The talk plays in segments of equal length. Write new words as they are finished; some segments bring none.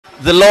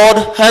the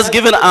Lord has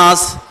given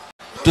us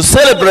to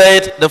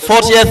celebrate the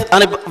 40th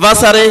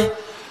anniversary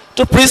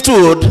to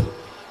priesthood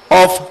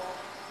of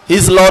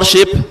His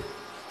Lordship,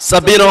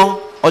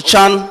 Sabino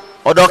Ocan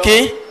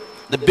Odoki,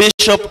 the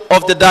Bishop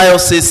of the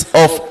Diocese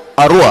of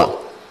Arua.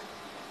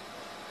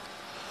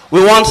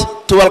 We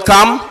want to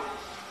welcome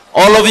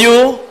all of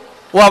you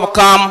who have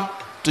come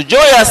to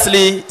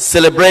joyously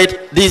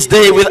celebrate this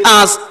day with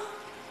us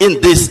in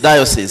this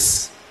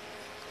diocese.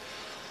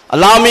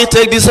 Allow me to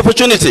take this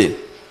opportunity,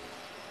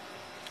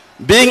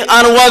 being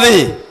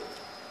unworthy,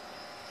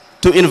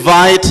 to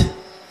invite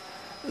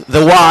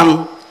the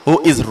one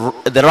who is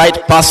the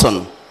right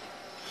person,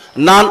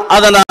 none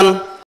other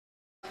than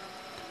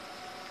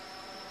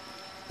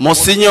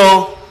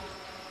Monsignor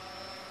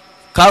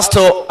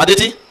Christophe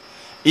Aditi,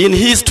 in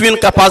his twin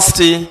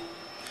capacity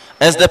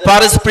as the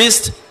parish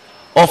priest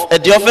of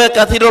Ediofe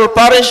Cathedral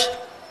Parish,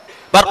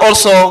 but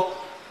also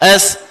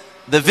as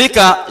the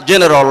Vicar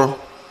General,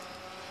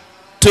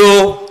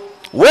 to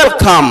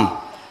welcome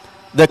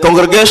the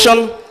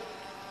congregation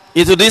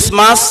into this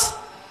Mass,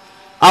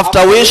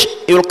 after which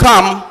he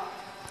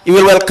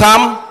will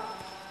welcome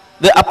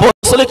the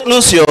Apostolic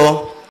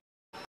Nuncio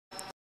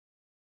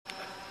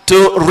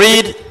to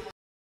read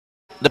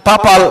the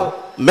papal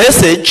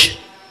message,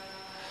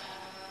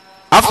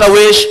 after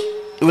which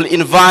he will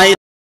invite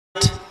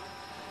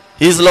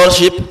His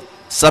Lordship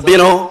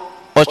Sabino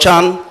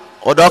Ocan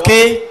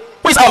Odoki,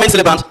 who is our main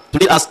celebrant, to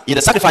lead us in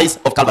the sacrifice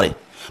of Calvary.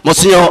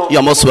 Monsignor, you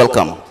are most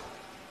welcome.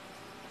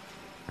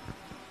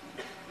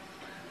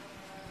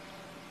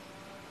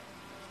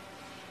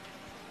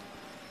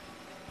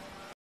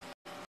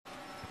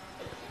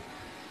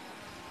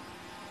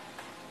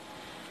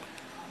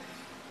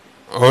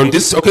 On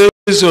this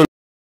occasion,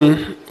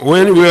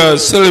 when we are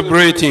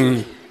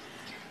celebrating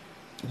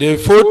the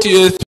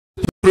 40th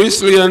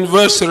priestly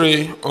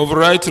anniversary of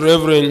Right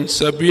Reverend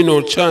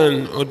Sabino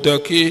Ocan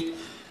Odoki,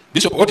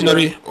 Bishop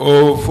Ordinary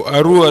of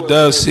Arua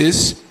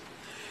Diocese,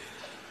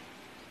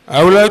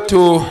 I would like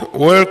to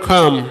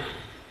welcome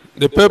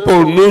the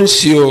Papal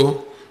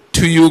Nuncio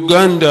to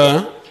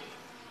Uganda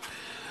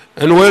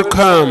and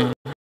welcome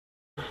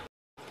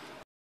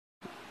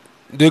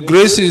the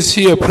graces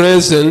here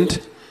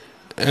present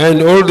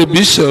and all the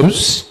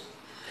bishops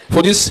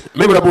for this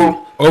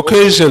memorable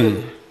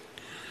occasion,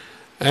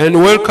 and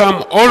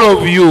welcome all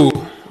of you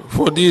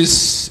for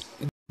this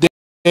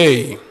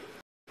day.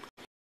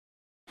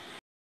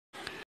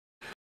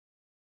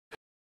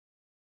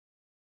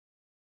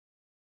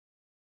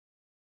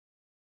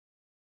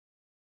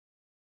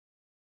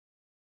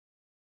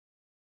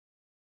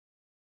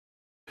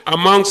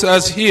 Amongst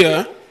us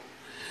here,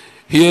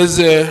 he has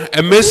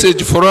a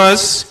message for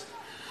us,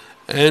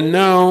 and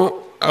now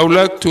I would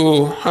like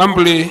to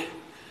humbly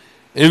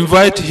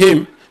invite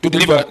him to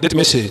deliver that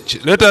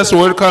message. Let us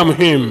welcome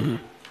him.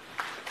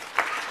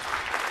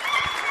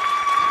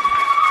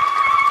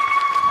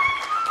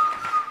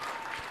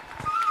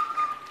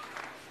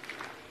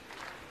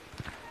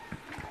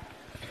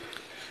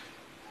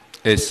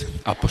 As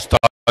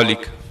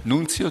Apostolic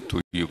Nuncio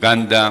to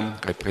Uganda,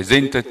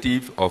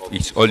 representative of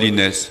His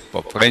Holiness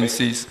Pope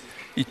Francis,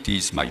 it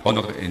is my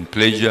honor and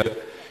pleasure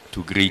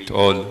to greet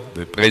all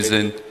the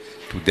present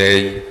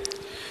today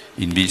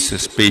in this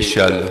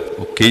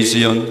special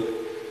occasion,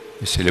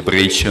 the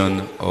celebration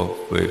of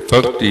the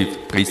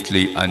 40th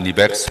priestly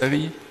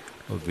anniversary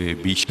of the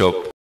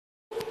Bishop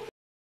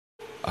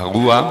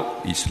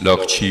Arua, His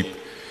Lordship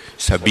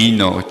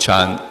Sabino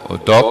Ocan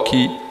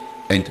Odoki,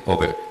 and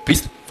our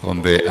priest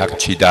from the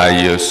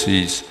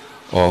Archdiocese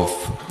of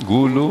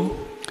Gulu,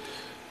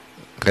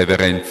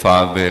 Reverend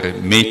Father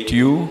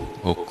Matthew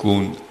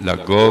Okun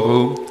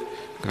Lagoru,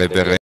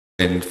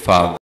 Reverend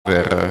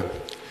Father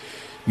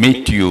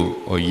Matthew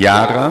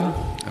Oyara,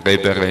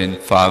 Reverend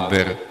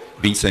Father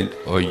Vincent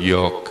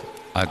Oyok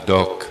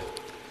Adok.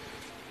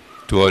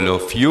 To all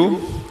of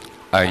you,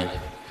 I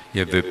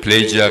have the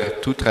pleasure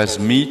to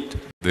transmit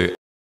the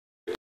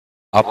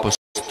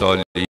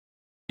apostolic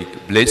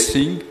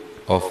blessing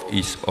of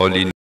His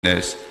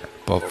Holiness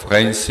Pope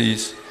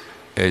Francis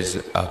as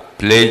a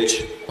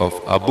pledge of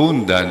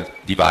abundant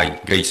divine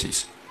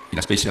graces. In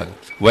a special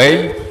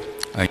way,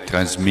 I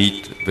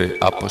transmit the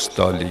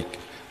apostolic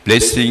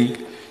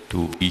blessing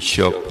to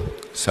Bishop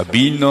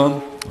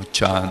Sabino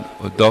Ocan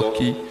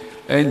Odoki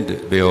and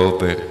the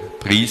other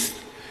priests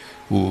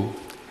who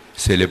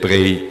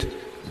celebrate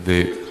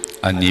the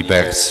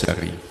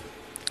anniversary.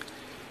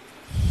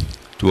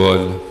 To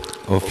all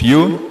of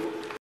you,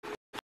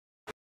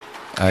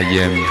 I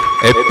am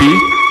happy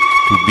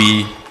to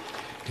be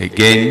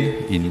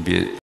again in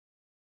the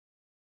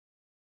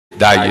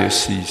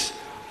Diocese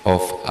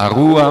of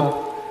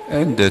Arua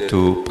and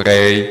to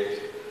pray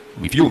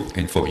with you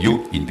and for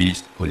you in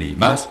this Holy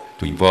Mass,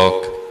 to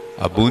invoke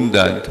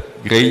abundant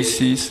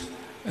graces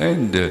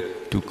and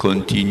to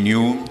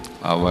continue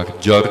our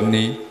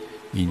journey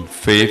in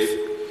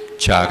faith,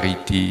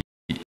 charity,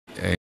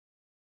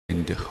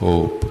 and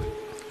hope.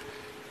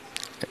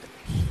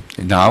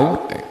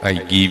 Now I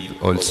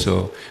give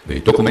also the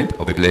document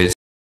of the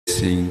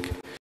blessing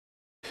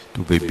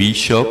to the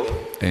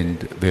Bishop and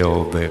the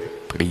other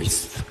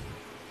priests.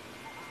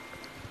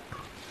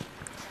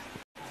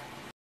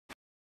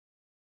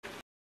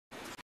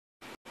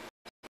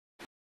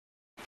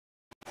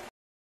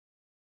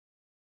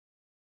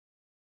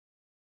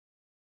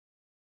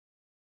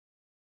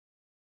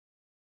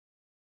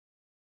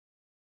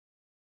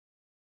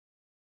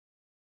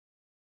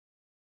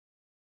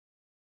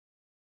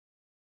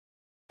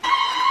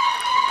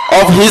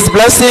 Of his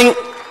blessing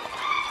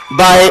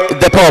by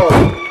the Pope.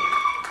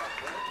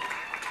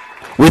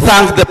 We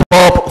thank the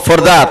Pope for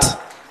that.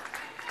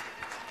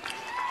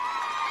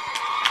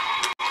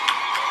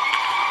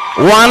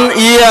 1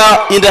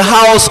 year in the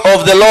house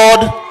of the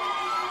Lord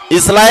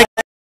is like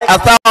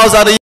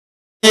 1,000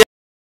 years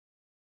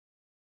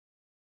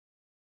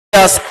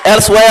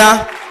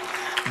elsewhere.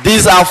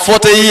 These are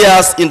 40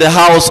 years in the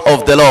house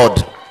of the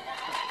Lord.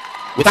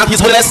 We thank His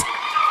Holiness,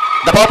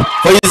 the Pope,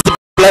 for his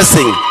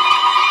blessing.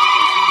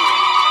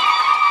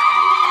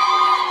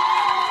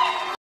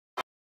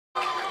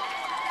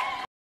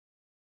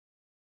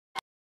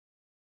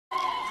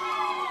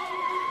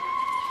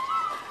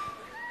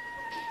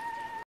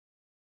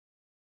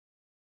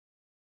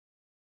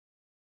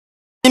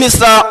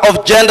 Minister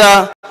of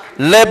Gender,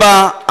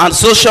 Labor and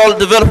Social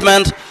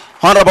Development,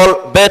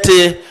 Honorable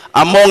Betty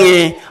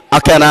Amongi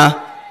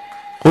Akena,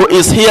 who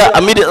is here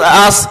amid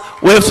us,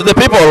 wave to the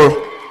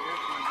people.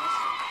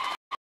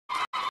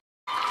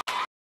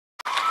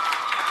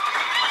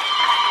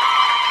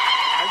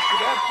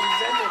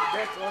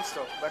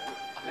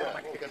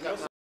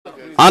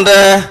 And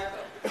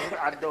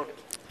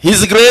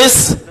His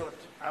Grace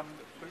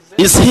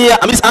is here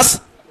amidst us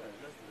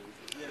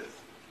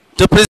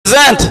to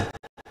present.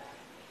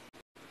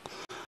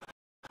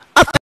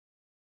 I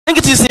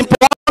think it is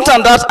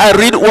important that I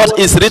read what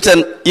is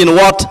written in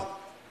what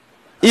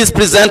he is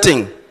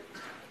presenting.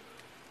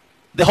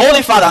 The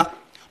Holy Father,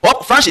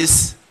 Pope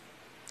Francis,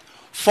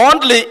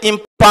 fondly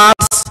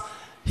imparts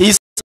his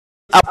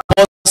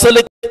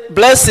apostolic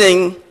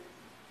blessing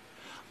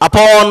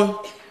upon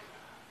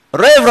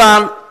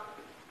Reverend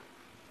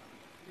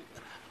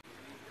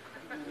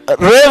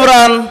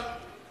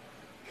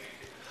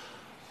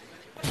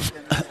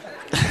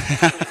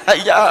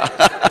yeah.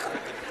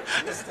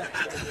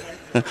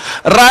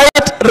 Right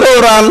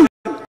Reverend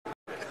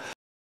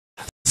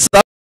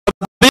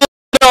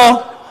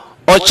Sabino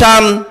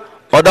Ocan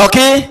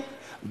Odoki,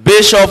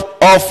 Bishop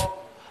of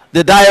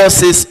the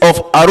Diocese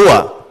of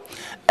Arua,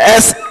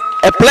 as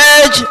a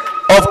pledge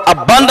of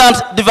abundant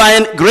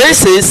divine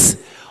graces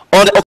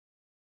on the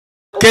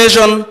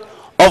occasion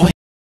of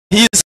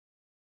his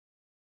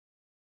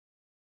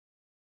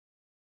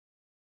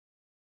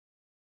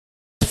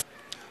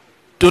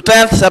to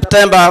 10th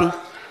September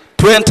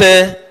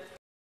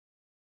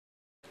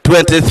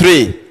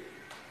 2023.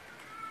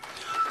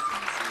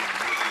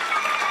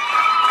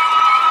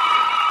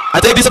 I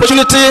take this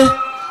opportunity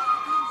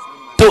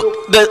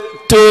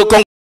to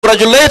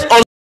congratulate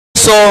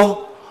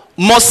also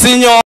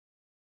Monsignor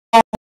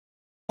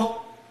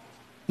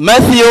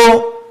Matthew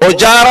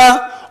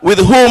Ojara, with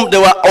whom they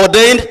were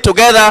ordained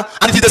together,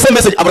 and it is the same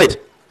message I've read.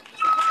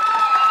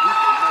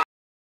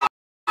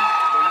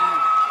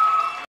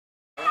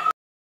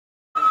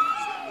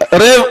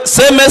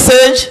 Same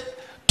message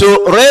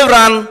to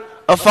Reverend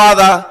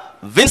Father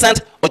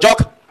Vincent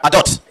Ojok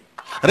Adot.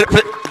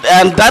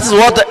 And that's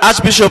what the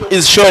Archbishop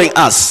is showing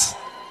us.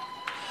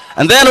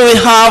 And then we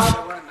have,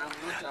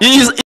 he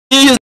is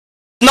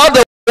not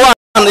the one,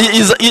 he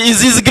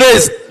is His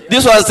Grace.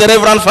 This was the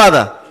Reverend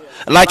Father,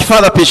 like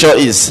Father Pisho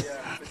is.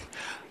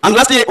 And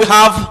lastly, we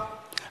have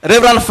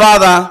Reverend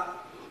Father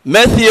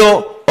Matthew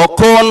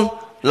Okon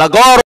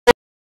Lagoro,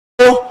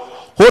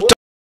 who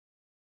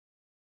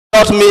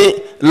taught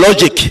me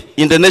logic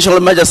in the National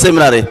Major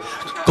Seminary.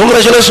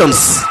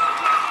 Congratulations.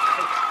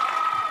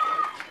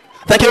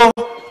 Thank you,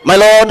 my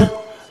Lord.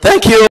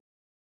 Thank you,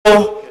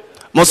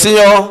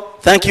 Monsignor.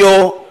 Thank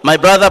you, my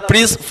brother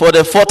priest, for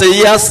the 40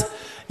 years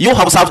you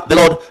have served the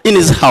Lord in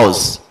His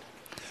house.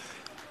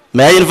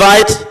 May I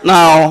invite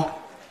now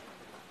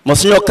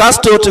Monsignor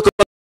Castro to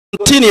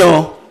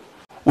continue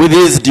with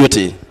his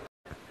duty.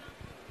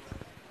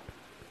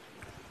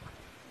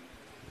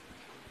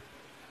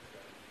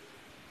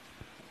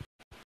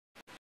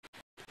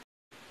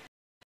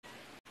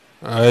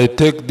 I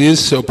take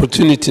this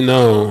opportunity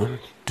now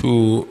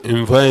to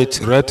invite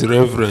Right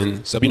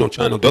Reverend Sabino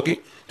Ocan Odoki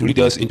to lead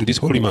us into this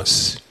Holy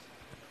Mass.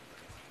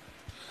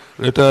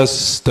 Let us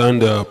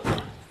stand up.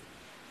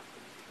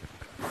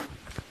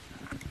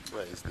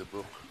 Where is the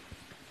book?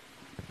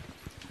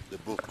 The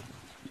book.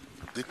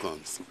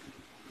 Deacons.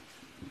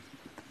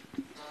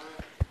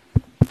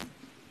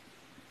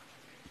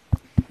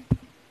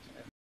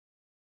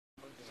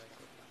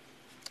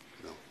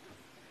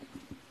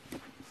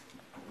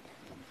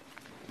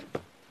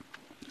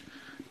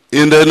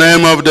 In the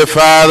name of the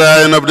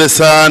Father, and of the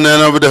Son,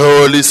 and of the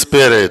Holy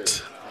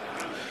Spirit.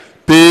 Amen.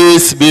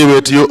 Peace be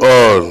with you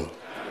all.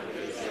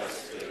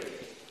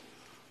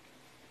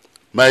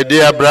 My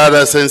dear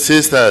brothers and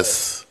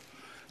sisters,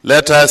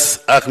 let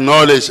us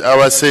acknowledge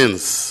our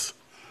sins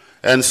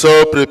and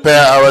so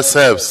prepare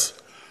ourselves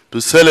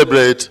to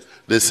celebrate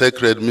the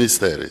sacred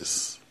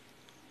mysteries.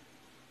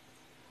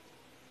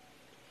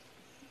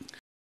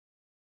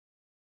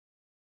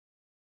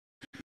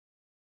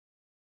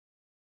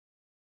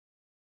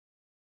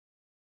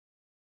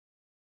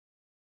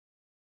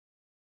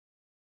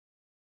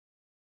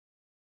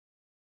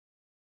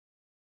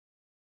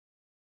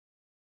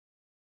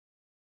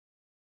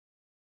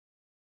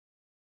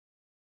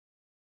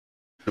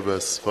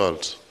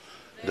 Fault.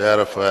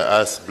 Therefore,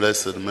 I ask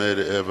Blessed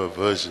Mary, ever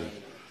Virgin,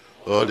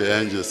 all the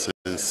angels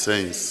and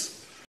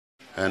saints,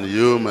 and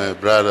you, my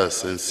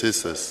brothers and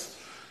sisters,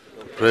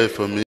 to pray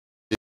for me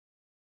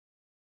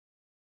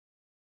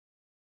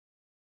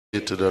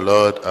to the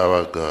Lord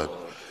our God.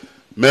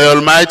 May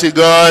Almighty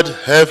God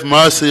have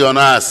mercy on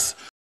us,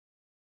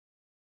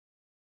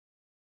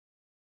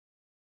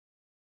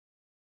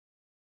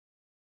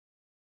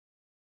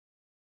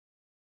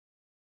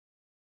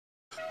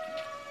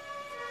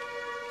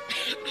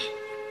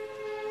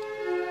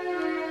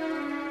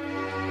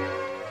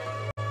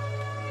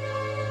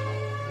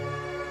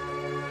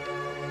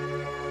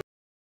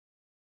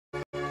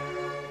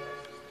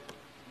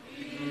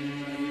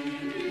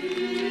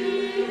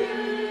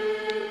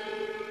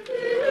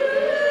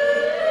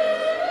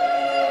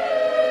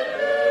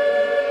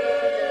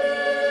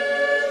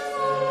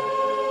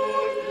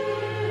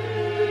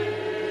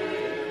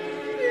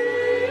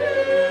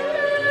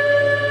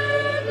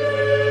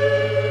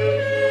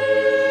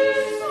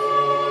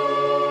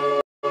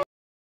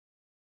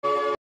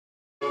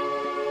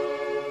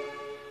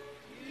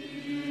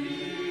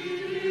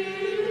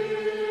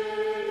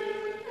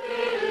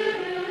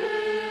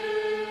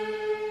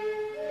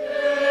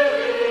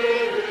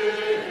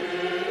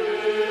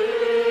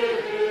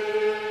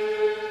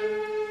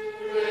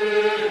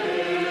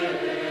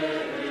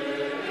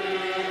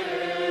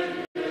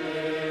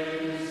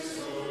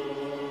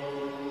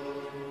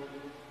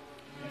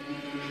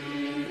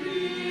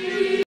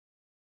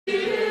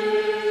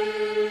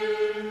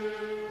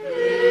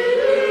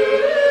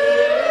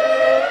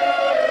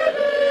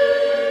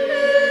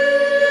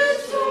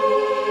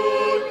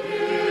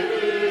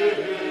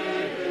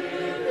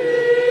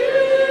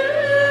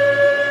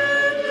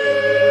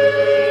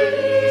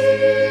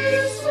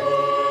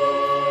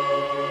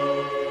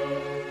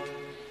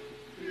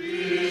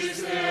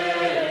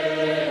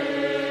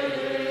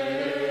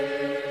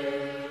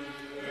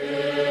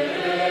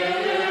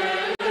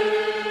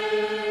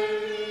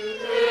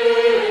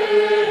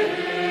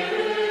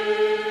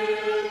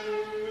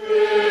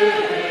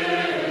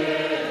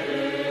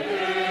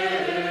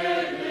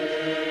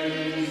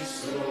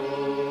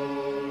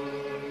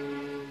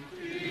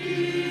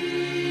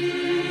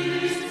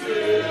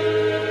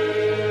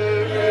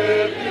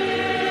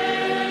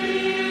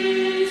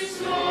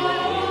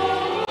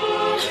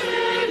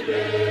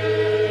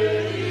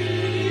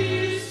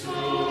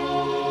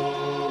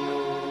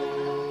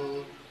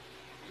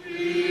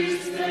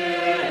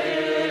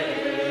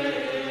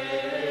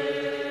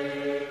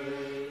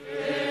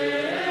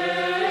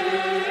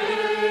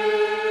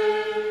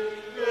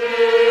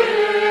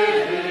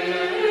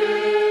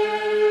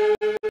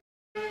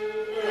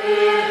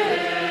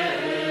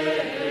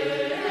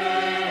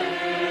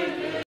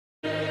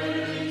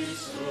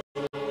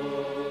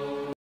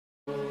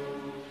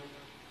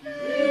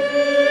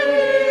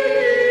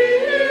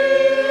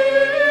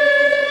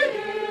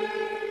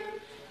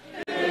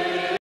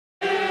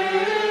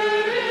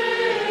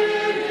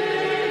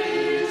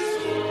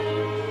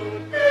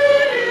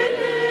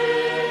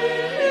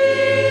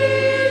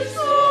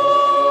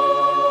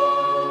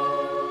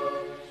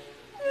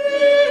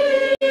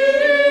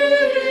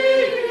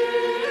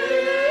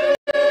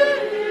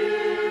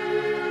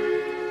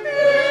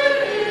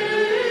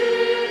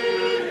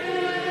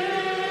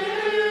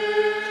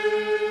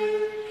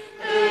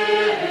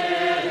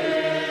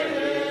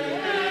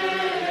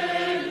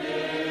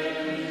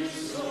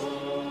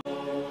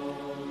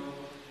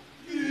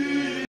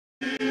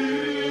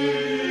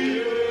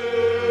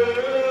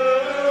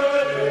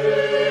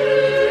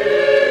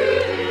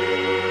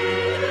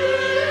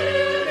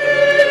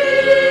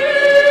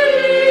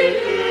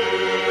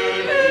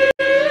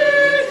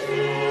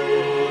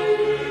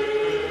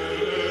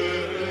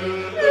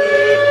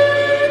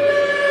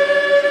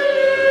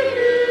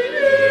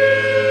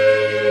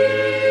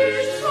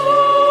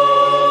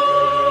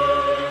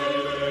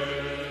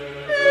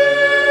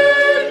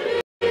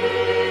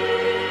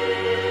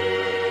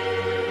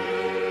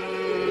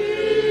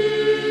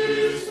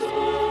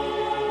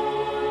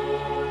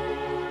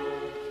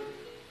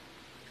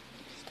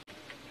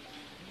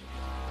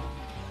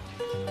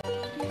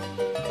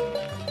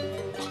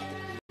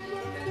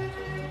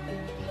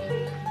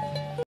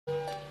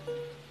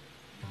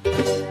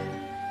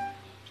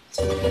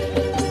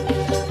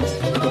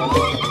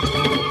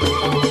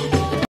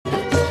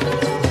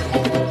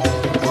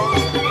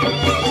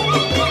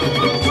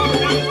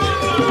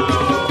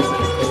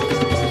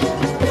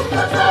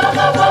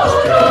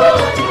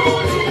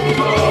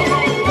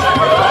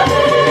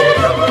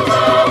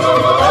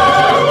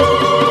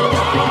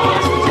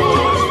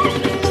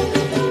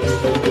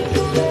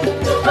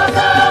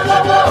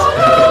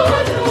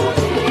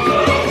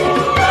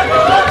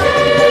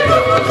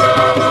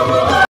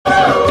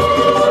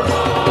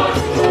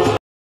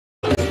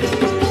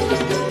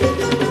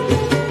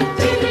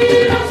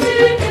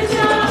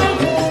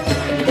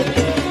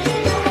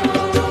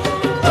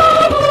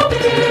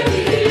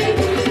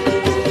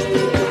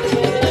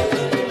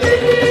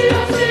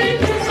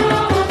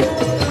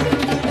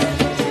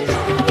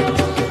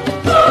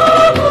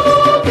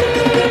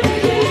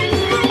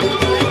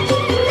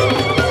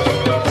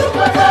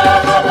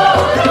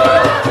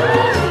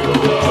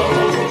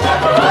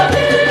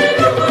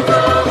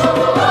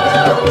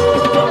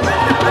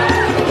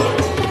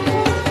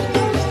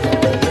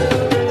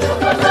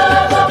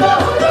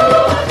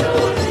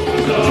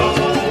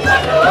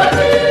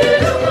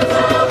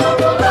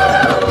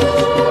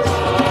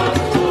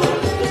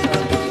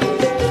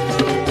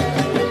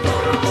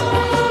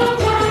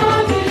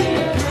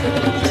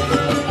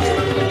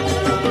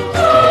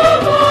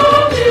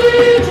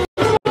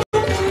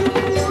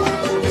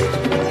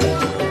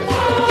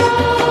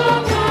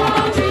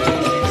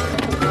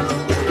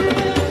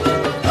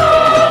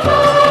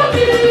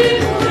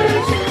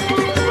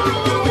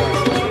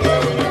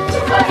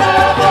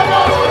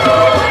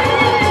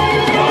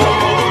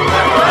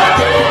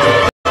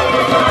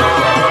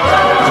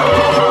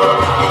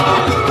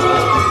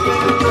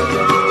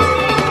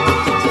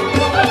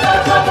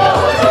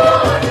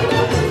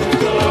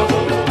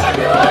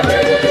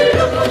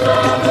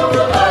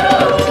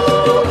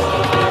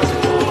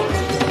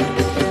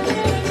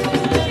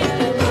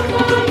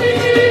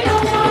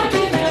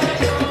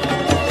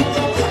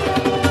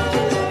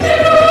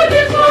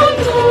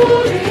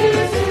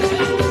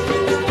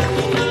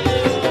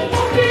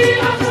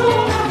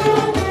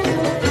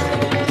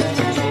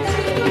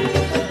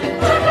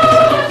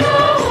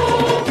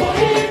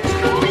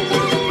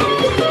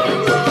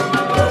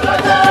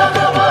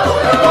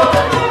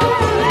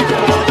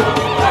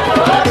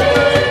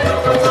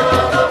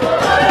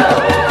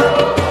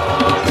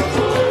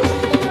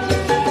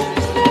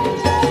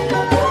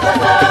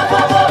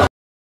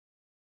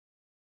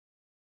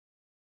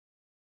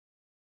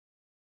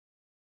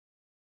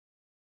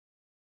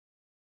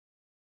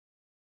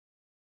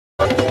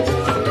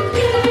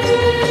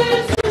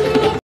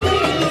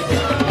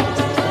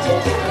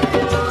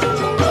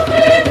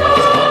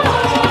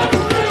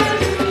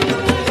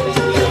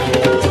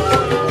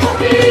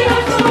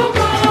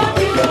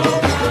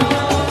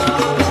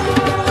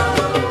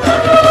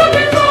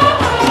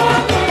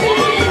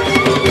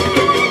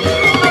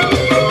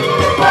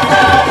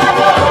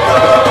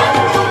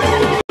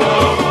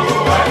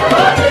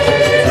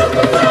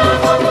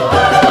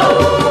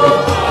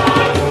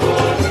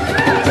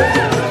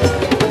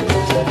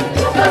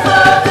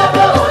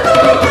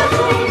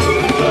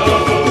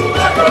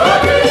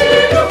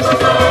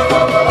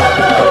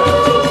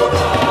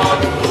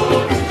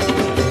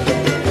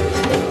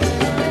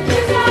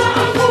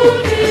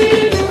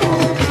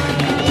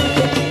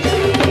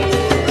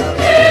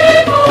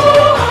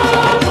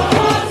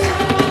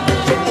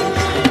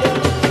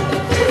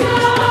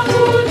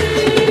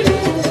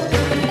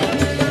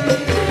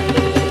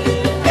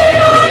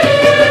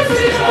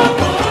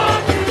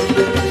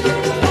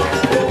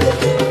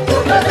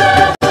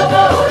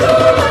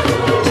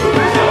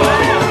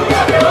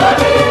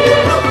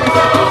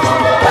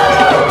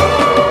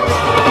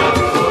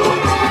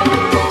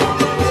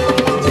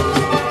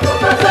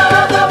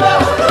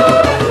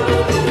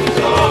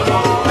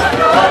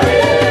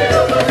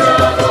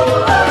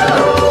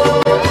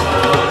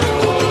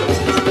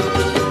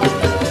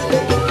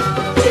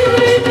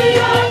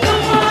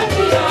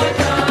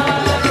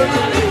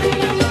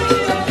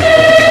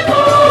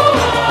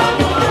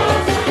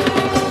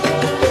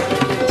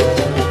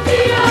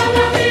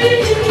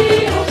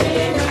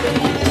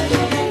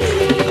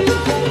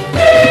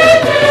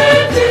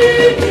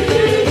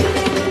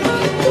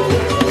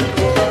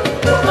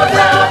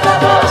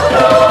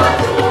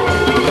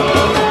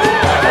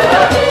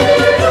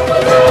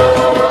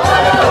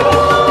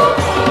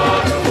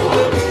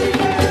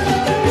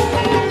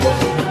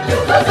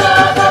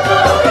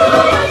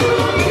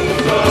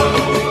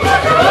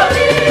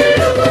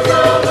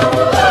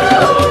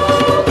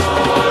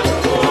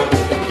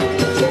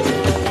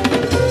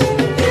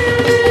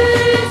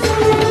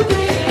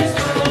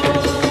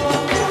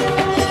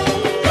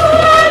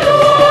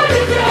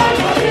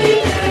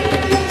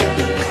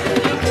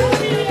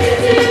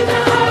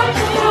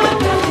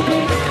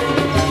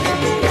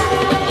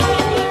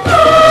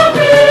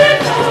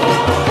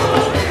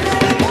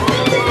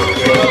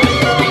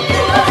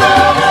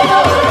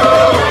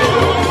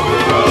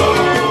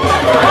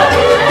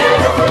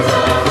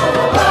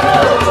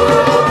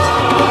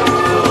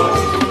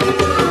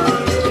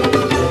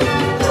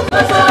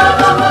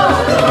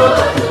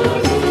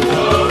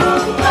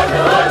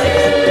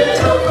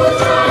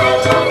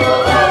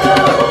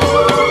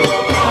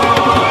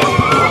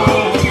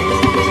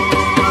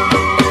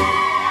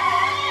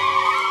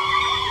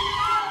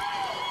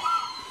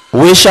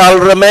 We shall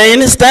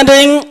remain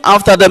standing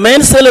after the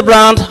main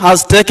celebrant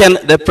has taken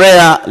the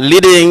prayer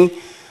leading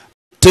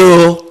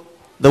to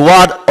the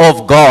Word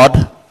of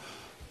God.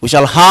 We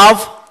shall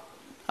have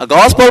a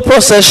gospel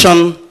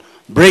procession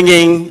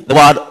bringing the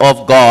Word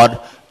of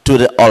God to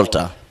the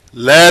altar.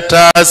 Let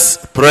us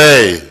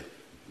pray.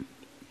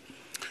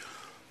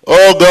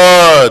 O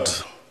God,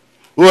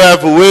 who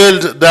have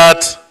willed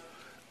that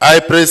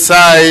I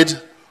preside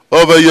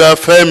over your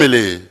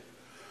family,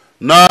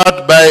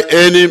 not by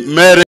any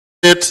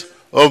merit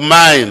of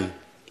mine,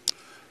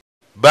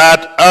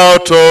 but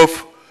out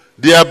of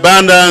the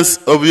abundance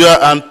of your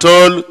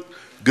untold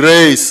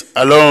grace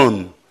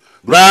alone,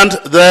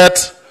 grant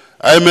that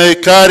I may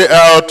carry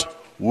out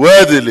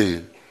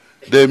worthily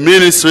the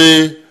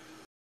ministry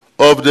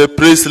of the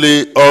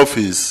priestly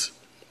office,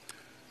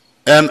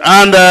 and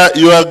under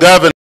your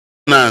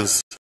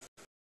governance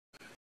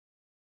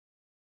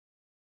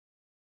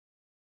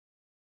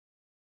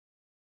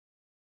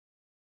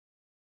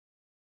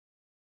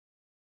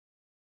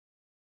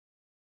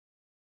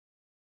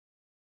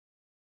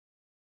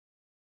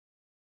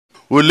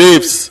who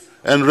lives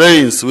and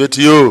reigns with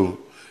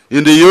you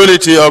in the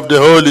unity of the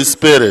Holy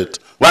Spirit,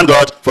 one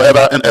God,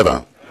 forever and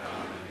ever.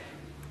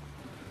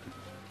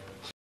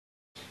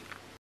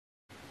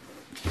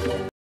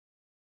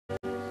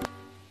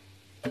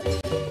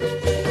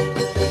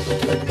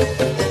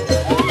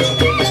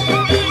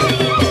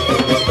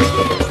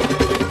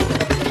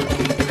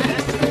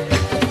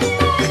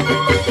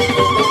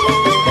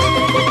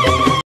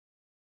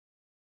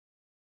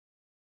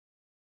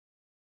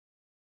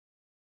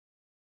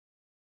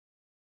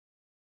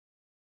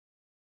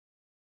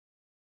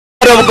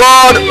 Of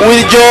God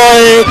with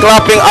joy,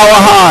 clapping our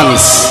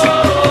hands.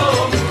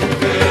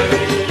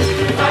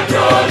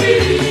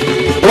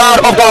 The Word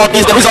of God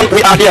is the reason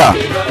we are here,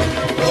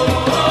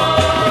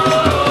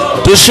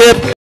 to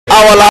shape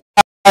our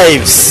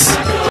lives.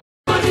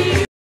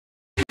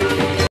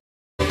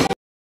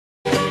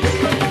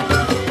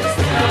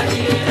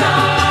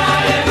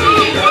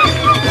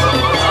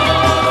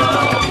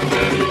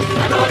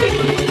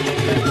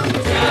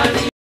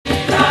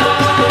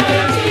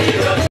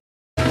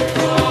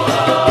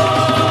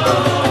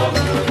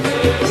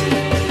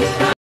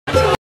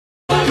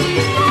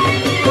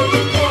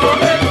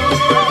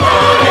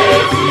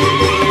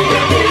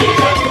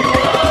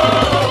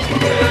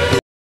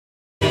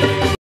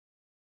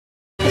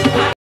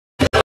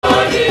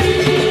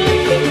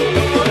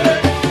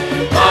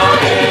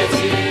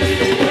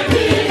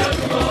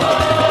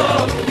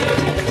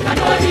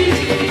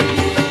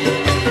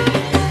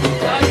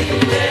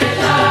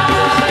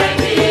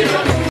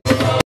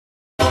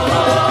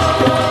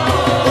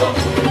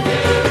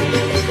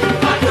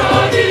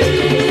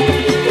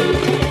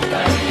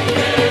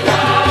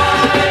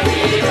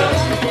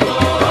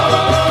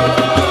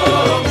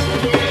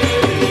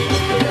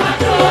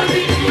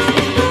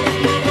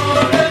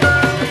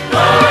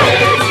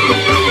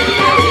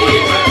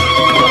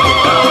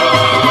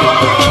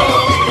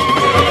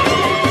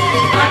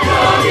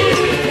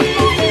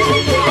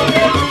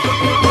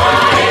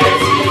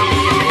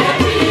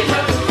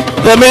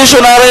 The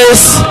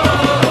missionaries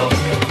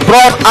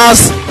brought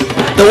us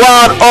the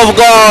Word of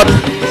God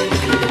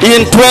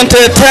in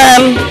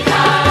 2010,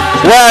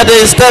 where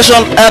they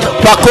stationed at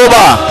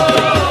Pakuba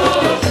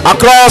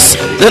across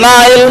the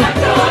Nile,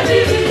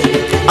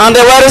 and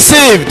they were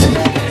received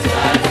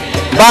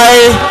by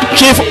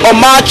Chief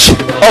Omach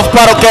of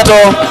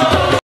Paroketo,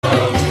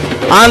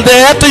 and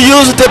they had to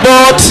use the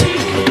boat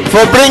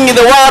for bringing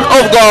the Word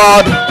of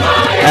God,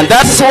 and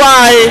that's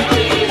why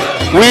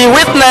we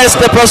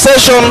witnessed the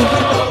procession.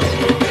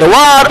 The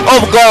Word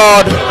of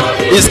God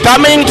is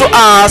coming to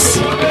us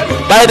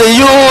by the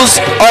use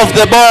of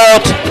the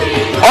boat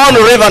on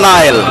River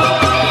Nile.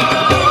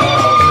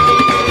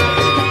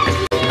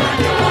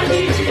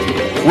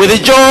 With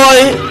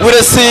joy we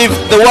receive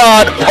the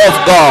Word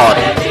of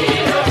God.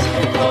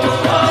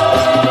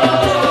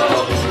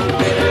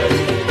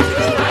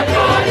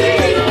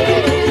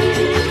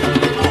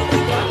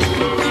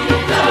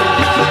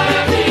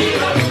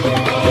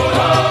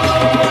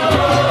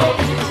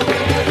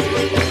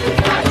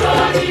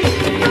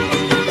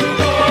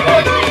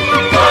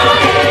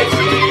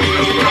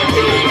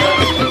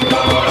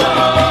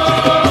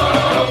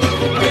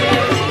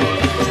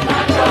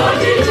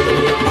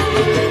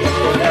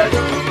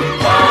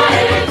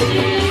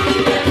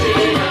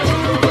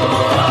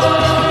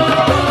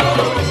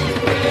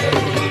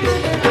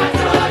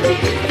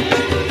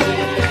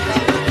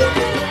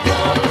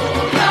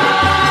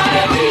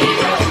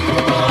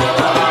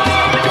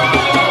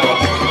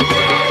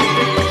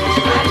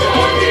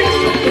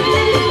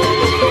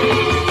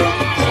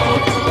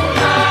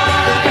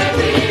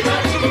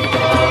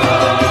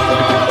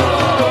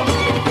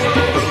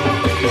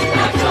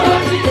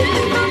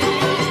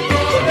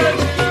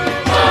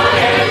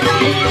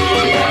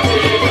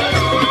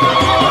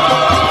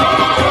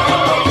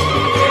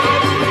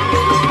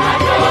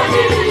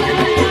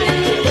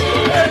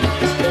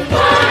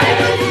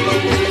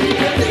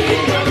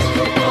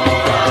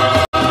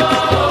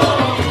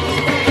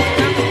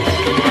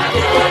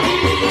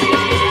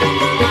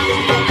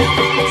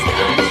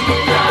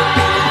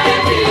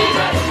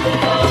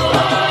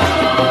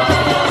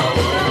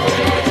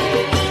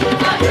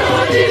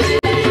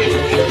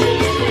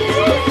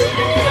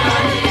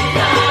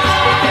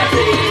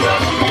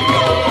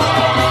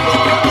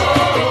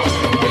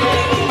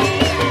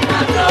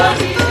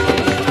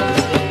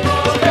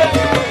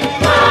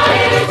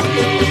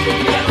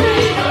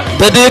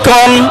 The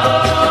deacon,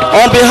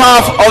 on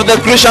behalf of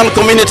the Christian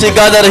community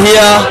gathered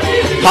here,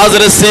 has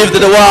received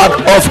the word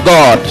of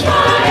God.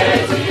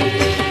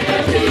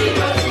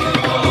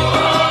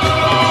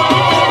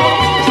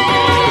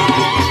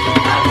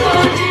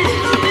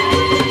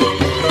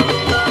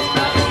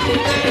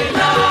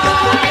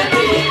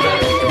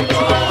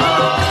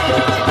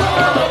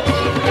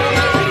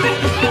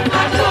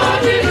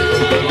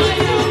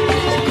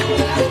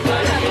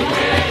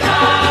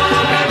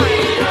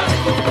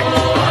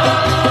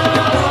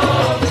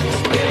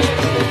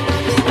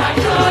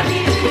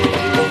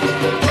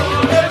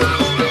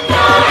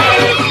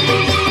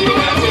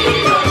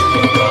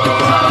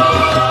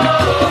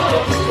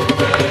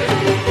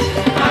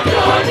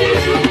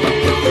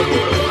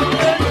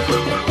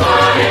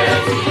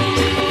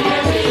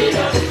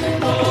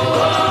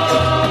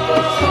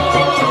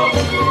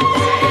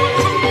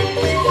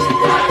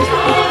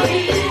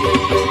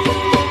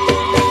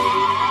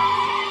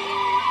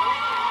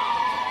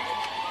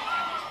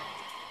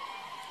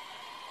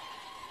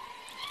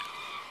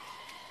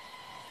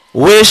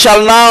 We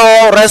shall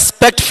now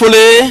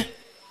respectfully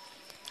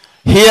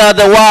hear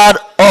the word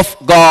of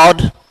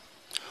God.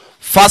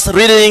 First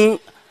reading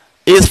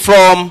is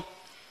from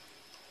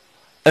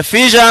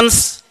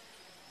Ephesians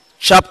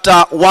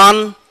chapter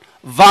 1,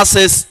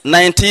 verses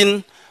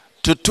 19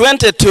 to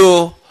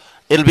 22.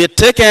 It will be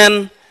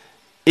taken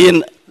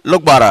in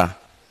Lugbara.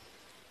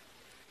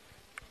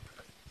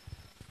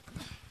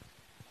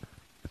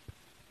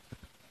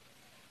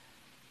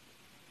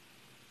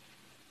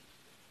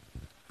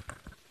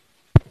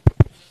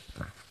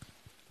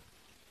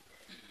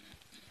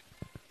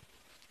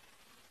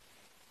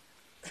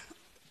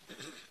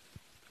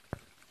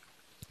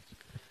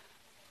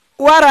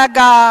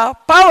 Waraga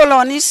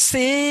Paulo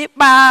nisi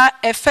ba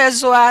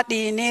Efezoa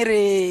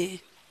dinire.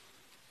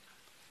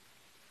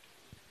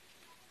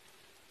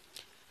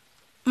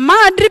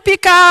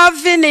 Madripika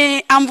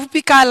vini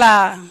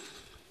ambupikala.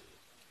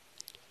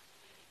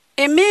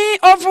 Emi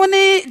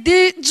ovuni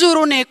di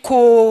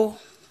juruneko.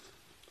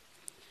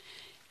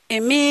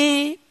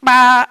 Emi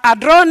ba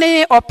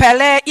adroni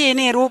opele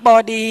ini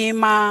rubodi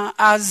ma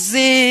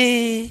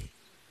azi.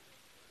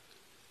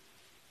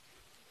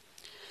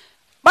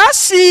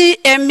 Basi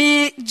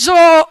emi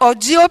jo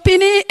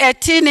odiopini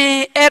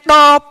etini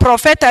edo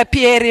profeta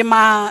Pierre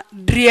ma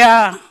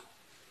dria.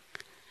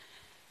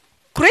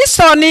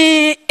 Kristo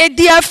ni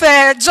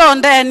Ediofe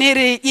John de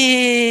niri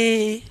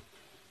i.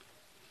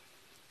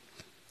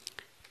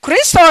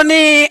 Kristo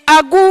ni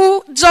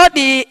agu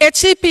jodi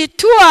echipi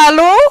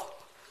tualo.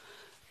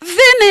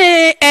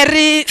 Vini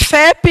eri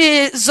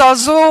fepi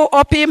zozu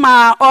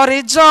opima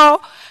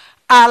orijo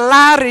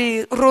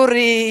alari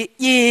ruri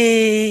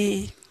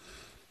i.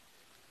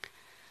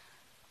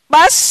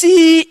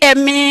 Basi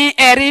emi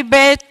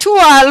eribe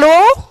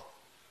tualo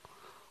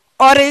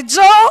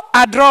orijo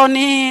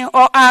adroni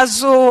o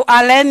azu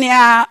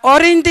alenia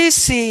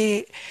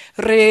orindisi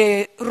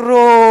re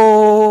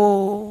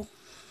ro.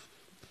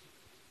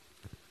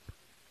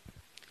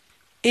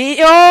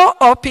 Iyo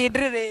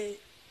opidre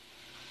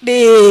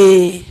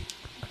de.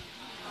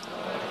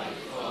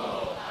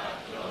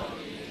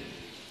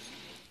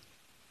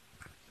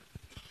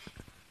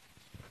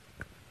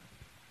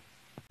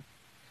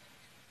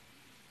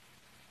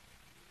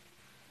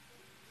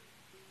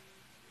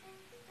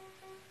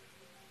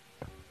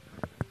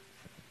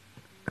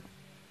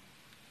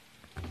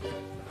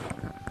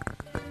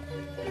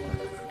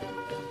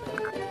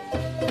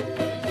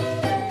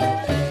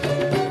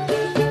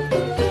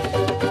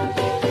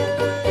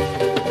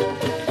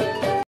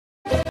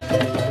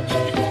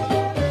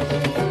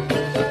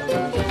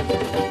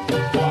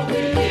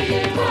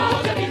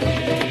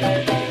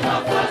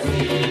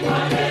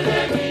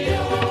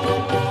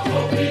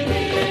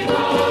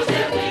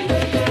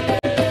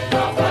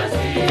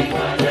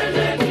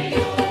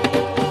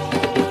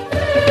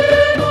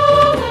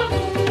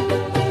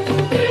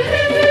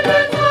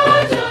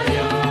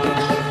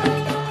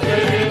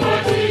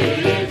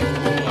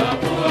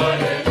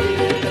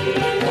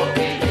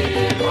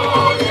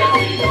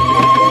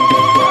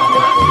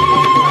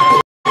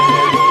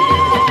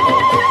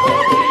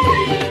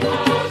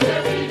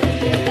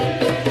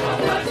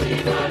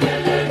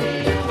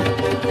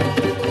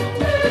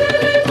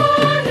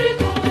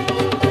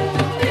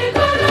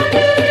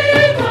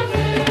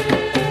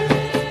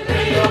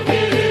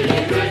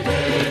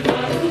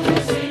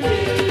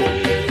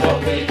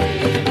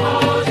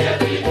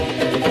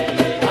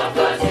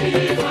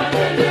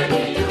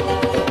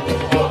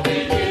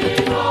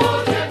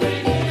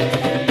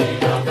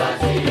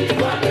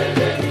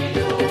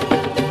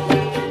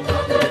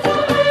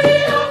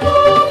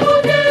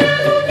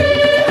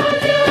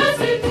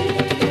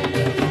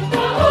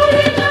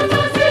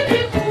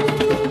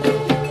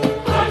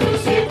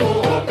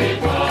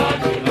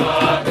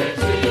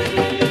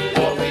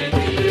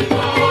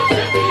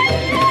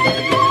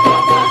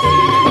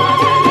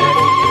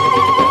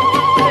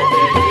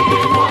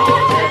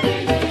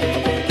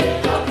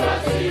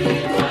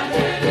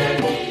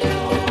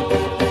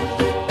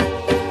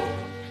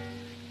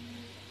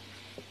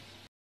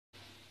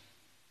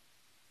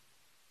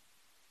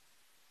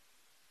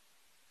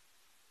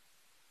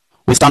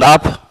 We stand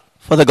up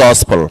for the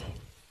gospel.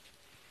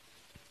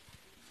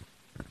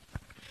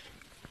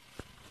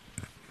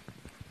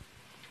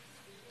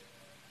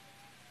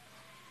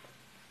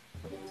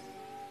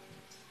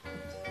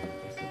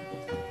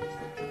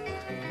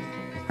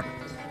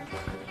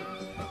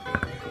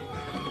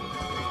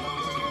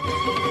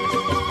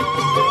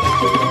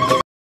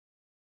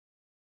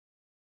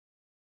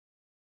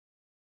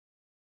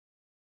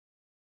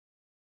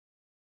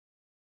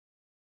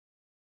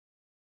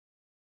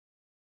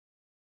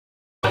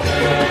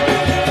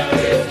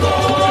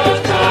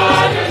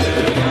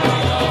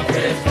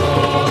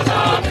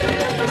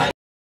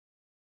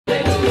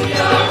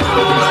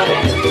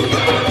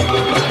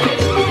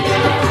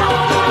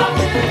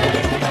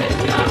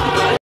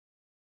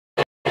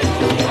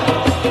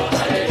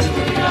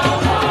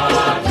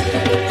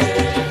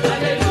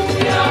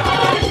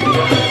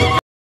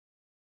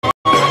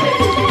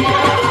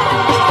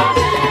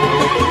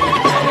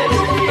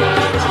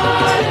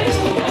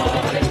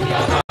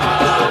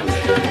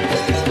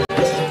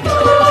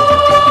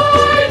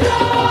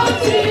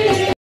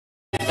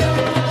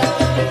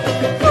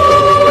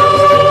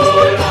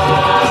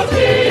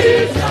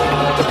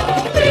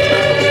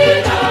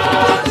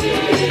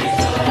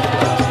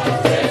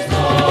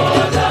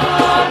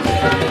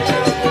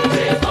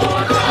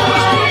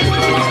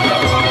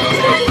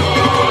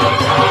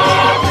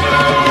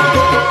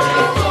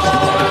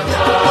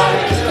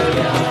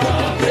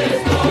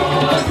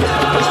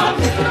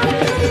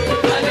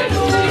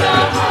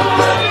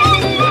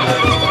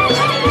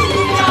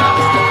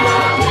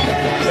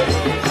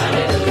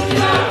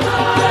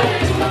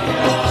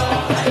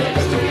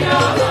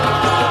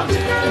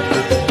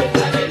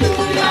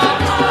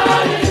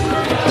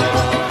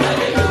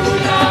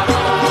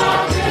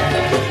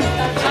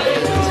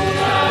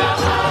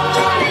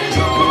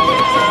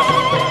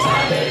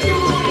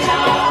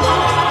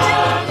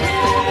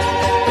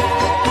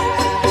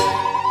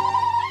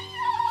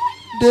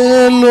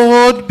 The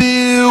Lord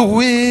be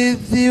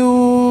with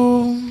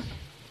you.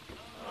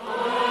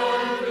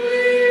 And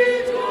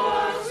with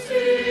your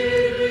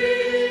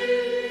spirit.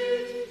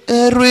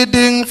 A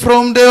reading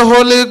from the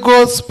Holy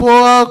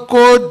Gospel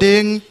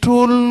according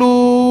to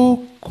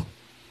Luke.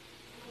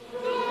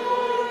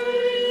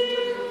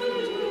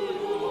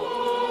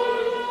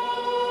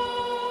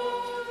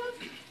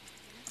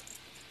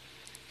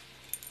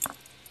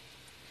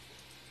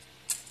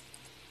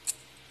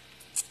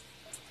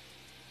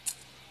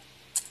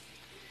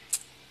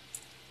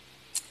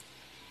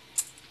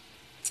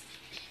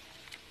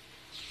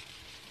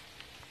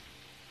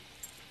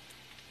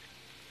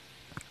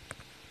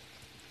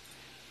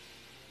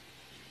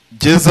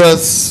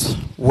 Jesus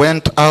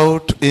went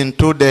out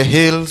into the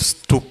hills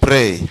to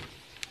pray,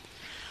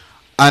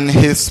 and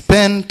he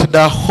spent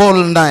the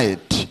whole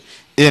night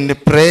in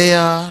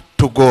prayer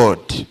to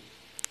God.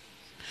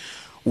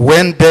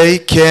 When day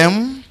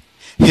came,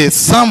 he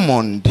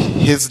summoned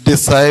his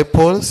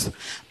disciples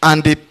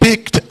and he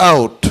picked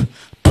out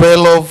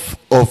 12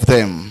 of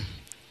them.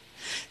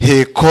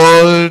 He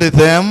called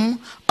them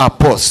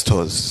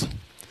apostles.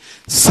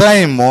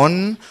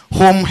 Simon,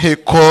 whom he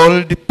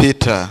called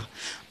Peter,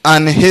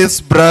 and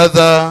his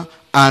brother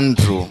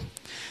Andrew,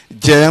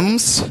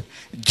 James,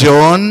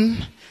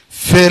 John,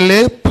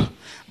 Philip,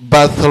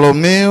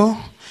 Bartholomew,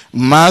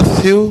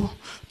 Matthew,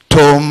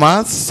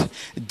 Thomas,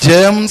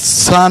 James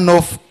son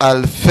of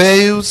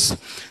Alphaeus,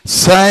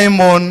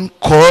 Simon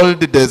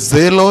called the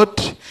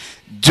Zealot,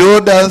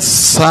 Judas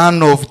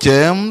son of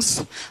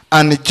James,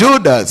 and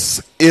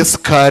Judas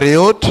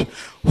Iscariot,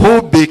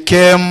 who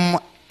became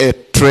a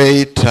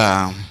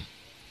traitor.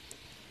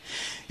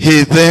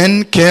 He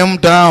then came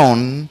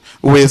down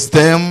with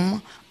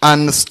them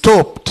and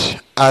stopped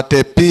at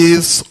a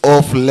piece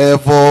of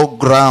level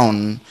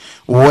ground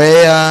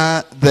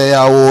where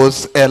there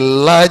was a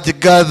large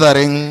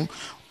gathering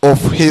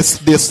of his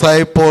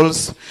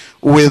disciples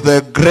with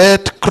a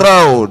great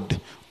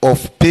crowd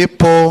of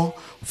people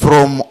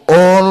from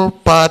all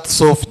parts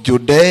of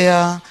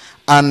Judea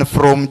and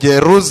from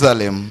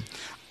Jerusalem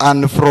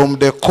and from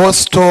the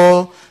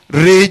coastal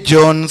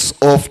regions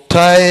of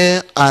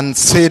Tyre and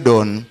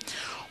Sidon,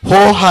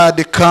 who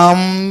had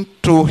come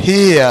to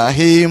hear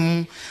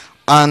him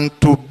and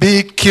to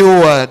be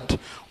cured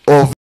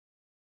of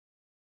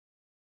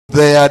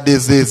their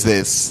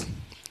diseases.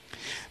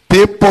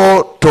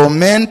 People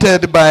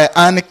tormented by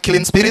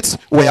unclean spirits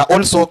were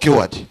also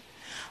cured,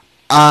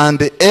 and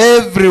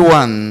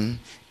everyone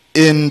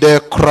in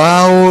the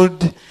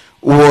crowd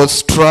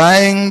was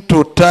trying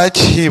to touch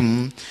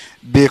him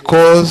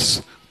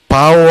because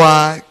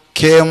power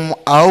came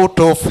out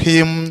of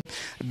him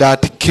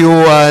that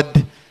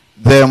cured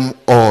them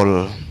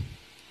all.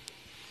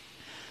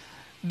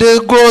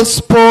 The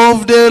Gospel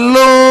of the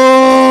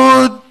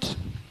Lord.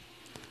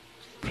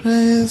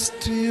 Praise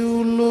to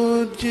you,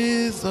 Lord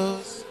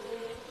Jesus.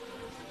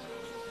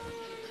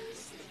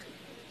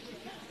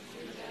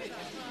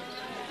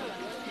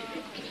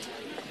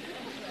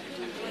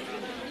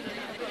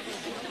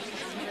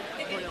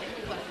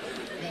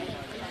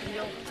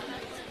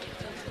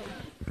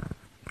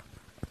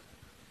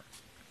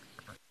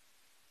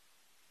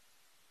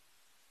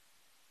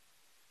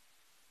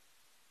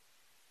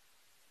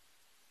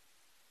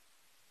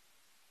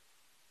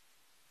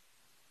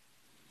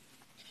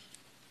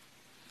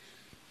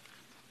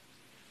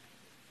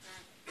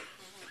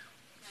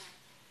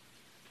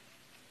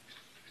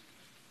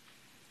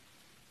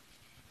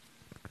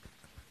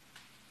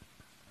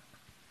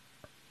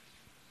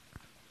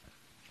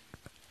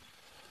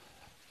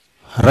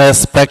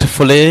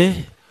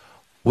 Respectfully,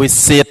 we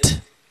sit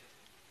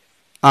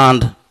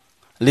and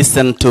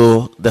listen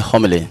to the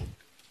homily.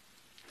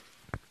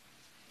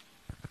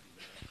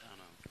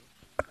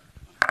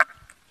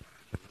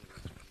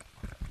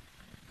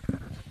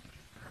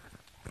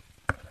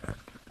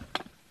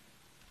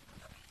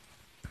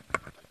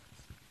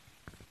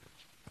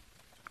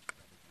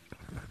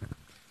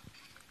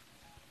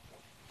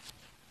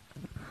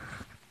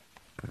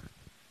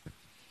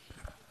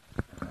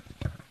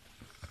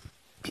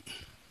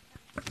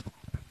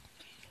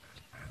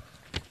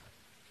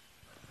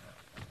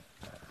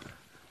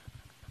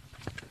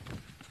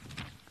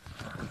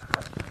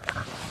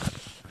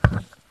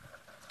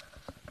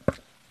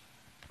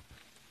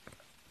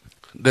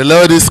 The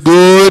Lord is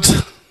good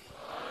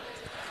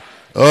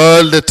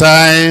all the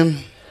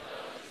time.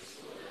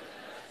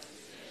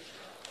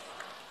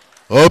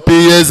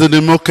 Opi Yesu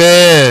ni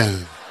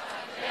muke.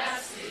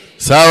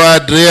 Sawa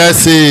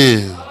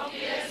driasi.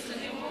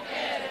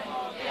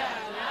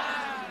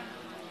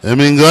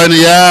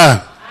 Emingoni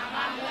ya.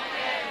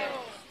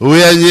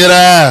 Uya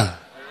nyira.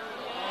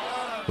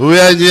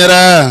 Uya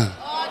nyira.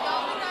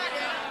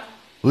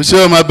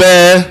 Usho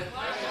mabe.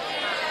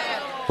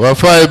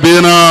 Wafai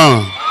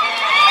bino.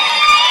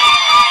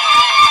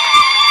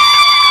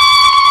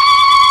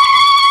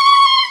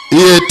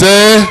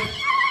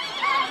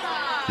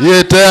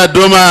 Yete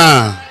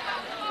Odama.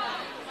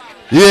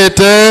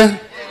 Yete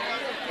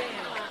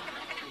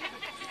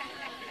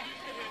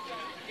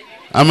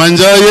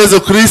Amanjao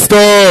Yesu Kristo.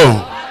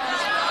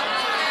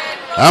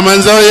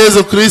 Amanjao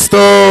Yesu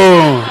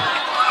Kristo.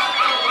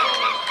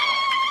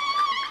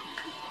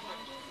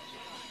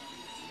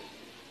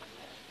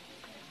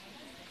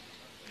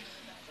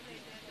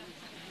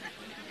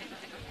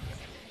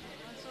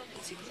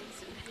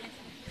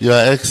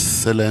 Your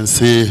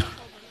Excellency,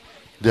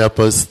 the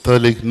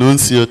Apostolic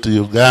Nuncio to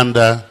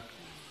Uganda,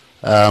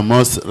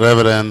 Most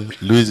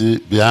Reverend Luigi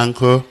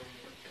Bianco,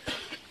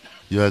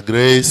 Your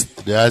Grace,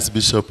 the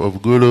Archbishop of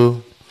Gulu,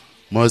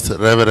 Most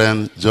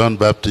Reverend John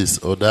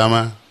Baptist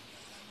Odama,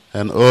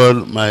 and all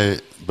my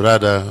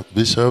brother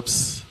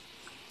bishops,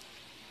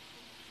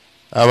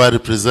 our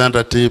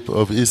representative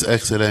of His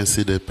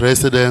Excellency the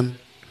President,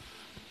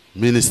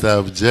 Minister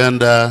of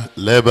Gender,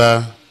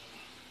 Labor,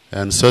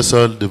 and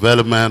Social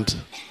Development,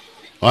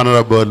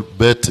 Honorable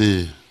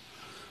Betty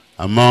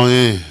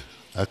Amongi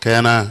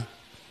Akena,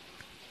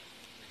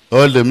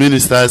 all the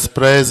ministers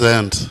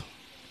present,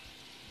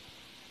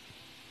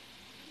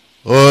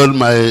 all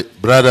my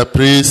brother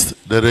priests,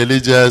 the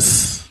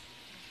religious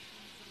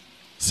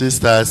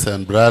sisters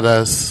and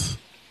brothers,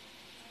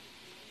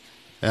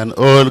 and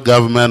all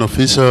government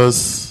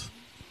officials,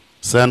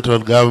 central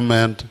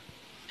government,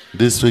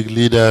 district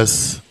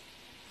leaders,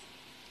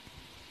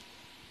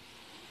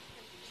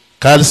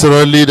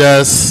 cultural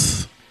leaders,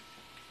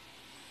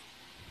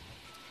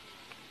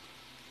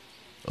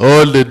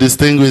 all the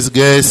distinguished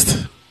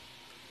guests,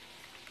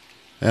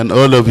 and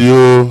all of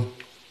you,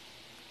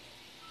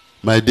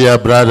 my dear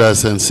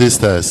brothers and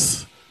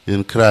sisters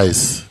in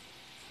Christ.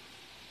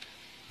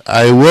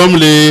 I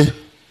warmly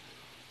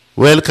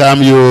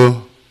welcome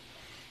you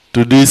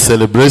to this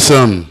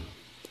celebration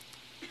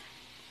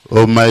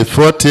of my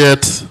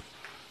 40th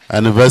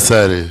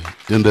anniversary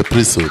in the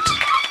priesthood.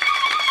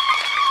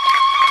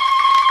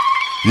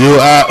 You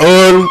are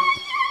all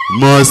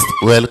most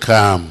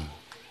welcome.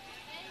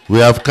 We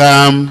have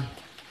come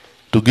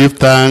to give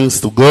thanks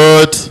to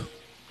God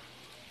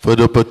for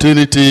the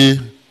opportunity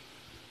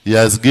He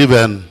has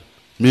given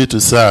me to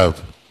serve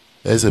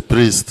as a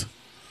priest.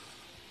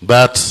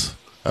 But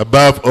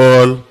above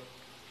all,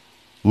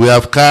 we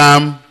have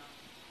come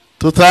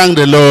to thank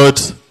the Lord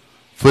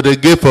for the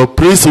gift of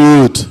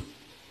priesthood.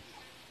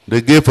 The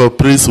gift of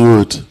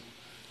priesthood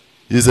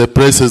is a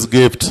precious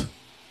gift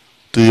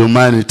to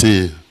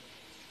humanity.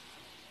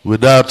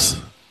 Without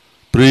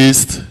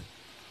priest,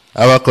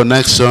 our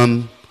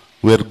connection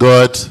with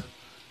God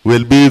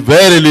will be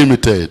very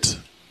limited,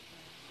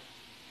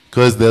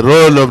 because the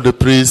role of the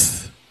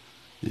priest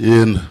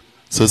in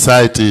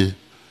society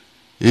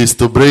is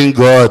to bring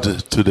God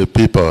to the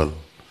people,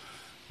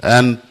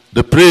 and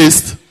the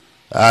priests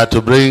are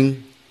to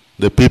bring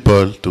the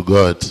people to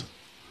God.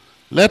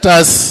 Let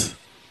us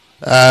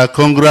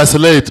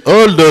congratulate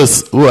all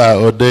those who are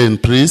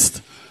ordained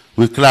priests.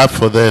 We clap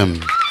for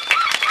them.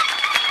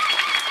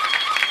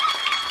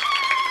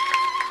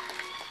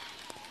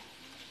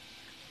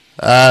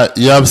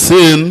 You have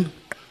seen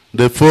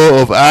the four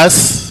of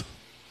us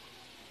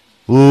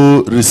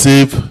who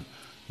receive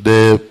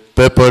the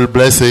papal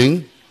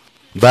blessing,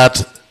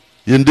 but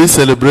in this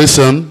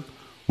celebration,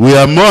 we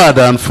are more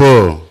than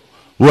four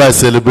who are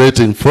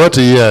celebrating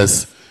 40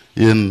 years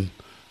in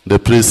the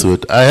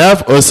priesthood. I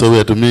have also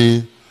with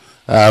me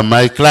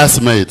my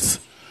classmates,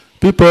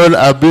 people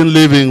I've been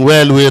living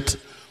well with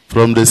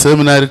from the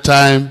seminary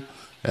time,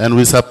 and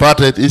we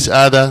supported each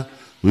other.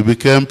 We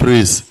became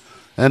priests.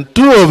 And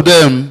two of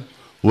them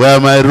were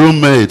my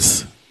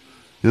roommates.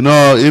 You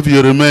know, if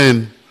you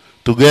remain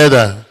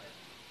together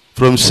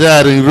from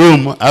sharing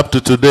room up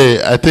to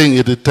today, I think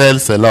it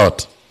tells a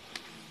lot.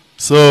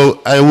 So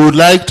I would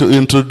like to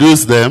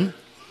introduce them.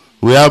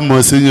 We have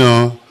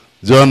Monsignor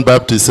John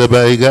Baptist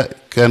Sebaiga,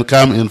 can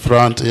come in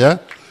front here.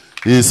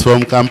 He's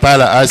from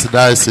Kampala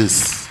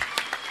Archdiocese.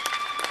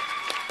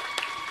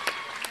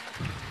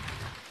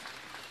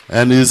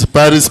 And he's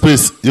parish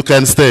priest. You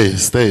can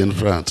stay in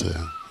front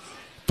here.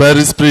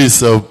 Parish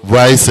priest of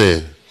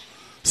Vaise.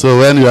 So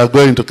when you are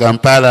going to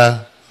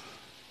Kampala,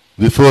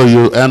 before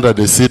you enter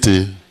the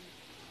city,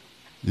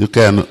 you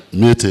can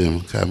meet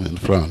him, come in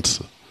front.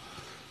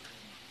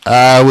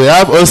 We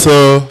have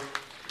also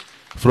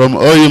from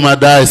Oyima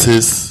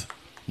Diocese,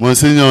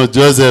 Monsignor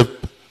Joseph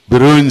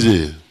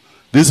Birungi.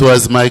 This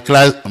was my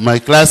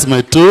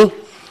classmate too,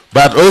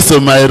 but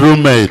also my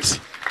roommate.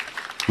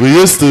 We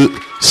used to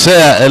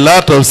share a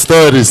lot of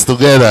stories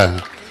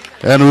together,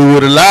 and we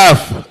would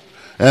laugh,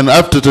 and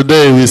up to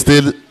today we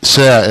still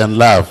share and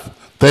laugh.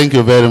 Thank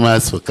you very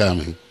much for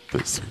coming.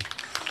 Please.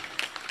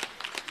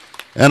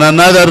 And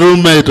another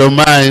roommate of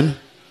mine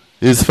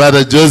is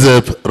Father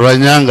Joseph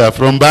Rwanyanga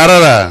from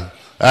Barara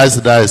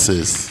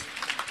Archdiocese.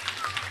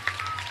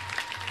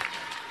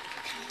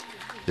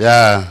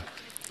 Yeah,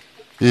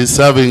 he's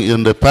serving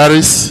in the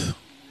parish,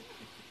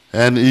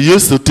 and he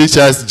used to teach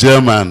us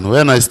German.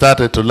 When I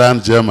started to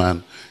learn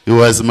German, he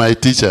was my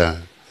teacher.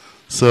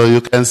 So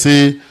you can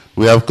see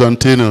we have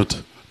continued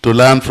to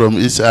learn from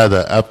each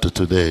other up to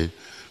today.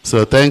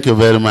 So thank you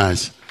very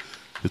much.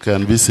 You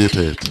can be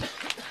seated.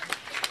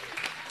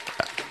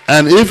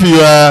 And if you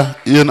are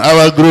in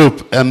our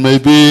group and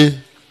maybe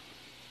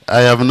I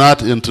have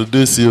not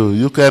introduced you,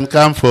 you can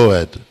come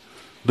forward.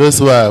 Those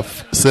who are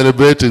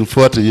celebrating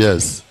 40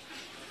 years.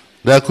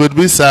 There could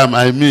be some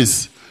I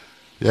miss.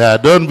 Yeah,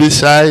 don't be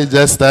shy,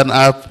 just stand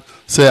up,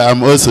 say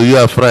I'm also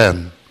your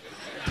friend.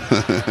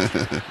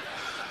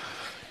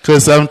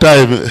 Because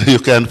sometimes you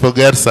can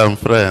forget some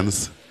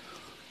friends.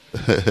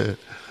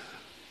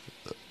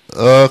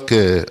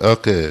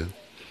 Okay.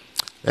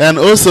 And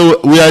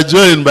also we are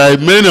joined by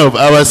many of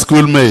our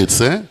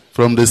schoolmates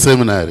from the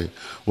seminary.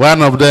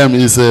 One of them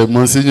is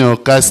Monsignor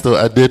Castro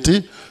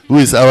Adeti, who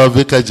is our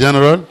Vicar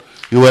General.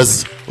 He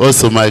was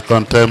also my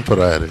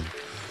contemporary.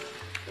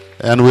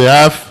 And we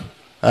have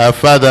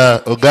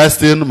Father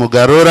Augustine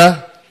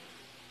Mugarura.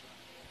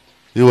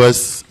 He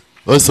was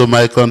also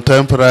my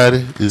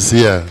contemporary, is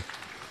here.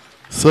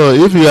 So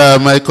if you are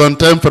my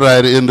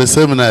contemporary in the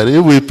seminary,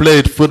 if we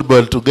played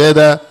football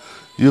together,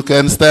 you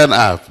can stand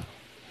up.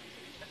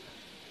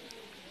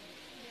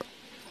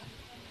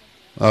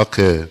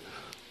 Okay.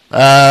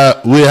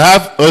 We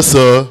have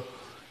also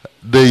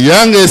the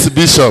youngest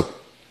bishop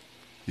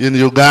in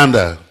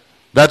Uganda.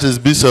 That is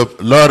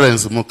Bishop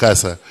Lawrence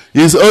Mukasa.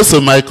 He is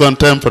also my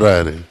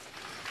contemporary.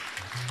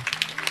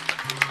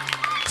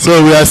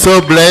 So we are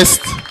so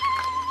blessed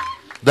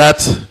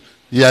that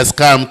he has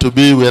come to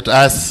be with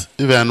us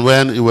even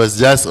when he was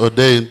just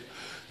ordained.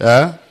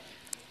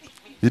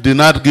 He did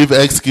not give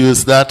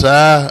excuse that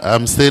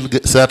I'm still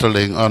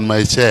settling on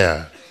my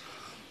chair.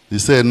 He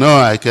said, no,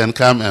 I can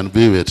come and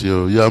be with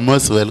you. You are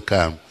most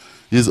welcome.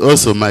 He's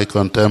also my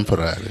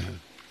contemporary.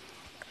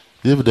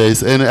 If there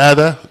is any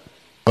other,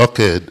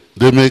 okay,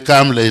 they may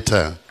come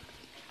later.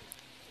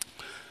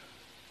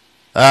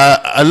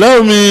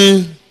 Allow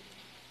me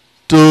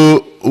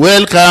to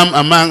welcome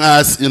among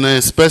us in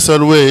a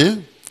special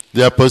way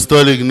the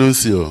Apostolic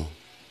Nuncio.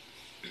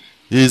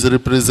 He is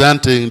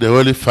representing the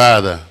Holy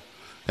Father.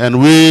 And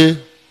we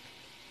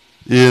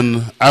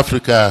in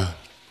Africa,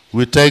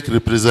 we take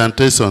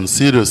representation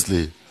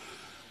seriously.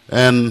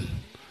 And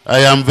I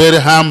am very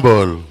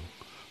humble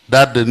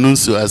that the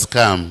Nuncio has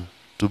come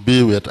to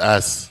be with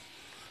us.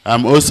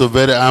 I'm also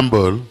very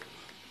humble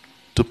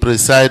to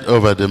preside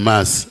over the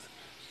Mass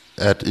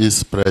at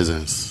his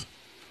presence.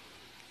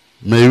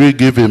 May we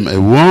give him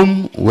a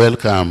warm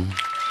welcome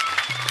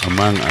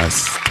among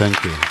us.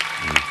 Thank you.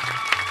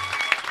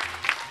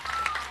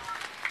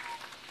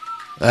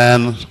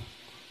 And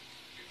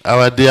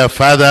our dear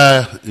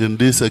Father in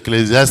this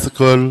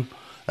ecclesiastical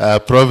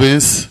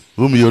province,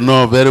 whom you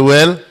know very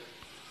well,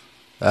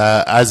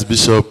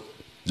 Archbishop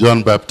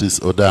John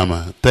Baptist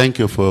Odama. Thank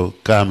you for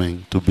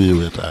coming to be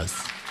with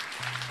us.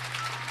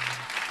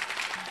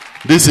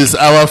 This is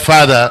our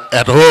Father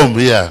at home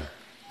here.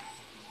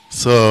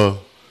 So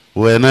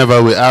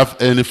whenever we have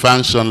any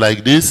function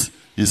like this,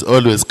 he's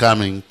always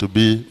coming to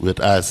be with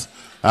us.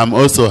 I'm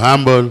also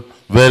humbled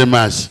very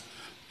much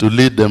to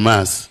lead the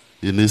Mass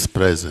in his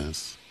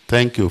presence.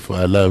 Thank you for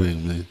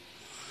allowing me.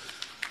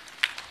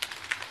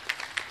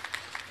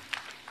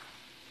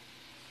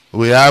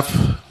 We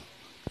have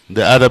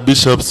the other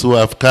bishops who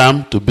have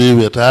come to be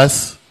with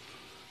us.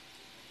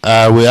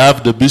 We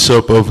have the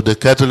Bishop of the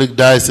Catholic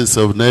Diocese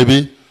of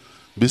Nebi,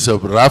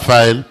 Bishop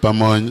Raphael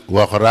Pamon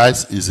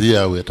Wakorais is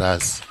here with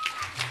us.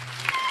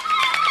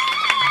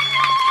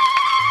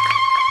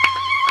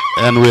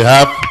 And we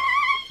have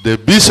the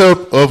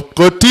Bishop of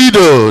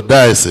Kotido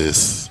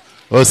Diocese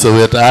also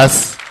with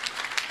us.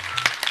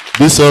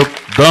 Bishop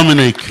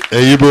Dominic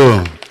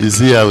Eibo is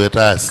here with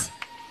us,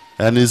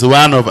 and is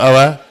one of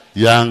our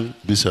young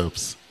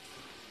bishops.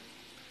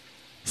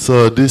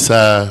 So these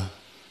are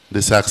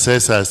the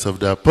successors of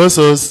the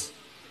apostles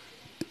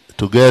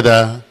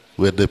together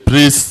with the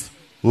priests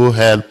who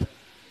help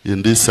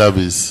in this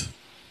service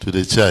to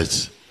the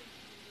church.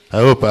 I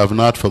hope I've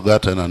not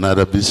forgotten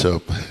another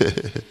bishop.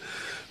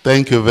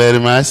 Thank you very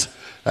much.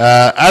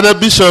 Other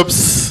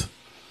bishops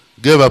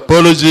gave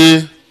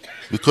apology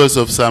because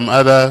of some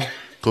other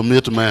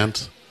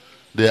commitment.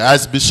 The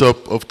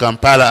Archbishop of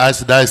Kampala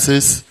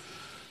Archdiocese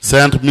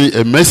sent me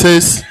a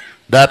message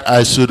that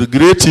I should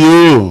greet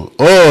you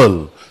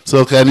all.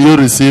 So can you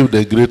receive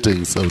the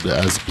greetings of the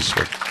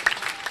Archbishop?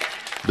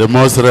 The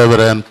Most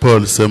Reverend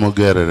Paul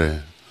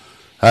Semogerere.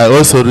 I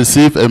also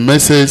received a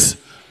message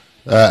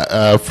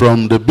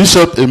from the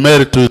Bishop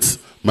Emeritus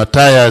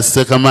Matthias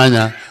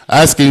Sekamanya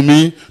asking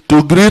me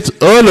to greet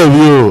all of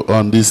you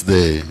on this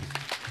day.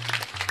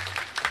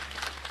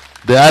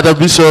 The other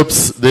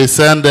bishops, they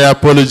sent their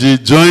apology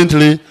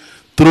jointly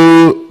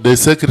through the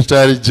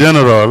Secretary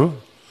General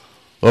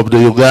of the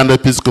Uganda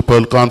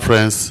Episcopal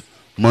Conference,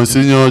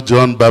 Monsignor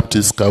John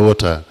Baptist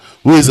Kawota,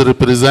 who is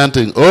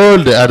representing all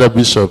the other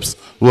bishops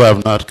who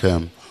have not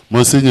come.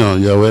 Monsignor,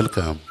 you are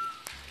welcome.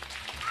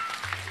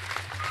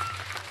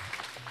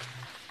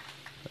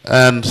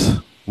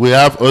 And we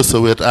have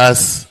also with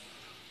us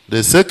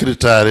the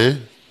Secretary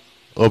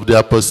of the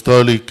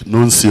Apostolic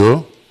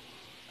Nuncio,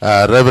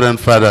 Reverend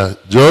Father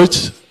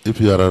George, if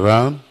you are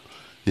around.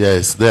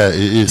 Yes, there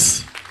he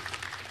is.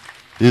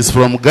 He's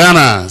from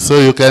Ghana, so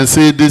you can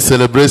see this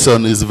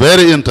celebration is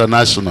very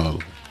international.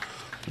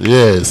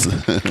 Yes.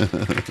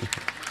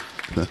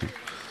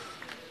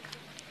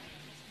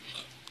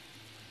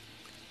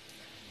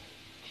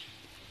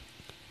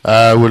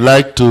 I would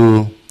like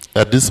to,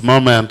 at this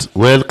moment,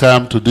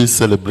 welcome to this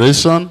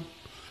celebration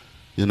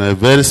in a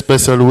very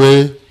special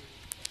way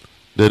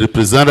the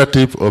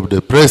representative of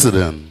the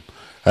President.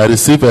 I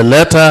received a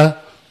letter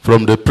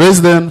from the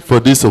President for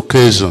this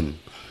occasion,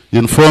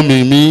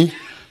 informing me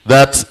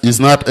that he's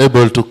not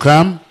able to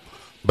come,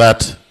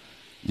 but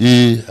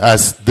he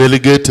has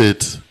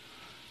delegated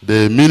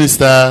the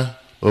Minister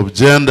of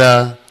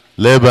Gender,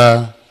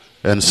 Labor,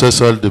 and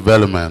Social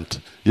Development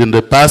in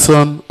the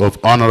person of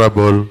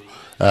Honorable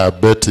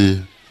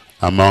Betty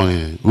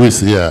Amongi, who is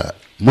here.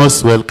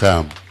 Most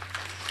welcome.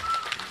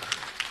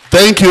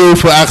 Thank you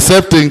for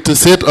accepting to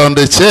sit on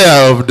the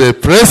chair of the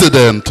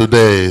President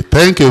today.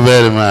 Thank you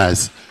very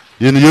much.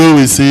 In you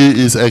we see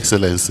His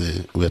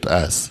Excellency with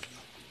us.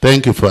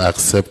 Thank you for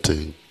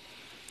accepting.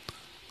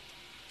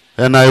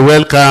 And I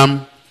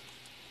welcome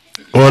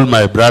all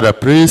my brother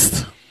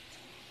priests,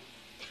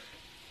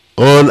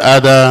 all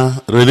other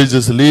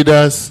religious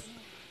leaders.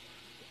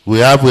 We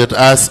have with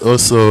us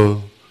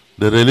also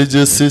the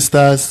religious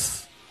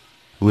sisters.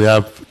 We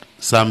have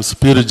some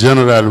Spirit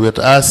General with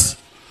us.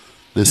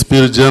 The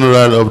Spirit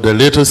General of the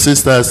Little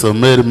Sisters of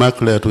Mary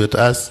Immaculate with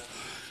us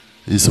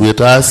is with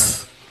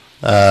us.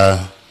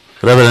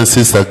 Reverend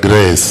Sister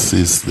Grace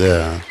is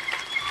there.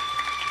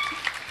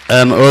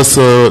 And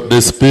also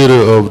the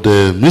Spirit of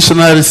the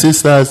Missionary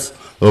Sisters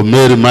of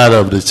Mary Mother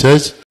of the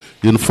Church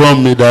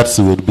informed me that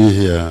she would be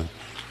here.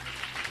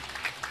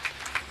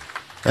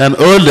 And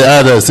all the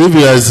others, if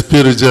you are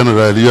Spirit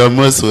General, you are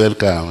most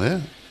welcome. Eh?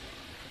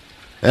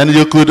 And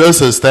you could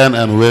also stand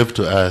and wave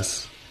to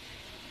us.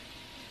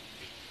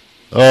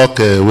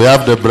 Okay, we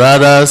have the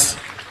brothers,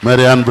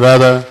 Marian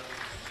brother,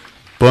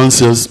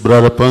 Pontius,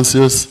 brother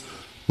Pontius.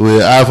 We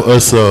have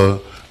also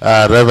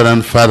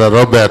Reverend Father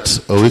Robert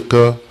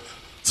Owiko.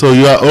 So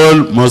you are all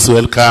most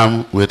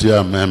welcome with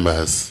your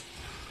members.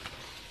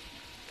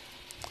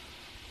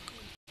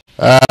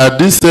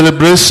 This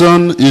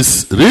celebration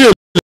is really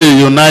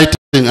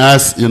uniting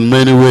us in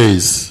many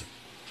ways.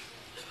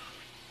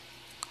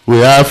 We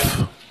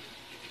have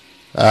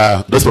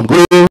those from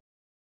Gulu,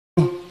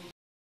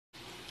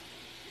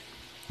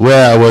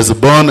 where I was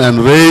born and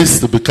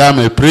raised to become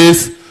a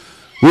priest.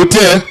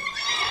 Utie,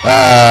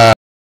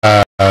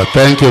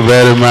 thank you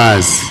very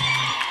much.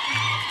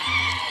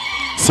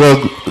 So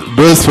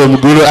those from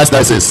Gulu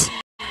Archdiocese,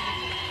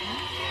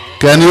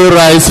 can you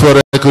rise for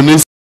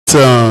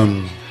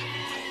recognition?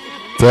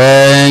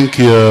 Thank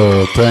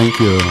you, thank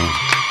you,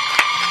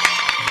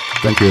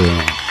 thank you.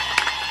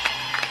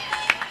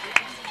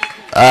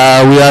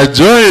 We are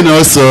joined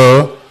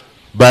also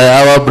by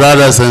our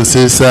brothers and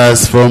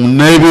sisters from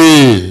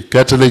Layibi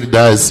Catholic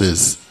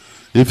Diocese.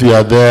 If you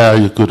are there,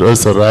 you could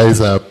also rise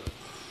up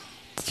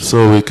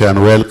so we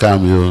can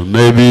welcome you.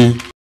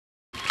 Layibi.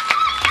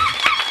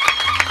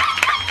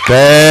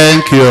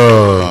 Thank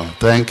you,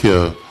 thank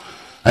you.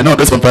 I know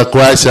this from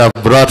Pakwasha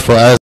brought for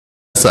us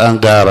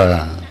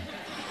Angara.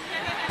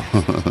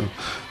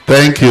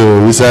 Thank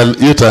you. We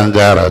shall eat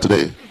Angara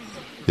today.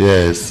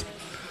 Yes.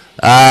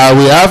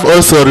 We have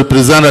also a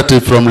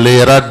representative from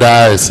Lira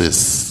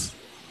Diocese.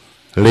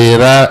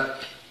 Lira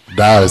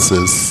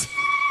Diocese.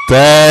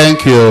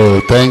 Thank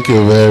you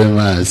very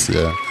much.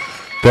 Yeah.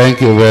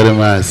 Thank you very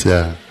much.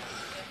 Yeah.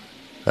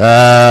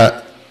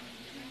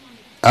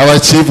 Our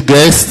chief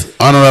guest,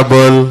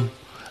 Honorable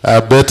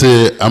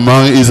Betty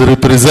Among, is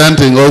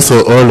representing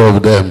also all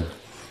of them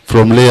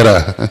from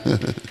Lira.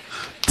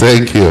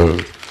 Thank you.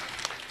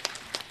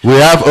 We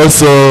have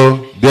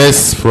also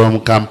guests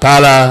from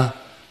Kampala,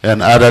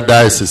 and other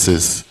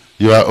dioceses,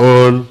 you are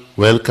all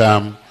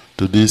welcome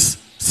to this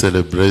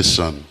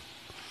celebration.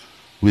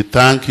 We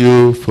thank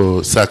you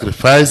for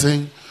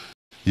sacrificing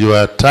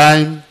your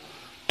time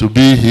to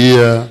be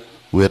here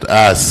with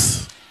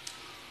us.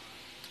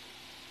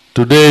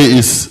 Today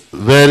is a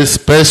very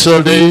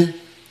special day.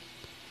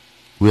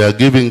 We are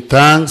giving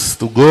thanks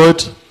to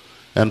God,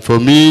 and for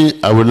me,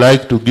 I would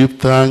like to give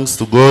thanks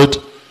to God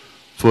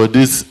for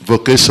this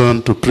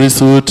vocation to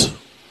priesthood.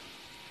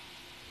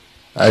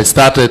 I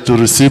started to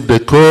receive the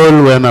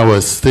call when I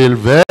was still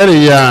very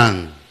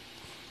young.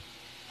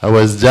 I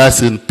was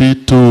just in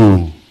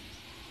P2.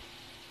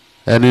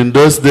 And in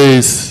those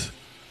days,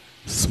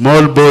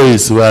 small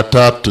boys were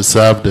taught to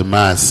serve the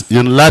Mass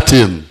in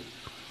Latin.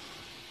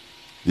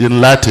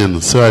 In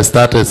Latin. So I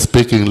started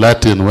speaking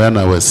Latin when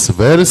I was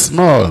very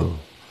small.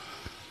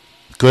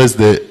 Because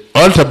the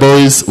altar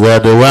boys were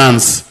the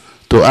ones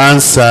to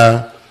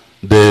answer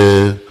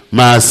the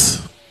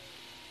Mass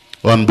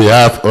on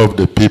behalf of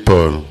the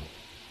people.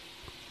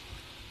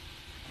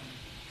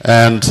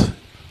 And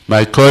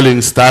my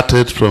calling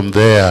started from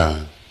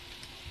there.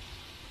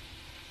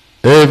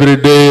 Every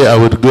day I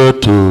would go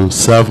to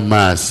serve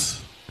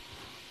Mass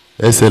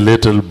as a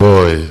little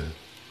boy.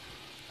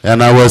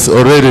 And I was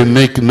already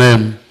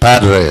nicknamed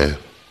Padre.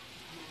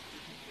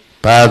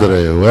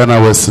 Padre, when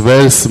I was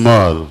very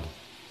small.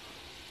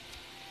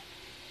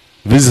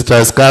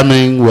 Visitors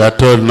coming were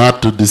told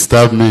not to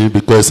disturb me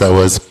because I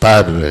was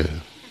Padre.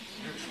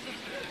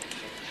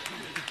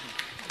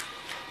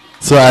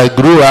 So I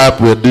grew up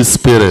with this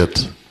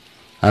spirit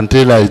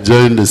until I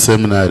joined the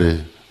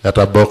seminary at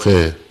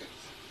Aboke,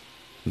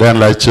 then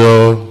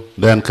Lacho,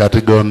 then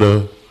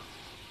Katigondo,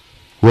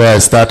 where I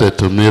started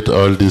to meet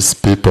all these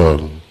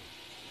people.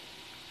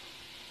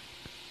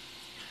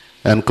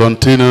 And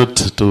continued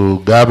to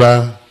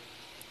Gaba,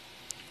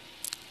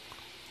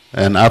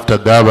 and after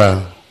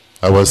Gaba,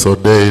 I was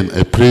ordained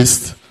a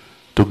priest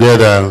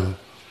together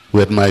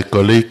with my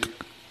colleague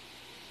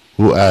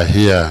who are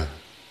here.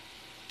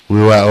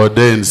 We were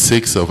ordained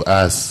 6 of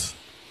us,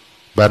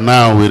 but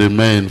now we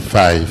remain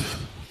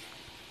 5.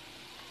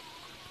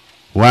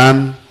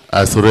 One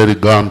has already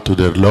gone to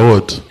the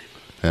Lord,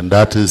 and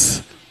that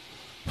is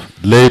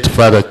late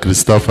Father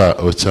Christophe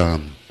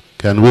Ochan.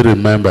 Can we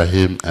remember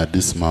him at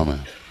this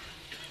moment?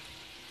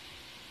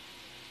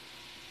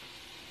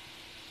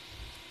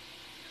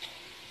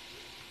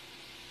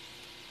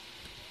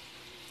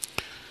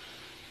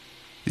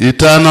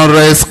 Eternal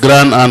rest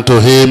grant unto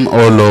him,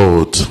 O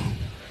Lord.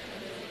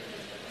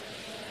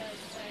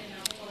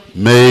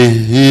 May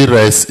he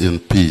rest in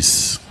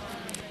peace.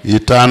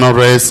 Eternal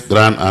rest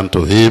grant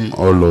unto him,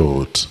 O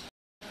Lord.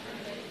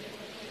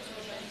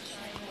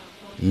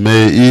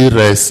 May he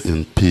rest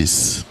in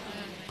peace.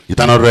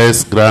 Eternal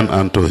rest grant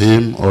unto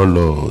him, O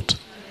Lord.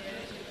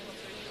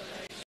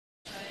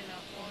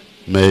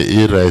 May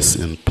he rest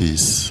in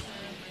peace.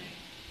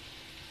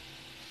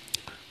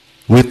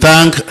 We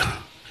thank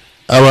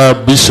our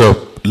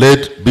bishop,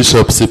 late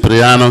Bishop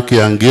Cipriano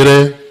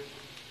Kiangire,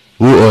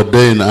 who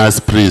ordained as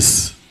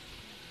priests.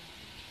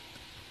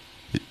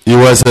 He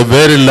was a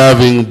very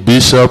loving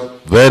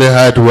bishop, very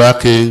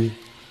hardworking,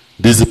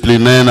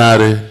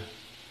 disciplinary.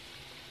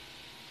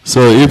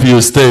 So if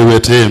you stay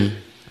with him,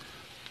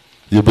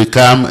 you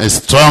become a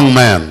strong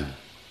man.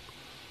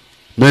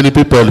 Many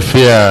people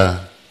fear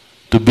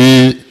to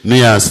be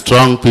near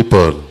strong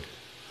people,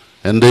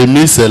 and they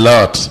miss a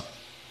lot.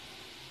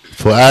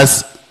 For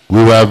us,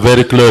 we were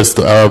very close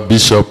to our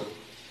bishop,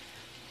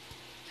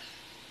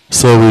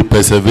 so we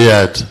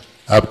persevered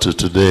up to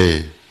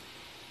today.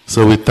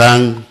 So we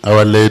thank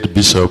our late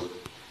Bishop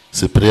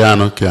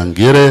Cipriano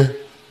Kiangire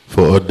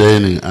for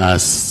ordaining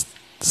us,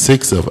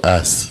 6 of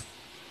us.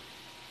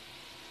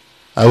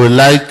 I would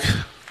like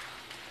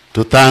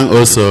to thank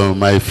also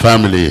my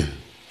family,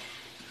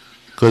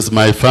 because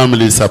my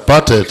family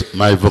supported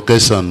my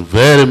vocation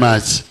very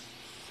much.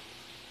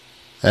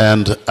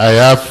 And I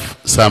have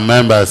some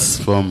members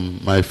from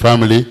my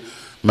family.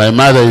 My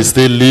mother is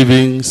still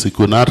living. She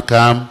could not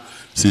come.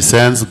 She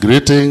sends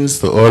greetings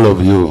to all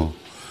of you.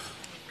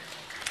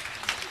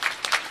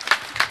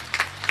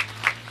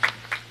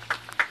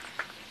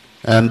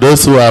 And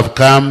those who have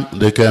come,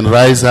 they can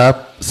rise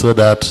up so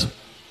that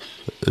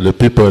the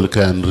people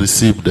can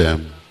receive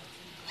them.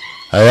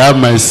 I have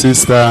my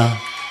sister,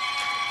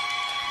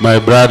 my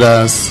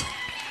brothers,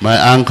 my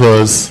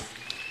uncles.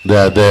 They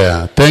are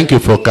there. Thank you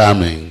for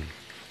coming.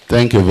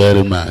 Thank you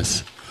very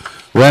much.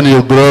 When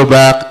you grow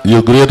back,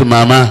 you greet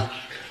Mama.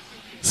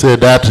 Say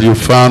that you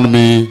found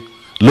me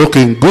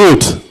looking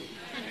good.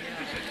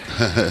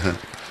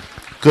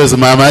 Because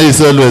Mama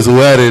is always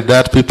worried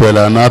that people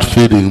are not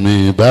feeding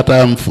me, but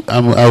I'm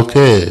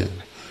okay.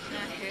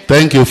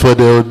 Thank you for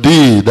the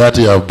OD that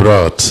you have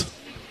brought.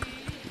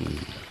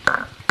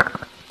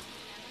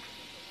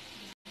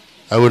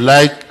 I would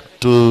like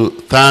to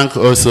thank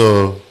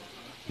also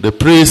the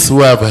priests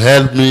who have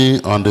helped me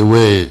on the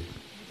way.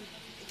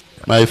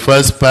 My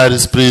first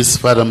parish priest,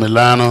 Father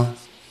Milano,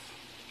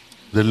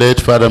 the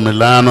late Father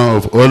Milano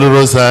of Holy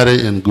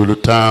Rosary in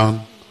Gulu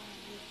town.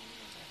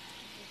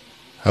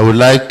 I would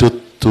like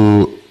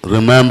to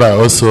remember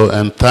also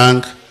and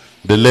thank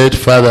the late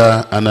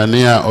Father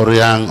Anania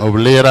Oriang of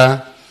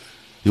Lira.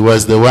 He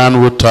was the one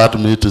who taught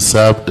me to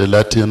serve the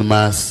Latin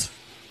Mass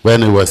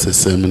when he was a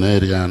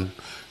seminarian,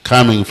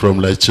 coming from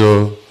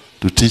Lacho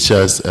to teach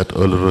us at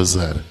Old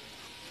Rosary.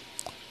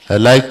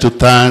 I'd like to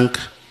thank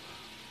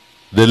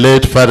the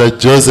late Father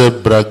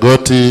Joseph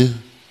Bragotti,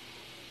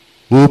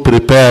 who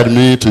prepared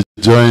me to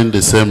join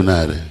the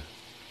seminary.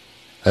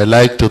 I'd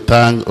like to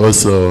thank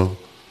also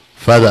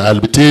Father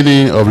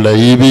Albertini of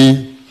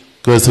Layibi,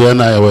 because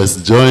when I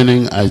was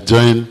joining, I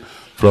joined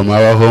from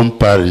our home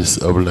parish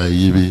of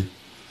Layibi.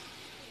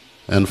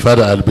 And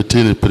Father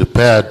Albertini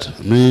prepared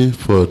me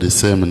for the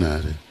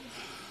seminary.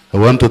 I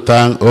want to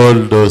thank all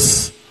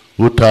those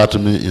who taught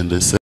me in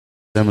the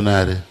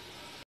seminary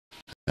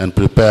and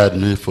prepared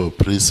me for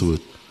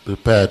priesthood,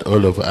 prepared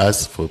all of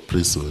us for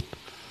priesthood.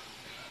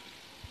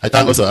 I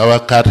thank also our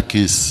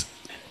catechists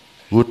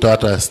who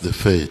taught us the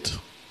faith.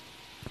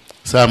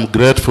 So I'm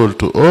grateful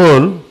to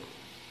all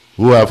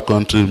who have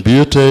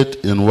contributed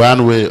in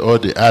one way or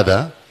the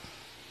other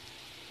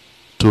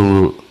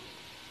to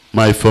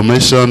my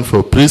formation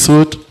for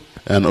priesthood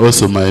and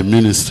also my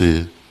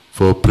ministry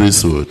for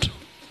priesthood.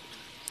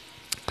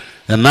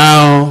 And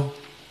now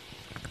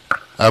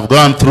I've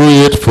gone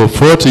through it for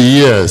 40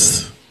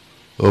 years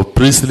of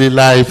priestly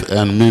life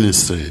and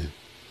ministry.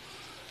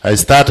 I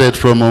started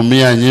from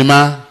Omia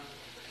Nyima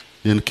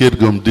in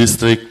Kitgum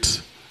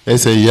district.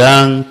 As a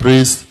young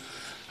priest,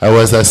 I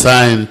was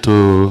assigned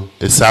to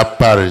a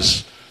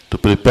sub-parish to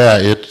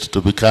prepare it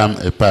to become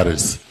a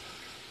parish.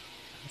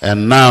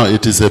 And now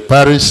it is a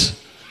parish,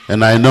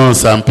 and I know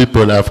some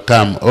people have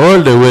come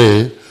all the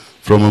way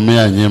from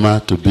Omia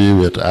Nyima to be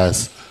with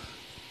us.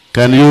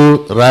 Can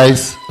you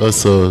rise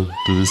also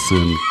to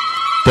listen?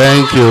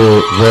 Thank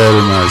you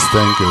very much.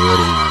 Thank you very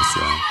much.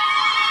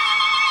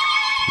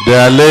 They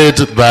are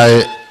led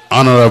by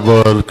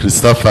Honorable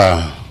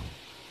Christophe,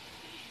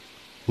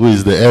 who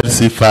is the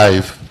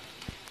LC5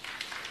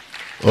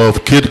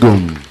 of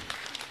Kitgum.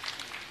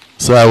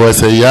 So I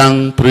was a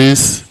young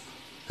priest,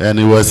 and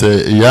he was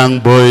a young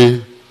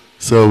boy,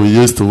 so we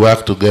used to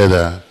work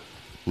together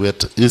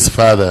with his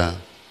father,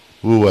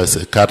 who was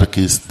a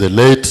catechist, the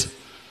late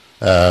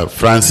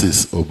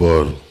Francis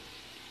Obor.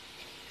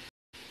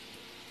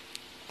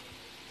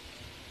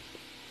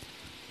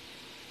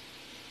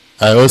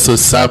 I also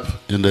served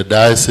in the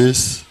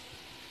diocese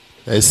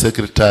as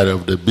secretary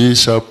of the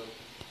bishop,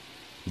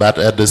 but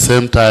at the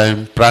same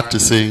time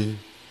practicing,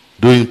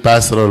 doing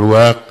pastoral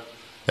work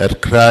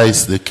at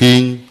Christ the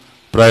King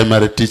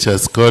Primary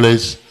Teachers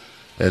College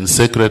and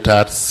Sacred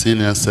Heart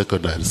Senior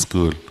Secondary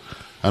School.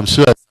 I'm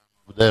sure some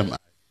of them,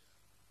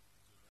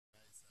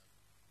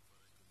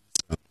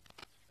 at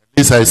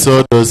least I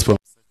saw those from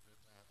Sacred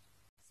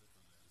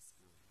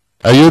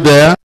Heart. Are you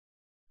there?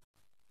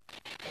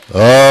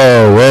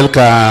 Oh,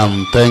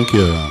 welcome. Thank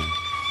you.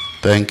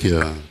 Thank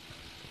you.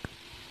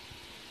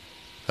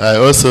 I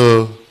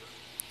also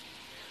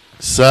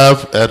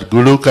served at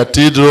Gulu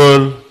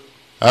Cathedral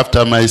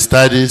after my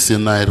studies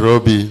in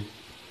Nairobi,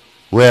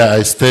 where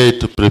I stayed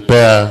to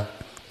prepare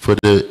for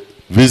the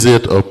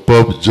visit of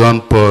Pope John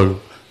Paul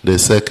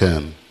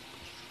II.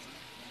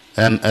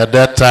 And at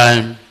that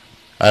time,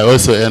 I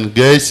also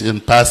engaged in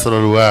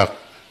pastoral work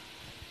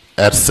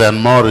at St.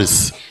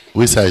 Maurice,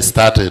 which I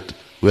started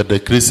with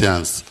the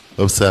Christians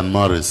of St.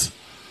 Maurice.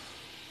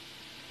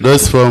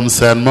 Those from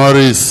St.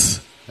 Maurice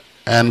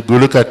and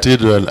Gulu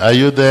Cathedral, are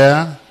you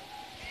there?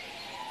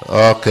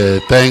 Okay,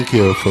 thank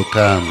you for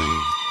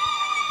coming.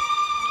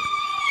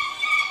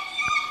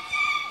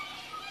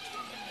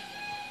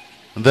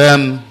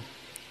 Then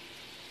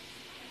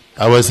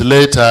I was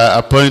later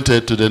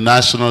appointed to the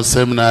national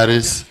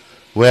seminaries,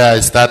 where I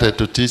started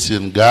to teach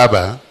in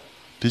Gaba,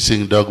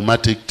 teaching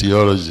dogmatic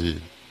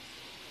theology.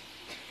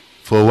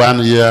 For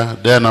 1 year,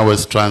 then I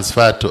was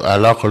transferred to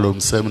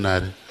Alakolum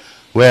Seminary,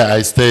 where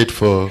I stayed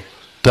for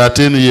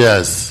 13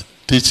 years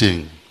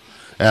teaching,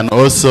 and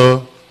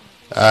also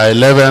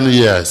 11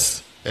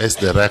 years as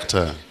the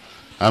rector.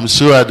 I'm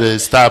sure the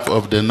staff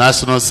of the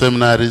national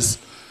seminaries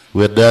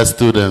with their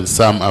students,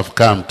 some have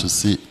come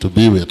to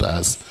be with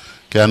us.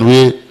 Can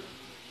we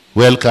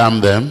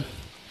welcome them?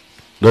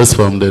 Those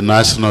from the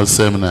national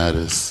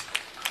seminaries.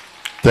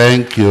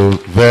 Thank you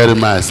very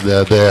much. They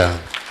are there.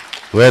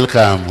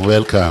 Welcome,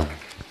 welcome.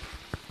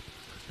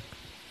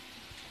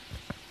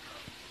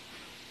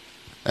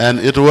 And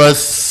it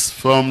was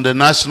from the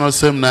national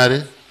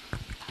seminary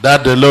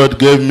that the Lord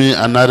gave me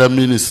another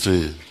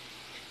ministry,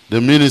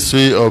 the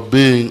ministry of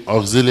being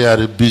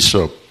auxiliary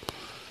bishop.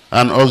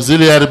 An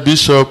auxiliary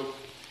bishop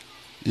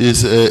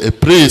is a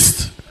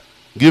priest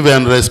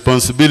given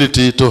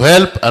responsibility to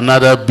help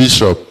another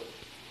bishop.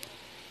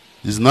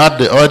 He's not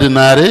the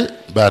ordinary,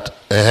 but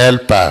a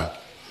helper.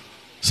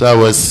 So I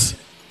was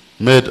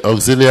made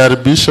auxiliary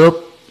bishop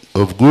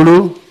of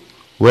Gulu,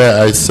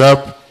 where I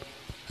served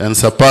and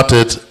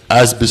supported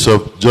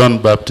Archbishop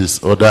John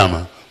Baptist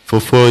Odama for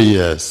 4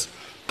 years.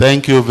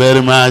 Thank you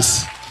very much.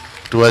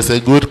 It was a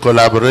good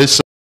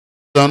collaboration,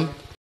 and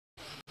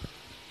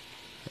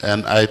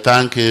I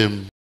thank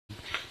him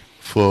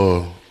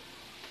for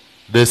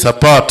the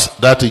support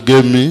that he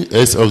gave me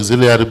as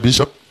auxiliary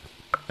bishop.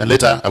 And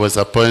later I was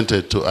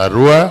appointed to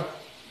Arua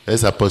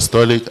as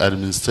apostolic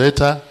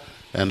administrator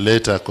and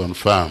later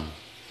confirmed.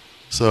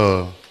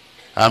 So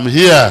I'm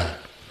here.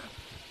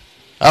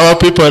 Our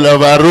people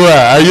of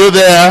Arua, are you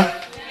there?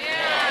 Yes.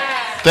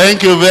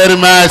 Thank you very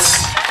much.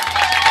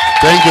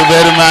 Thank you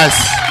very much.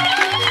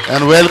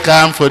 And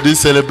welcome for this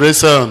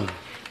celebration.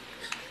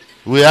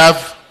 We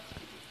have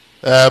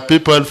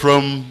people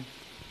from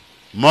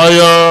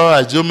Moyo,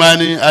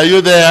 Ajumani. Are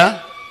you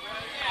there?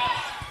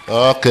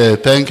 Okay,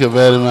 thank you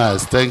very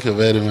much. Thank you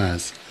very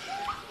much.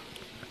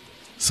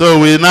 So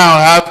we now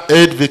have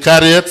 8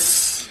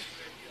 vicariates.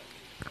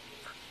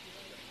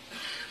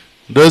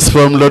 Those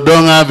from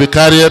Lodonga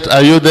Vicariate,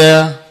 are you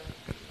there?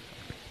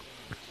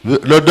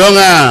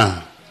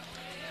 Lodonga.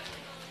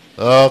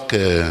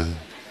 Okay.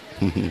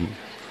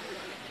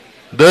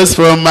 Those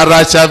from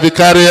Maracha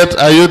Vicariate,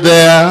 are you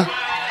there?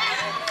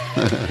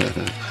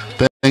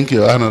 Thank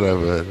you,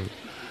 Honorable.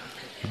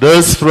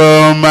 Those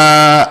from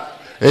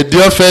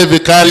Ediofe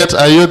Vicariate,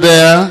 are you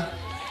there?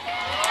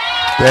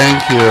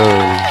 Thank you.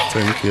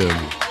 Thank you.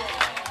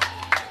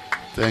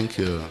 Thank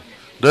you.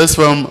 Those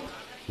from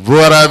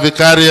Vora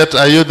Vicariate,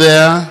 are you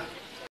there?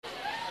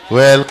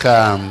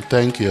 Welcome.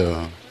 Thank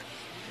you.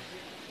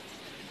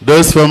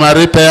 Those from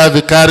Aripea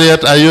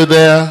Vicariate, are you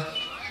there?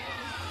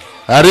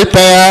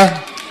 Aripea?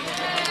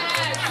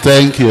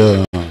 Thank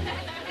you.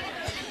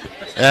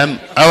 And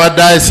our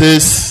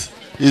diocese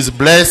is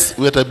blessed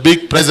with a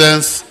big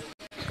presence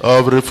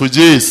of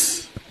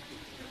refugees.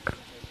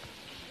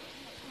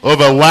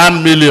 Over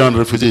 1 million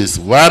refugees,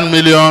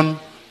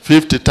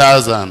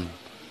 1,050,000.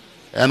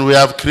 And we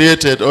have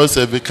created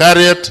also a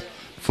vicariate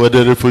for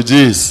the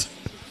refugees.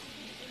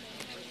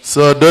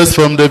 So those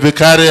from the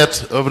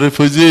vicariate of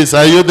refugees,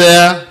 are you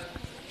there?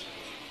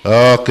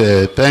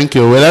 Okay, thank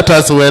you. Well, let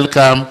us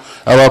welcome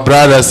our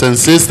brothers and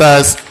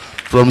sisters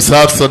from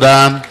South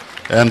Sudan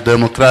and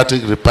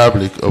Democratic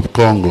Republic of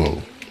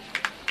Congo.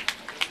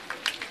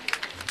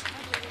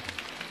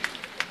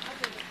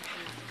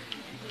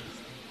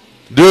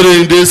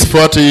 During these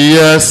 40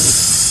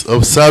 years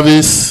of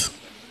service,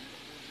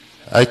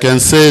 I can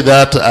say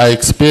that I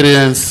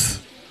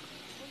experienced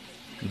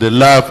the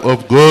love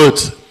of God,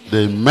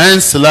 the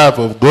immense love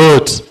of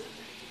God.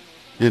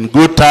 In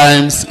good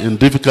times, in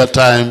difficult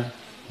times,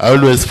 I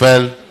always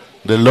felt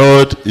the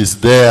Lord is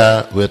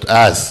there with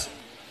us.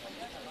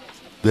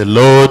 The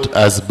Lord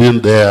has been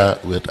there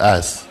with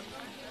us.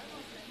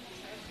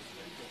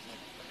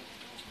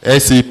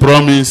 As he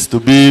promised to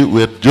be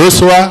with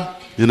Joshua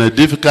in a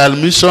difficult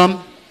mission,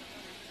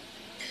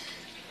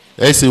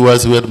 as he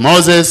was with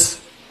Moses,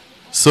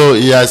 so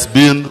he has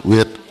been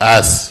with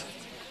us,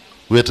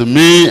 with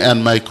me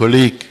and my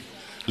colleague.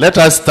 Let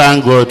us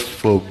thank God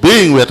for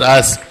being with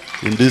us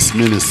in this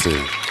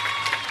ministry.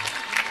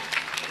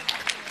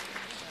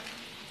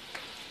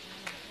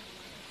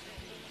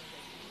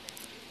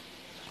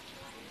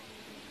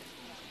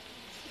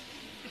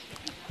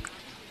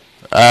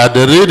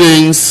 The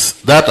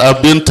readings that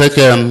have been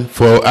taken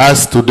for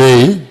us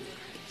today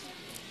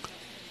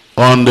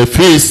on the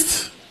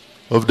feast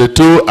of the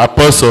 2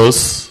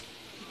 apostles,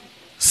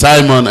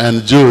 Simon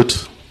and Jude,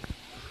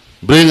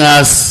 bring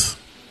us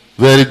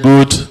very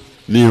good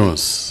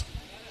news.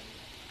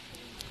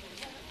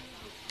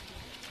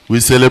 We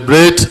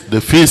celebrate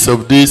the feast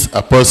of these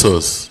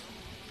apostles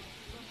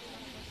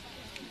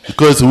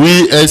because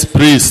we as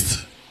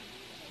priests,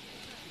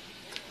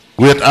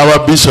 with our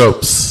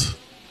bishops,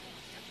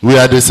 we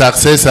are the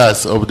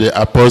successors of the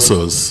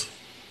apostles.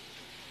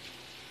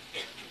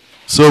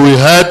 So we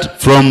heard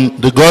from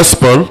the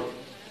gospel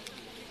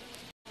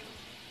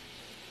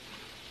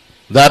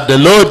that the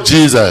Lord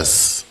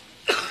Jesus,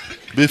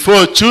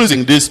 before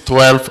choosing these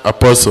 12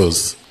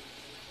 apostles,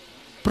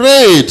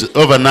 prayed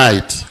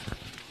overnight.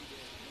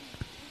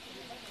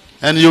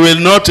 And you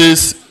will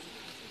notice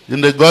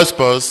in the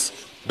Gospels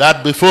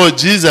that before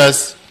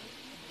Jesus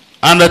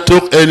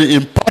undertook any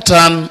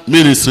important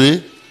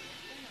ministry,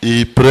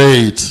 he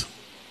prayed.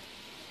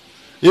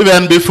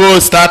 Even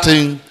before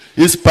starting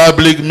his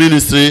public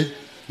ministry,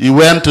 he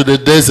went to the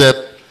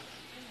desert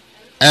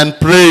and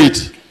prayed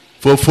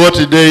for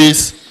 40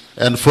 days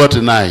and 40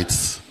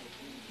 nights.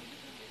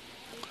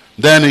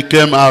 Then he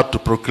came out to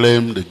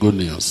proclaim the good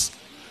news.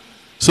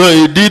 So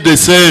he did the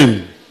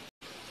same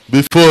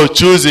before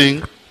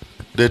choosing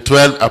the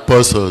 12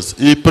 apostles.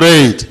 He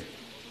prayed.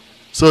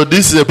 So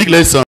this is a big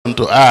lesson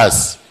to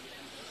us,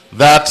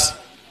 that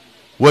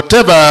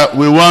whatever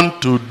we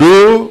want to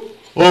do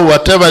or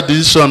whatever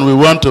decision we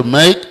want to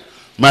make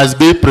must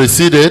be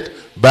preceded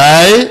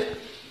by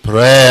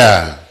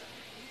prayer.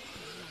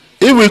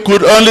 If we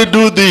could only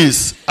do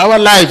this, our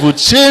life would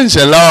change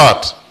a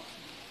lot.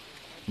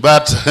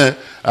 But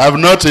I've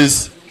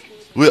noticed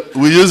we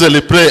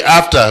usually pray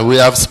after we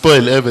have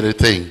spoiled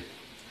everything.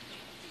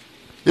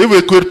 If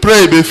we could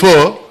pray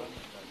before,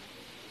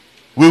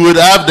 we would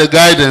have the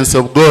guidance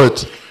of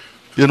God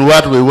in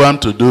what we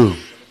want to do.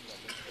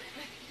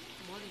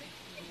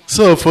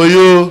 So for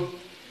you,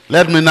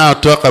 let me now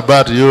talk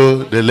about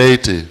you, the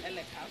laity.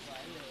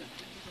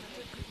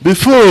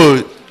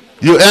 before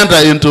you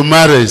enter into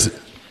marriage,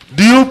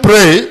 do you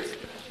pray?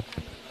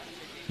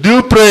 Do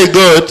you pray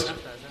God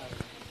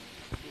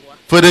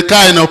for the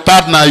kind of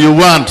partner you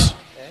want?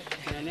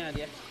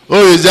 Or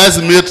you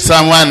just meet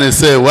someone and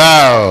say,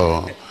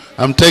 wow,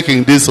 I'm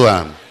taking this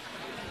one.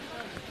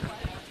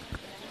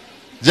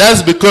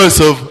 Just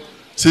because of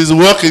she's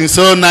working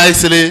so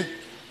nicely,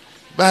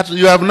 but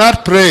you have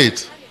not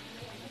prayed.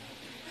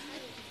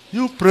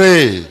 You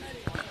pray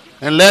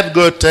and let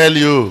God tell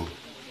you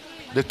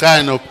the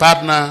kind of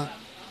partner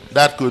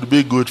that could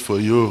be good for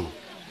you.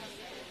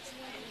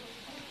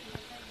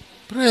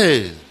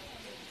 Pray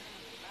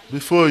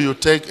before you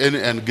take any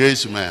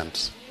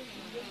engagement.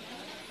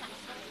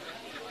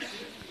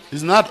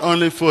 It's not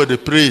only for the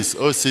priests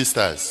or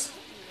sisters,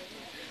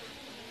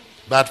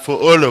 but for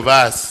all of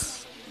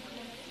us.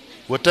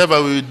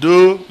 Whatever we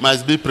do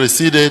must be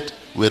preceded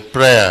with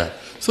prayer,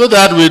 so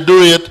that we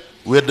do it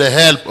with the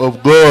help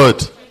of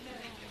God.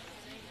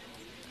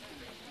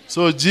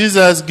 So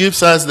Jesus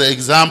gives us the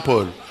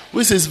example,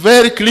 which is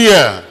very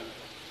clear.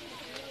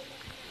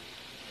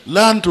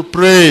 Learn to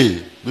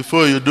pray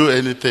before you do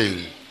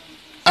anything.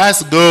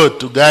 Ask God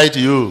to guide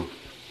you,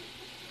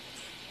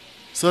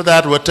 so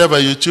that whatever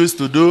you choose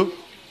to do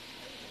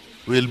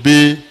will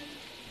be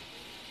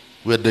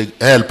with the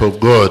help of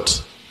God.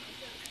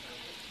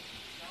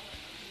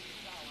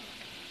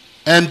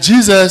 And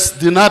Jesus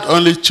did not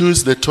only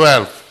choose the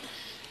 12.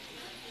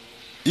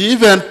 He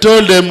even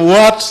told them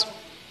what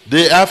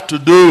they have to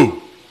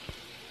do.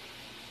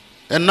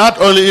 And not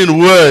only in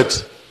word,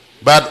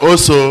 but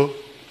also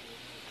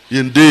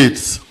in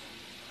deeds.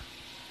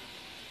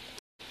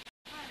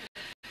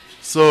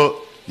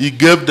 So he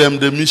gave them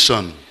the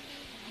mission,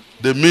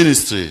 the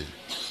ministry.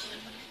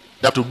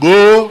 They have to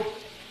go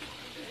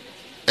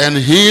and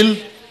heal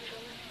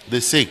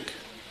the sick.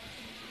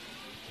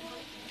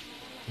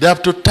 They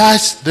have to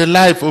touch the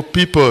life of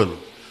people,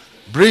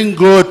 bring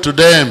God to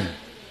them.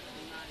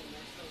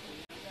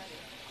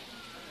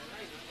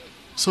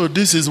 So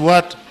this is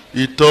what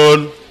he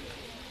told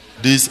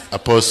these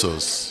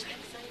apostles.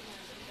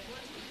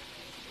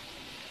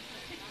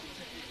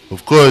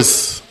 Of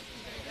course,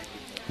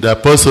 the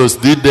apostles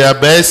did their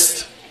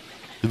best,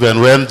 even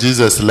when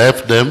Jesus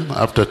left them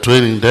after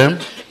training them.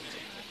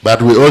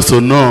 But we also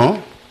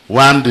know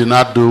one did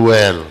not do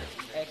well,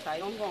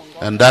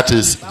 and that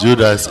is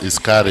Judas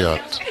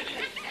Iscariot.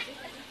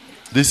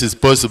 This is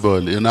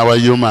possible in our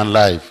human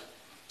life.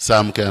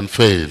 Some can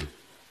fail.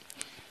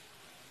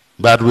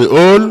 But we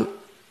all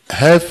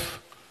have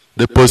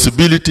the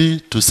possibility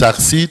to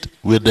succeed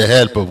with the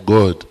help of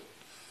God.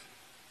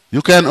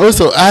 You can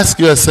also ask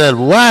yourself,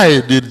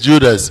 why did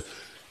Judas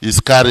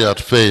Iscariot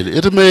fail?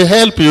 It may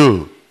help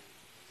you.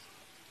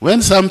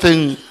 When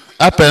something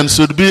happens,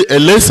 should be a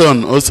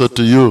lesson also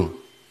to you.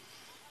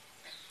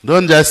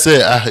 Don't just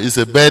say, he's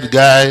a bad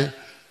guy,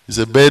 he's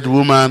a bad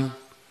woman.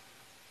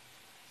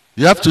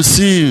 You have to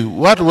see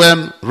what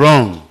went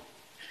wrong.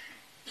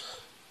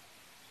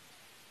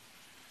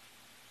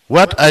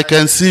 What I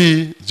can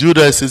see,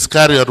 Judas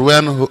Iscariot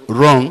went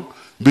wrong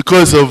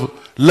because of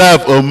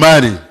love of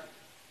money.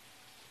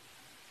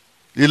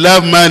 He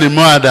loved money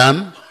more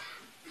than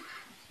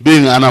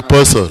being an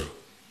apostle.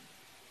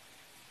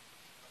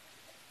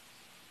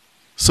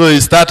 So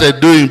he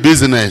started doing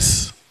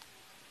business.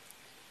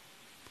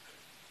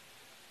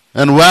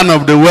 And one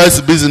of the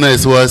worst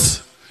business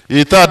was,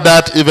 he thought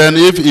that even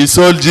if he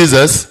sold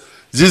Jesus,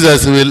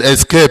 Jesus will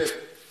escape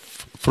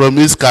from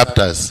his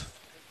captors.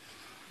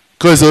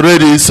 Because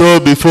already he saw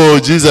before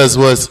Jesus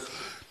was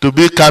to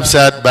be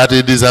captured, but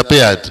he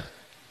disappeared.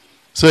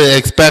 So he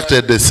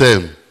expected the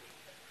same.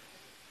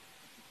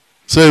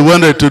 So he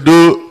wanted to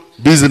do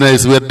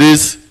business with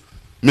this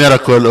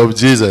miracle of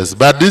Jesus.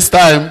 But this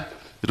time,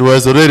 it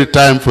was already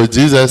time for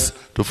Jesus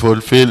to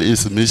fulfill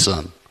his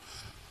mission.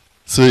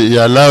 So he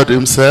allowed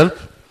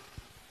himself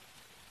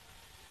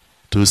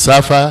to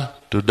suffer,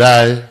 to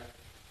die,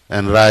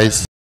 and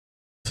rise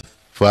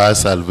for our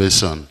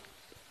salvation.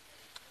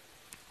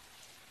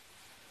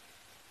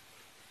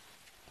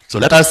 So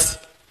let us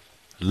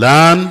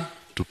learn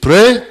to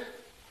pray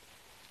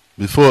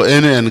before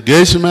any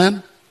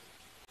engagement,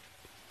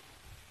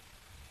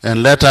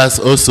 and let us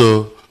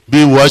also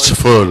be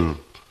watchful.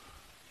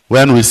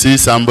 When we see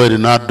somebody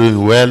not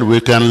doing well, we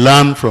can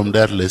learn from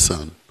that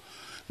lesson.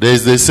 There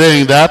is the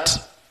saying that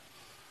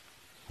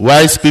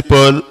wise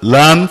people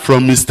learn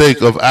from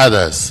mistake of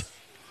others,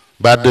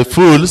 but the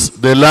fools,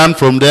 they learn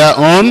from their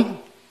own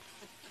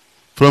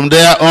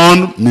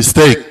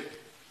mistake.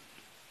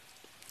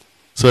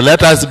 So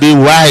let us be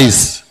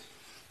wise.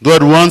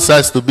 God wants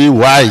us to be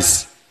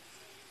wise,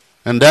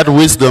 and that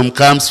wisdom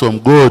comes from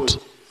God.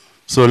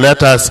 So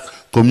let us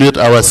commit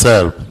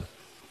ourselves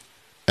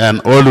and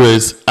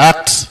always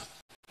act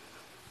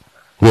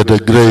with the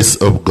grace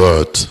of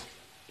God.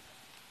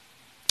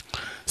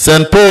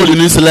 St. Paul, in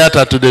his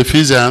letter to the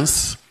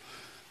Ephesians,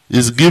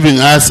 is giving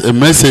us a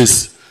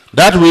message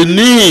that we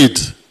need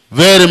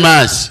very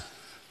much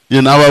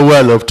in our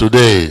world of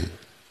today.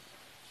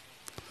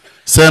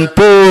 St.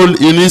 Paul,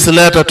 in his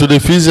letter to the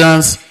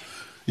Ephesians,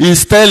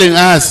 He's telling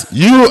us,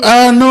 you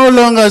are no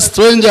longer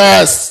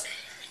strangers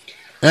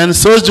and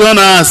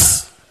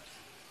sojourners,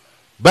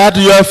 but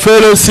you are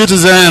fellow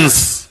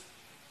citizens.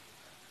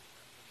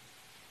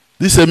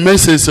 This is a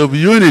message of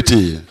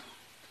unity,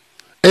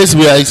 as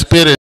we are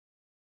experiencing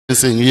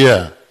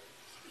here.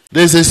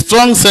 There is a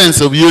strong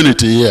sense of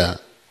unity here.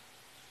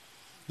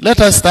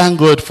 Let us thank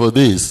God for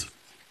this.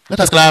 Let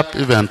us clap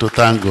even to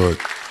thank God.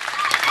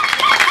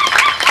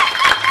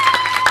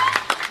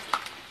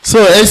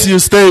 So as you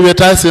stay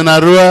with us in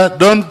Arua,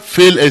 don't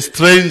feel a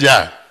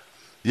stranger.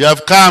 You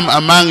have come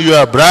among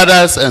your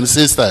brothers and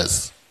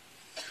sisters.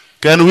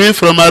 Can we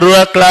from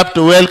Arua clap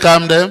to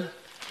welcome them?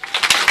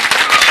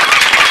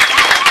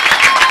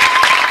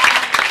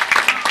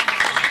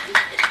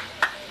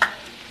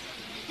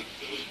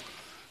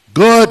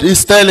 God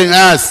is telling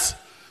us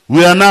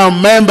we are now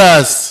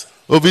members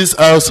of his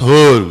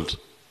household.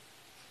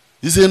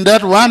 Isn't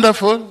that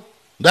wonderful?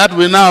 That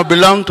we now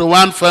belong to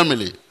one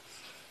family.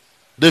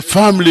 The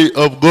family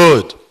of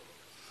God.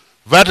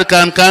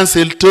 Vatican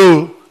Council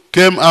II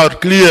came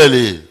out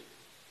clearly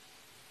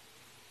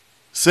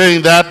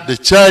saying that the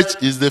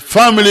church is the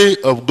family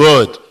of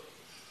God.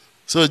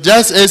 So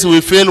just as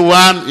we feel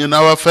one in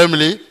our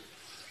family,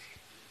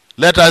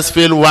 let us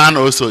feel one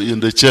also in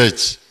the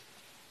church.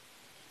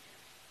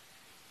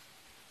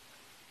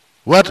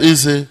 What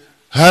is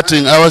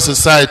hurting our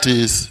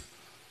society is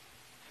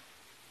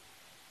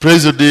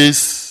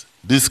prejudice,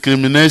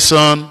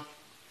 discrimination,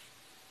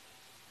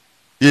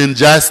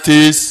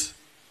 injustice,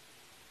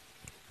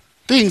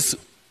 things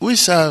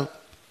which are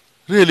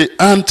really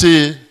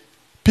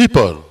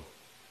anti-people.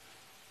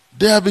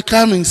 They are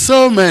becoming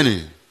so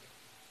many.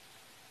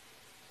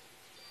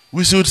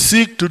 We should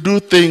seek to do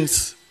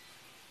things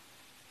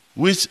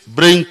which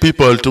bring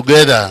people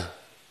together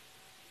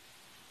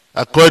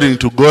according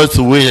to God's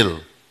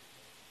will.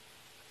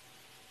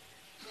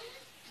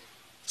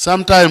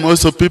 Sometimes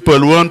also people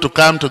want to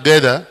come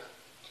together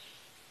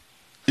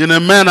in a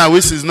manner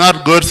which is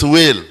not God's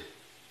will.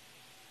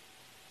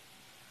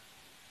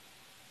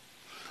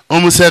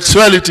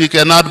 Homosexuality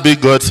cannot be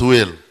God's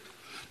will,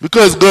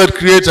 because God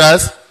created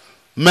us,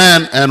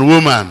 man and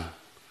woman,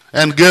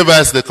 and gave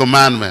us the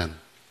commandment.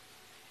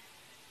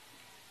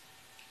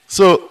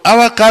 So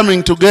our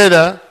coming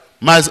together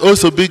must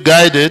also be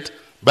guided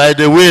by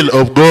the will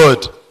of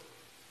God.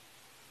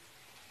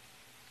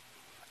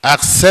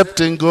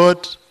 Accepting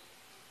God,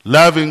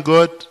 loving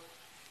God,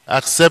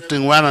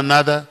 accepting one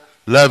another,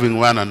 loving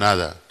one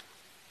another.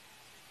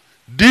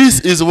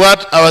 This is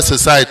what our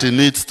society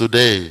needs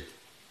today.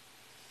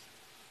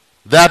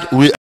 That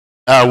we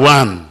are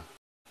one.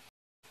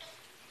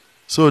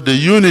 So the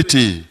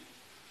unity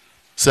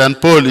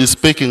St. Paul is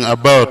speaking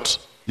about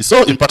is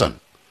so important.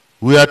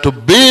 We are to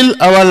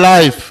build our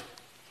life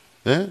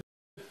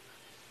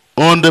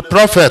on the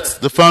prophets,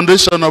 the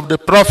foundation of the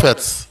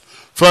prophets,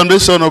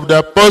 foundation of the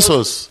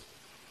apostles,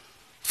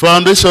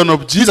 foundation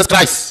of Jesus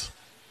Christ,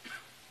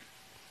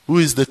 who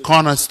is the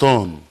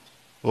cornerstone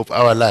of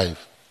our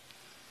life.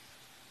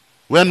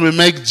 When we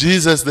make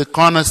Jesus the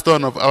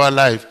cornerstone of our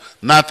life,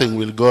 nothing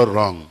will go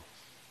wrong.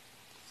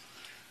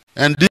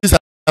 And this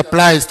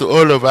applies to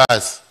all of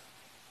us.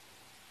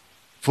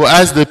 For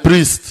us, the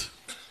priest,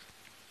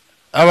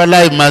 our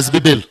life must be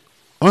built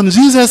on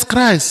Jesus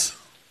Christ.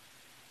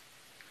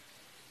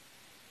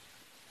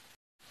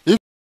 If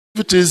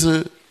it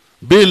is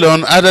built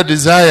on other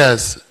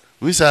desires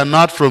which are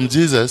not from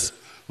Jesus,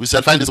 we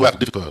shall find this work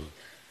difficult.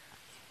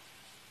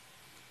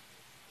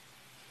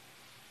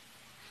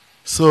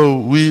 So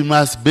we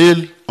must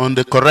build on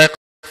the correct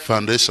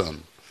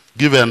foundation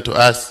given to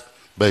us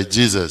by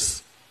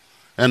Jesus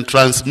and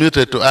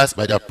transmitted to us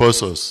by the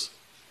apostles.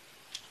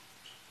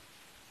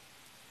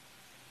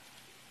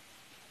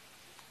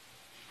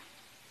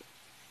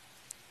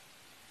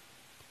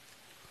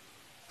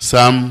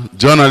 Some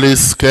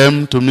journalists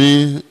came to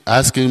me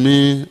asking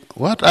me,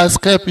 what has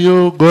kept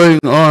you going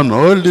on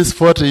all these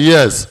 40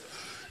 years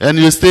and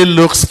you still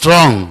look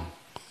strong?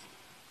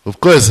 Of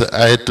course,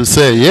 I had to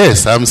say,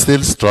 yes, I'm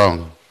still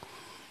strong.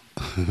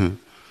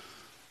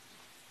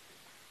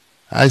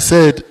 I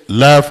said,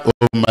 love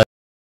of my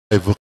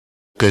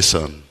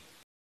vocation.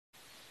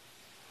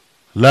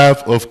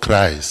 Love of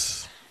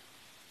Christ.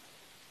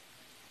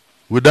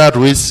 Without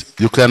which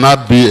you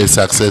cannot be a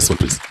successful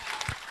priest.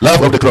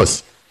 Love of the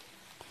cross.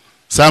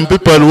 Some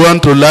people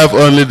want to love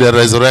only the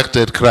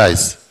resurrected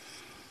Christ.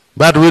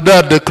 But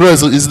without the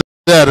cross, is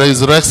there a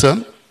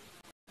resurrection?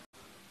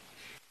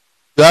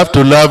 You have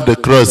to love the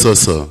cross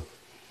also.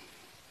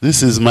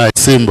 This is my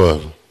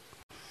symbol.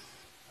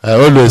 I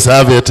always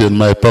have it in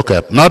my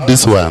pocket. Not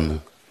this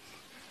one.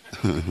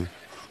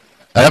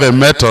 I have a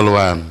metal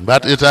one,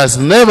 but it has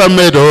never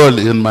made a hole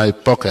in my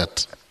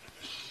pocket.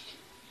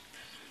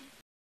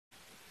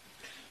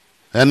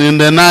 And in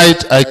the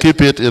night, I keep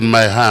it in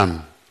my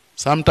hand.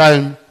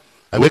 Sometimes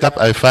I wake up,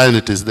 I find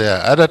it is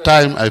there. Other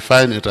time, I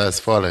find it has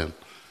fallen,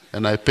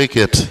 and I pick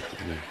it.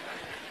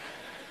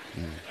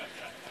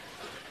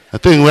 I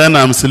think when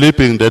I'm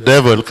sleeping, the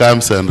devil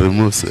comes and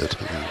removes it.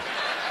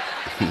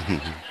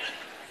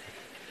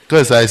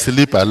 Because I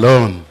sleep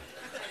alone.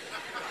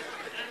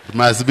 It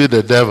must be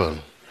the devil.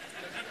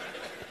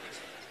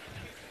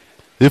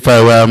 If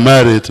I were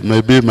married,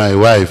 maybe my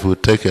wife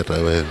would take it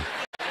away.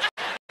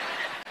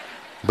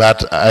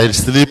 But I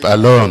sleep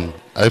alone.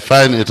 I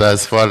find it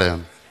has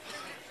fallen.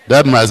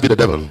 That must be the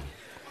devil.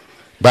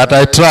 But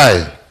I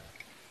try.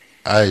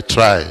 I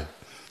try.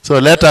 So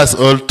let us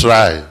all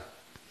try,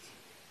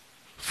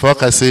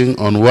 focusing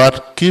on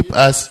what keeps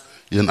us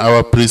in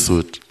our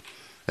priesthood.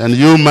 And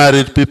you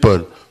married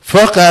people,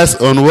 focus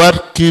on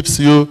what keeps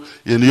you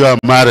in your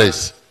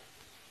marriage.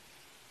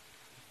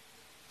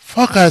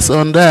 Focus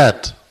on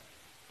that.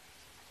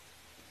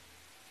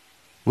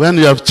 When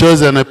you have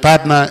chosen a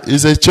partner,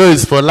 it's a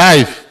choice for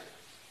life.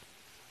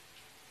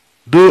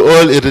 Do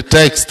all it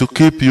takes to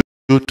keep you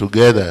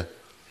together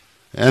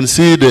and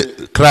see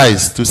the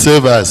Christ to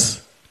save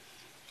us.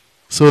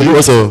 So you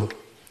also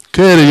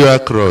carry your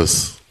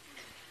cross.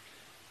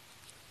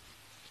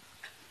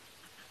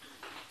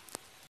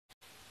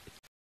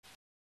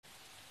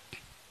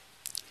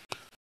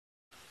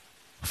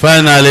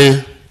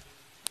 Finally,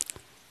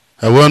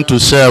 I want to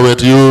share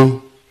with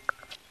you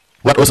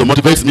what also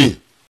motivates me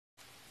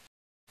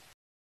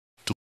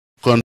to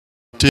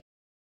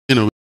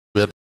continue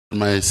with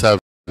my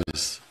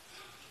service.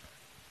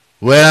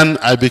 When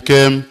I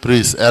became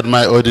priest at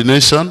my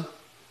ordination,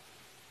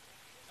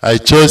 I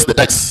chose the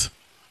text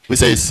which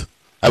says,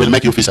 I will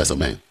make you fishers of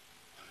men.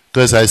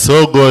 Because I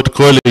saw God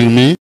calling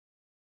me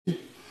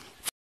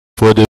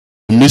for the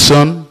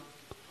mission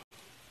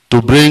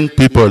to bring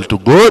people to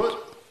God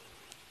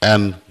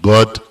and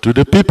God to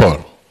the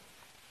people.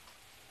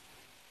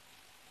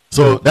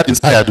 So that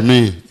inspired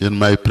me in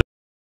my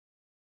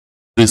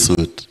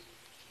priesthood.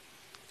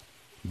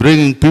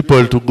 Bringing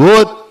people to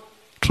God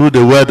through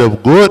the word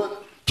of God,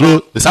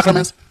 through the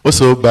sacraments,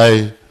 also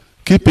by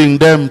keeping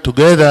them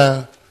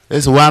together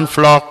as one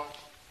flock,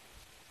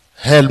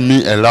 helped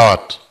me a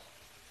lot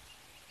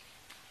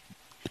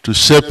to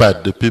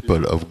shepherd the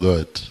people of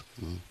God.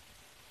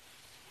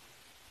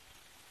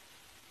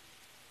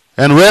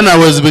 And when I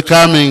was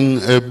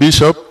becoming a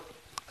bishop,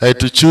 I had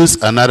to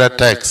choose another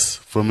text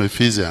from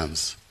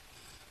Ephesians,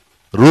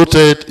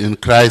 rooted in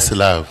Christ's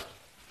love.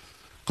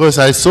 Because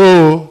I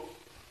saw,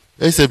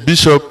 as a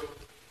bishop,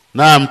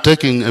 now I'm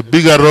taking a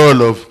bigger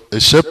role of a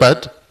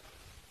shepherd,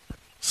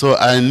 so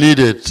I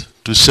needed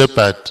to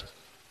shepherd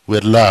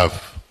with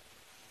love.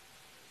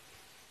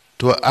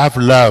 To have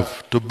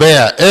love, to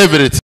bear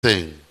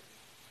everything.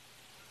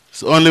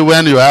 It's only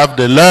when you have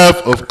the love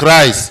of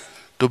Christ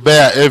to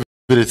bear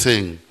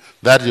everything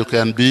that you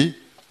can be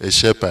a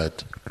shepherd.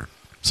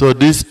 So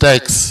this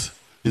text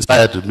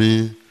inspired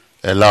me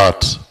a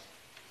lot.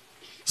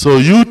 So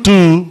you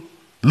too,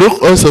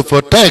 look also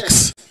for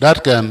texts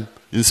that can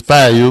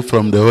inspire you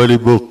from the Holy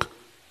Book.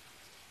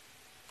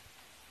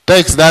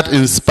 Texts that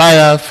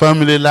inspire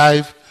family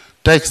life,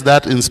 texts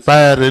that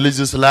inspire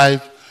religious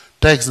life,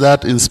 texts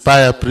that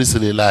inspire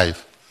priestly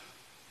life.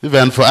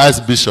 Even for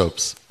us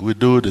bishops, we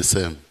do the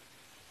same.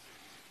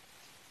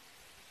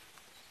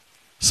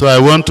 So I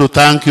want to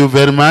thank you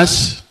very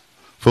much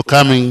for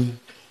coming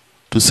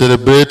to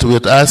celebrate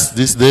with us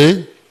this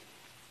day,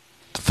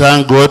 to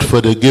thank God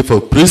for the gift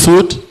of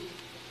priesthood,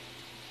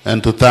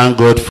 and to thank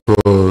God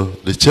for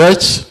the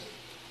church,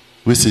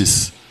 which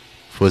is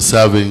for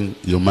serving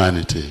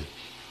humanity.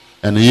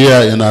 And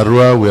here in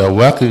Arua, we are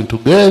working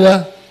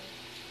together,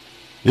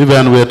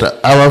 even with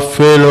our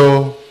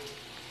fellow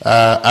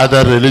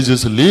other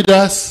religious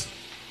leaders.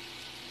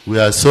 We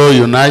are so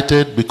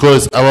united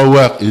because our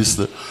work is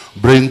to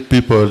bring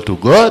people to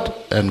God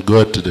and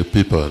God to the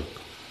people.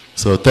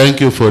 So thank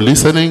you for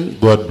listening.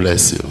 God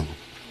bless you.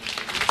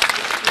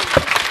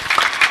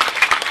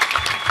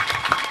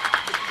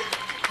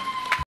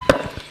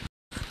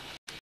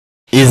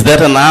 Is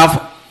that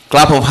enough?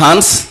 Clap of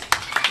hands.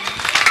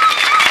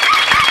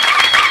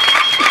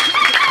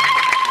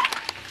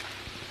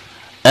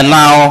 And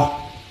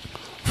now,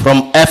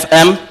 from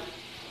FM,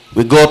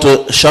 we go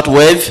to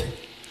shortwave.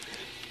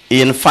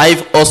 In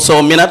 5 or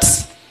so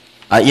minutes,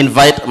 I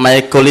invite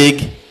my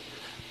colleague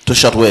to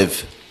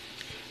shortwave.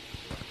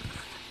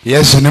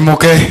 Yes,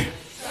 nimuke.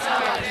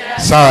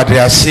 Sawa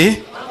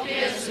diasi.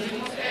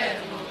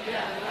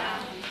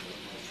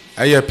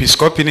 Ayo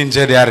episkopi ni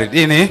njede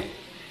aridini.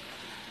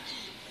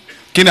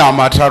 Kina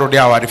amataro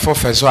dia wadi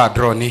fofezo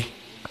adroni.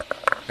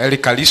 Eli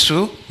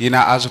kalisu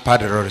ina azu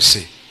padre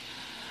rorisi.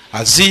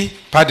 Azi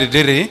padre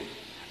diri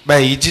ba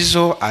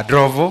ijizo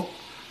adrovo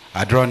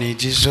adroni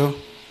ijizo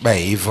ba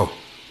ivo.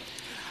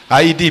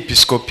 Aidi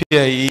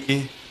episkopia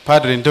i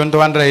padre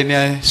ndondo andra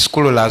ine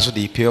skulu lazo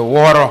di pio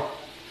woro.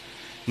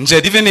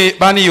 Nje divini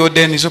bani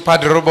yoden izo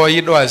padre robo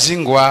ido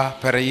azingwa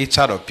pere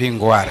yichado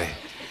pingware.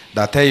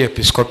 Date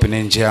episkopi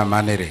nje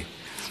amanere.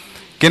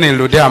 Kini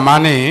lude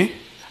amani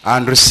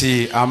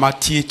andrusi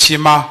amati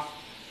chima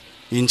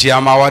inji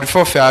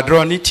amawadfo fe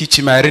adroni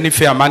tichima erini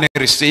fe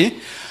amanere si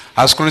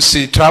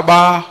askunsi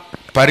traba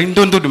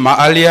parindondo de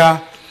maalia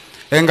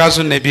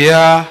engazu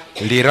nebia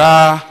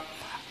lira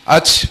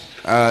ach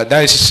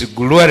dais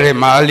Gulu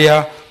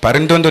maalia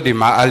parindondo de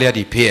maalia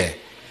di Pierre.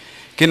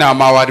 Kina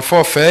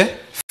amawadfo fe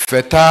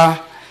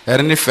feta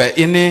erini fe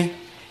ini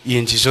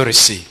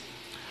injizorisi.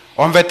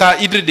 Onveta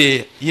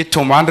idride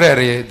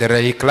yitumandre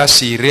dere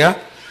klasiria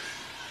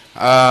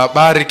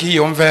bariki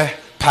yonve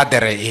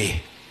padere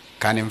e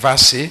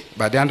kanimvasi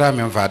badianda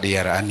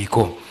memvadiera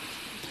aniko.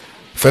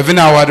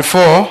 Fevina ward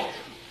 4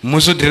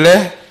 muzu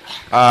dile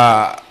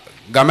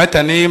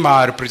gametani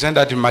ma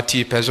representative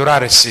mati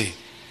pezoraresi.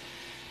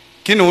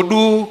 Kini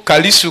udu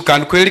kalisu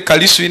kan kweli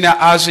kalisu ina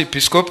azu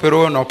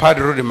episcopero no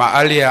padro de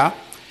maalia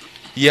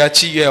ya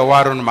chi ye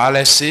waro no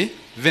malesi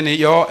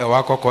vini yo e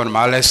wako kon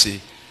malesi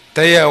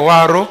te ye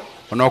waro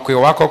no kwe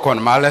wako kon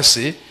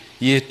malesi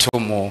ye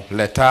tomo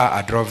leta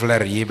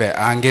adrovler yibe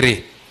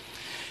angiri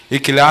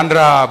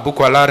ikilandra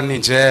bukwalar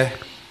ninje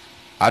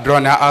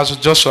adrona azu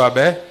Joshua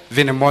be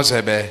vini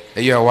mozebe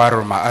ye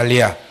waro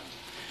maalia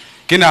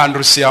kina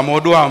andrusi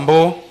amodu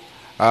ambo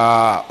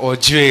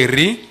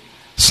ojueri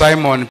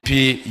Simon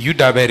P.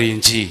 Yudaberi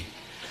nji.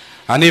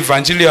 Ani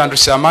evangelio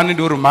andrusamani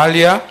duru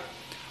malia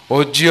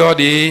odio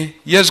di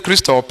Yesu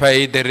Kristo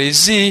pay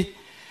derezi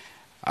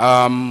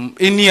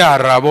ini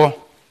arabo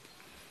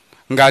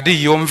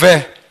ngadi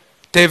yomve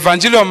te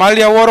evangelio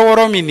malia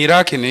woro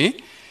minirakini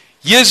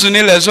Yesu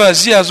ni lezo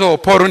aziazo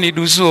oporu ni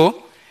duzo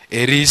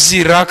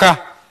erizi raka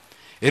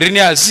erini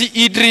azi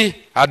idri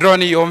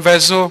adroni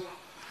yomvezo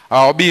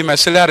obi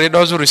mesela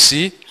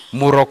redozurisi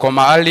muroko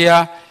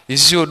maalia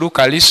izio du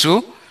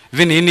kalisu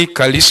vini ini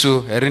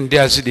kalisu erindi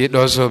azidi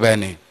dozo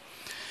beni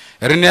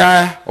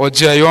erinia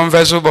oje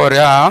yomvezo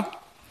borea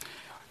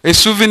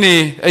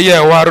esuvini eye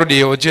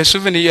warudi oje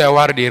suvini ye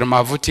warudi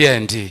mavuti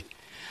endi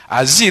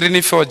aziri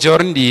ni fo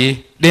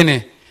jorndi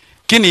dene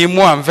kini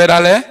imu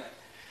amvedale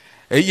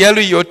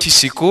yelu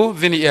yotisiku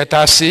vini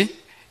etasi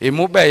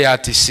imube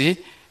yatisi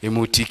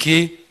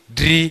imutiki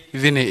dri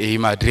vini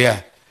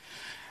eimadria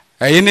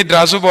ini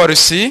drazo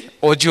borisi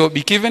oje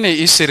obiki vini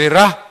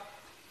isirira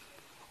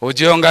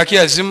Ojonga ki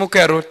azimu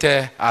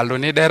kerote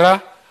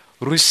alonidera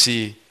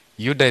rusi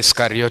Yuda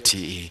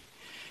Iskarioti.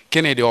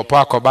 Kini di opo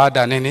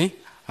akobada nini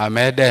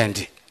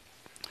amedendi.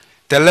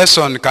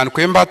 Teleson kan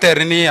kuimba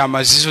terini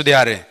amazizu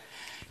diare.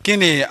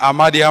 Kini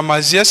amadi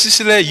amazia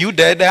sisile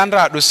Yuda ede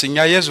andra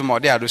adusinya Yesu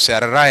modi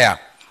aduseraya.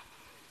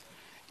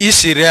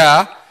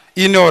 Isiria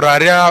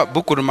inoraria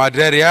bukuru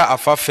madreria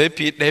afa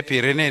fepi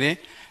depi renini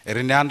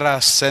erini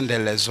andra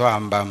sendelezo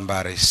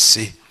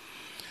ambambarisi.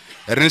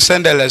 Erini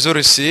sendelezo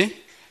risi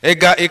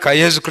ega eka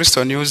Yesu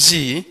Kristo ni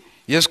uzi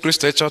Yesu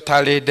Kristo echo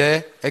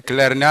talide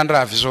ekler ni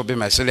andra aviso bi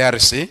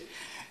meseliarisi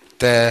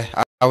te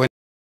awe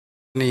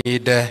ni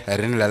de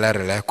erin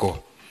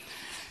leleko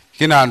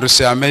kina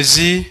anduse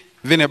amezi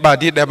vine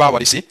badi de ba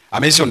wadisi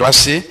amezi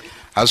ondwasi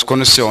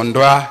azukono se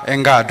ondwa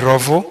enga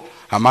adrovo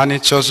amani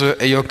chozo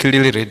eyo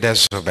kilili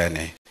deso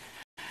bene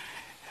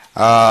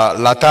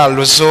lata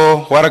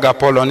luzo warga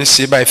polo ni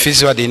siba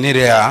efizio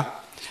dinirea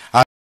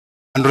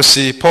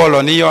andrusi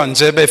polo ni yo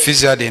njebe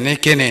efizio dini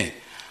kini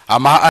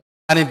ama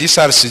ani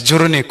disar si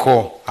juruni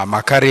ko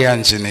amakari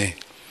anjini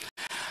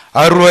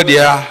Arua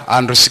dia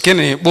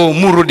andrusikini bo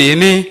muru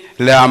dini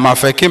le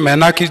amafeki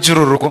menaki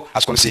jururuko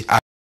askonsi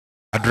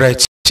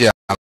adrechi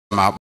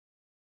ama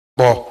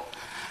bo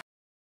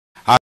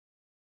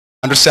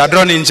andrusi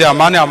adroni nje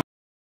amani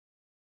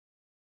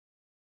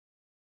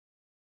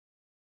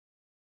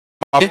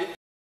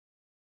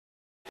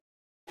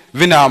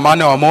vina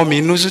amani wa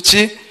momi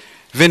nuzuchi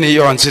vini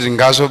yonjiri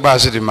ngazo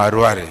baziri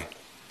maruari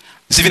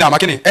Zivina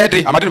makini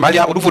edri amadri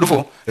malia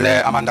udufu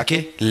le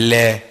amandaki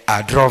le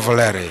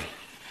adrovolere.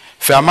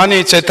 Fe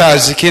amani cheta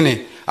azikini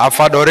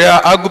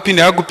afadorea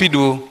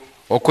agupidu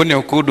okune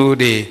okudu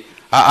de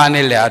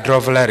aane le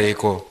adrovolere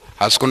ko.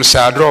 Askunu se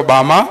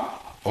adrobama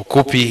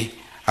okupi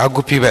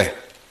agupibe.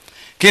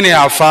 Kini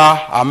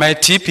afa ame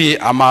tipi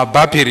ama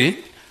bapiri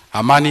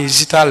amani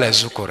zita le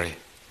zukore.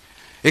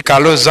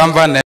 Ikalo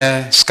zamba ne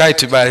sky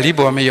tiba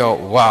libo miyo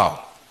wow.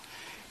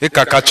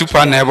 Ika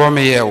kachupa nebo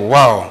miye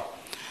wow.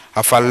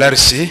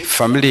 Afalersi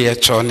familia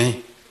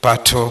choni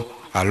pato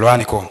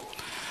alwaniko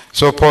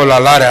so Paul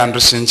alare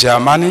andrusinji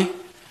amani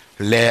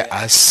le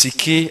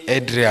asiki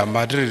edria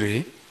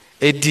madriri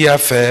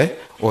ediafe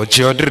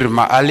ojiodri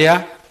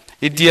maalia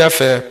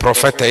ediafe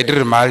profeta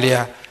edri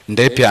maalia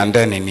ndepi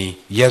andeni ni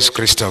Yesu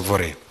Kristo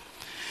vore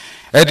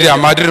edria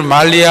madriri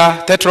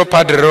maalia tetro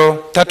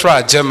padro tetro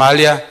aje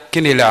maalia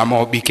kini le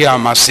amo bike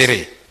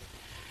amasiri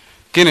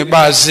kini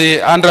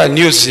bazi andra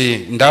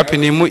newsi ndapi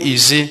ni mu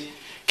easy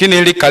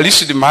kini li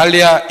kalisu di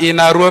malia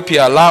ina ruopi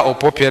ala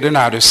opopia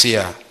na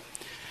arusia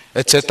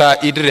eteta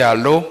idri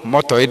alo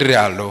moto idri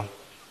alo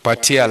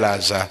pati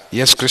alaza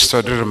Yesu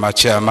Kristo dir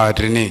machia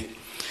madrini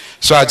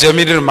so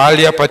ajemidri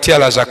malia pati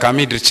alaza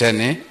kamidri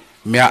chene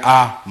mia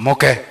a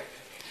moke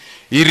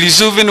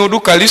irizuvi nudu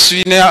kalisu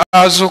ine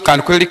azu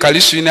kankweli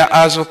kalisu ine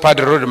azu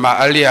padro de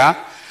maalia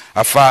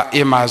afa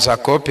ima za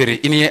kopiri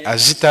ini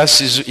azita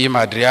sizu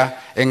imadria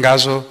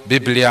engazo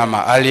biblia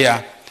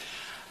maalia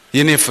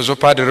Yini fuzo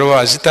padro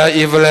azita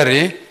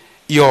eveleri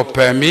yo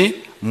pemi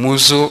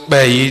muzu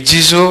bayi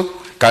jizo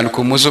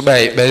kanku muzu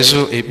bayi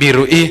bezu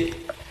ibiru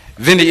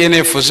vini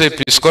yini fuzo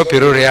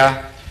episcopero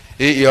ria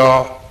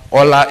yo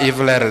ola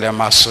eveleri le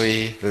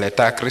masoi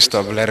leta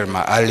Christophe ler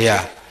ma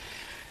alia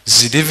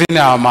zidivini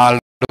amalu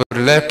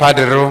le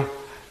padero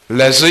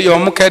lezo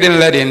yom kedin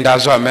ledin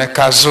dazo me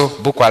kazo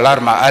bukwalar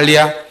ma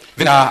alia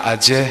vina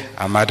aje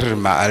amadr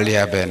ma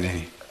alia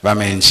bene ba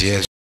me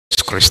Jesus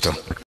Christo.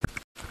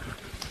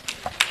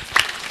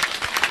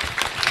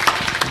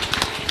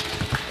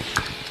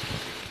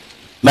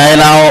 May I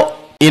now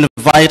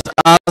invite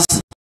us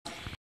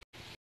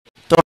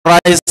to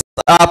rise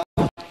up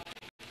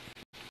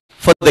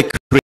for the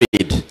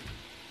creed.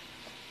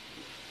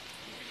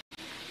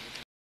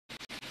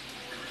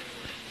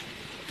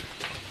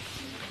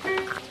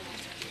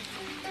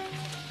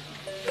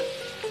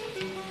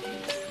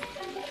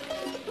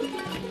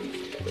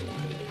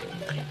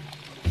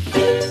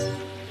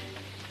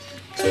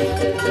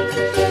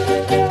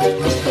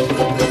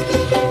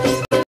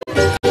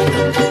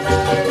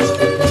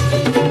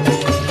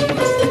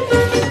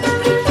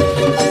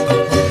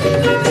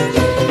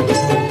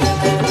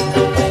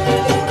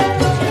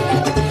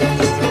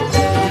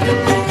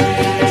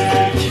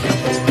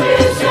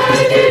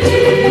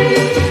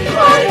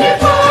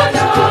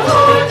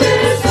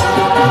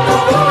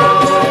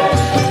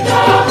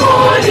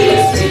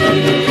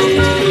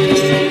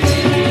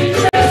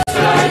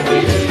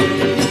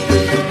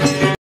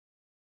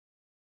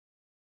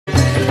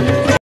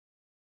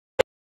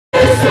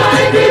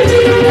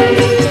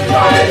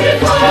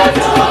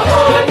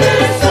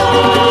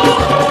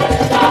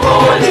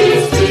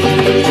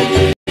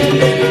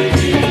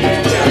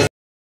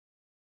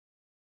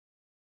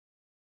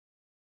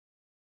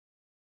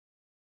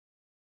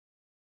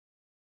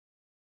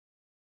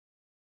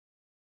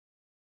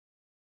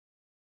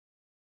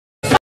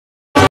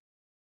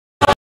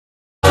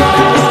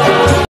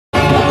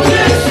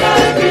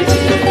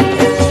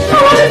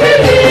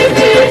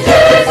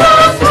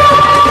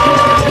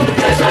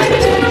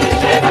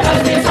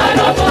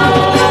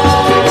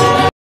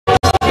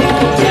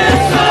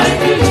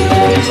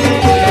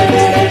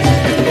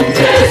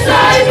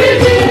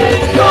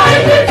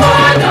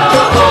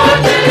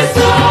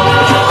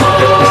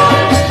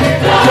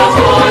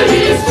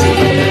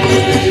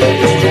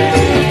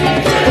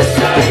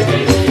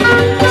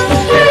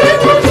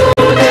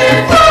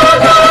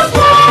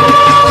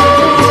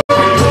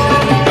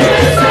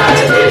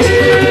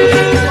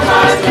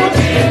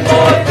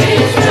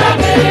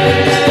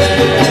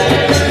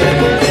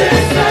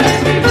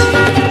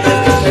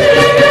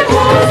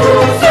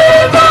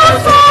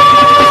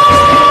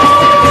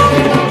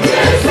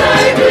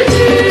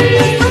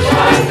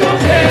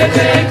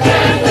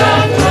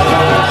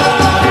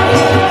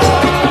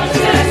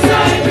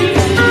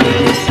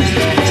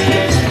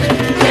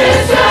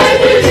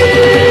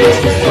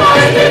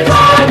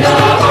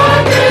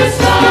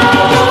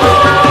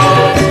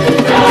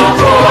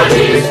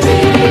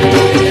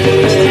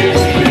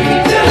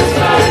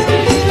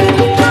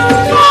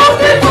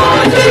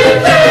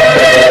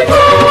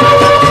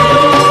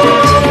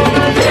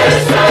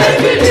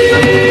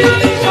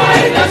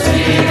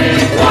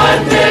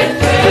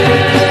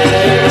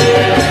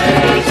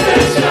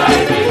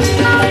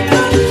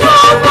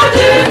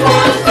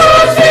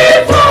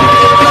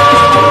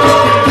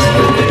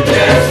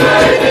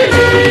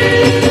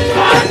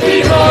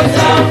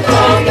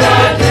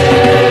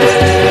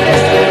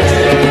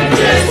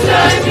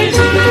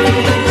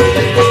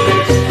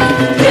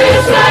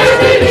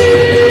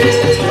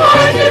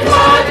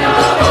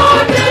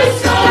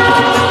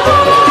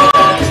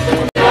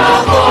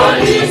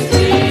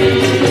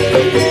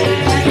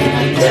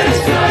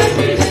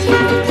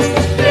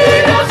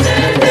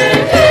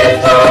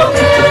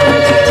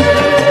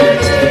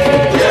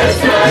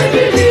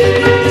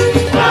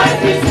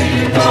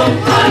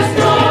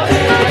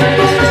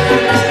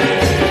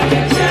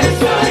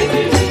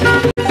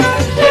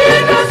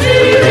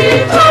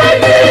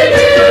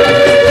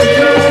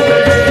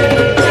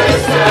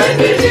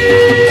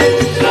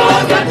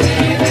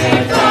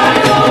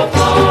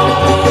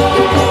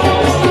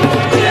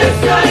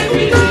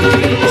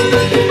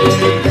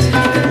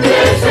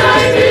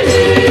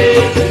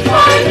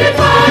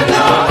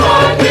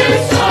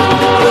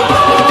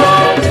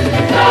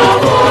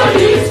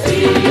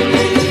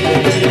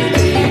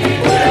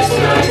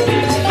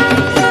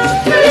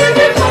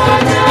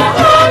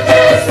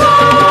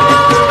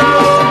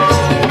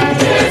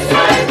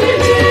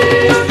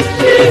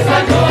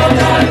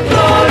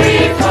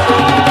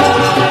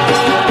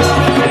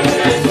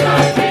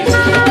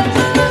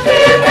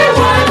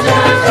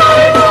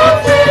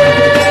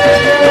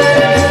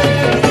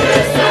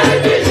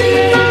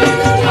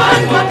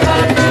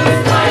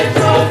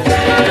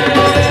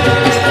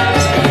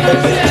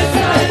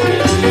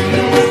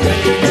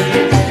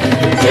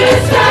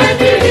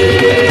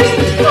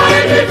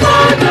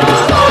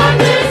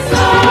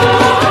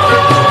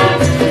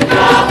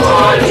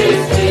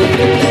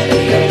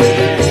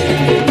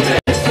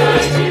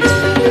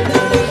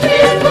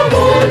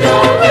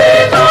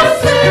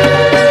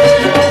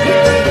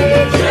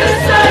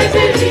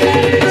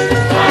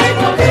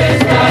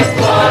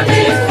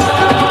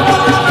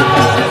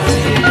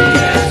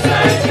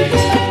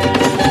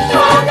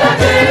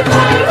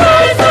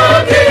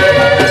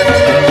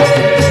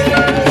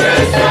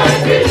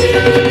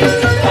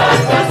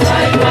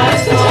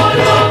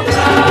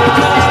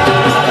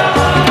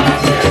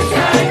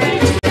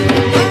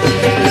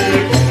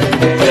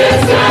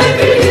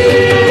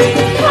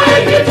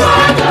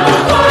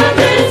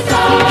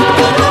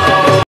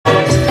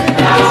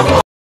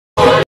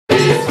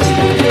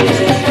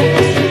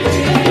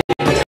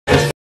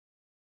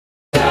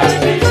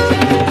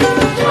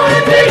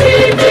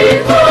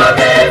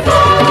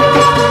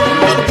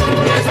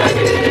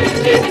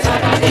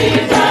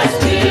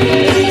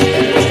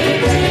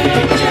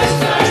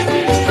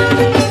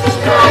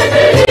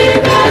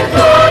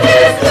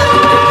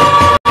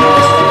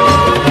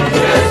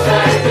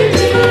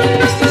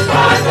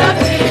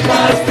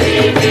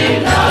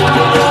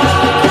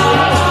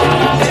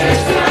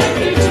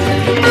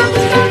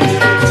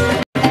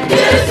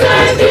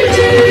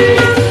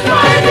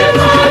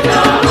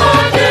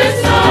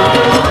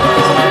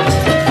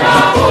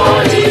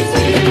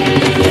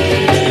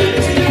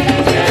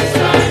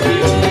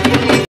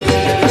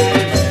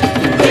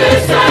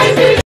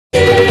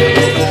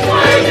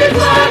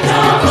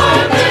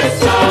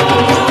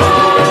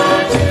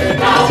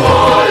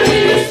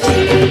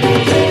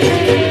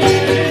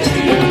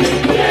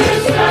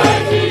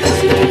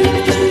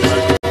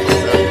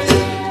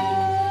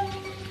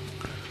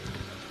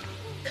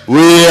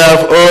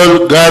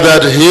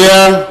 gathered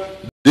here,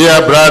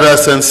 dear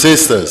brothers and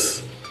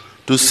sisters,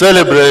 to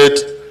celebrate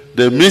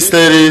the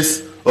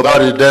mysteries of our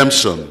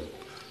redemption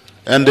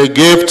and the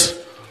gift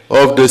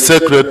of the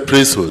sacred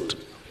priesthood.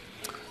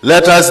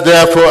 Let us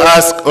therefore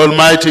ask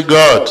Almighty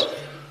God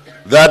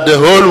that the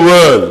whole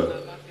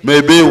world may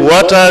be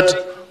watered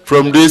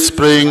from these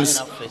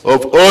springs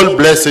of all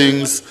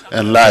blessings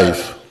and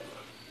life.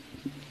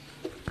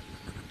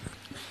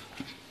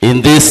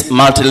 In this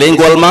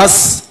multilingual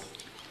Mass,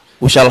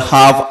 we shall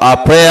have a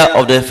prayer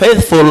of the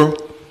faithful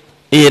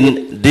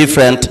in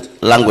different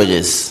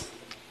languages.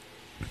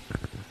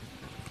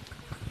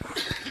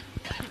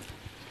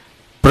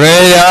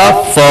 Prayer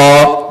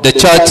for the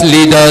church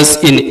leaders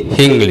in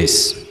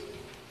English.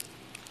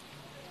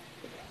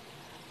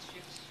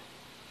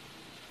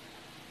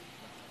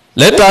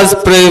 Let us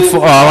pray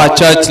for our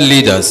church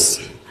leaders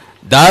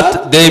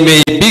that they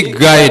may be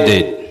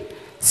guided,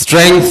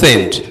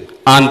 strengthened,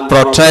 and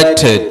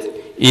protected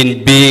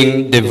in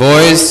being the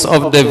voice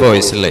of the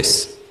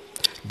voiceless,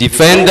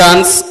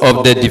 defenders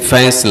of the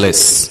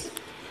defenseless.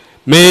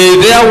 May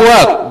their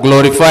work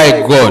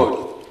glorify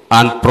God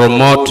and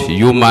promote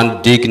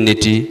human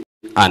dignity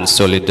and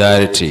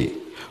solidarity.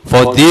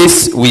 For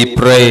this we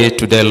pray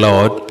to the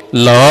Lord.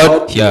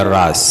 Lord, hear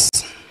us.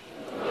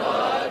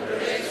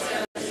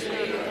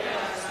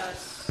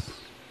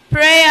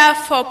 Prayer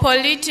for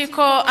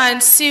political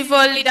and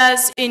civil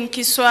leaders in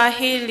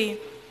Kiswahili.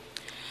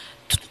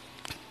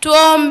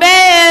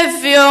 Tuombee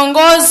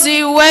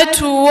viongozi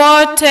wetu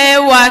wote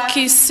wa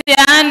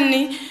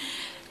kisiani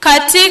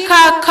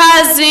katika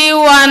kazi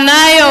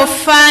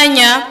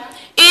wanayofanya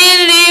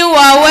ili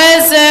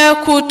waweze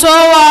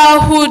kutoa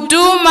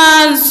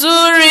huduma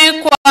nzuri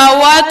kwa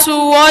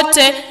watu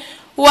wote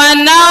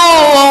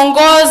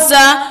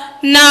wanaoongoza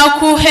na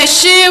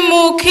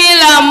kuheshimu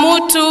kila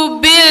mtu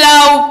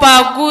bila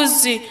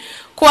ubaguzi.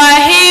 Kwa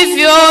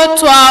hivyo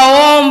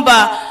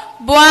twaomba,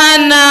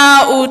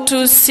 Bwana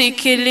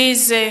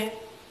utusikilize.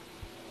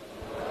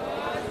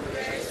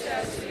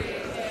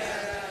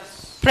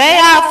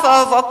 Prayer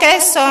for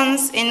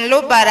vocations in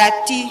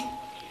Lubarati.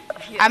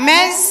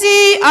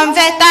 Amezi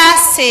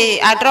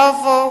onvetase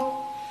adrovo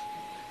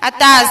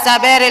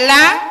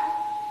atazaberela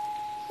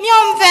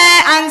miomve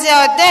anze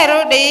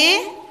odero de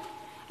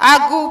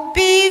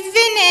agupi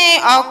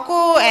vini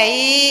oku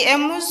ei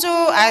emuzu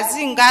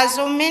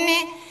azingazu mini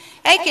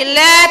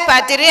ekile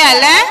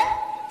patriale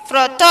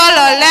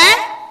frotolole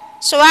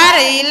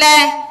soareile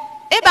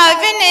eba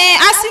vini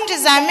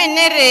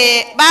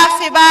asintizamenere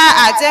bafiba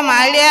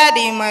azemalia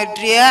di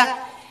madria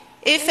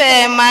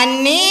ife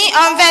mani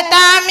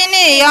onveta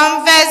mini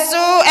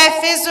yomvezu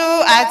efizu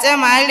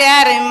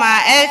azemalia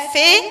rima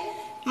efi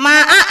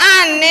ma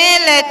aane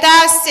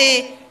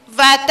letasi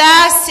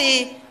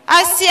vatasi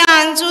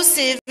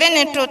asianzusi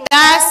vini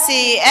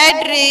tutasi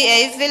edri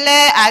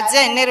evile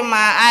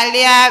azenirma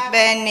alia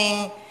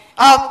beni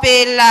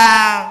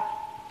opila.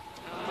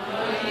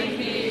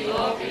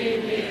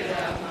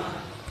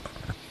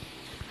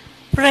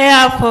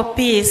 Prayer for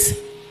peace,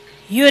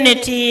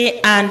 unity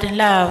and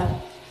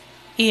love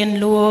in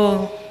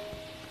Luo.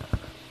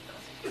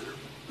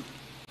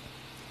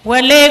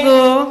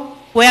 Walego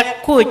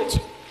wekuch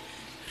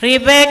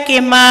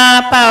ribeki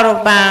ma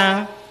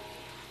paroba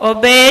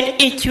obed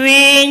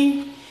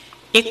ichwin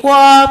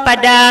ikwo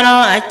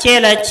padano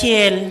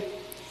achiel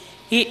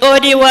I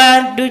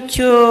odiwa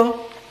ducho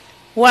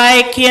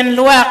waikin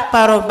luak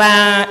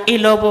paroba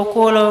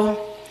ilobokolo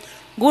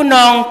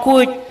gunong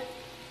kuch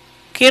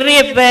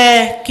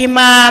kiribe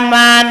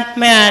kimaman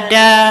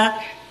meada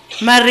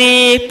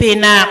mari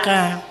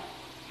pinaka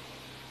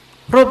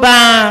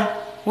ruba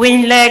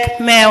winlek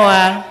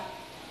mewa.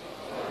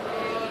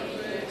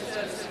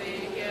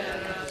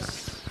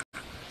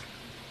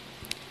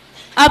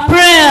 A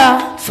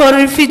prayer for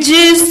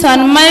refugees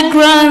and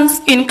migrants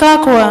in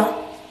Kakwa.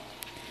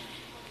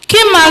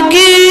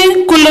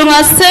 Kimagi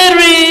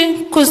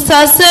kulungaseri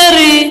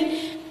kusaseri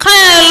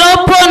kaya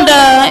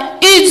loponda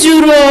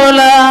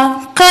ijurola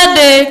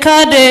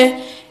kade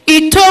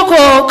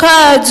itoko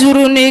ka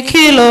juruni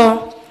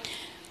kilo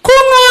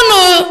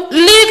kungunu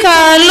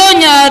lika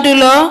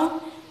lonyadulo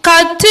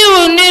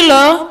katiwu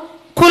nilo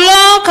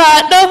kulo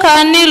ka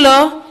doka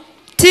nilo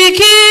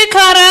tiki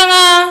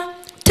karanga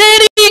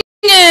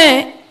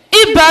teringe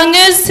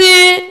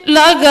ibangesi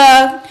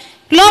laga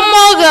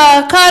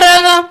lomoga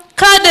karanga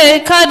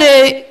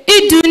kade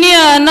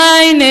idunia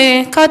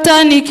naine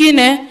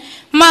katanikine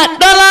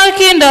madola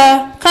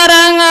kinda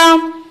karanga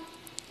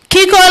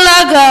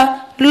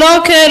kikolaga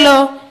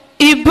lokelo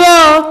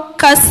ibo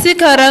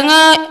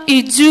kasikaranga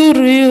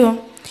ijuru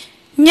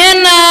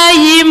nyena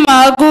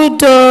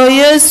yimagudo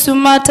Yesu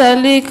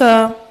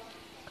matalika.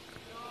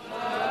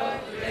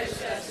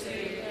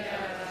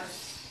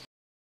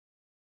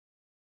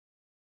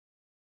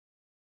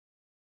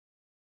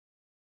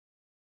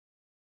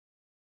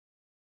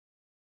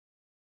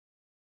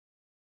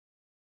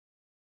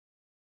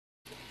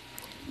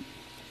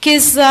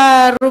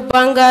 Kiza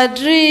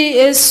rubangadri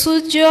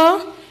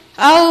esujo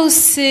au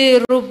si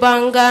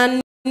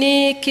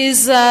rubangani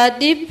kiza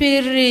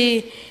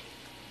dipiri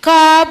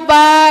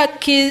kaba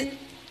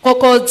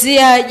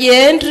Kokozia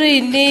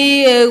yendri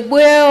ni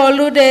egwe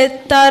olude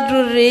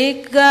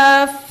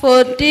taduriga.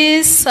 For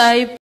this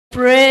I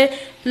pray,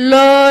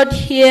 Lord,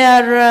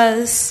 hear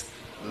us.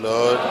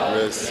 Lord,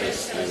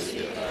 graciously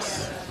hear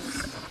us.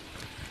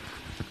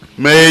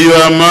 May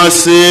your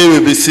mercy, we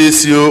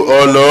beseech you,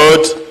 O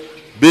Lord,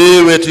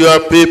 be with your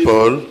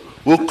people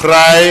who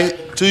cry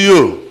to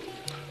you,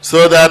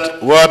 so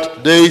that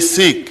what they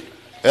seek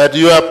at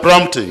your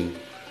prompting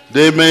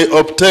they may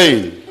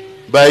obtain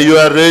by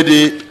your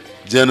ready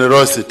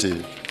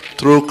generosity,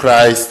 through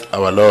Christ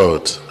our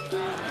Lord.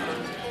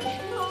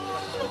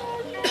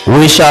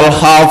 We shall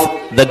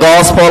have the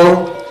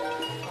gospel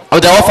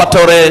of the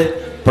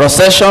offertory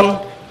procession.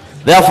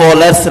 Therefore,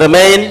 let's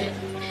remain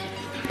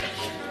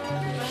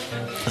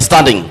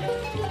standing.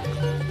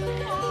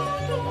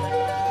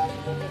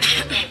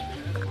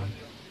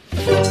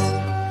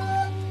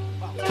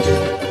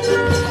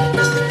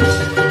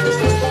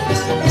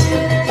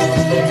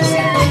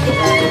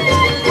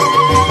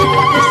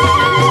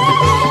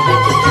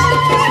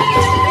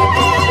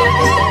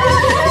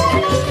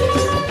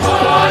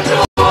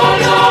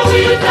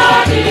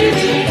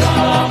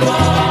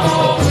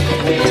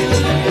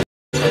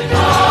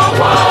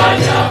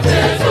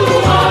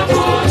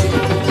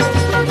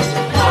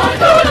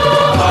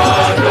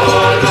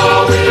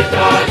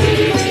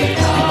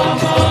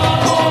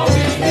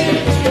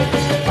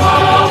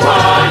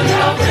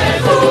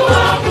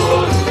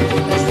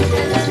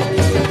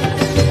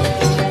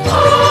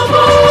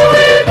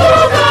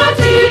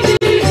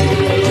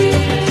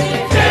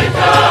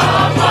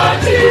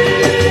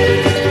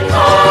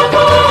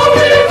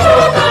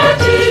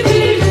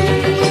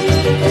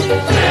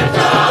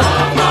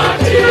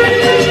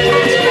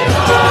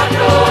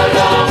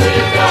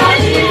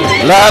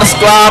 Let's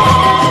clap,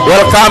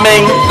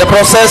 welcoming the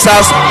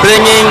processors,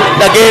 bringing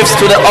the gifts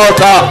to the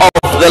altar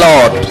of the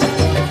Lord.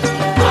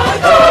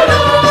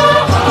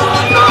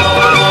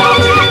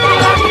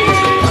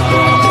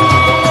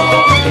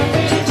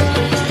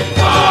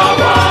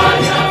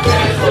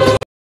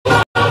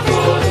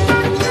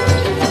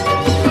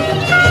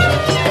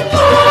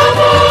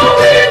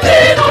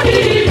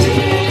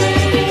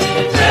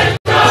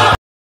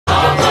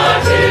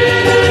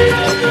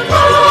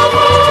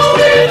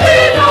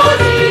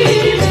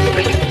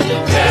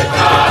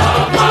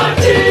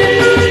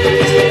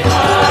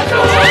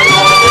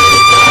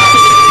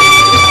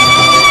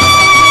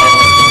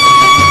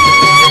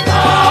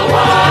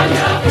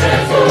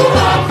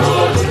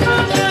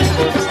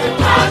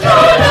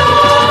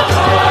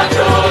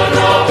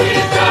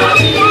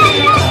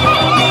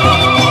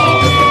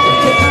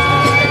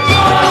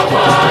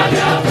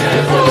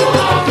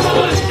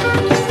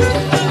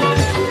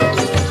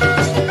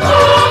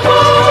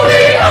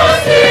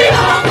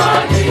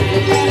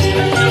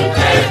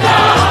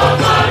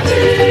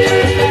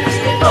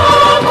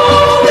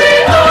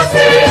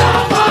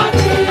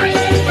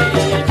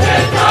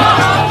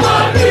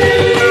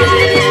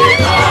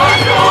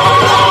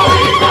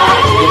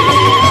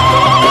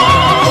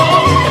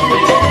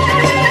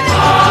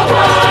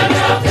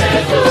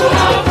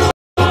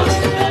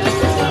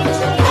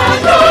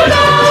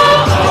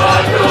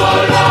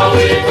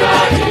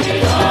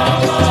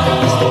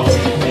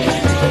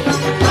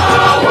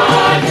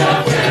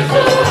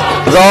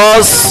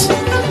 Those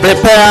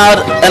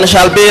prepared and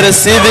shall be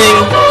receiving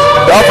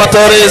the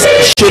offertories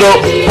should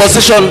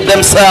position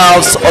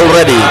themselves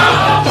already.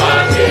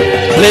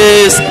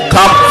 Please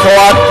come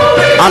forward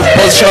and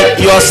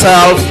position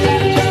yourself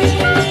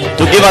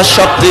to give a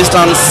short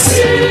distance.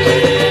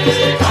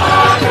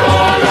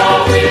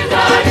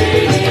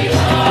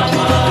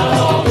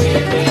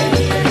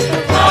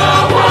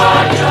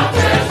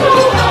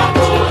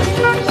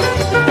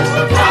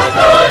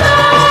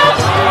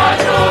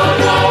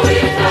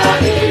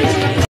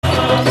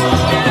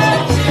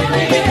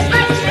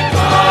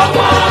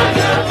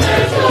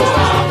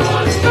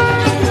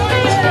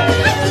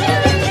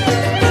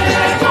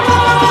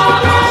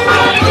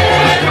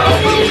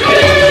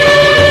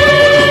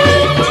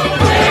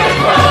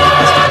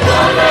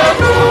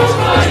 Thank you.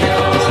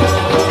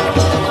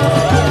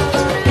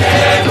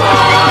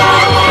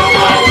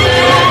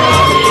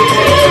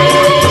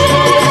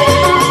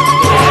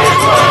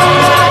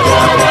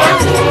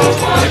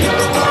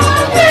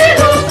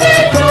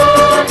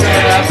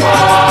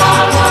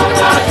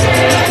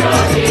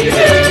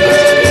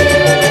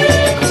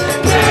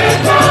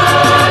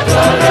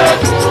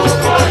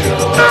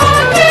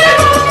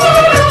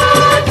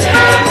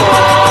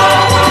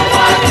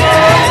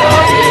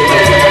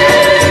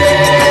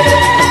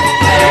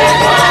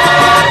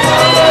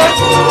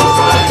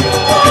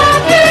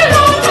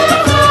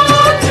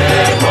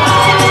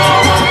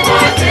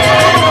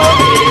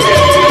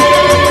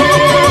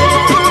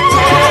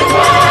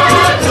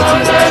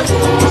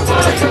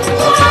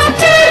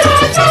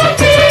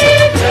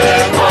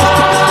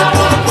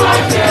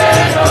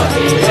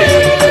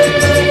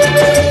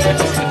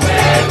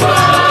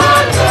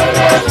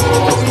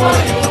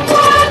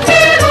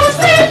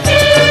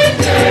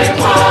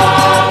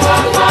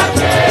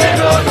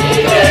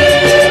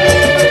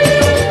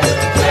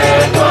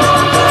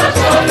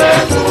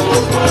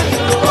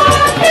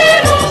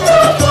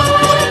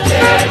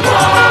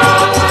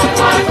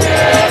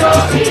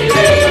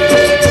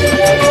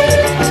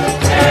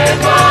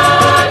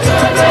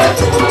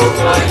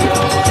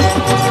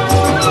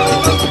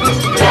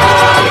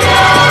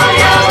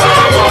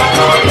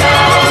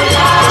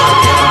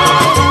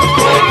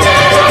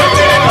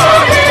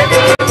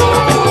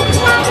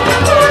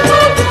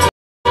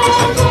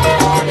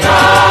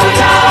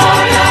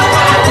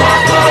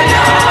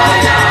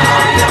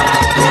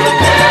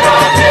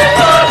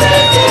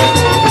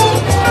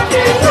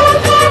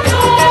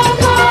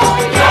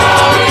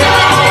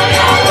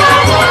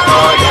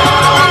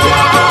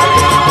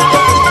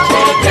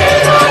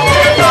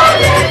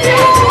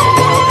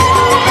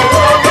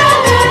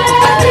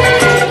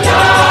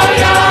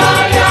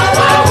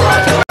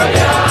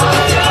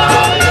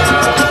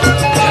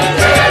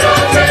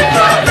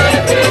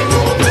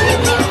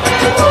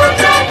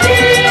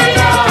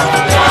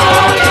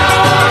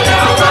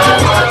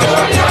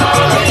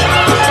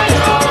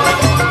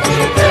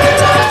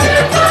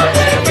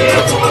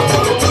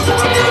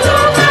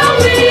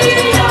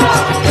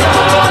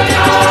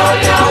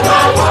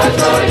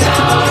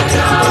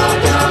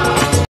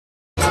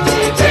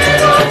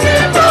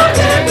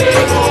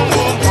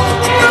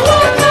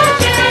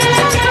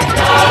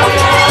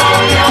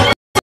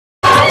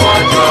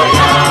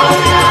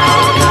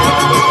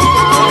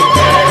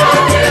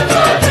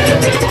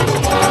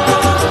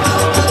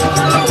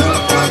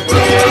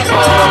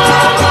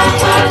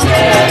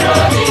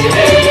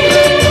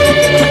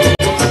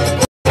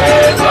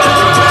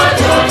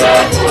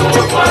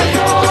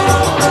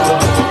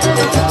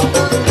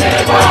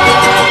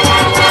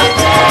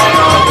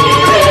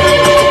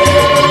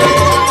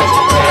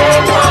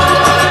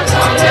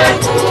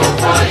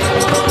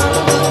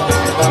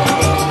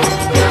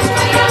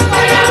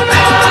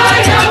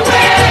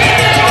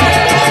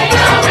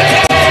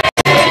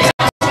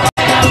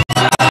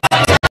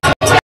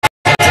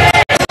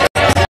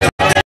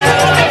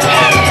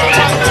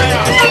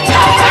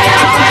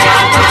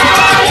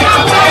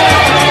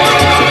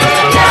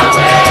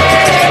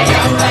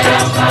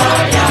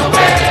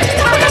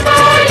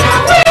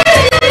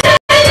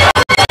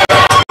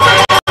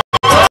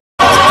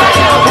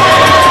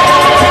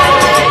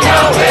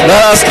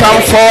 Let us come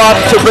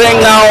forward to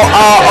bring now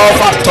our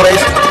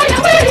offertories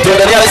to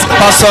the nearest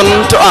person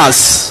to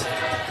us.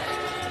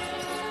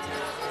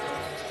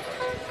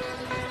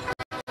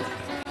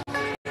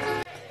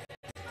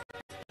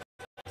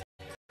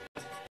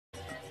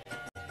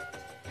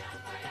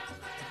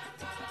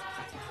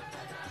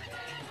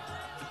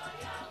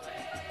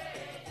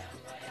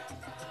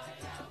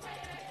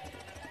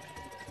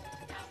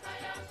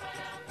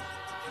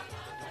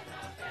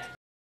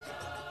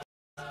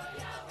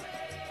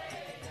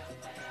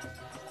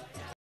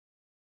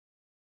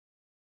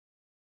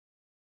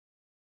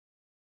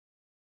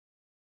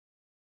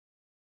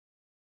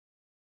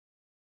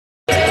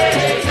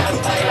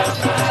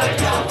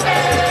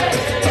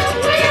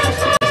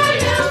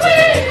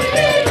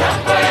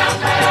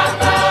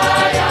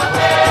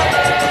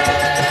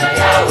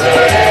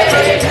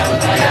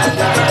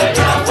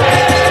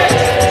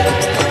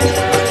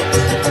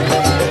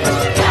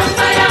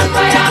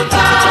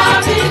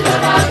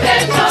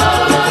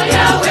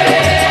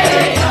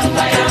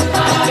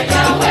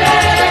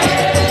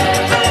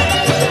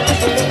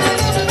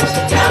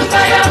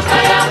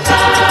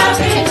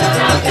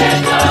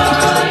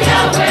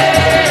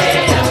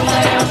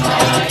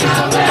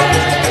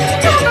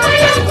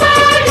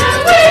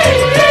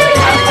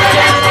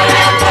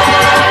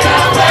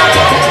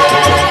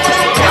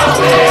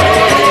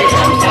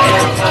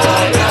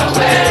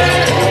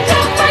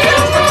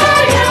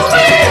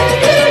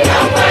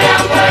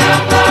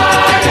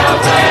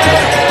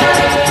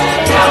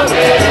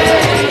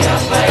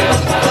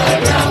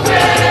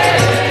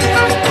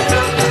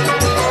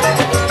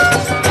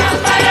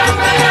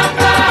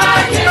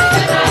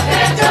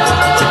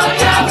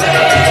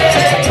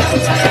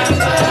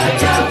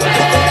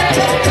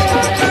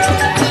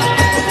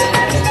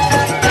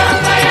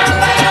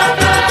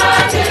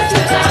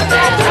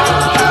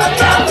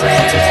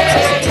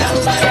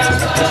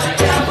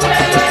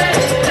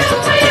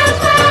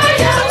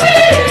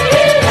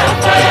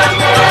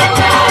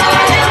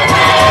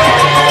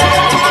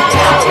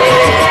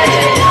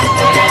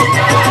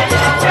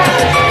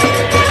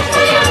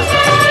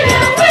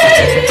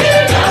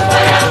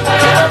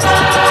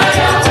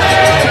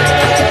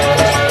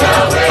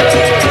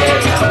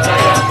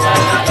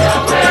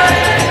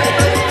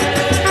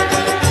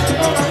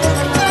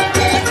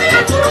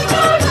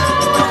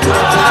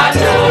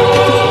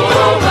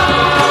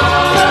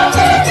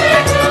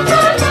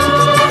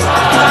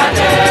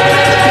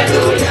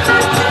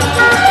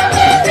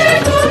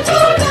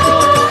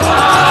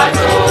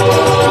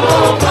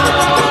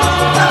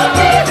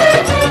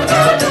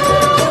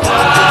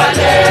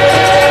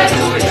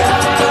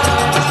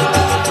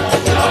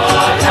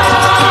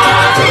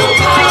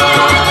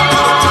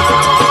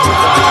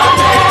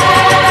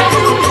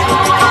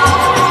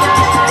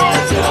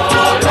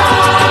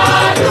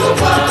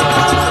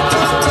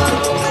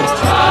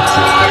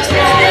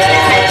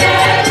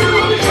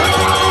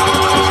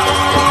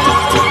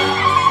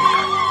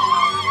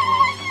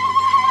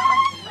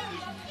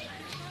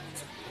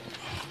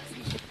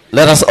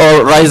 Let us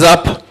all rise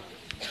up.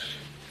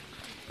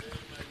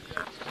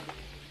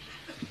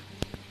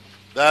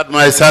 That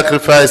my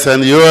sacrifice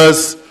and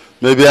yours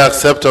may be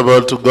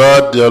acceptable to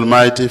God, the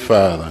Almighty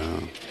Father.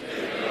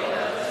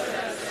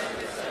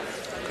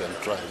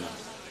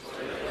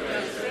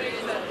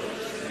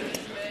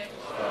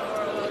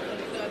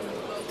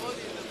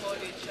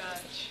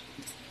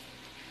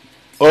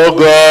 O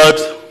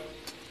God,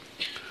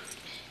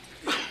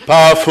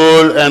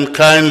 powerful and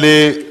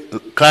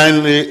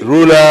kindly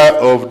ruler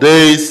of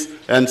days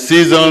and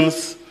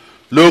seasons,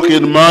 look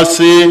in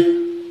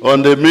mercy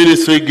on the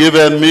ministry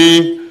given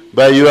me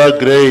by your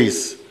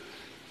grace,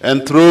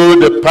 and through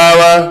the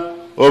power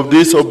of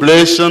this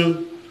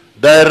oblation,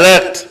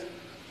 direct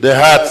the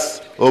hearts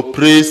of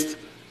priests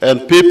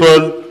and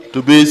people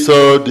to be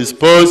so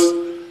disposed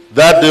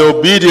that the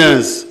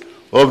obedience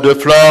of the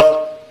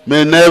flock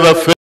may never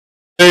fail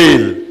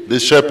the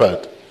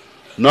shepherd,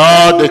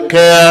 nor the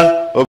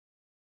care of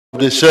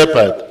the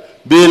shepherd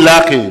be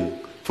lacking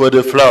for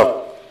the flock,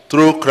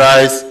 through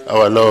Christ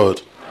our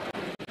Lord.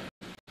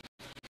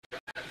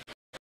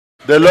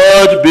 The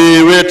Lord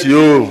be with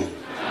you.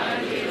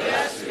 And with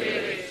your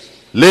spirit.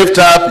 Lift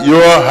up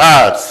your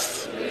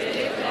hearts.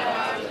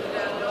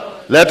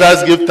 Let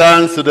us give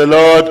thanks to the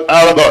Lord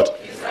our God.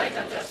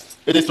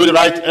 It is truly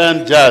right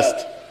and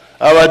just,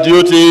 our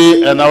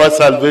duty and our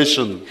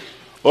salvation,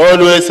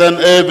 always and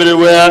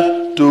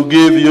everywhere to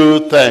give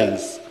you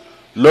thanks.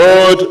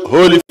 Lord,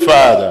 Holy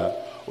Father,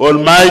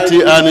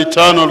 Almighty and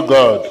eternal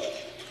God,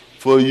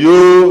 for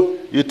you,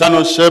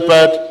 eternal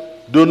shepherd,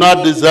 do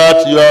not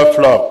desert your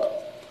flock,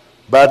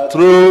 but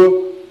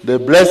through the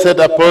blessed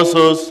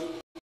apostles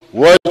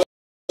watch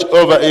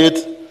over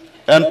it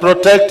and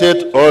protect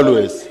it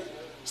always,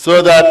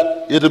 so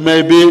that it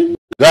may be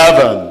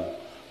governed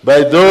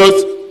by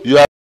those you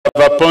have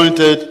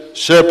appointed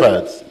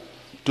shepherds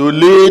to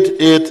lead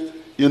it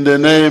in the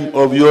name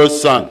of your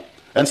Son.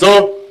 And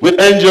so,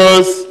 with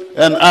angels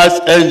and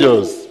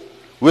archangels,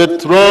 with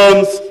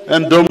thrones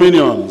and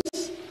dominions,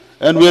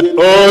 and with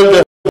all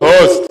the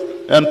hosts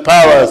and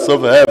powers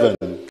of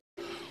heaven,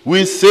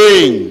 we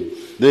sing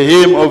the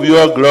hymn of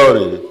your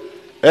glory,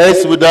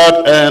 as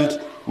without end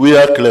we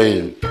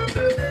acclaim.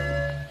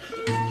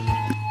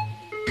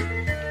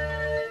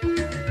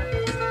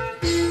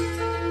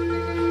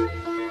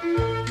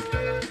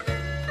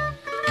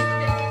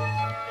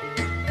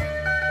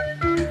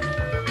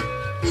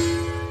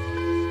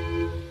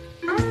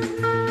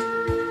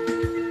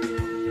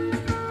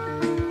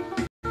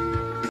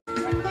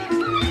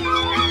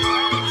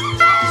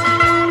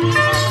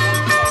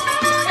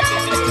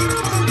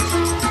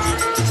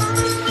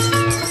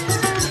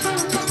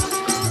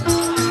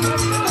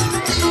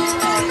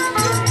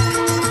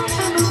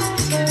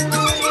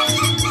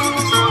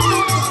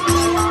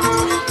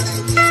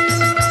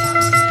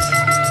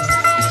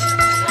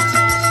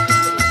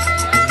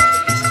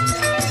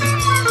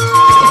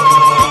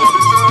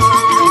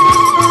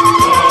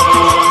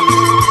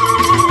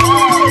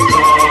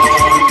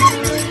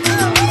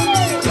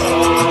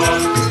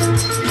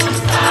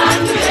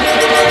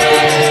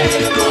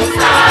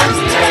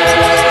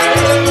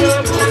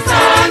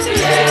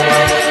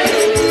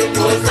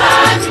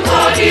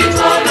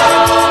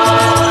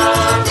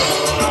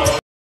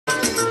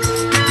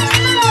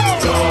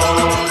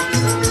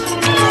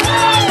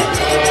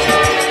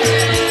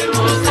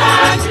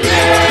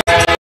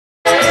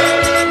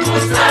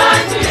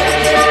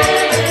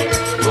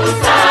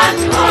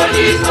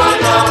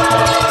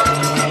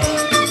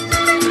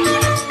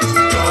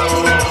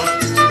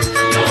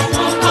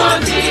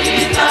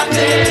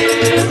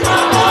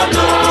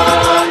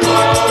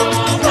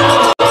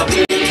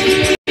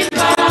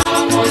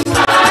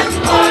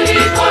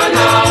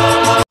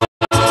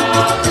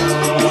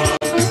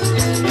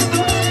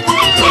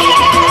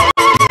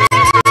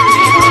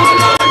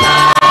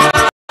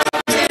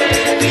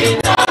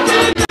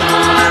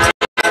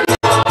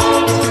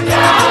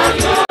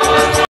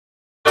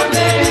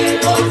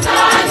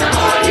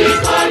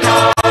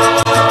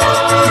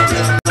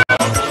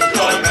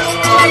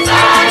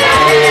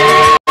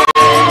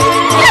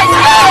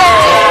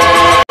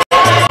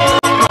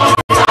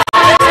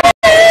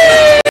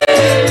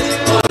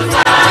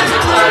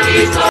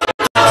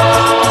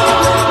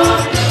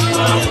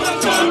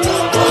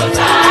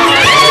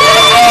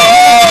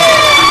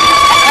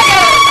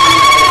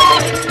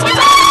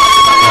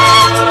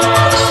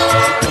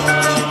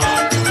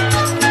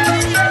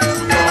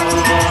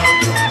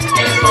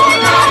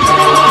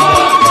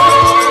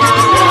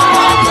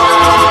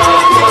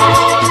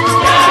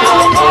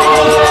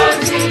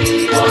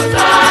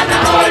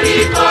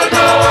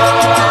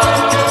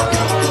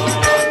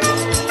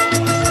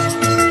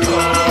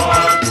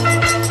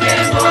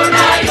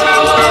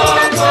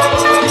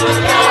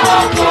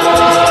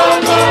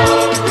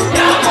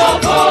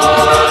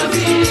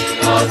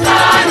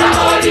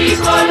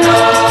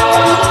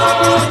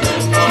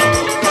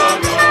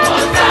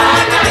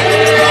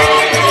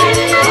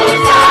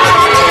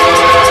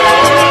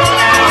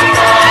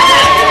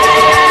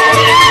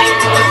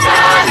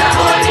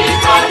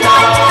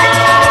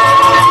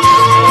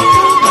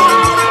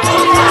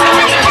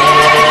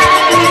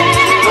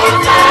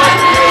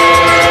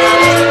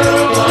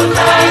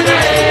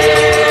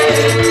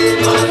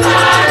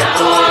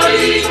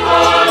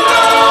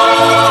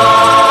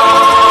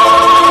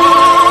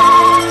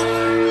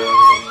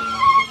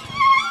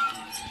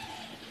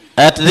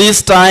 At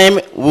this time,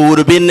 we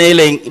would be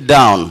kneeling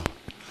down.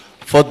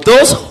 For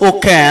those who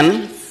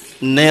can,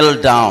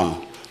 kneel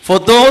down. For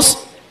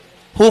those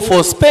who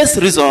for space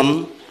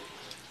reason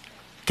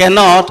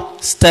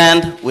cannot,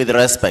 stand with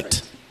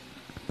respect.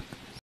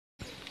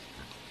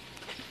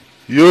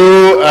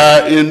 You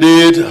are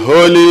indeed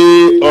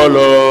holy, O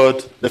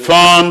Lord, the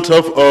fount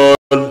of all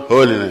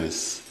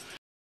holiness.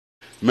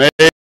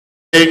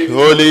 Make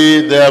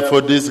holy,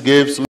 therefore, these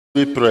gifts,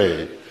 we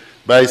pray,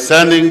 by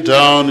sending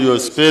down your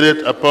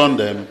Spirit upon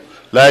them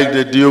like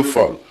the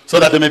dewfall, so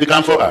that they may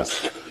become for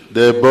us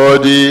the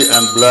body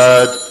and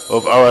blood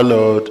of our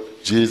Lord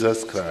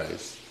Jesus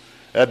Christ.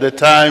 At the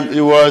time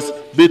he was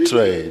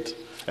betrayed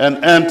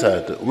and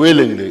entered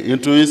willingly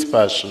into his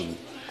passion,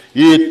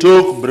 he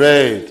took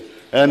bread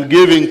and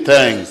giving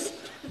thanks,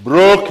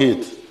 broke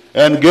it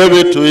and gave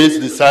it to his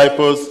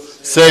disciples,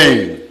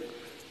 saying,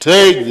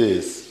 "Take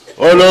this,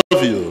 all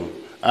of you,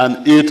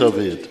 and eat of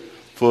it,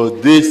 for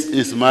this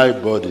is my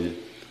body,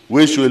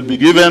 which will be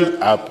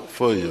given up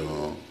for you."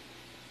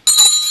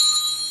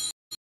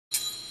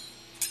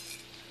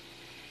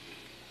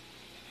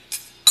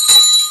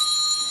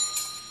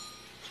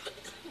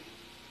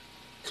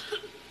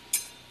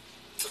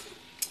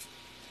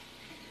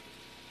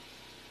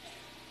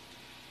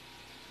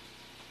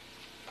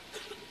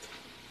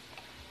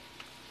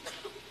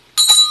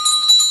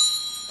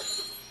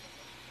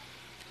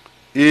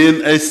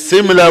 In a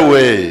similar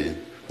way,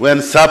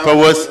 when supper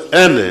was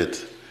ended,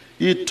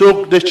 he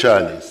took the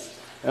chalice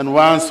and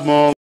once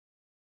more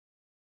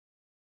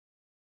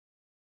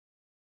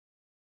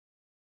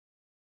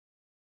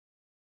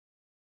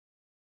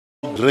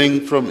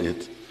drink from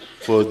it,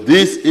 for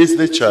this is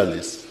the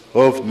chalice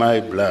of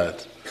my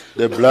blood,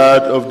 the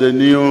blood of the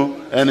new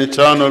and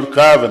eternal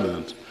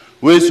covenant,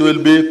 which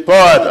will be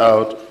poured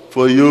out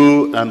for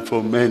you and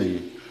for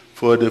many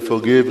for the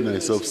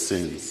forgiveness of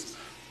sins.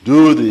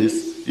 Do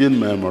this in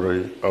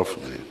memory of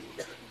me.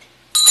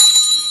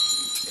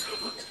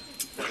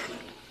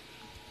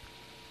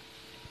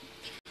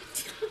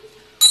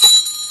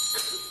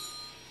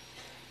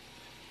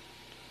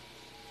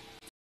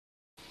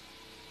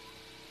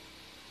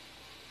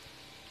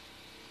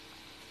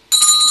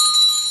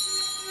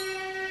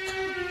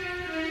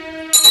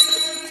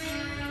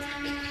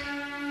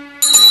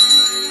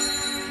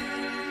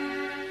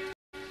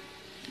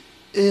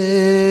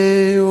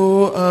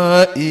 Eu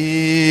a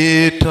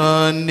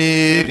eternity.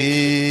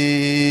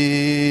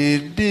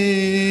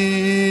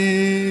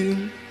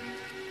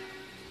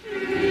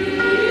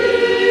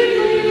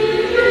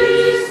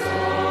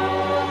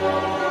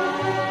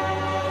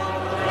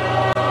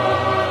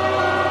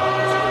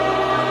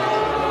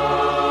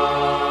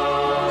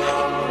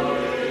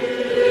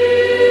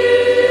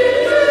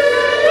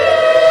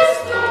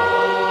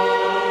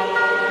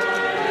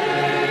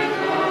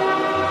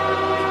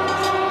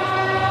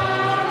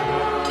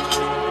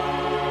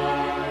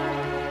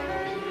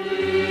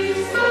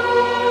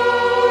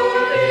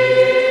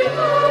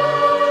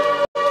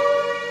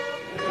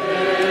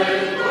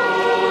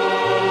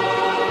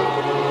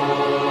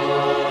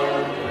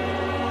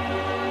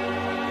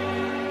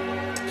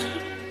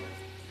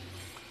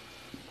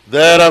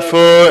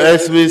 Therefore,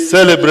 as we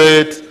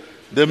celebrate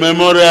the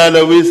memorial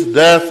of his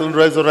death and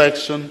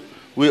resurrection,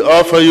 we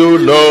offer you,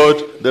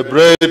 Lord, the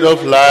bread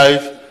of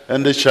life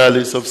and the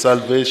chalice of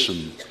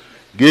salvation,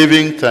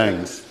 giving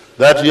thanks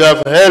that you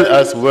have held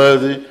us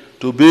worthy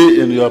to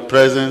be in your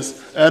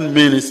presence and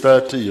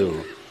minister to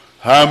you.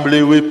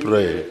 Humbly we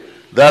pray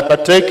that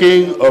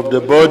partaking of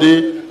the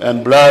body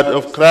and blood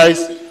of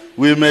Christ,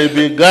 we may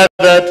be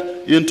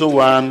gathered into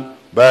one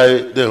by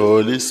the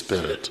Holy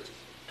Spirit.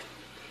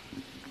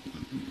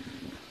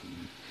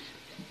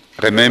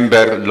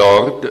 Remember,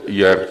 Lord,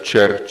 your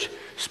church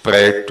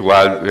spread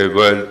throughout the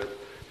world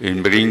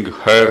and bring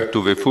her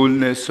to the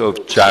fullness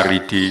of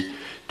charity,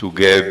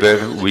 together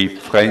with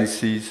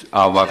Francis,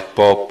 our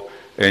Pope,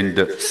 and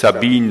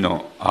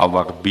Sabino,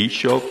 our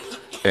Bishop,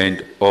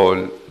 and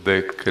all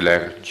the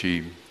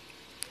clergy.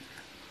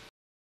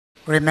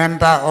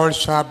 Remember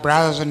also our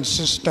brothers and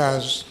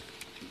sisters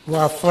who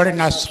have fallen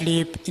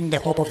asleep in the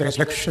hope of the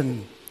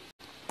resurrection,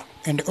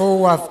 and all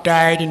who have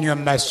died in your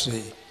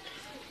mercy.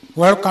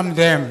 Welcome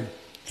them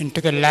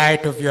into the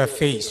light of your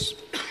face.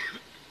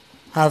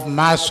 Have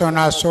mercy on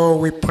us all,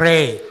 we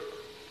pray,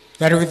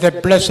 that with the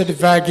Blessed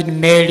Virgin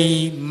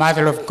Mary,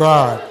 Mother of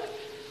God,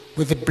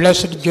 with the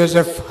Blessed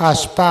Joseph, her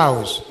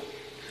spouse,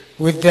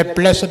 with the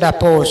blessed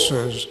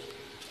apostles,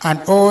 and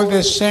all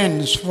the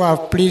saints who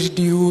have pleased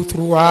you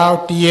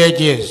throughout the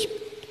ages,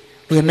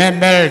 we may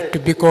merit to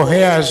be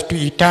co-heirs to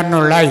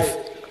eternal life,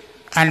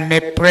 and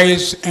may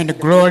praise and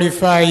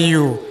glorify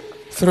you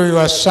through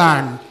your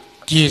Son,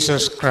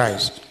 Jesus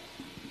Christ.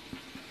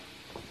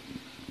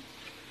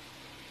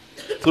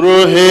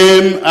 Through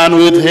him, and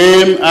with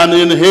him, and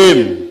in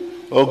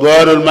him, O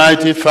God,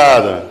 Almighty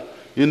Father,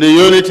 in the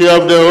unity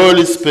of the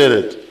Holy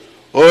Spirit,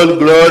 all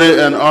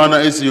glory and honor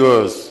is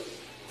yours,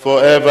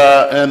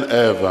 forever and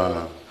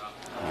ever.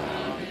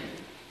 Amen.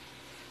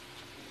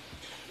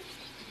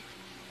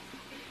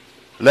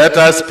 Let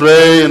us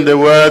pray in the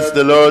words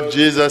the Lord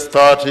Jesus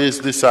taught his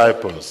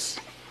disciples.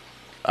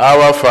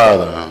 Our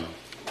Father,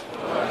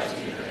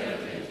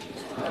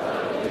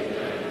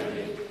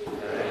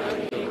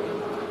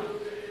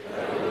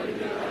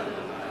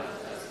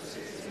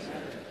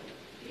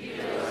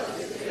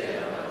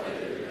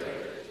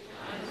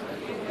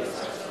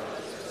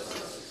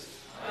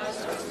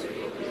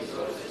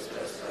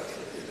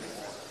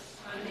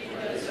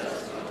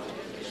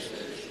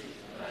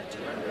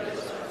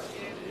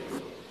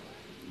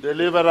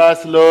 deliver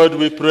us, Lord,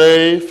 we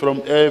pray,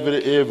 from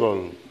every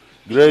evil.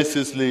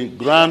 Graciously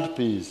grant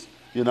peace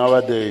in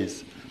our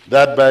days,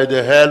 that by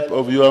the help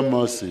of your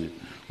mercy,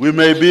 we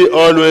may be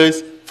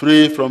always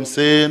free from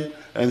sin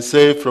and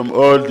safe from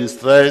all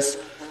distress,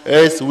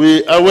 as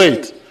we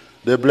await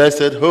the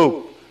blessed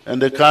hope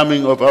and the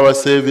coming of our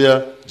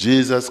Savior,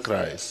 Jesus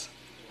Christ.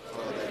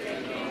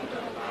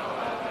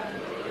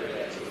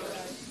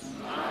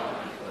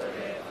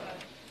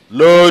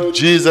 Lord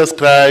Jesus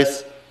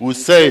Christ, who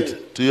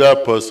said to your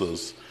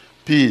apostles,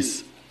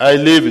 "Peace I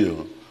leave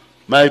you,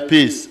 my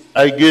peace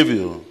I give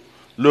you.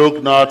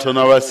 Look not on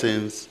our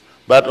sins,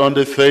 but on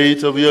the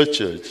faith of your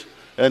church,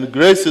 and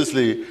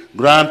graciously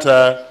grant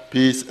her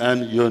peace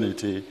and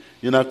unity,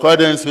 in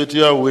accordance with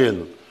your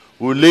will,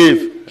 who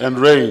live and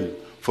reign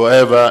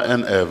forever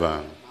and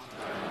ever." Amen.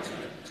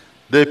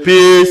 The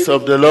peace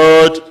of the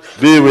Lord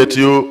be with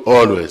you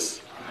always.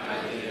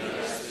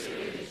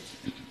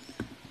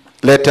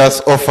 Let us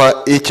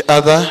offer each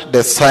other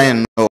the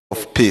sign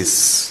of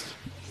peace.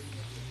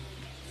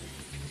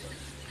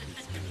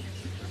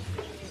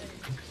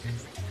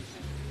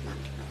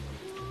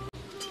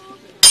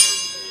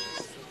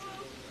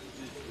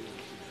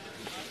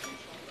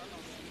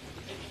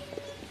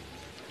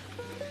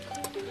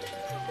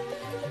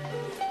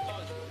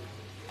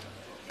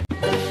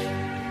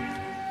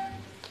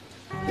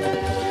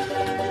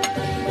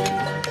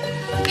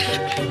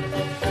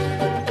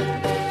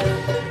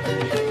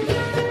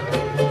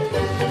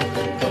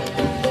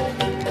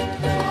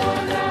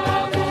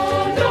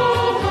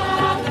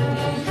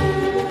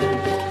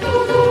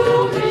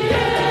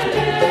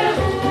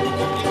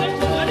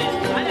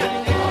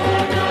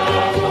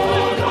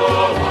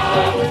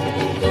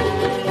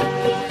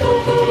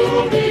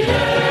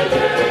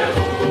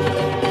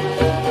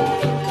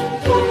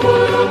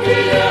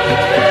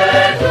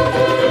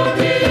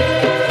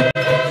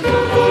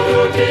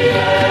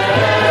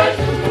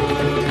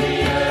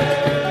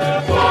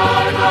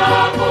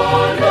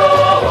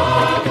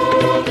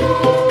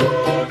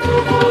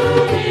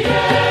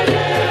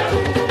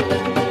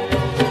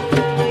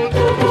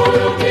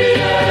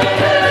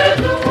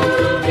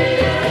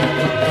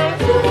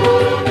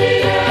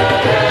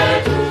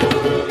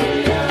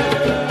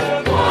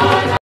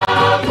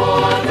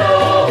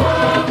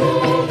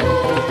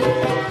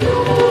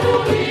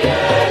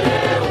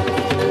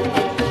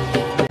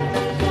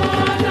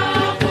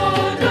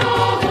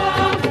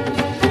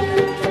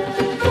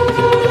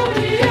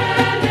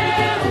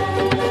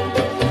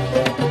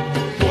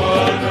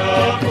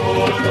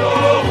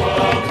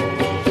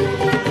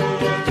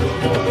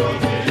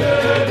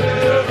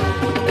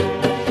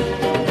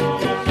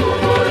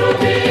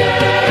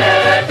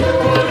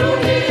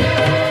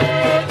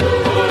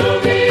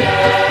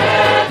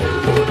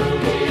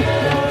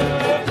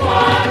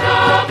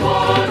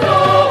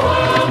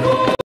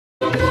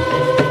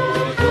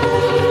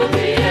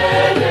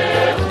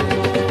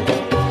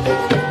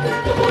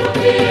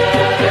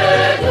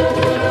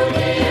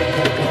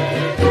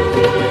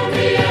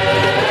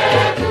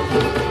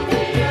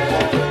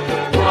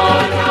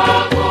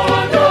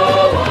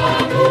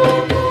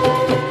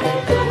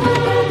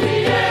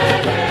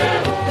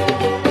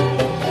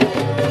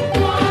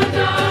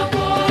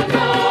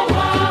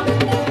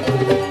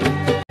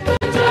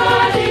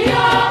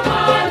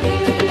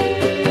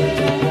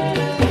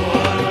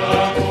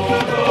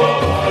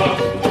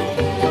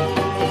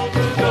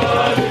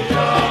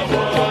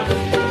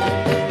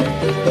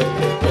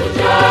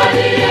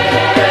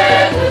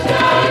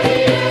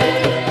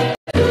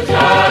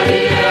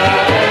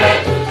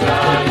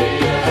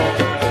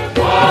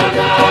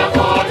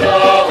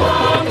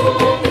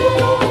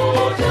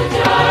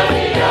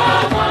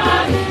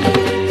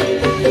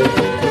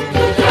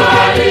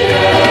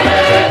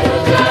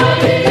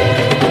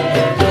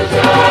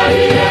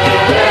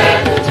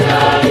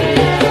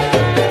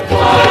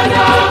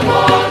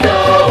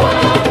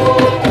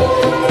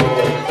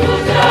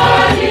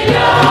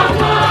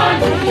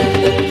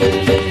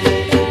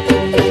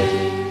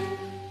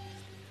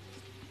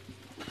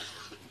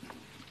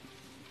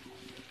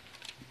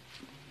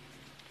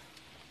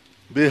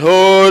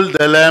 Behold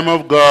the Lamb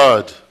of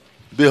God.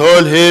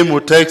 Behold him who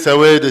takes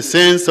away the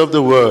sins of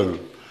the world.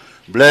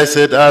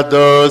 Blessed are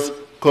those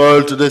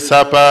called to the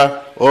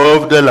supper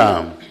of the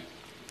Lamb.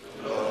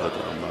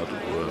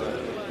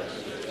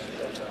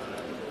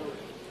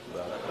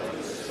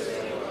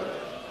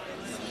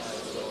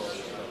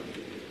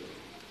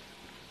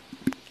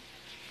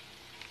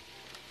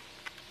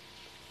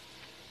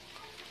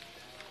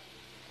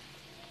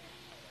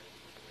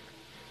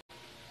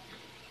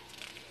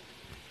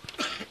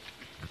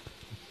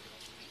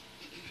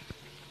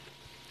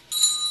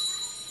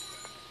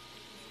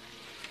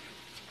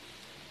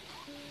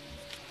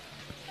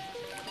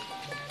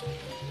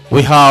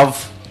 We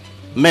have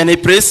many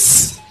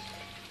priests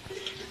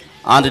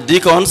and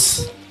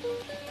deacons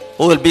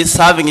who will be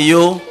serving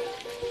you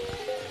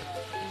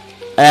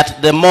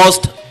at the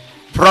most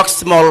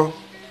proximal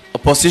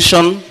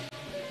position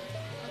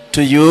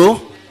to you.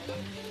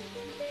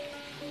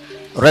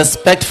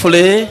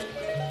 Respectfully,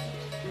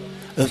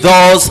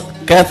 those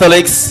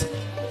Catholics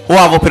who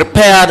have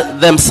prepared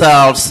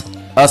themselves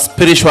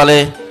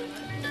spiritually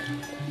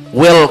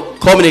will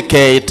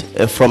communicate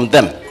from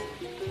them.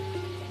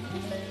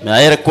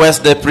 May I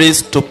request the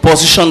priests to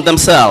position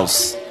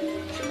themselves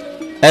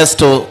as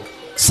to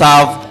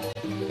serve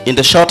in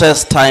the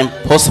shortest time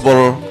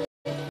possible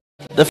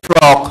the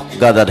flock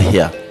gathered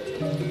here.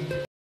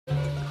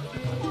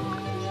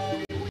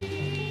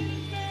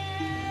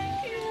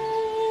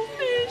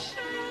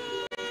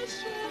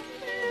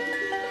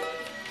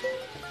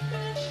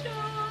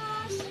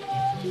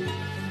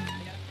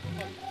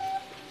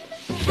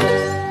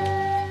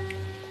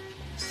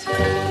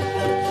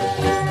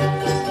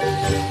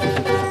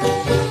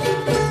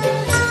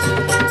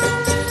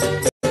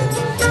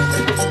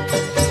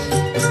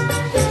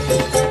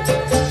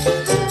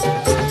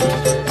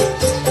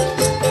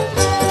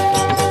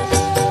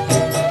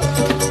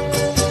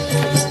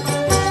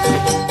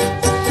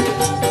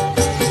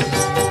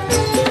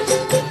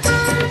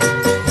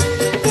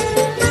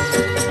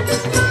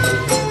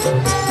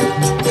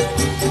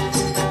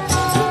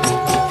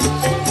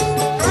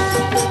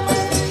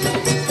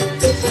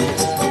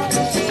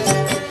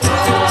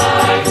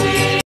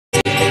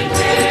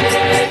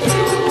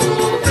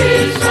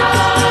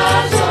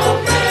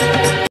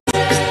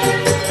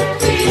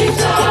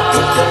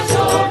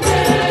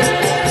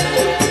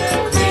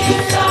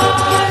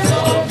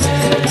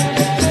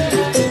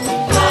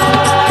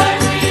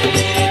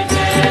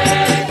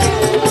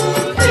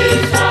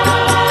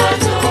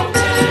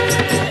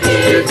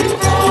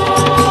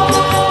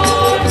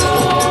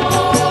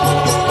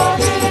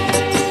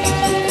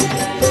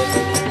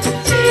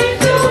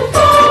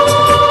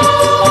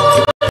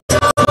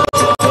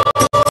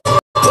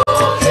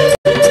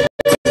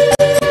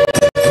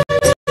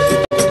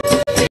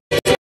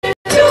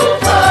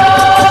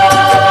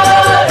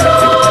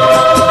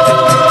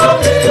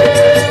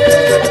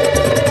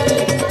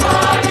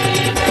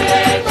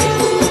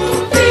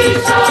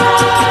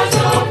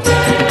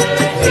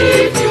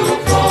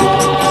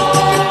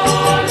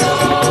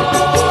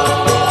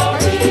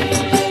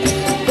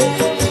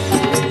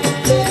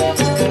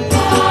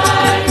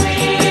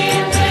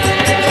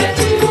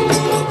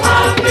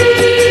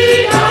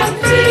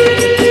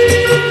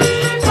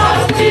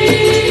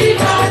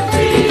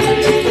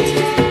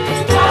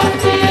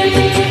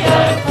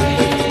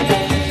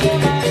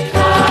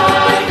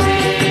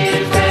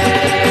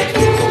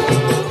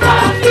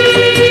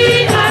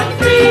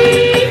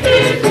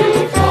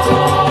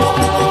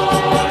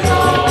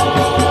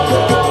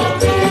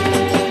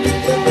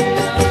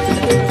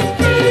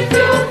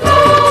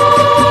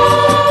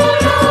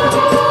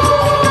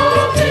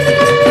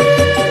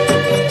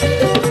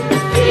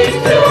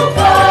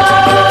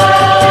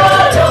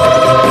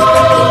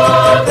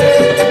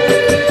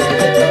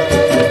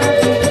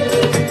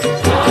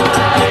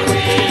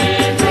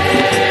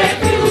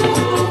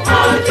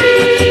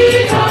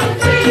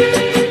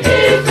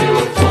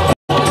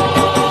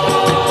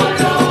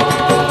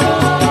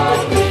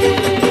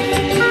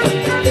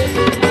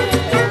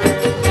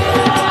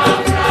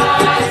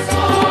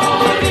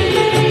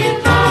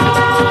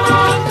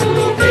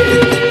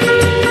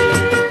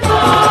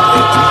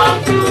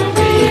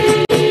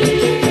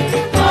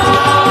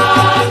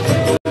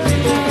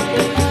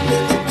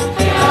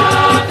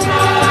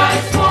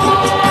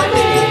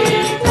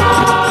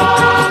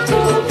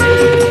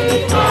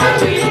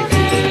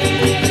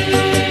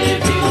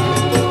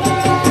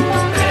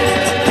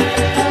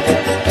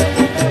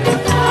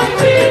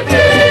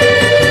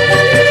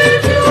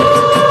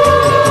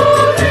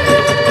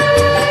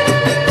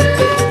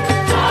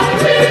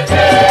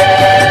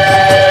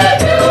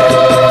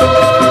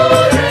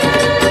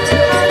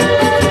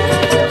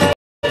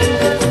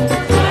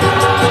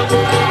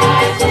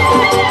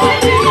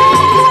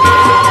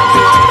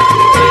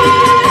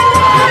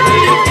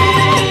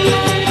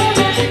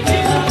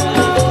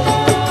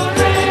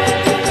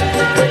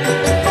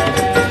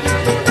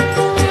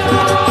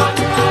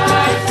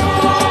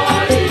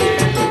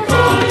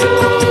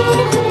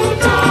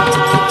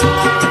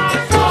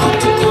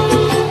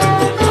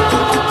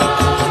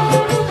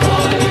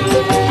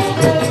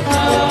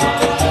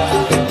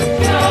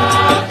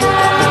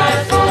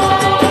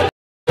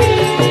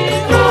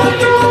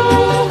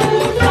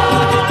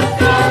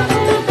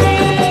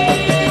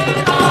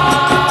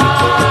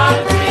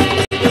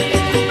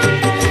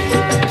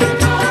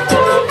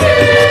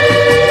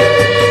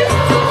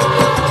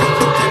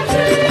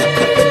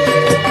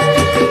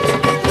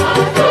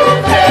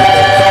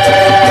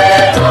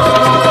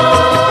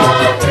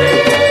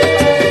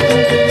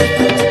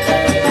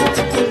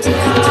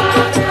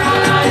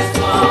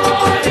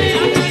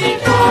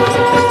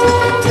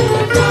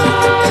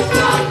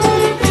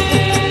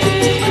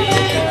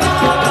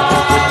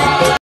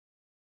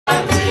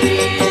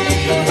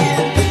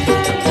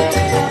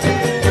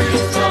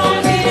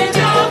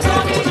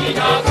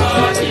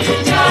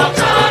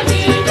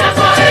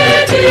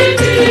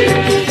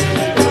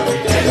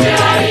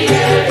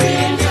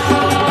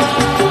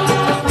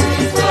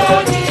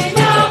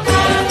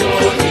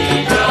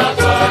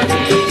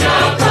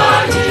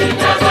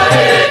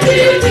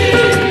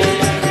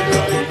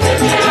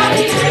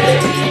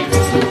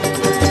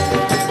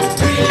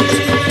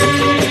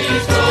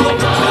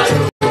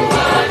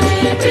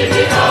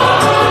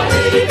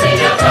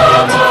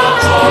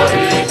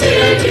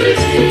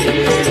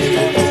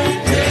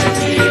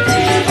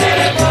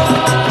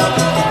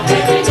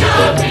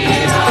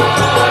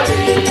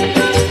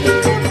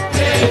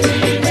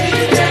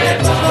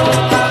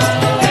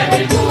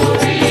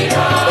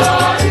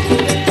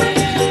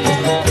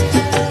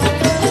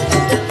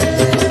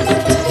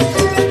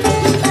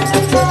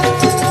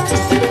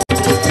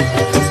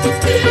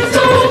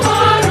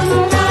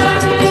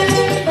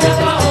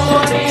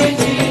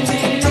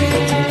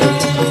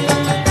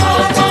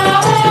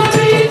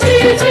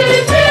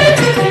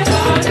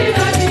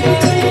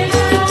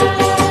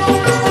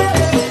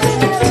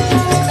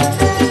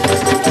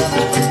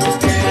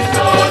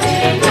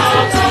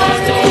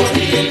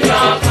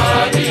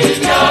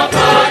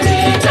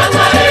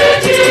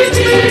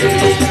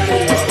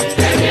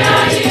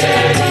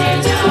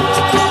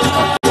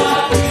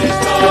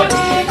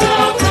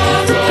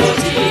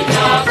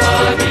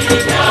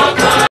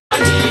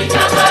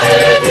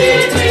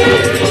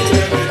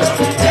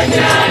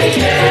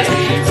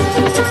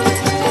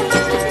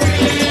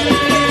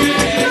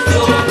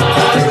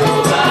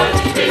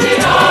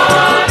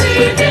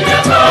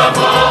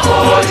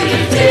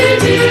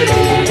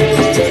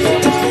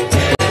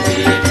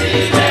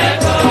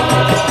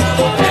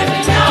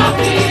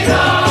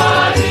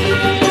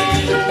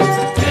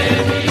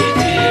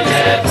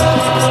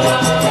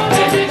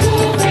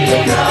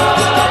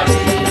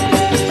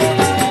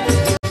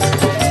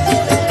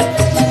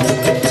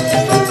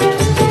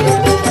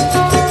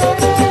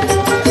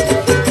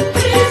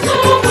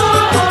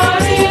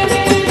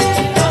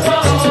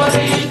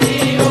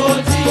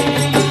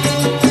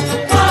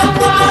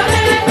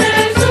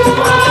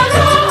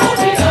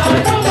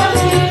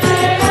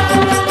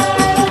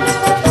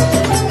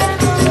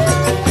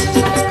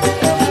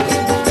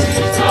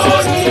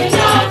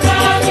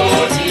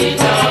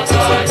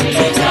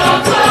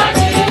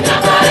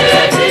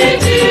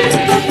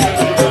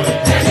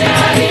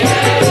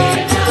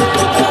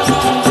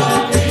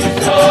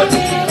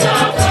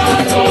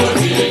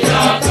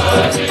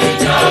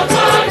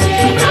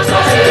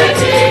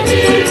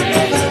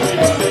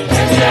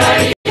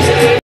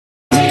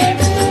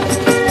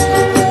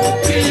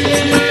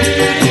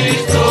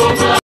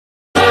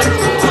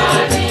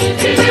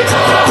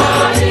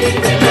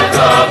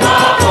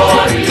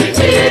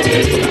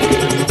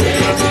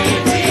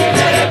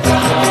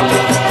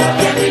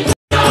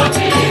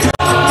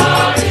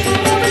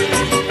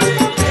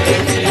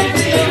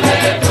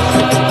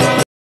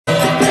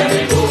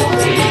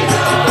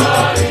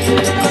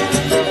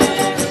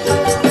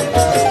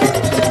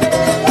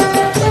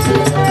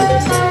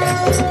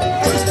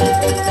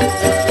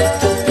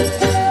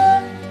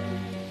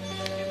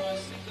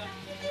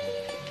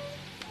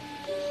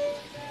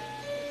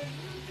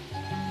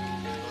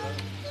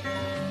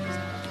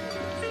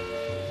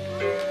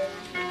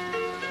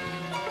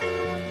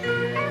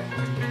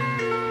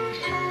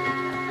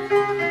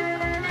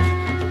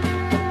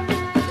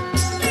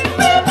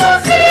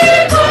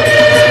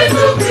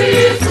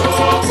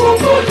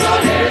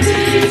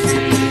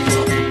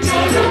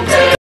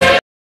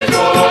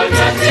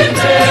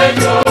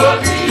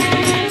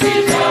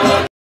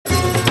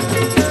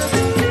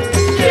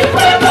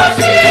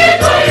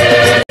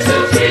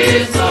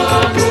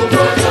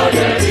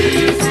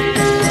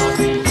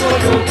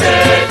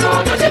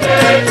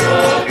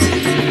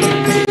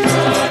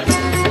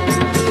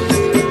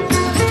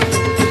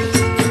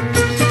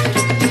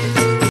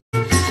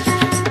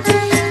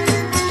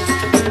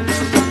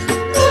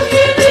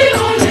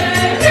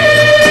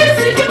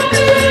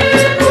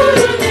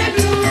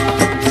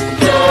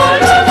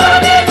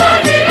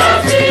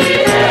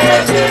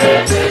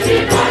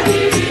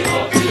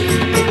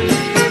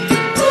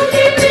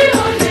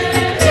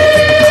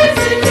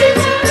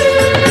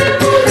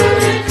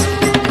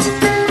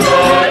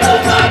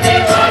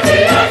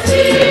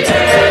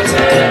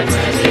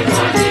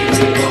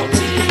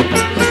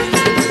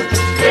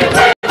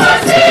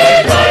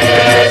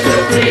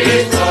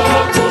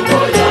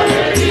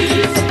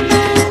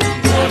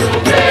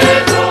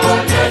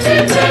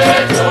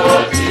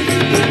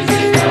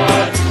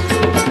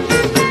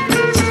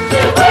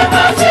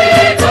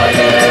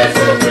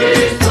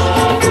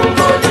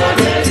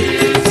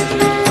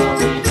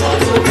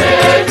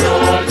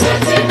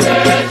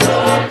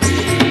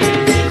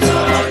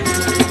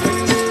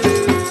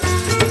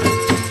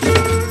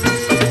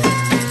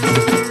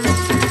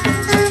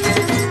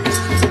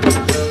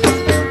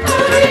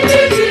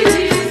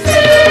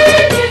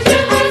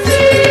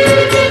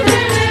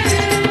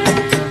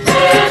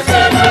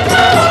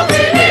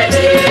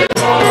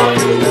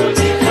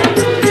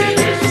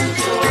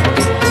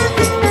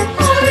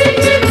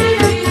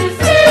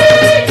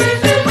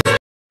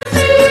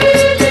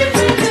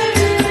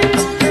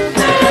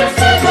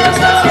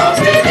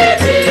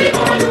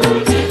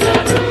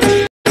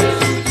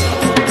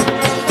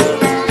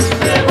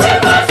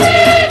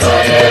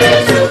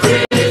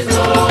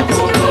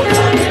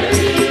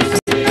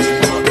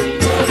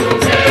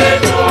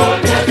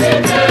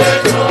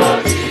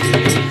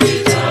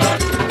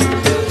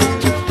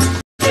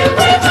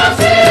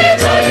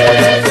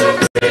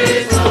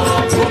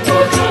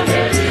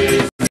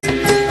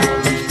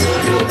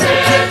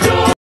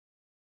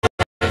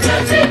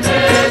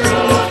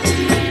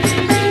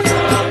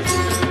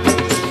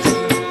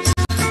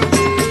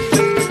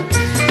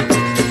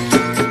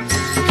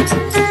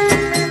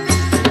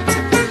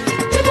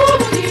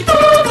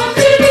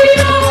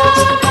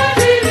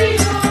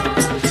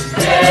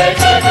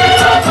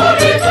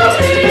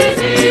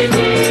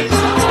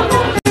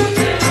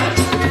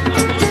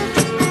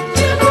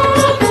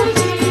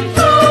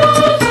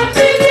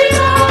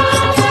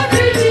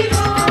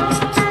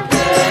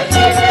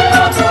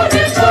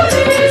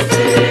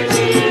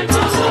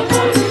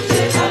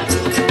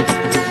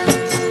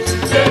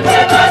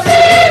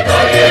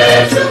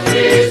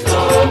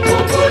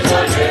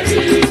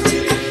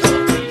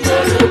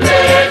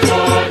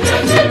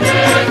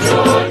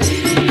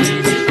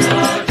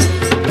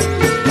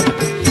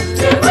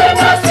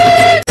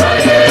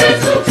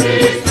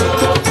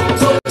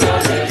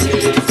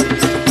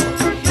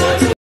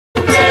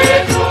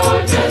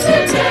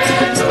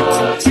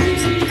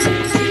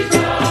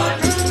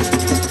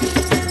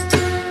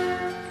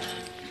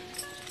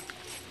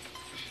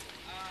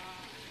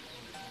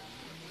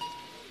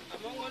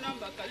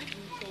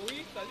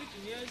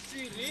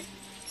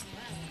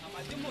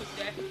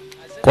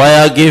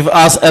 Choir, give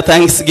us a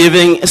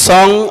thanksgiving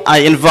song. I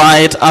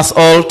invite us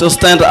all to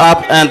stand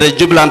up and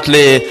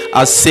jubilantly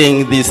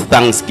sing this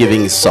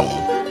thanksgiving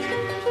song.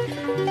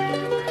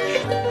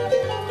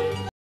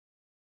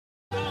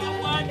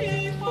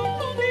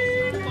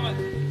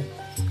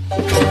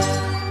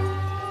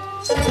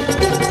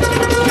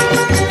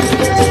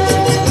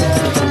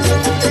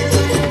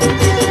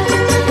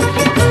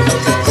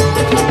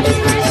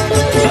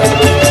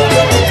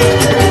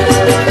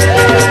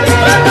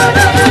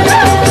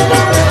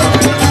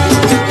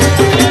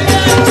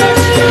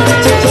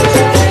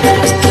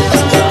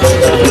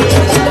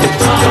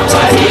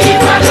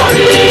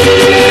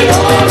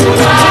 Oh,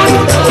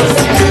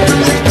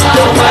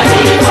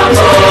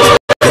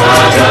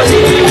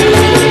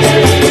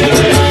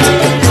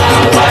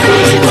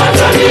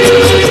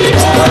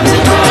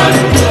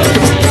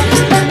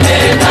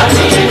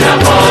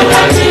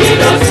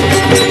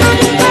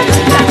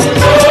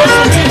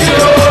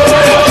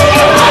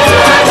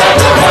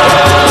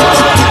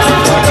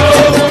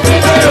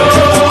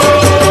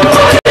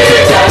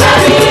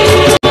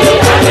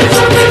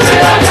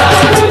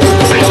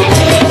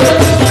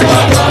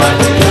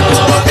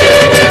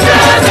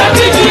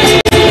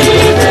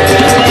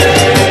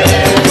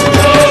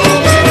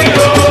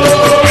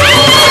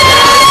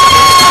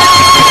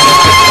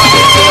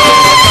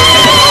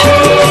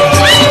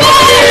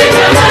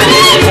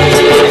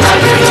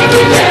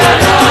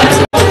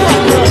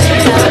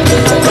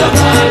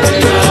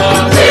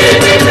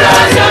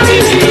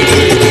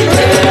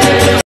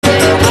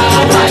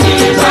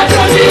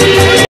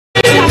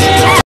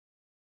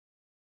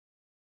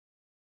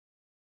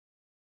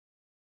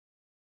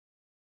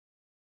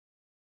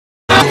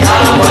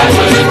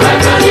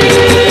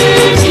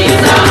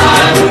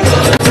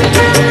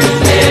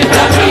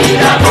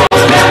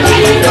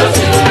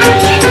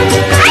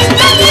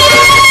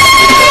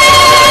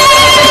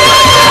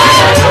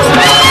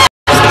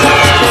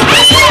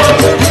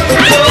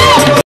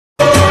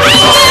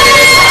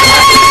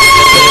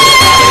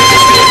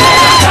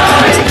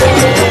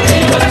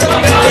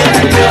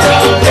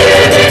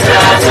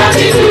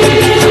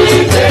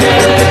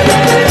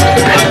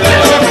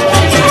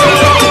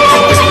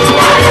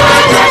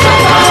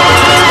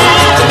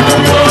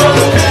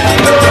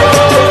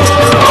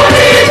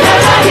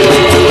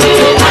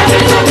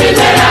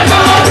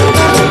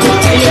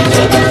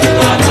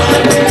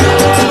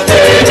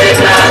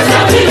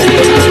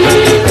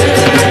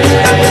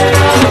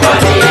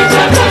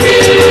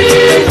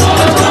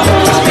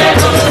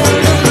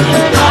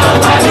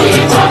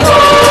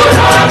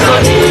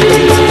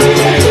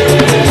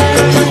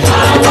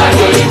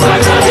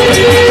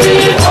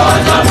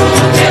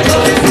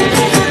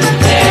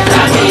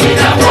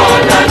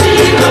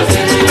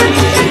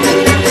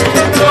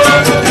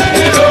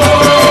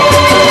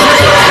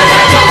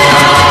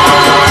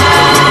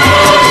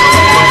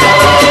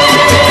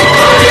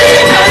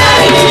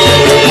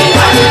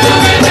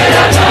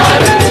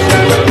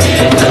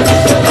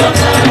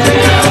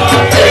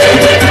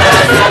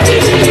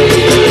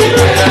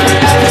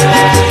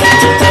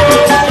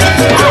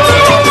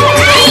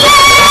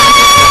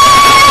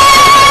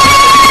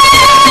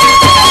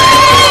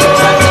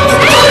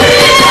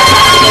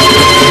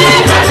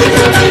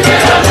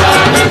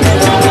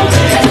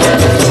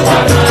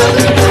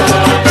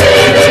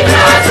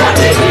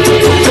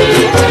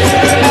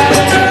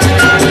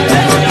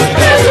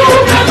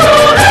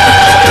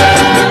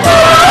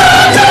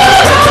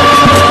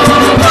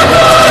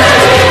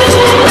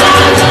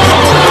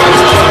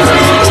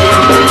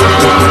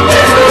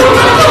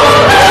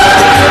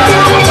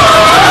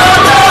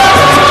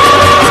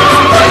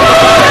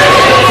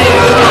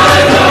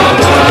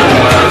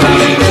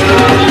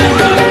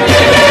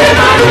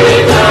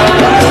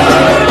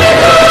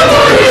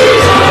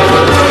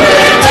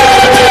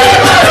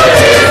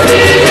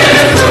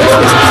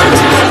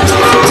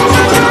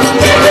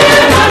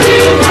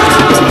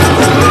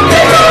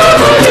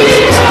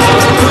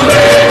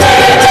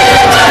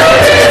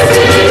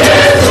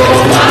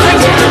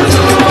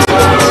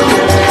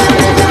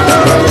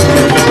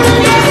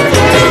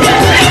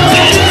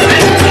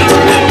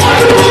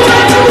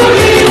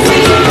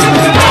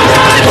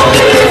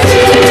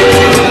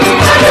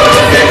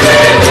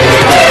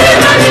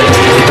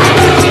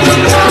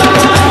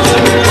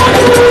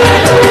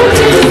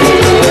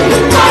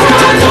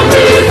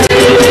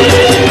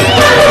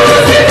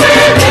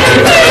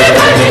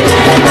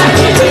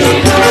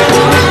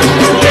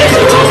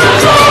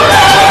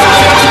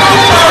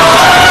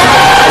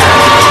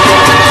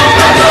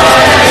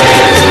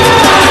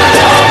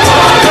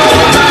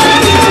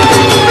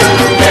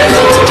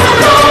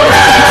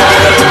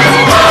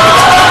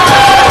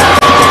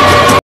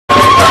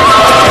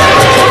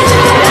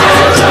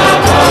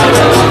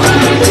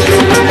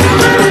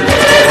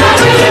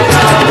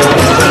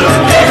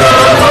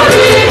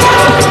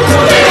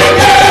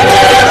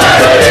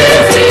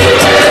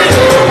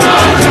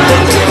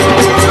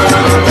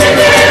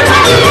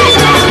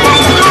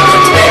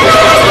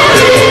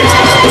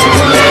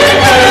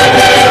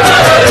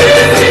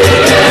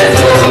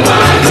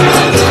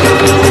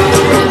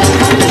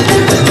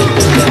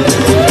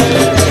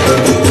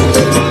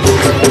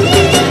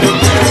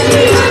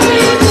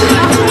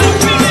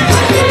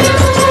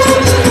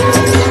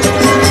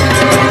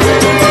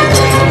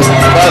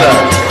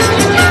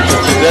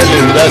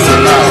 That's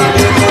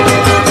enough.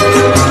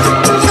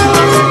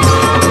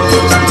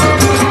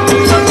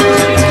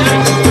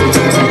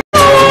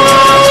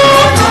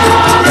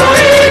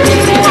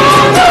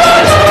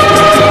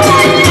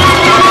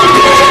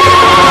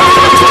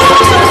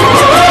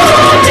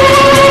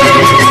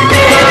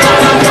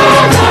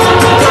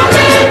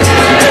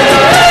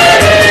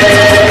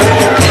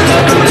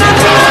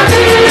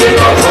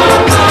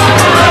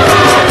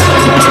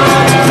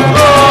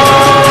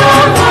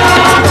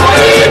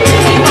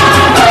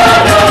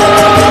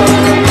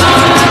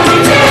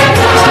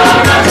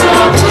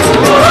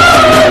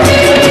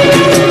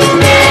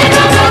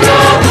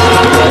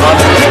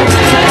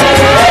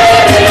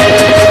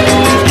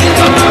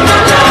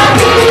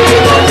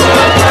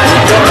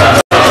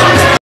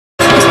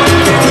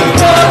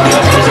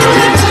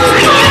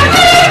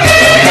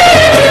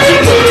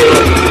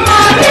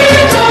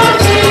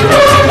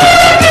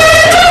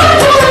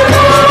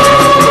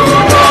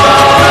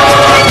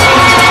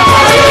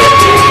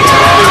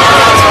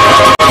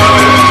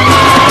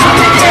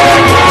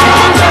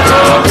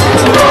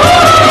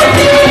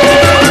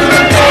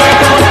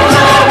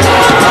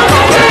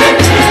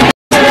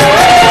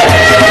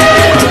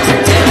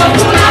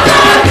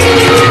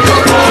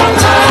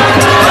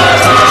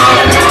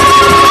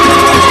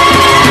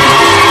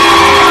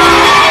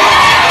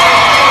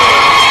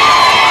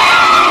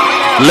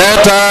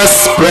 Let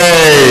us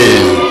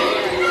pray.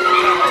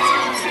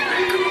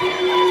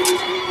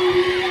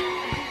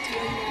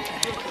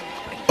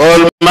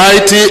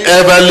 Almighty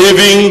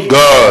ever-living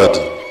God,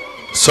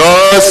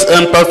 source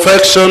and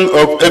perfection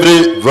of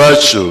every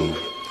virtue,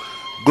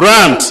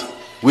 grant,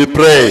 we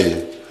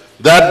pray,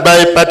 that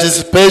by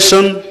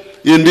participation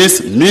in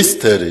this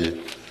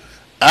mystery,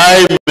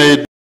 I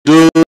may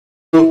do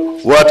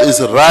what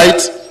is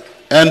right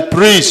and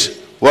preach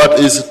what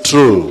is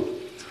true,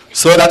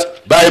 so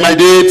that by my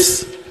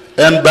deeds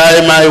and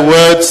by my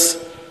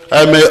words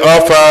I may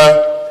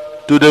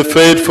offer to the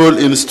faithful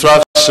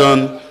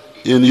instruction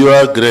in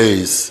your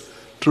grace,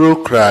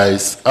 through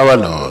Christ our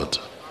Lord.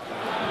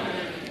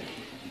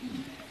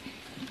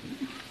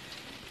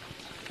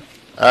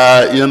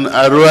 In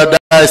Arua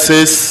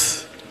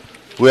Diocese,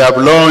 we have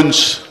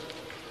launched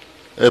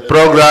a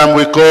program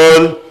we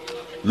call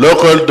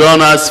Local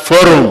Donors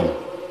Forum.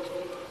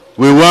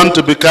 We want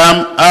to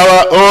become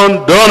our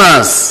own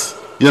donors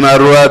in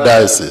Arua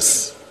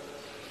Diocese.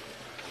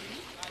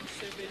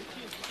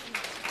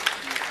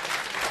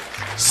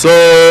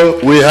 So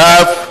we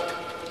have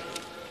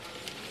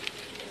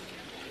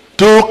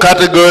two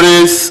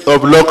categories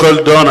of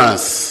local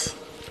donors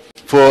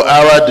for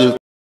our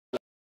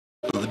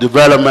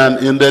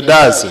development in the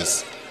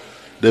diocese.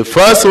 The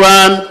first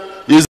one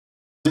is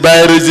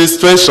by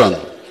registration.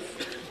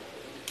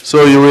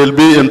 So you will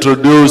be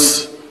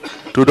introduced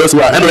to those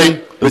who are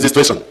handling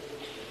registration.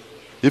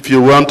 If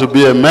you want to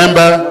be a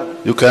member,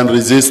 you can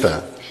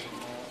register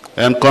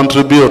and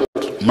contribute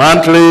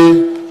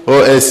monthly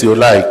or as you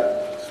like.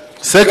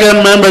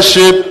 Second,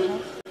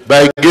 membership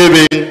by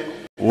giving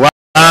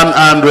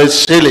 100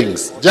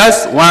 shillings,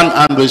 just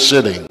 100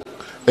 shillings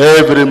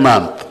every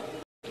month.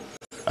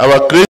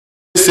 Our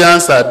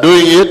Christians are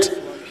doing it,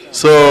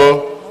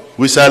 so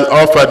we shall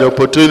offer the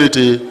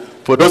opportunity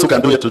for those who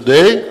can do it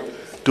today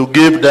to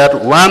give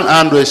that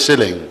 100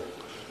 shilling.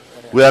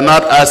 We are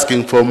not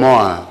asking for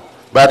more,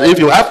 but if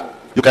you have,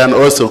 you can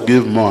also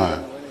give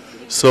more.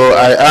 So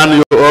I hand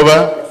you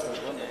over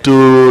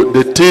to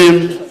the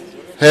team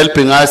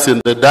helping us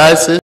in the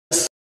diocese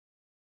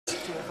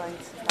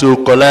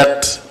to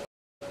collect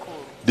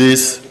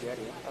this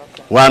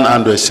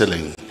 100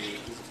 shilling.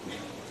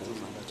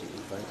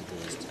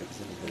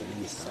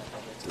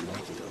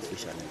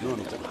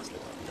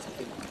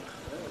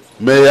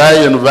 May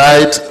I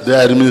invite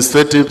the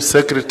Administrative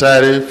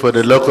Secretary for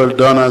the Local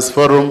Donors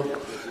Forum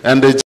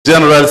and the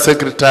General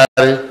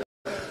Secretary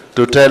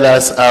to tell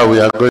us how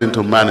we are going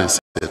to manage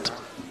it.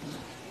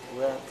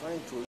 We are trying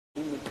to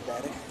limit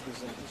direct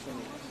presentation.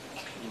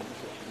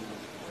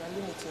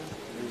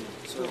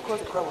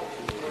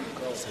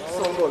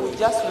 So we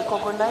just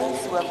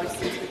recognize we have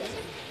received it.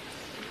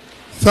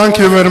 Thank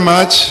you very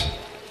much,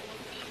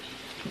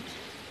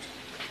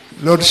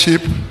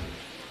 Lordship,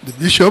 the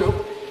Bishop,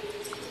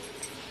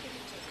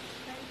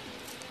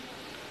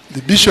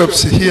 the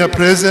bishops here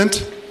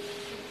present,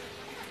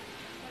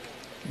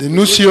 the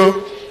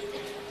Nuncio,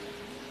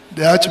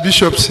 the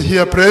Archbishops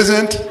here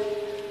present,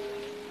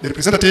 the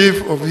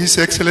representative of His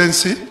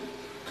Excellency.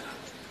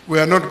 We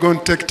are not going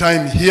to take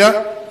time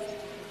here.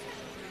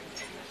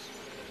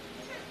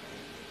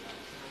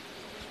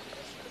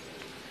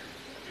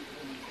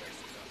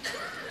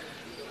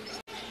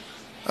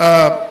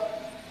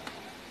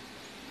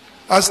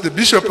 As the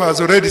Bishop has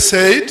already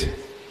said,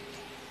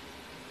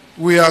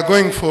 we are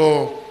going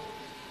for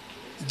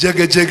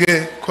Jege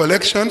Jege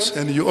collections,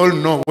 and you all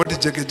know what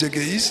Jege Jege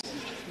is.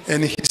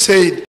 And he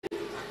said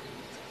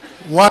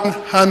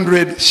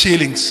 100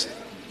 shillings.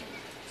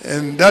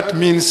 And that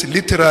means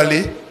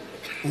literally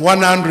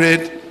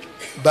 100,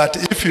 but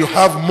if you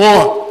have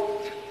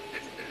more,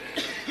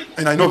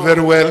 and I know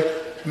very well,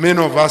 many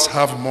of us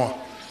have more.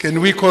 Can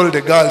we call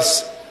the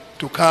girls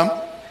to come?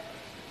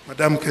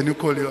 Madam, can you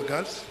call your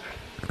girls?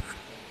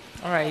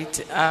 All right.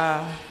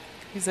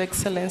 His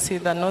Excellency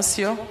the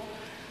Nuncio,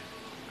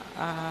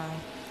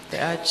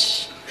 the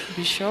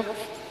Archbishop,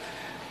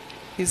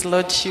 His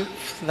Lordship,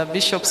 the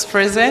bishops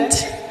present,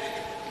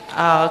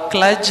 our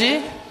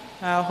clergy,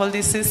 our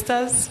holy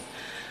sisters,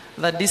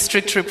 the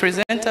district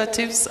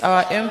representatives,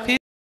 our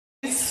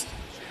MPs.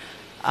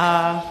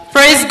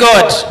 Praise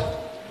God.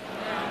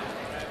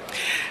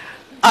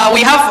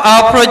 We have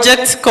our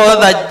project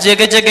called the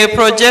Jege Jege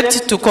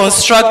Project to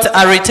construct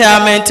a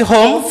retirement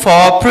home for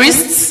our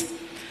priests.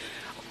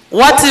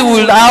 What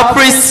will our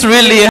priests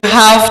really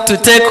have to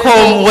take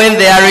home when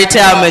their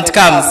retirement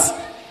comes?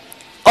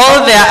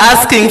 All they are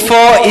asking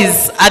for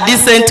is a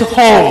decent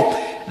home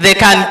they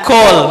can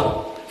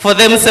call for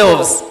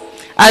themselves.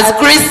 As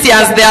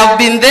Christians, they have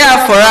been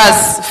there for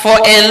us for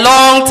a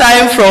long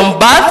time, from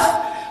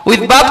birth,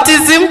 with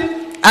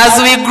baptism, as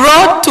we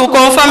grow to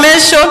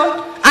confirmation,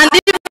 and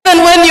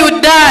even when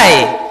you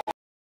die,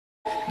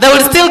 they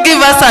will still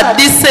give us a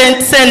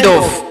decent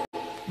send-off.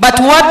 But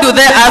what do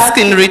they ask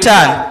in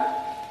return?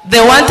 They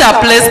want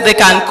a place they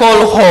can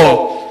call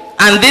home,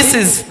 and this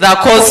is the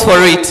cause for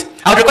it.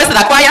 I would request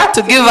the choir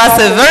to give us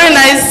a very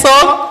nice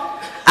song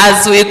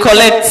as we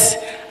collect.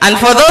 And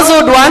for those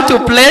who would want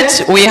to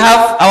pledge, we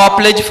have our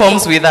pledge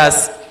forms with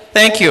us.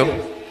 Thank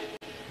you.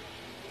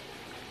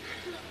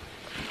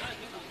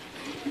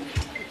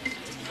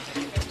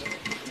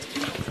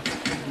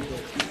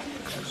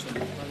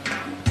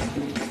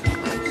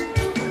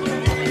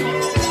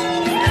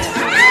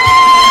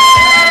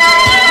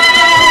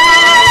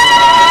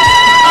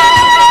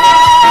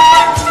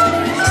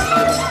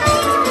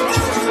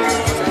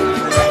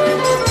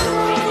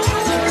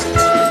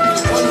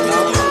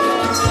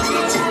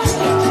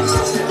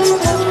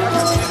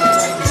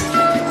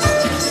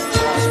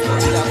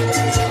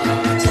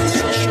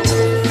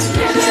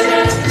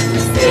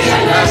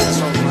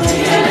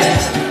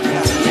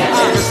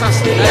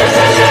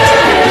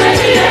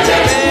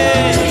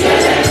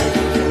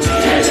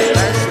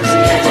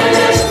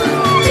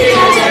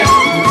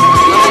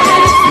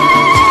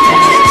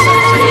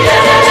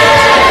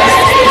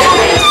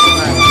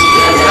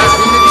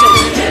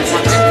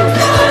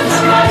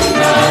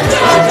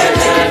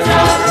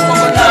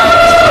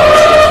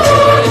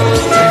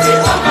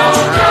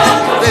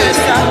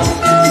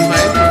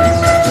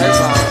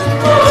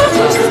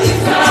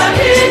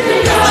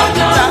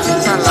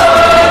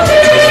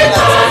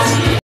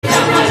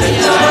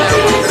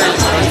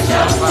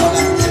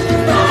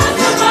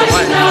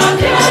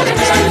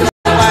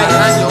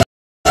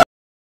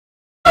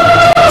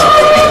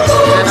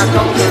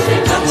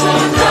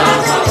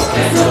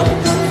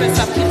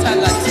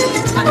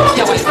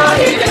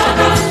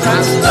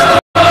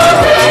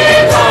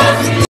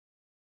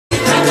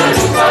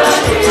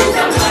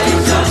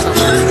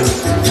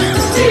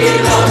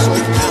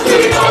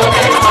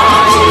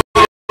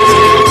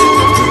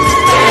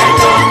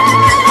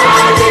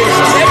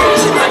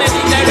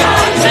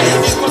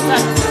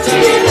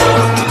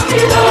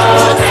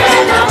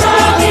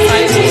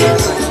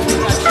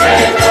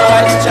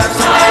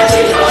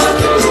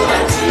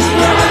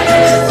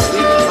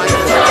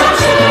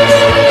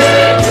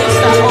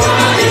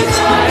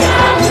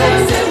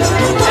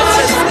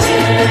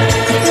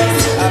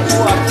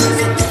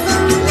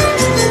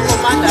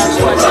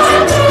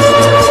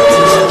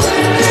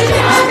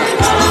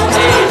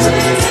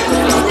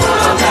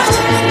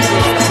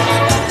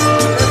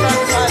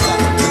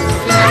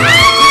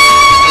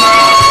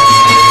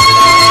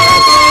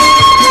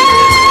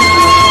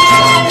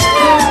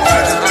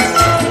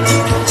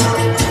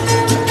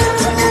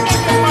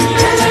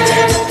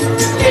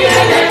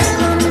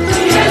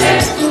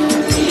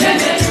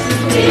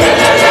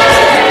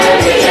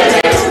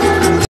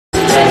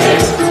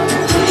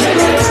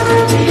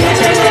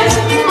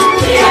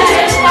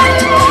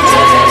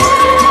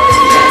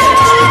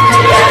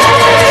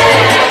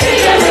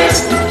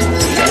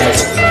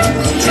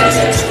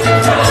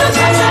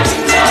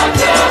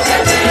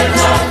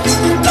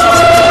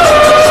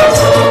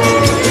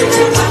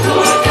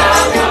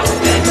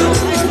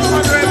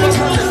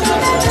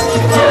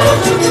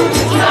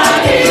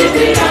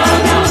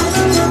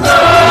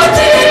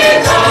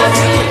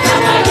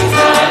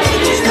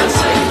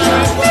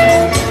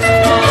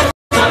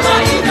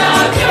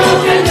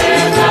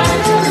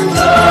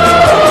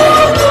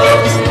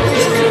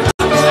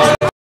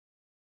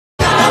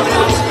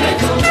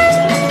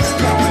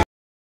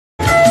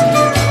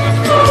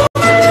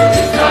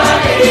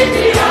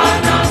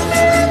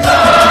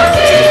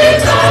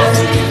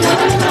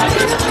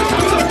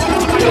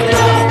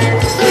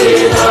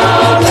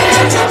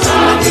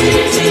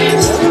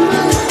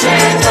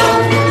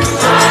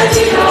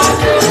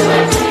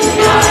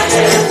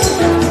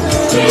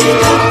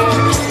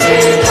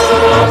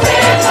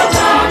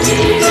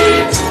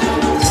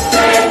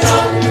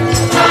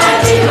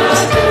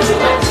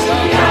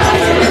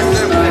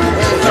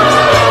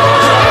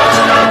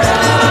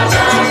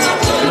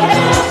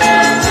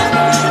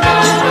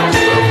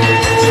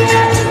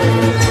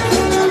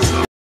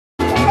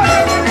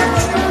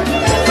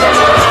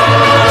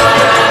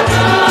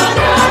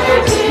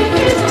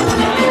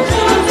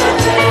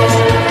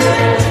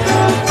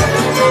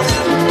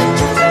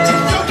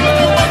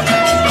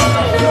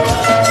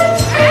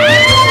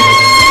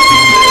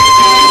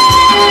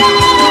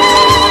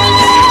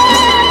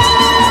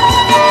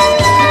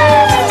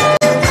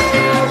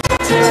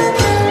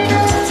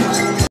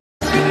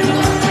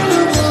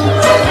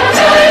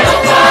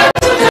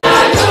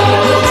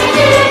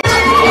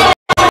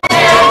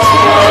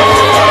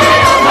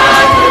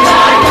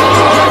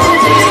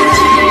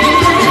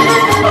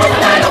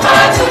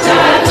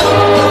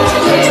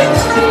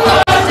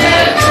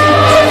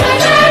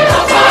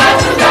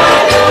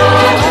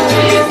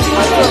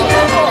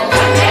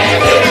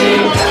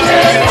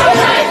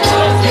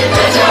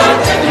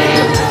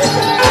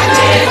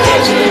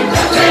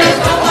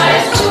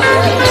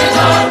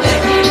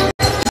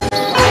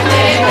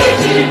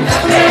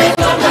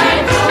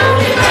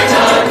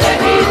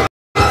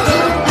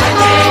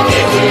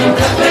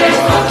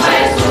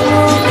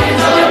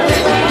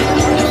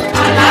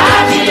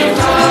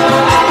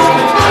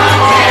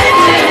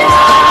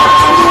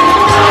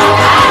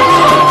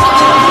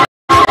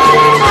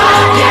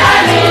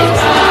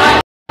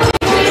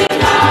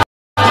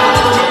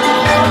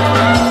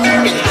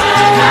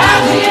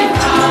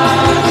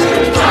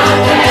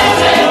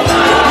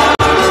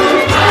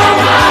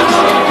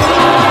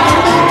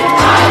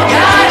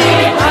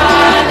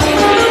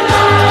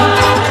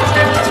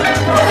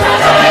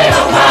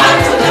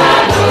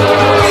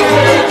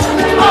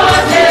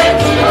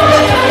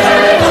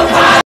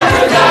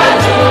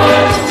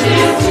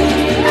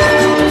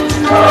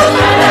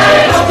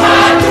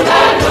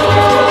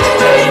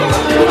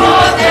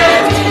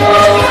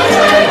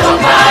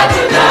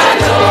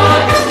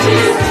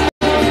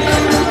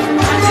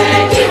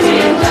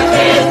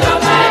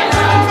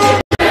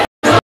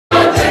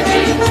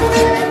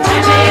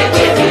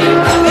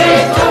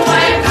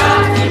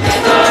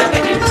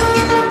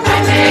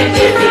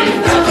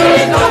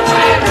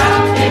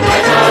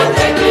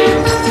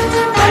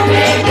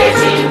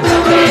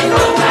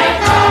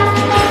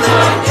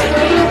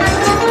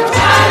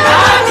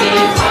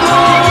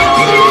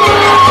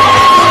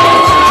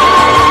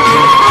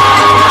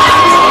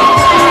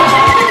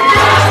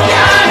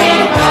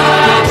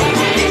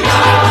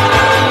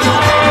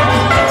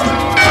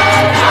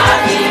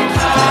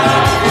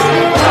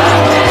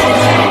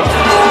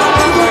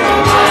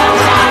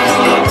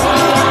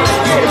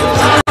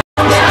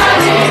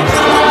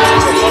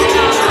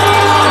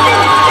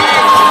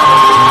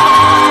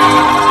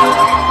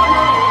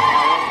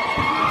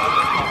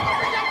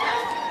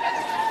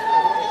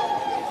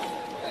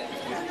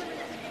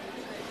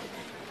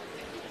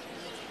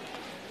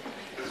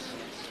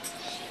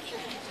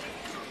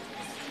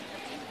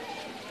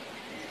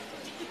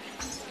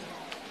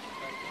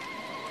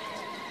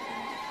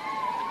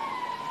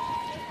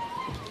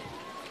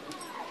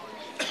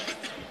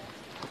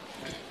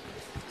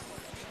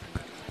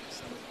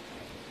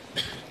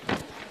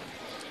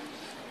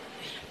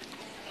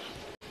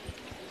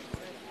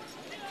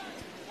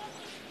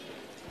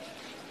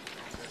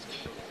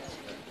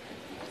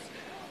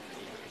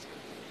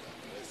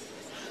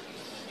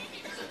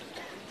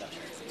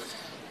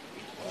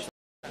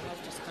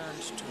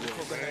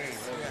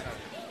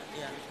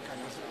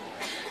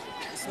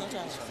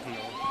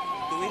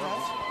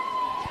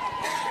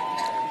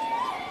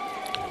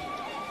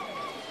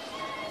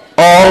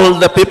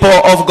 the people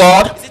of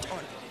God,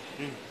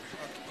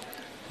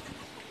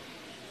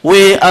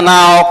 we are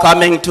now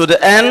coming to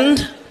the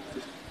end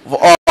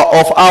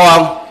of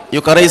our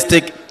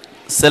Eucharistic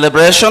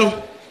celebration,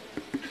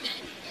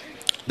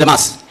 the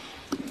Mass.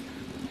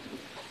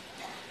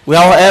 We,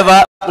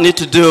 however, need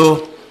to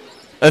do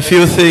a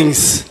few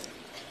things.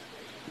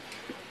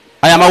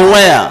 I am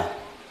aware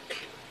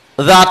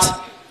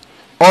that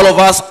all of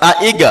us are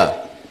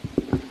eager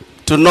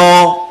to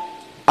know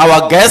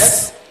our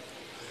guests,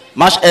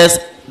 much as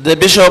the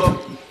Bishop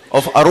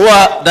of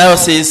Arua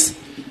Diocese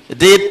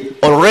did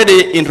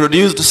already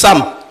introduce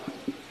some,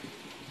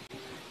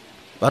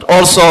 but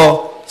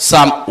also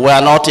some were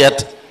not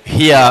yet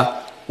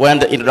here when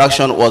the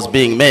introduction was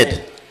being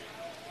made.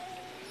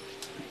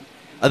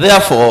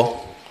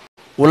 Therefore,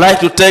 we would like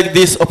to take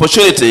this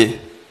opportunity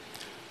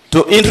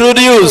to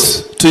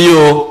introduce to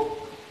you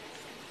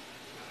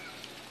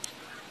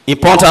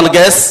important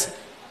guests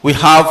we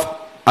have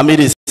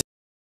amidst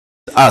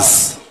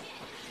us.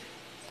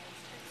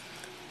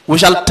 We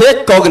shall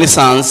take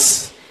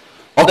cognizance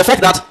of the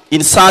fact that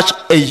in such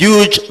a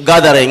huge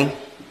gathering,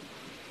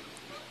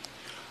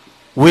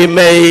 we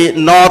may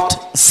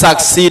not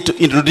succeed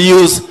to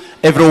introduce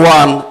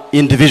everyone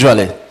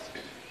individually.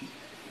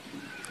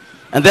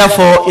 And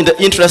therefore, in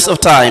the interest of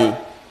time,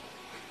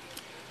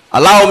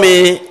 allow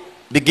me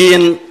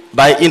begin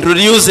by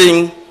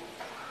introducing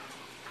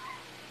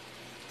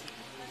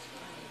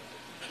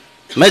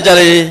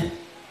majorly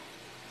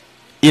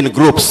in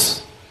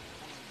groups.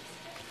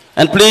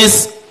 And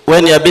please,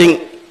 when you are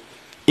being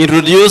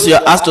introduced, you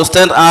are asked to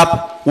stand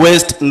up,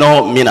 waste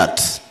no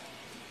minute.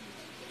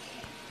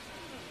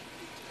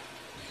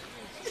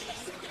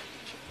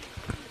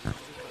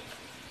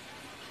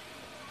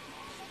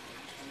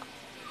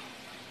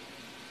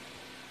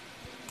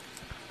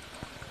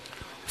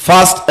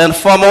 First and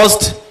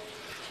foremost,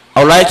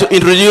 I would like to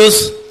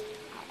introduce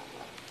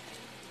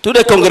to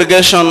the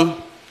congregation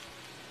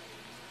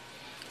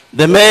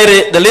the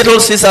Little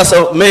Sisters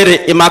of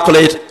Mary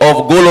Immaculate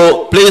of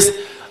Gulu. Please,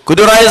 could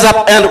you rise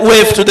up and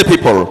wave to the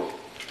people?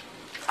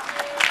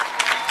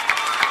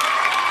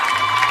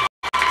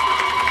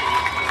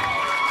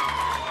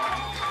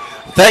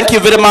 Thank you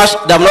very much.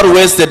 They have not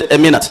wasted a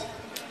minute.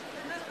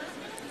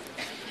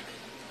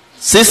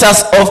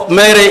 Sisters of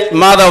Mary,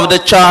 Mother of the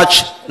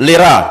Church,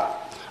 Lira,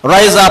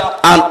 rise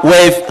up and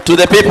wave to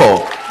the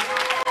people.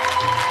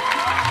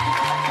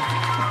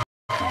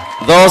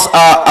 Those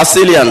are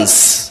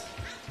Assyrians.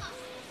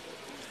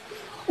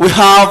 We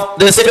have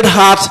the Sacred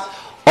Heart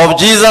of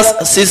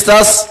Jesus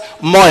Sisters,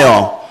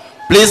 Moyo.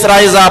 Please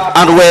rise up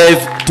and wave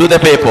to the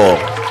people.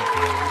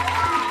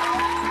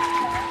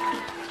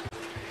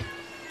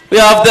 We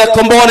have the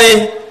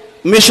Komboni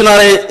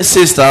Missionary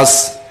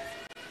Sisters,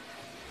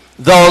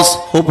 those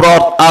who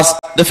brought us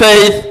the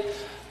faith.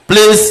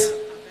 Please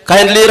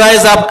kindly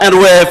rise up and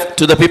wave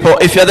to the people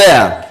if you're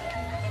there.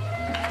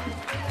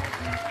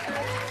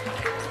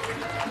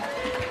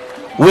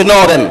 We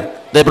know them.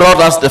 They brought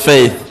us the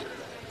faith.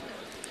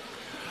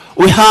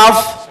 We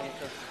have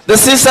the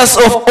Sisters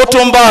of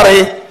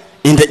Otumbari.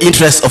 In the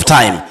interest of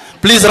time,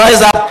 please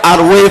rise up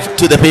and wave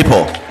to the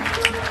people.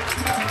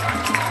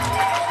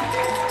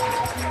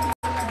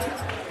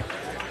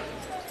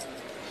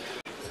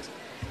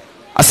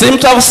 I seem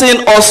to have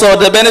seen also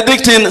the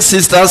Benedictine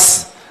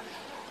Sisters,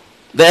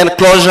 the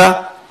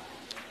enclosure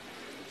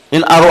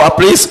in Arua.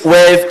 Please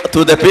wave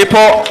to the people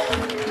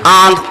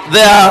and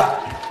their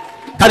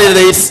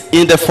candidates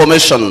in the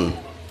formation.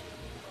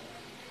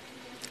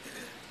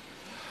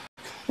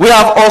 We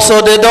have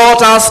also the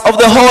Daughters of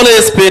the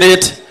Holy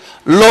Spirit,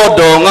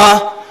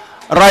 Lodonga.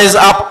 Rise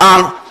up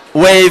and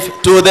wave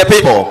to the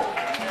people.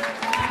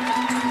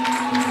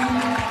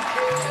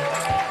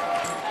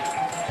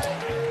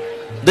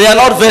 They are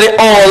not very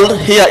old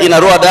here in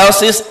Arua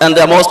Diocese, and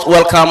they are most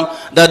welcome.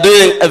 They are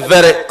doing a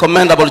very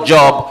commendable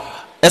job,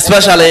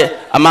 especially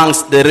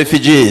amongst the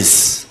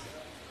refugees.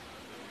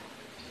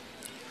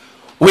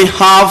 We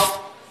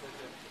have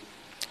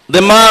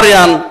the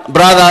Marian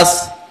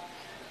brothers.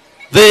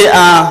 They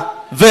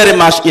are very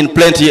much in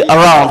plenty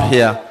around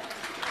here.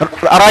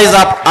 Rise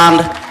up and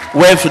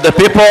wave to the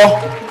people.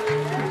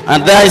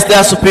 And there is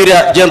their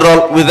Superior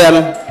General with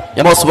them.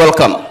 You're most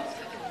welcome.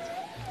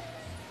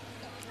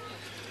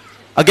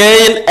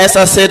 Again, as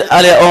I said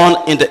earlier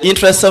on, in the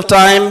interest of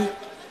time,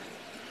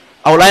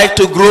 I would like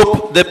to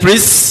group the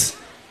priests.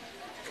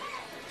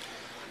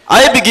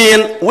 I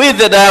begin with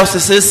the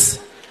dioceses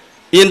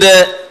in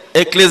the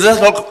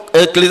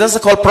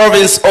ecclesiastical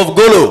province of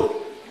Gulu.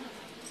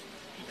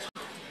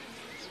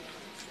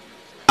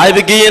 I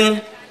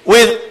begin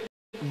with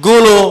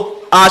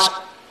Gulu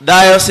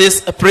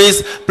Archdiocese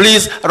priest.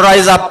 Please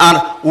rise up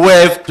and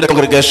wave to the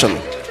congregation.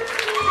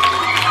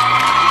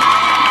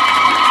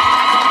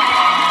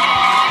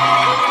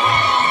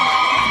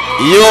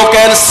 You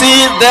can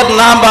see that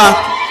number.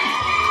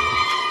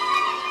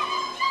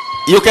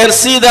 You can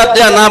see that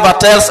their number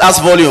tells us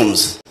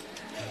volumes.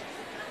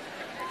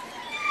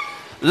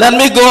 Let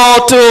me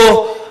go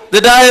to the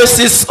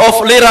Diocese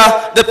of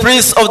Lira, the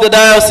priest of the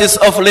Diocese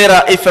of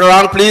Lira, if you're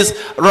around, please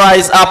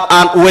rise up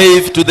and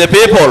wave to the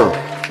people.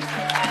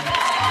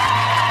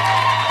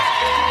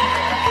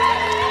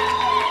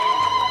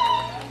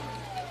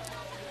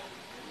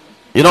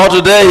 You know,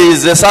 today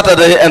is a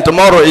Saturday and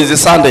tomorrow is a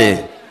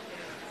Sunday.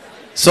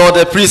 So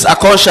the priests are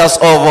conscious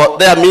of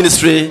their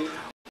ministry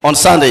on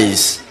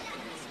Sundays.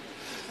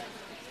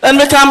 Then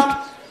we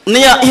come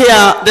near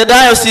here, the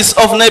Diocese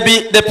of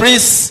Nebi, the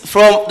priests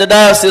from the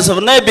Diocese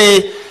of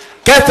Nebi,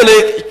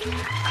 Catholic.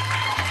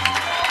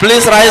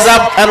 Please rise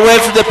up and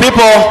wave to the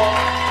people.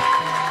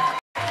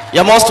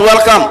 You're most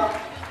welcome.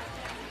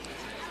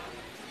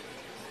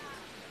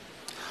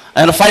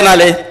 And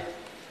finally,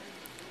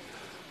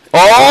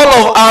 all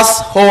of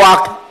us who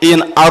work in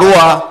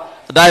Arua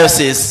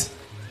Diocese,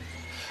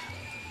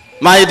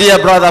 my dear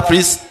brother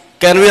priest,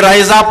 can we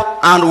rise up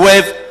and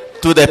wave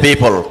to the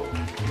people?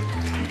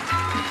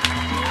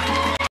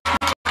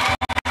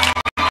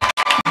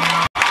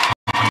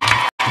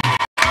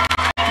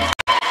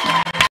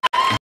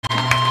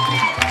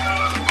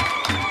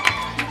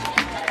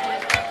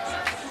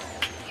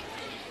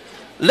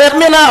 Let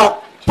me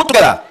now put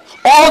together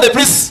all the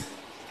priests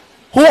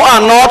who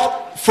are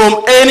not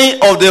from any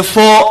of the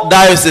 4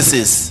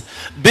 dioceses,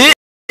 be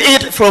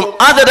it from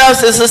other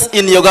dioceses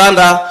in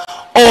Uganda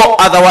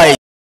or otherwise.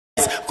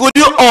 Could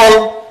you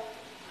all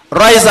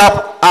rise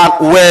up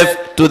and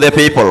wave to the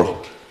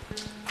people?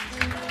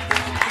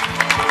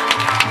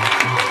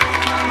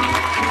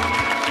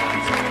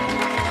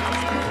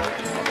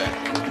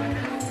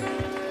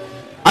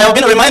 I have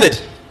been reminded,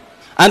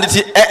 and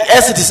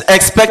as it is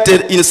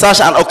expected in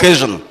such an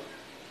occasion,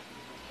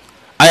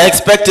 I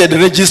expected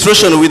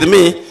registration with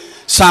me.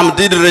 Some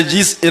did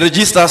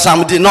register,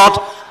 some did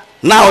not.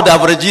 Now they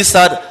have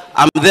registered.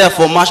 I'm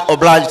therefore much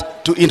obliged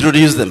to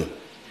introduce them.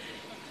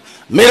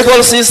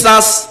 Medical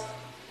sisters,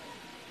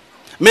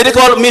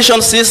 medical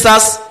mission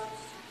sisters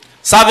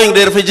serving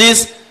the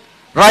refugees,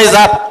 rise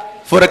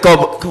up for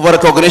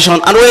recognition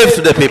and wave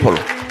to the people.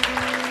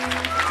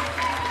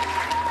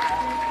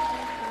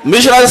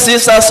 Missionary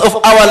sisters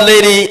of Our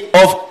Lady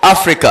of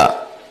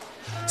Africa,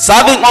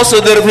 serving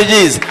also the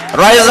refugees,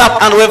 rise up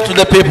and wave to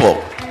the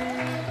people.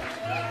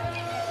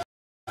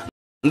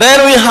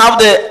 Then we have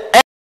the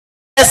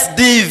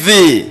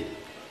SVD,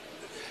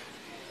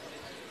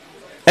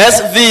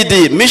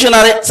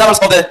 Missionary Servants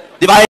of the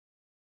Divine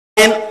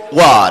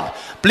Word.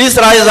 Please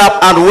rise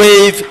up and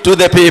wave to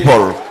the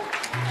people.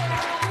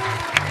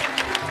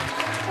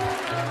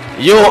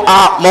 You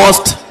are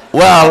most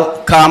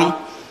welcome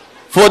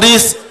for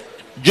this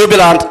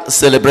jubilant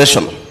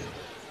celebration.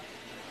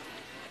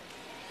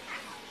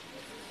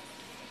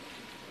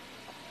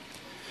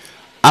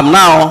 I'm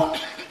now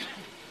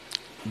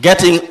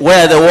getting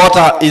where the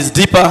water is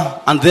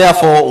deeper, and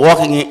therefore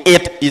walking in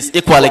it is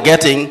equally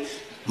getting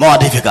more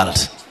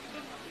difficult.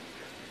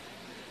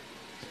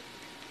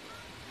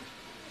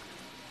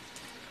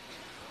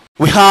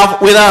 We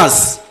have with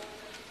us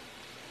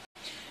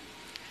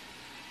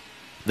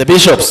the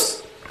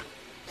bishops,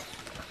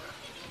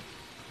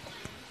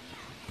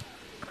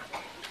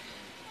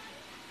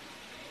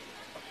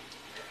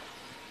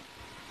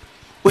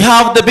 we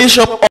have the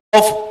Bishop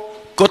of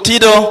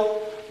Cotido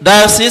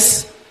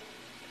Diocese,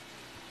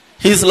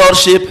 His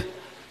Lordship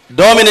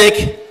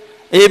Dominic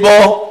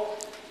Ibo.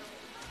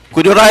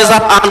 Could you rise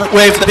up and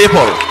wave to the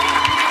people?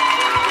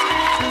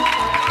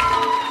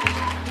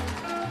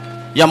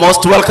 You're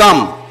most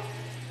welcome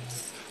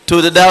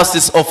to the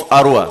Diocese of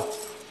Arua.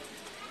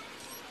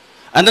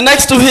 And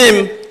next to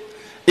him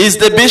is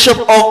the Bishop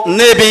of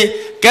Nebi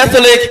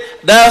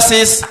Catholic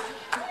Diocese,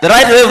 the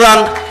Right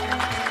Reverend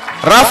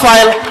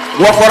Raphael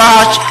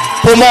Wakorach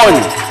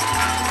Pomon.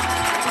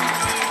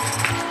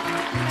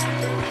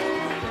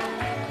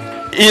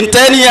 In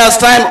 10 years'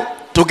 time,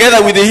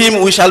 together with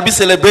him, we shall be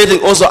celebrating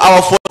also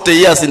our 40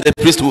 years in the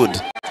priesthood.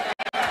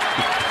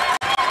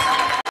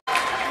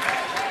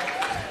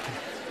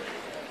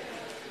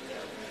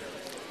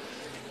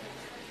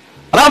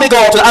 Allow me to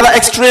go to the other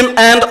extreme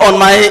end on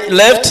my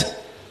left.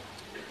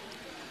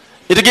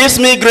 It gives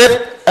me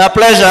great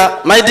pleasure,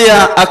 my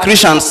dear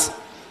Christians,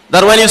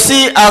 that when you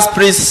see us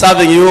priests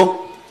serving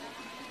you,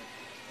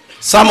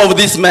 some of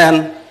these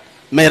men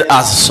made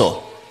us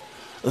so.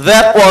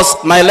 That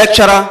was my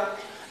lecturer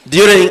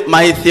during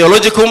my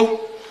theologicum,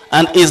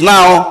 and is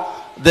now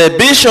the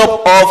Bishop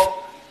of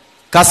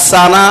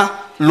Kasana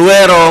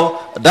Luero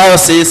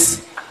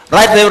Diocese,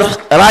 Right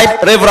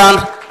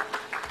Reverend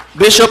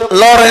Bishop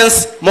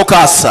Lawrence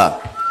Mukasa.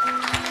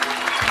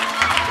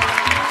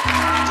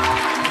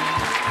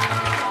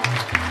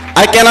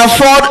 I can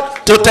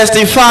afford to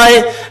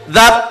testify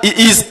that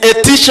he is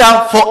a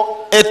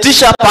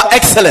teacher par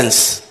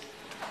excellence.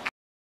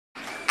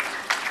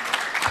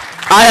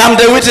 I am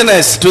the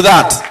witness to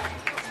that.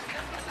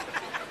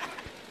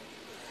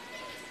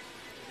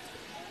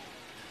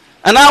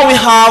 And now we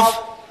have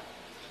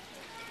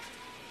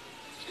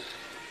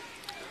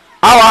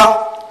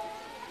our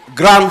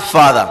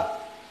grandfather.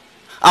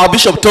 Our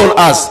bishop told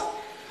us,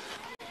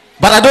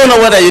 but I don't know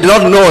whether you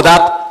don't know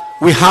that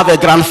we have a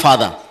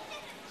grandfather.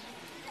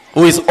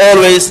 who is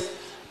always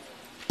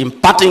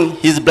imparting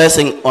his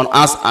blessing on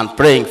us and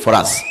praying for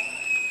us.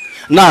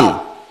 None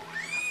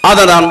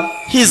other than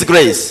His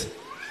Grace,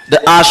 the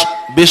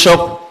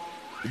Archbishop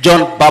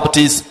John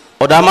Baptist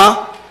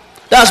Odama,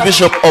 the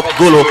Archbishop of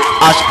Gulu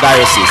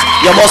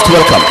Archdiocese. You're most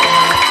welcome.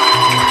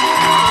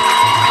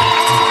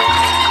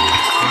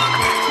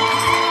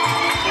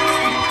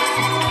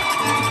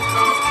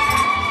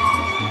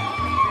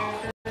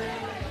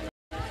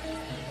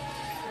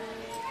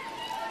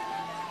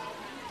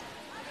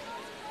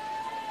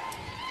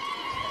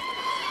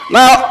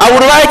 Now, I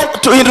would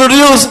like to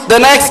introduce the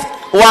next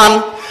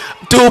one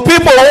to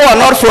people who are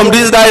not from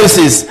this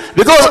diocese,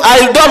 because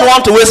I don't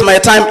want to waste my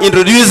time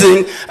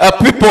introducing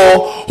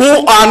people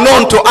who are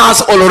known to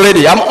us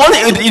already. I'm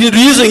only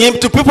introducing him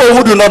to people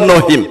who do not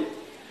know him.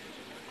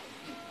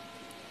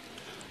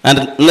 And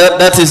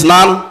that is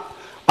none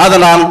other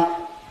than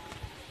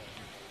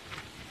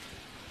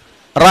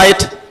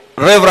Right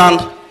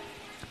Reverend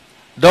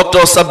Dr.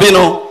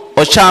 Sabino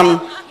Ocan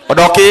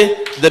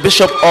Odoki, the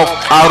Bishop of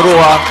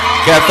Arua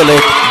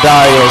Catholic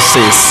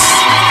Diocese.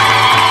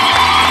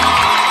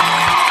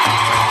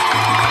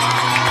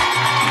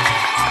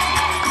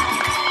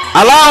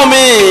 Allow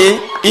me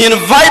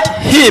invite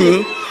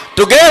him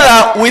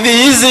together with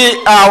his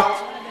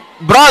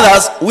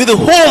brothers with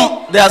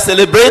whom they are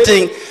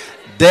celebrating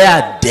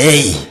their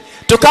day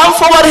to come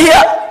forward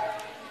here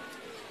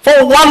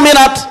for 1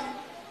 minute.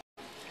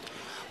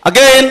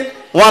 Again,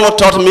 one who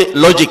taught me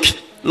logic.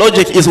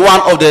 Logic is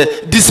one of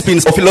the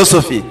disciplines of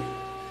philosophy.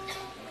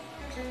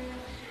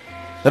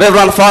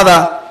 Reverend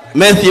Father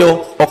Matthew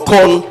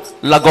Okon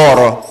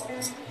Lagoro.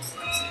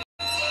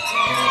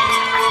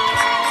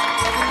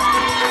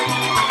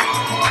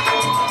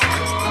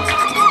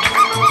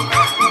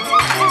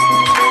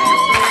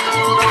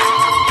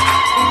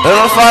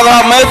 Reverend Father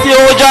Matthew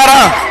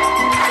Ojara.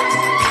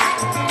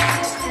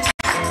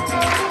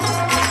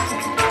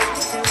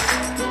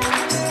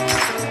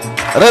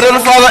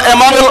 Reverend Father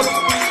Emmanuel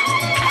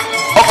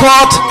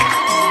Okot.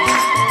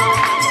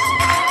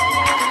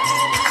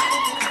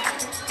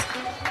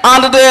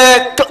 And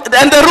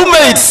the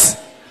roommates.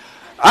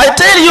 I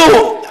tell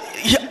you,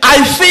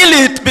 I feel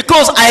it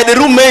because I had the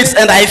roommates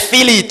and I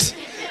feel it.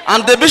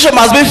 And the bishop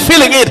must be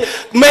feeling it.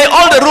 May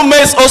all the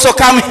roommates also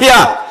come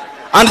here.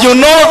 And you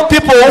know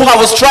people who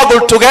have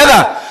struggled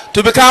together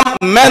to become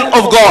men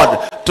of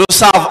God to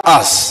serve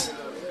us.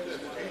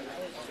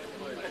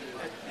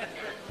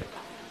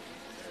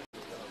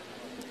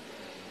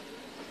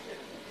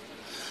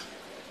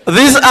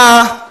 These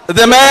are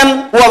the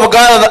men who have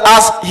gathered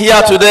us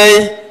here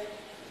today.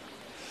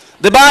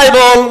 The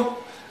Bible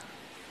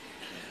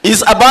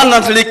is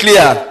abundantly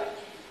clear.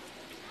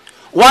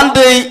 One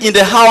day in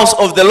the house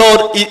of the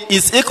Lord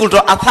is equal to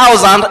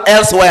 1,000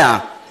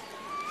 elsewhere.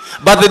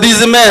 But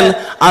these men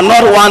are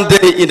not one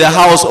day in the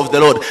house of the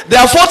Lord. They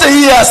are 40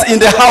 years in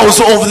the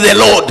house of the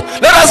Lord.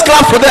 Let us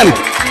clap for them.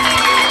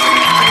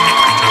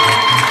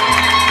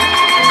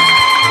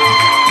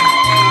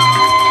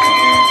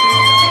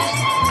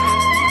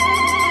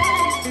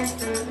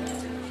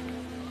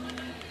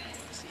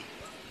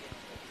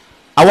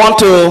 I want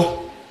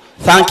to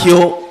thank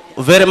you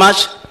very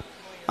much,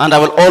 and I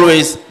will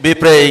always be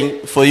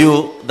praying for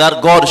you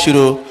that God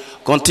should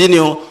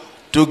continue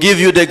to give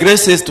you the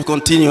graces to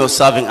continue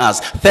serving us.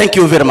 Thank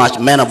you very much,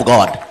 men of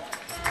God.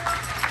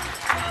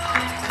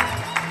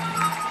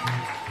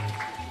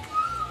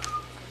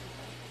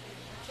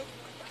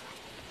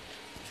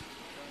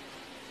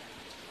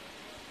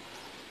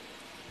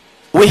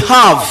 We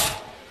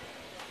have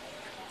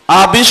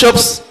our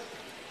bishops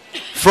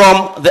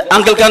from the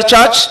Anglican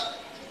Church.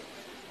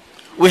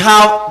 We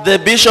have the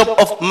Bishop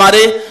of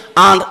Mari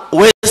and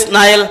West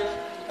Nile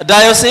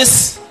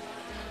Diocese,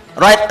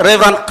 Right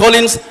Reverend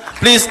Collins.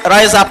 Please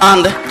rise up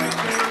and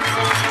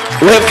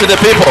wave to the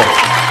people.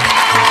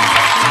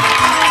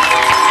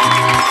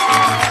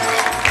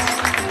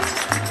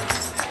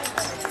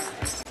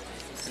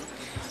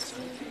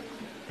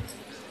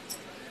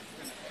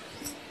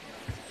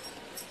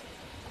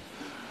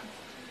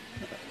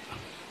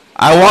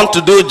 I want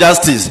to do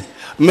justice.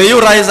 May you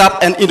rise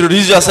up and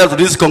introduce yourself to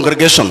this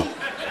congregation.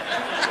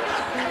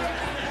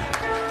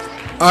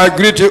 I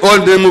greet you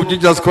all in the name of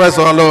Jesus Christ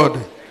our Lord.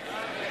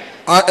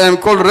 I am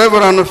called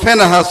Reverend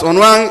Fenahas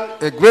Onwang,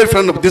 a great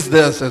friend of this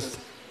diocese.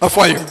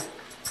 Afoyo.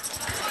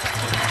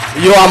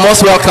 You are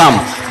most welcome.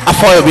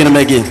 Afoyo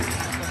Binamegi.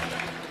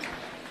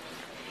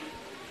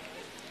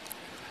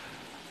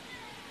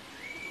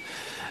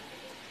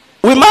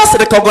 We must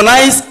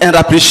recognize and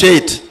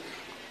appreciate.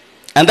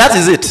 And that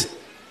is it.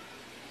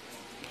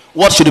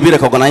 What should be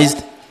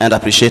recognized and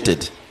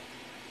appreciated?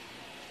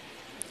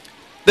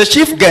 The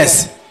chief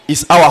guest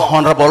is our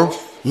honorable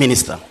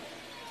minister.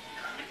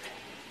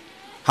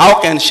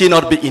 How can she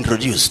not be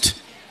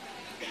introduced?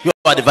 You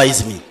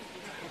advise me.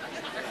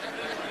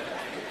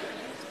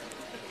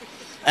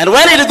 And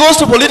when it goes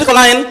to political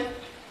line,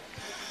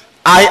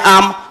 I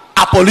am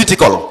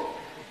apolitical.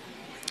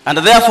 And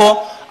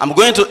therefore, I'm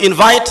going to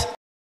invite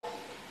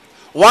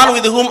one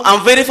with whom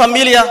I'm very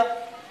familiar,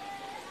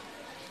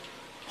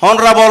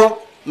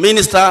 Honorable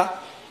Minister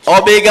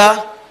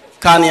Obega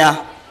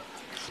Kanya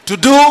to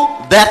do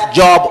that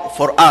job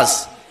for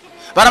us.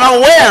 But I'm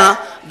aware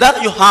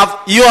that you have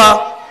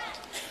your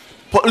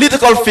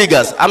political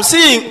figures. I'm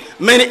seeing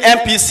many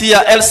MPs here,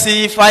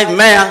 LC5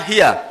 mayor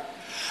here.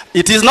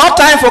 It is not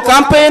time for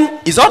campaign.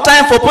 It's not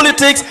time for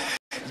politics.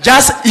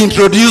 Just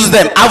introduce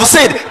them. I've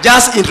said,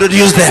 just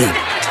introduce them.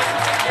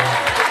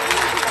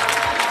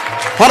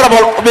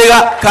 Honorable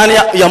Obega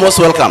Kanya, you are most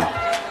welcome.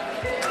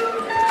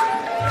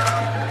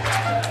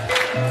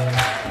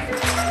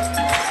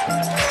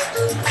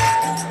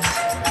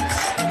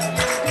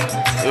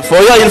 For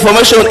your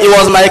information, he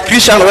was my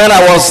Christian when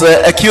I was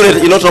a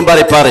curate in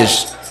Otombari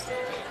Parish.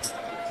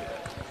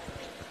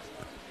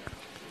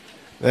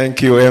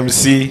 Thank you,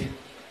 MC.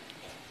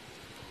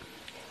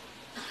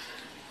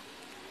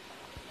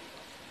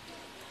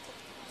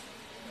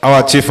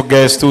 Our chief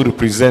guest who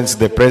represents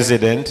the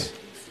President,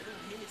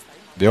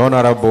 the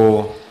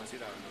Honorable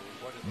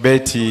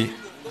Betty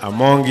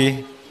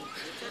Amongi,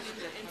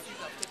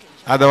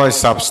 otherwise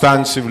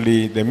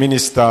substantively the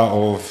Minister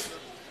of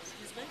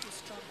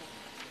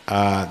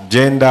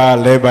Gender,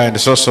 Labor and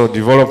Social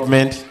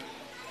Development,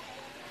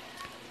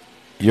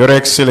 Your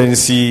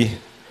Excellency,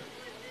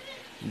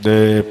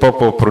 the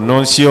Pope of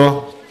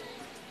Nuncio,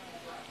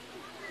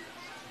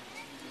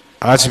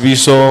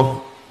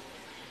 Archbishop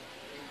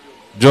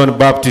John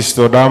Baptist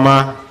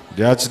Odama,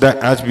 the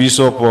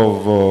Archbishop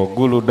of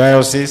Gulu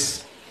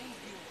Diocese,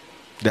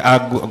 the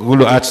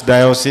Gulu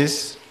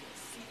Archdiocese,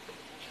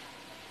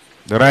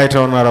 the Right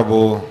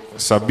Honorable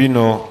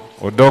Sabino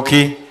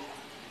Odoki,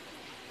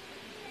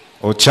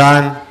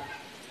 Ochan,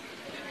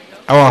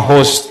 our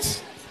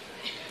host,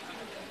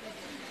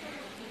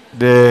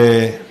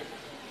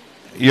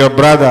 your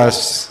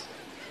brothers,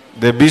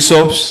 the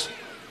bishops,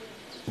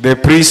 the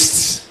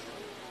priests.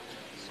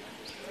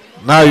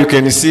 Now you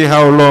can see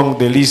how long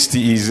the list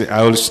is.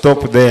 I will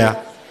stop there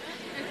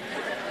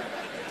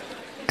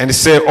and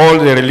say all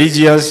the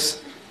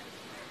religious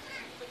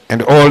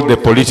and all the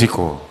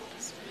political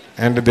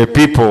and the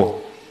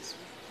people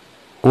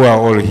who are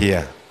all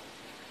here.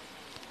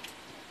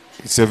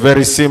 It's a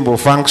very simple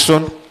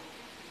function.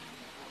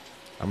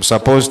 I'm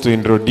supposed to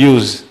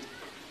introduce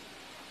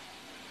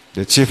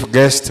the chief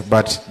guest,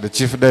 but the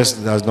chief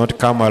guest does not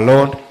come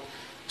alone.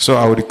 So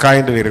I would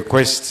kindly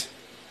request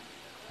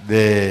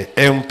the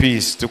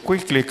MPs to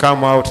quickly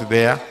come out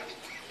there.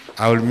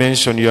 I will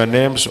mention your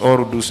names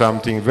or do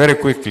something very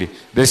quickly.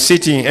 The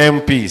sitting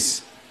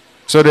MPs,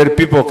 so that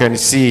people can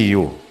see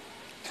you.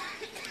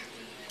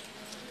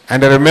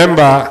 And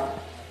remember,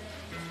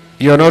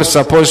 you're not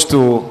supposed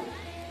to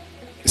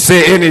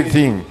say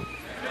anything.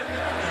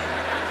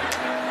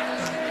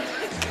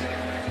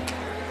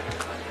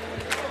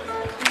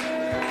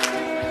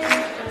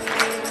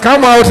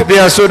 Come out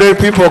there so that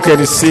people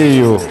can see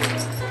you.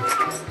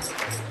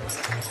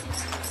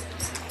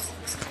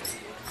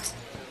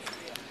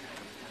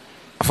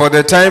 For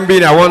the time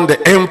being, I want the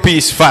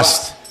MPs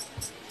first.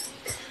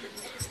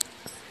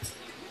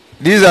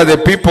 These are the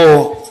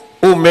people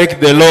who make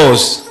the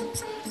laws,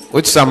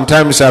 which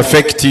sometimes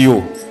affect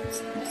you.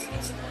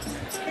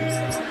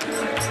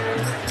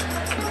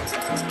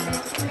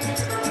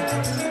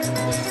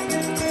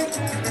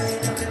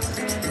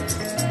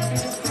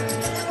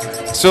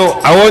 So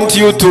I want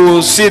you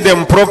to see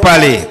them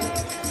properly.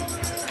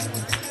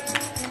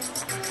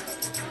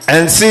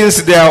 And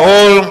since they are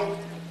all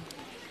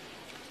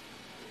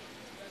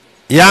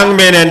young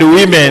men and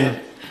women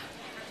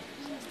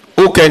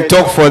who can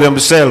talk for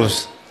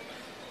themselves,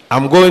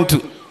 I'm going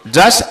to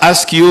just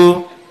ask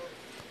you,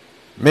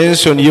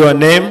 mention your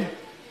name,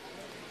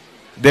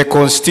 the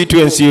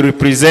constituency you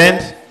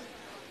represent,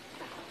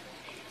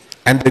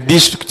 and the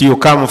district you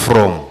come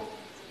from.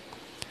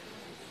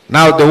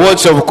 Now the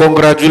words of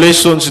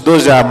congratulations,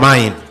 those are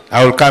mine.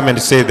 I will come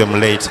and say them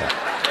later.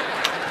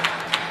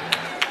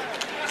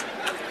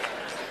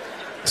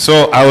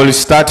 So I will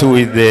start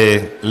with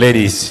the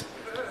ladies.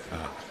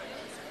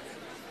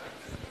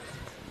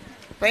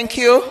 Thank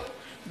you.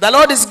 The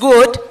Lord is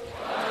good.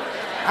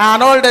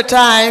 And all the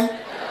time.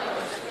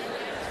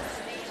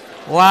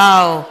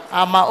 Wow.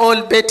 I'm an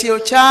old Betty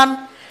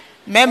Ochan,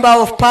 member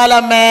of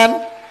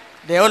parliament.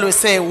 They always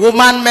say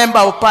woman member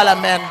of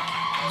parliament.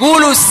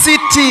 Gulu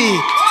City.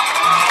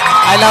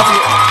 I love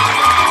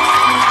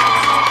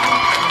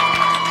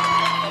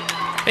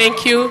you.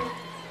 Thank you.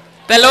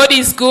 The Lord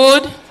is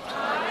good.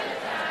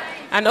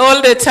 And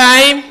all the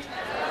time.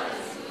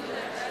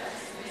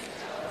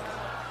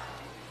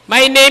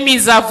 My name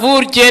is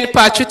Avur Jane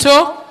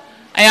Pachuto.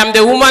 I am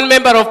the woman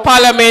member of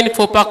parliament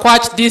for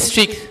Pakwach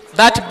district,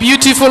 that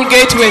beautiful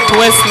gateway to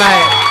West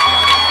Nile.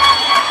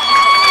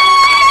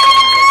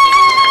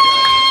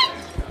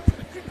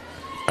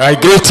 I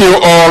greet you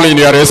all in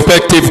your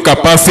respective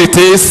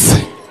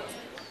capacities.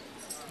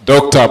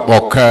 Dr.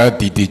 Boka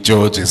Didi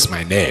George is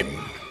my name.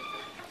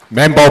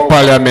 Member of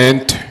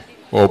Parliament,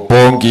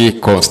 Obongi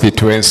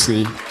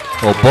constituency,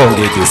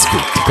 Obongi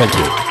district. Thank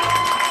you.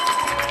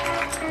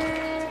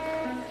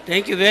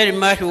 Thank you very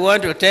much. We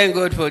want to thank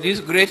God for this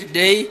great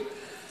day.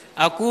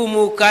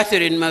 Akumu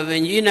Catherine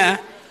Mavenjina,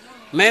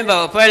 Member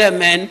of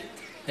Parliament,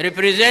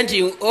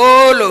 representing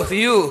all of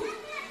you,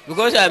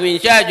 because I'm in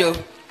charge of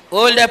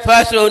older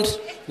persons,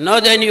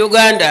 northern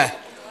Uganda,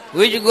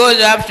 which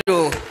goes up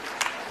to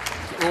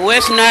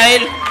West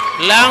Nile,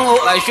 Lango,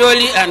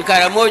 Asholi, and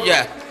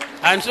Karamoja.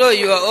 And so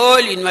you are all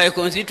in my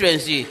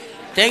constituency.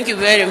 Thank you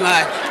very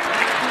much.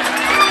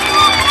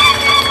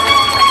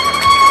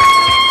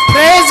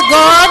 Praise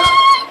God.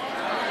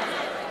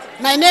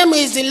 My name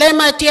is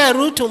Lematia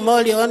Rutu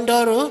Moli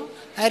Ondoro.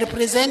 I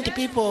represent the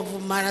people of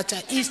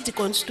Marata East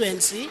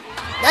constituency.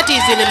 That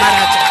is in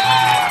Marata.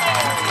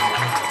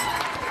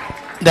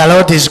 The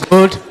Lord is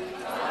good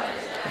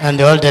and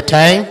all the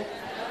time.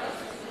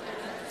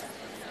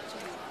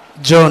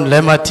 John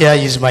Lematia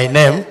is my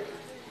name.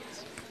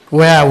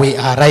 Where we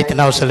are right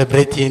now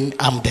celebrating,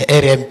 I'm the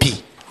area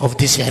MP of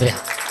this area.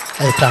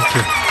 I thank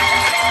you.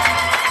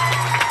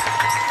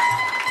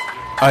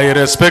 I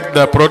respect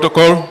the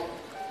protocol.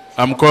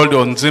 I'm called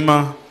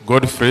Onzima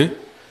Godfrey.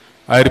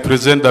 I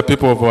represent the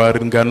people of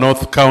Waringa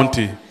North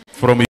County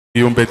from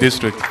Yumbe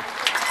District.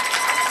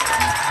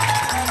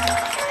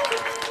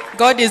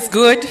 God is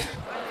good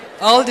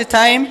all the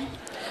time.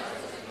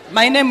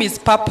 My name is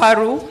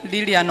Paparu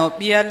Lilian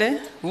Obiale,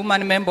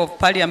 woman member of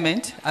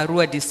Parliament,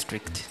 Arua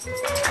District.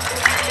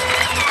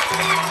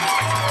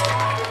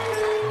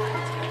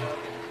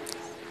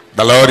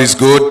 The Lord is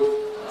good,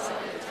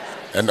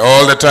 and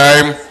all the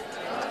time.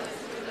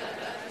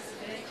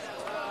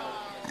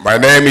 My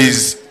name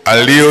is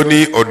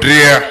Alioni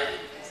Odria,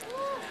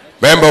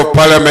 Member of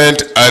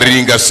Parliament,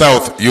 Aringa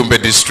South, Yumbe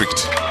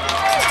District.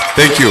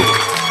 Thank you.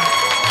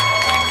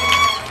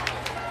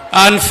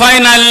 And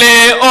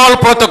finally, all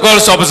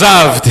protocols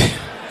observed.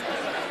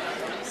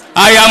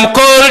 I am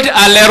called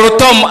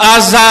Alerutom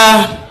as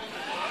a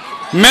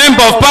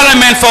Member of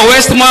Parliament for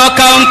Westmoor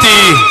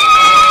County,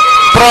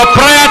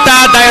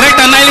 Proprietor,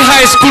 Director, Nile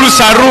High School,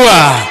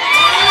 Sarua,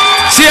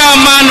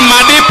 Chairman,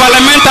 Madi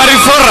Parliamentary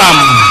Forum,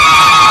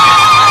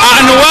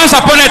 and once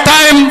upon a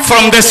time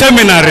from the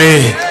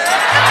seminary.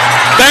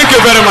 Thank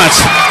you very much.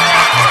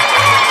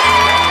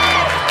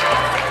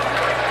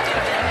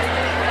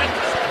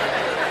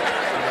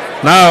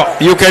 Now,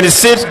 you can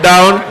sit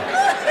down.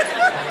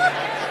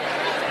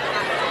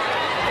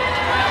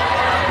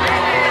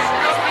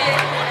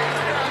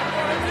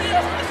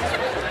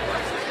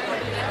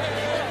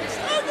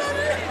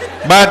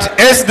 But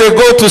as they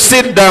go to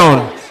sit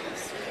down,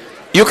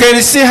 you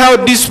can see how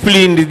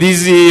disciplined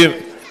these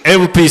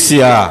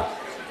MPs are.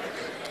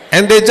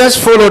 And they just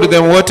followed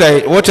them what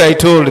I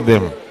told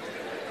them.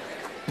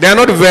 They are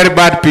not very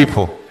bad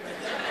people.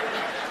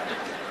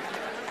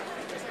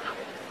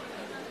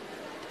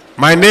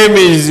 My name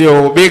is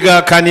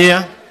Obega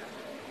Kania.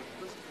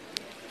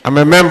 I'm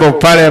a member of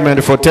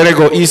Parliament for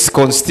Terego East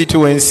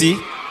constituency.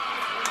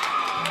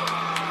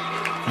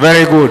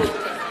 Very good.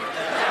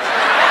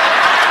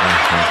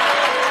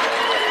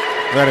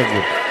 Very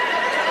good.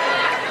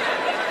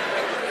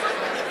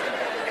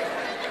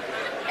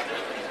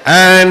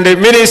 And the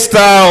Minister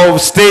of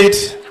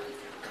State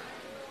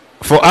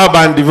for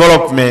Urban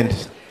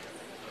Development,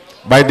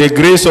 by the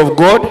grace of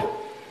God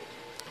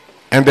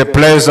and the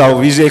pleasure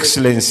of His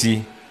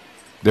Excellency,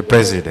 the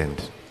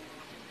President.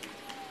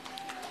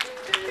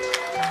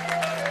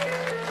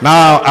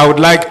 Now, I would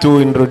like to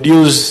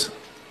introduce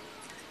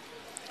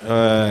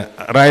Your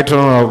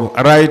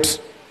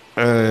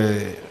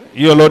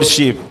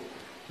Lordship,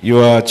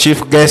 your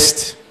chief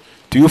guest,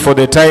 to you for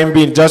the time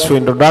being, just for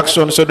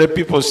introduction, so that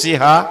people see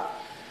her.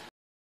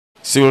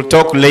 She will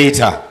talk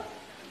later.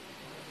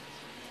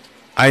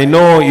 I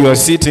know you are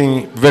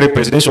sitting very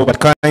presidential, but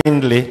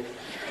kindly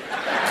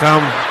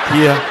come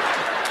here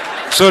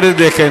so that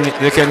they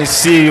can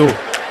see you.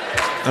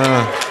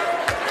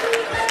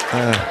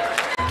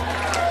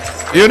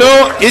 You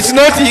know, it's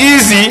not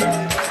easy.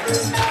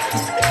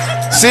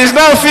 She's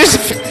now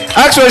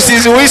actually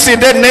she's wishing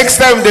that next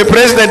time the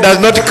president does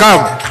not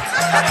come.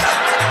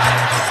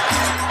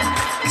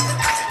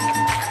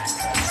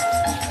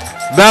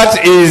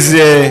 That is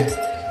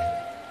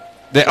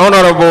the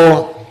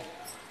Honorable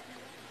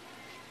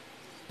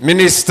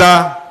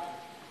Minister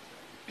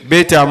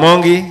Betty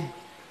Amongi,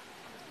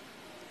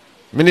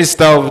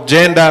 Minister of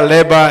Gender,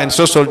 Labor and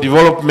Social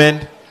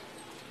Development,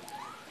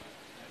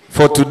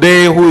 for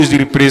today, who is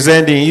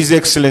representing His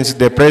Excellency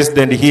the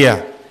President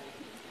here,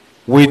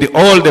 with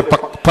all the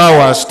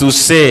powers to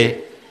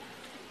say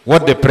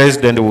what the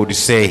President would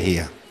say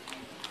here.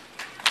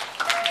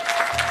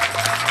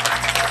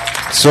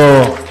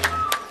 So,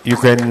 you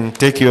can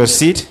take your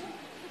seat.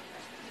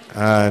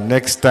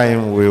 Next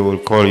time we will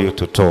call you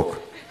to talk.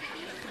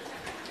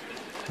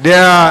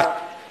 There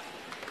are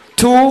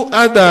two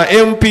other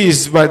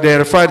MPs, but they are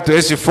referred to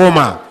as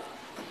former.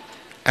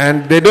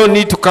 And they don't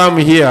need to come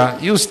here.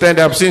 You stand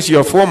up since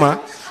you're former.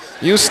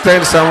 You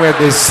stand somewhere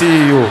they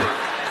see you.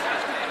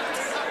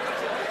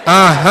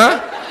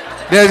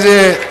 There's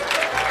a...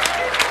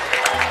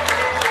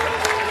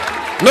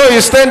 No,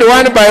 you stand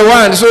one by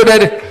one so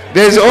that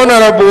there's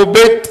Honorable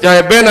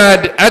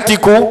Bernard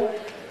Atiku,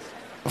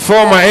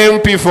 former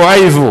MP for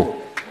Ivo.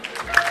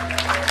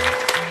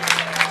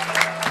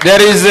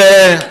 There is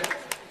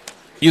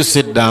You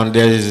sit down.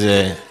 There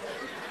is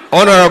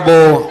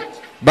Honorable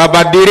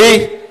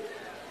Babadiri,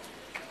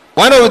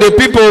 one of the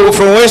people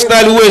from West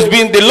Nile who has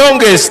been the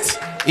longest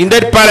in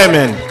that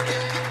parliament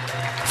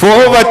for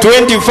over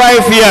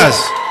 25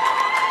 years.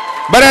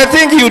 But I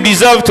think you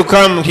deserve to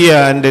come here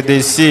and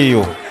they see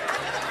you.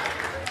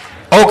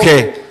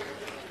 Okay.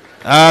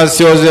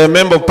 She was a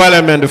member of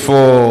parliament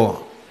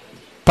for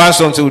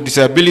persons with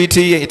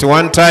disability at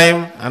one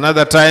time.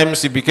 Another time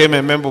she became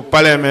a member of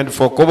parliament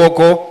for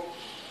Koboko.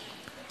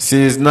 She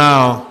is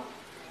now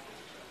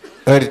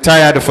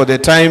retired for the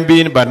time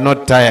being, but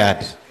not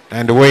tired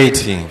and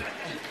waiting.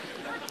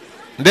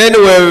 Then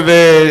we have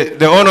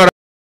the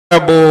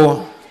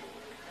Honorable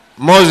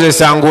Moses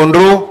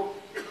Angundru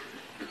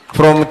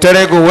from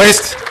Terego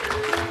West,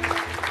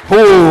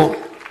 who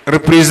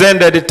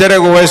represented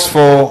Terego West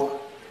for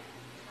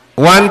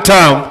one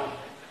term.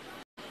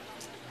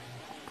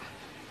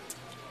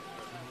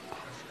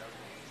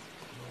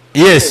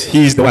 Yes,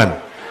 he is the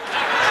one.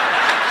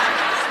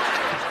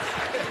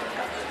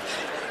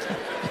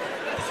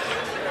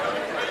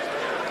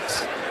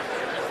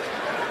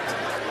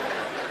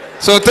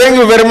 So thank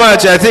you very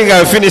much. I think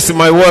I finished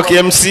my work,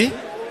 MC.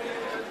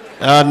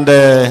 And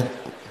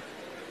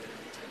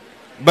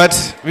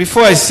but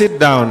before I sit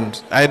down,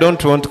 I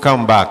don't want to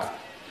come back.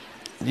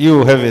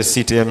 You have a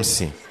seat,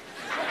 MC.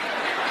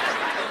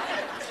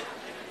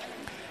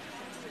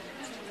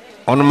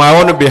 On my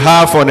own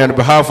behalf, on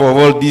behalf of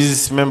all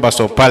these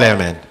members of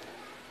parliament,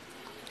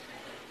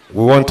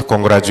 we want to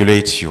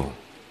congratulate you.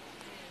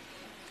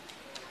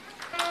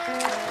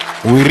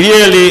 We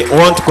really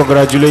want to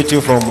congratulate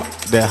you from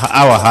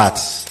our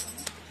hearts.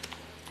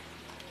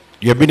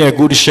 You have been a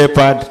good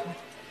shepherd,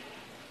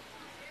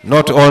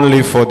 not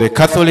only for the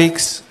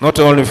Catholics, not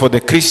only for the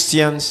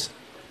Christians,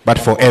 but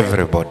for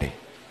everybody.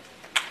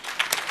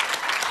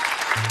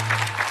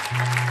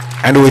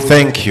 And we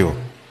thank you.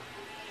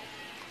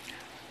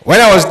 When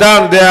I was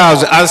down there, I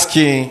was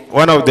asking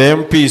one of the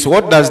MPs,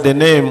 what does the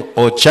name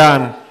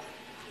Ocan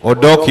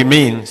Odoki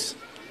means?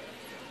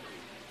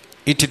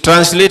 It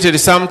translated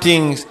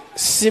something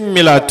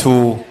similar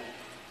to,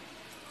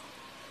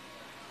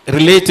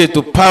 related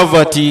to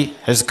poverty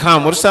has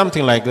come, or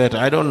something like that.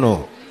 I don't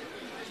know.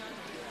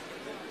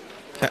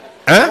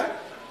 Huh?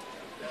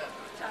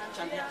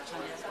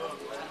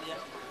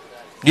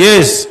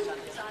 Yes.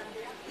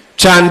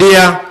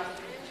 Chandia.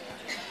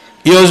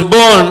 He was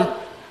born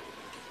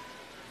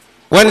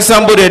when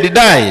somebody had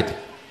died.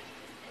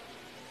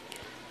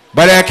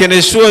 But I can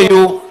assure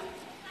you,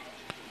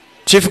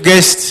 chief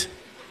guest,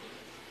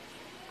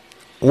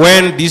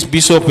 when this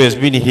bishop has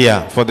been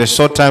here, for the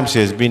short time she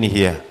has been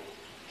here,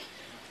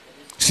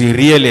 she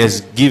really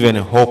has given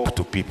hope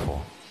to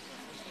people.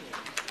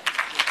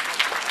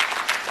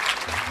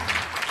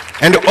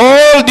 And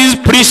all these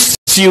priests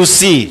you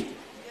see,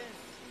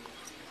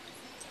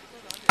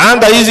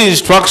 under his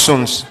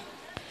instructions,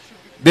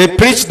 they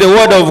preach the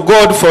word of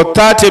God for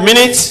 30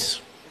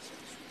 minutes,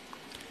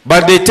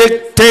 but they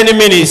take 10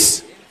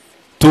 minutes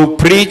to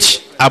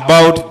preach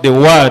about the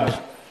word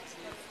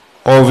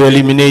of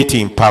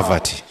eliminating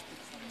poverty.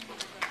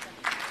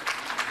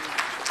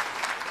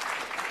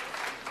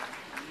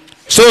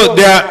 So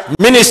they are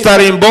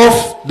ministering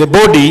both the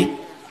body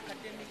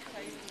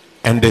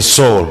and the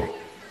soul.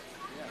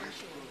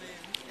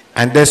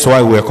 And that's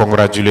why we're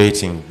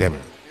congratulating them.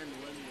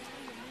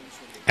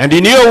 And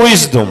in your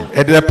wisdom,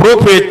 at the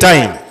appropriate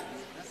time,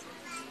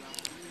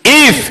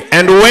 if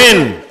and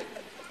when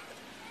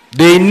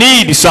they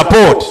need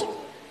support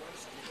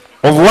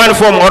of one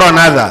form or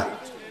another,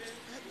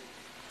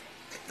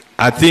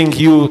 I think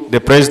you, the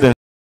president,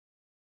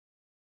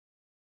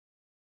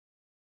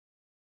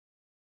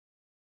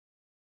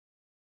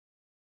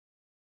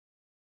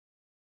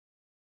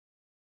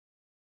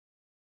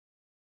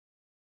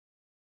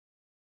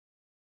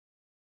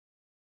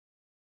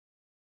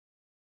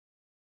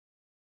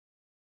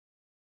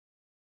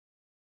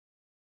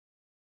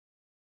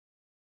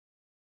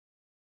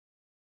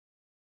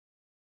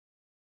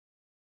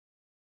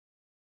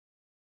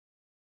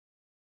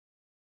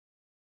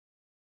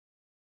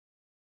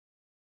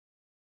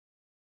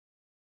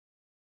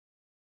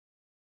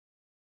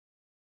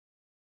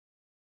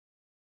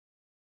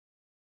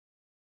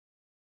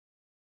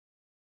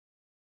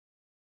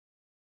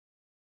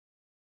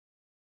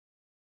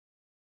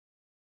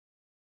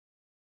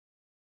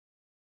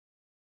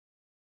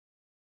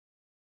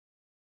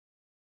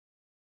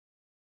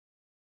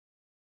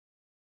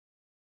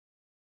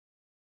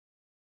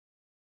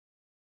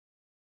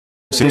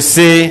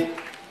 say,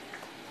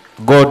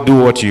 God,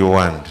 do what you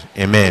want.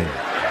 Amen.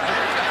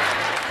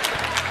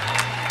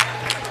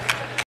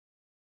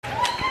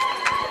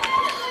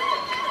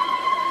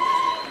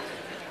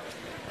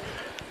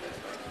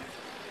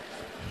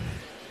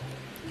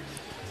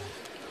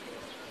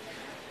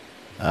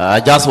 I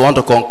just want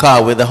to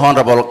concur with the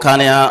Honorable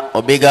Kania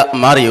Obiga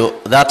Mario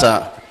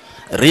that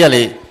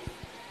really,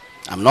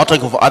 I'm not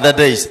talking for other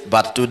days,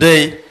 but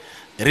today,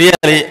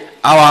 really,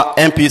 our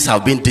MPs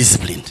have been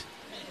disciplined.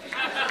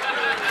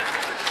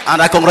 And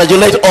I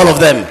congratulate all of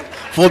them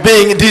for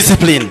being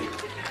disciplined.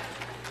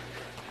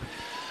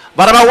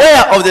 But I'm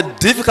aware of the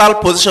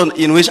difficult position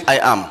in which I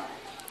am.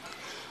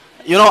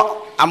 You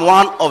know, I'm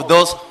one of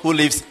those who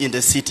lives in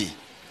the city.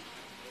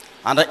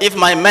 And if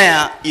my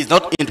mayor is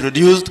not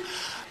introduced,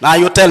 now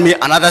you tell me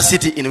another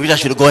city in which I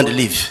should go and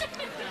live.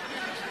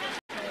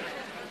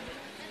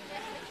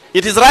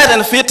 It is right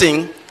and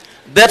fitting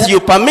that you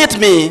permit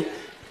me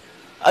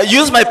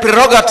use my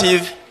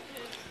prerogative.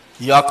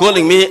 You are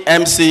calling me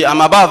MC.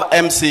 I'm above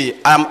MC.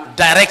 I'm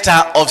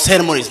director of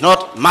ceremonies,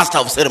 not master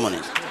of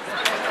ceremonies.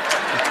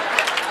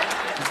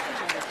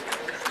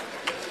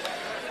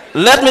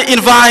 Let me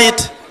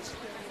invite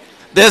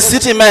the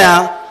city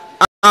mayor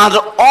and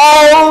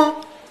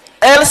all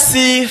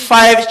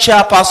LC5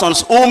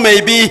 chairpersons who may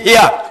be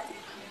here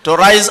to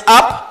rise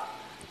up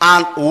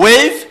and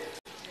wave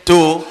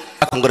to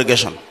the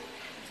congregation.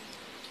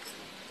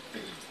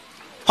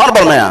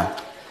 Honorable Mayor,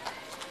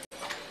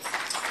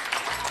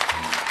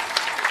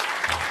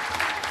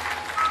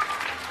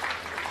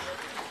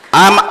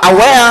 I'm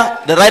aware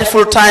the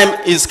rightful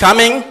time is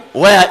coming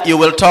where you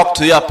will talk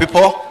to your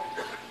people.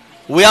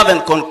 We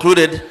haven't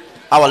concluded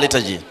our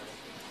liturgy.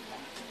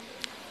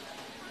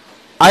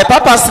 I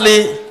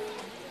purposely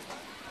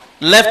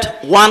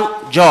left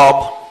one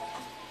job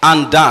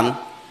undone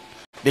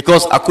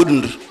because I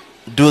couldn't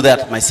do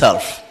that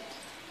myself.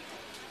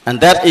 And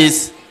that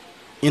is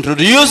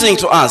introducing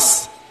to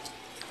us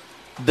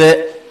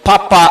the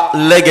Papa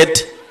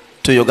Legate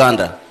to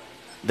Uganda,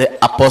 the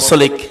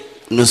Apostolic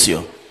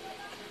Nuncio.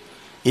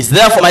 It's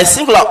therefore my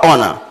singular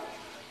honor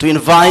to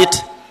invite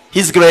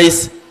His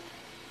Grace,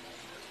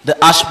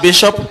 the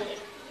Archbishop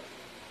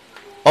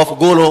of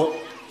Gulu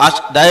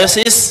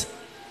Archdiocese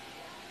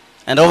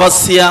and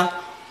Overseer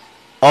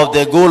of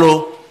the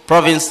Gulu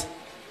Province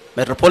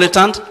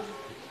Metropolitan,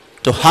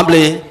 to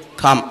humbly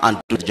come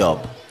and do the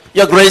job.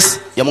 Your Grace,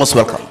 you're most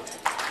welcome.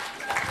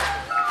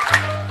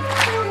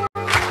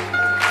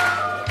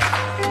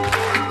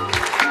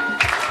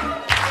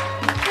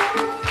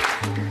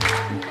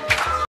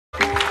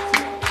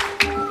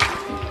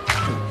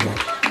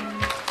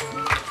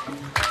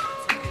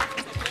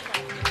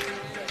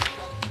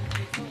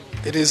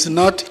 It is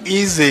not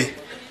easy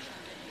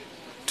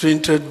to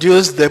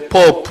introduce the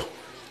Pope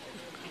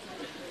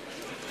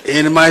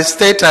in my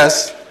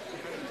status,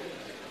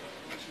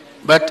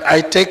 but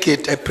I take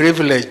it a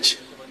privilege.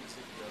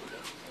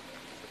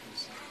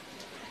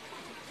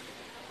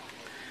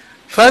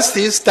 First,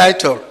 his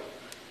title.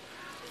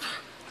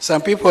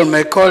 Some people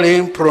may call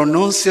him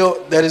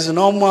Pronuncio. There is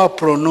no more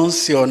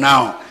Pronuncio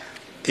now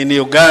in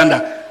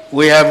Uganda.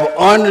 We have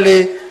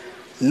only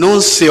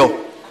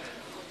Nuncio,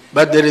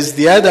 but there is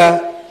the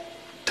other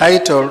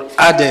title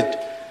added,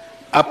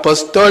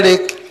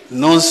 Apostolic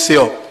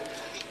Nuncio.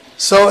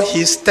 So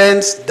he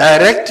stands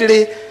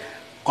directly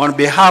on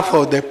behalf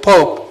of the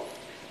Pope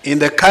in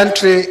the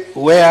country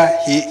where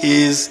he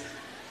is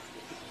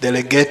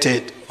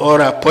delegated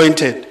or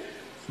appointed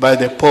by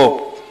the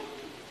Pope.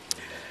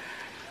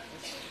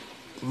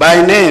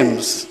 By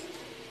names,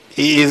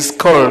 he is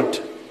called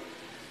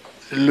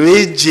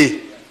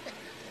Luigi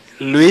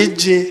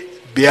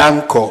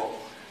Bianco.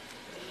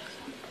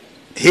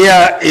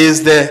 Here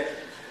is the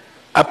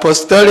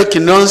Apostolic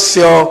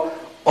Nuncio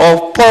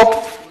of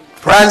Pope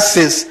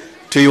Francis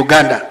to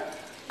Uganda.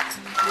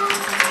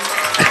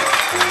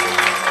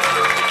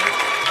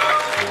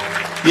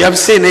 You have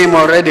seen him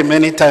already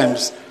many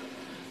times,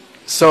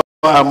 so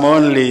I'm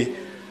only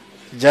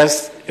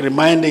just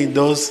reminding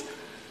those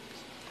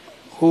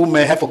who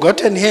may have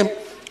forgotten him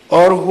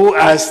or who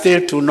are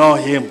still to know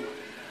him.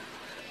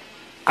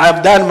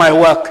 I've done my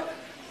work.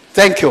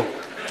 Thank you.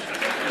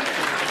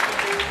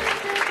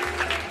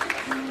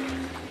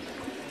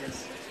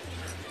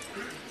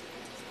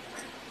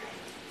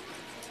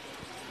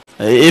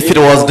 If it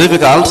was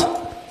difficult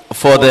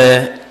for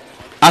the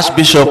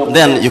Archbishop,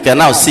 then you can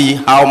now see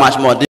how much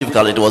more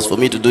difficult it was for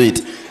me to do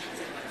it.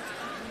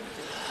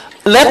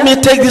 Let me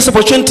take this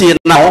opportunity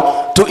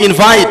now to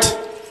invite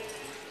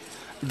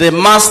the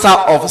Master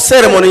of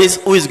Ceremonies,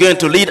 who is going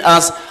to lead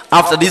us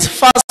after this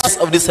first phase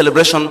of this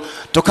celebration,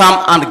 to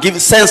come and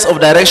give sense of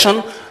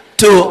direction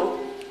to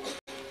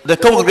the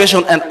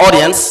congregation and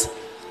audience,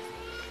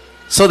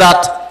 so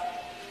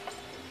that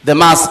the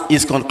Mass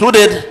is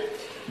concluded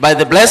by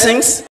the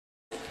blessings,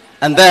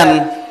 and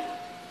then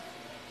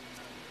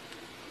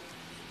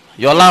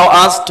you allow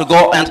us to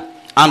go and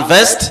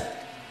unvest,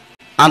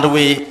 and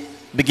we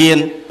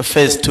begin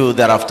phase 2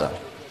 thereafter.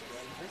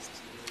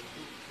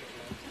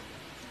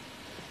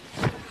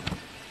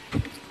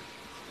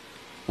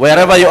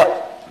 Wherever you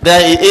are,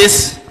 there he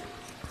is.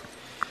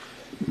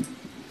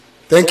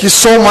 Thank you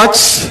so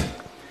much.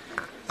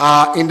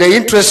 In the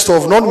interest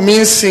of not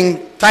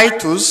mincing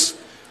titles,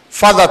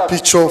 Father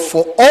Picho,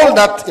 for all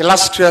that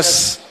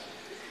illustrious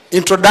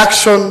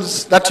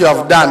introductions that you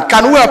have done,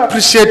 can we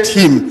appreciate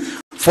him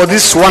for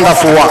this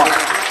wonderful work?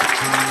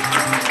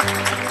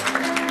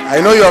 I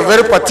know you are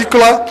very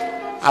particular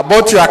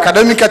about your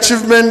academic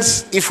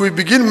achievements. If we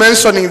begin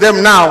mentioning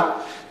them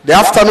now, the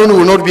afternoon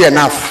will not be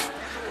enough.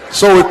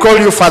 So we call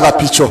you Father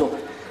Picho.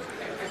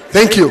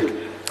 Thank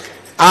you.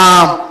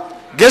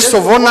 Guest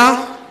of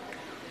honor,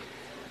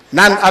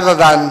 none other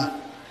than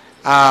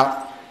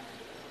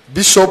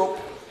Bishop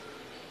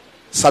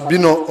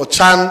Sabino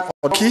Ocan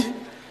Odoki,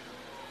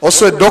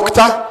 also a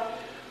doctor,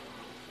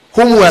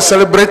 whom we are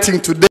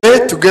celebrating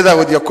today together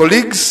with your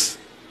colleagues,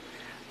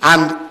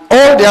 and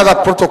all the other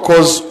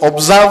protocols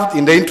observed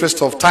in the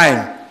interest of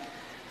time.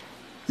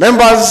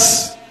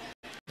 Members,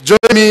 join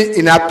me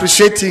in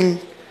appreciating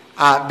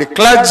the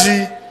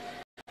clergy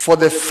for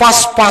the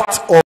first part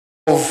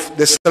of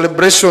the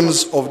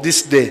celebrations of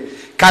this day.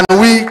 Can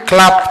we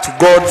clap to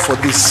God for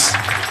this?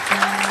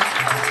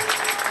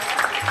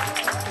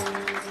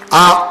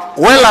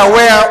 Well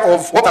aware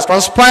of what has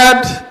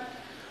transpired,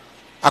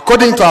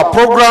 according to our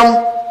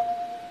program,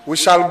 we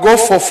shall go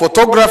for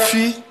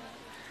photography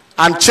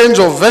and change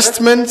of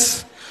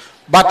vestments.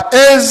 But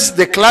as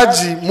the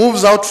clergy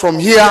moves out from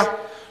here,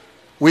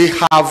 we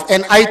have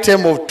an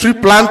item of tree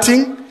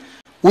planting,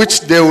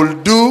 which they will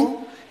do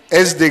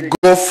as they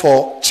go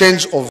for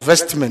change of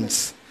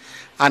vestments.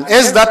 And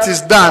as that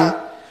is done,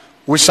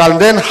 we shall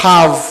then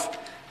have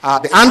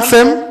the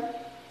anthem,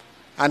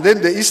 and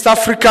then the East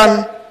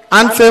African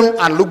anthem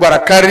and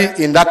Lubarakari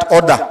in that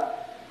order.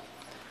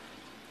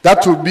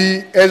 That will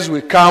be as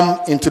we come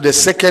into the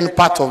second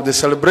part of the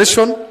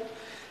celebration.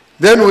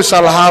 Then we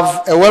shall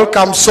have a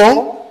welcome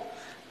song,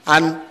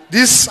 and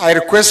this I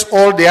request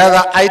all the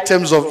other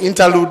items of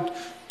interlude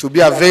to be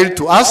availed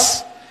to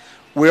us.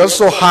 We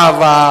also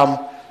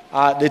have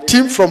the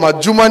team from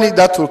Germany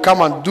that will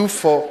come and do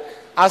for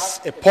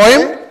us a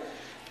poem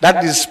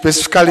that is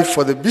specifically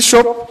for the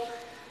bishop.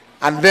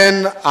 And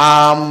then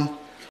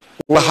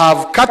we'll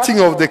have cutting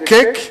of the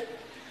cake.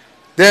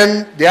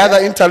 Then the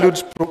other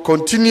interludes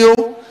continue.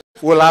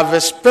 We'll have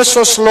a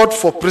special slot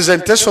for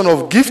presentation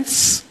of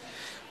gifts.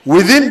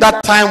 Within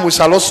that time, we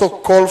shall also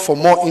call for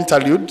more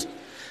interlude.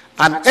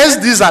 And as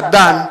these are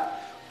done,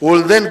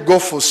 we'll then go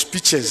for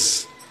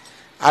speeches.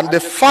 And the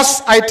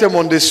first item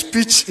on the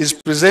speech is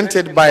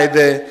presented by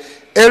the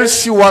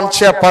LC1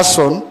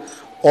 chairperson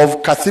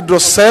of Cathedral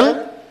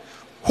Cell,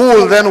 who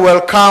will then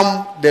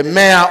welcome the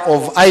mayor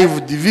of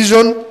Ive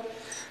Division.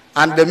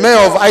 And the mayor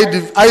of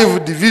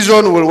Ive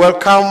Division will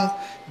welcome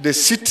the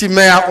city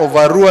mayor of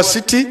Arua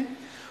City,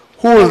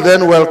 who will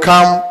then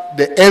welcome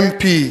the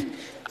MP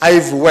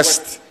Ive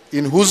West,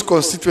 in whose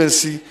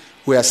constituency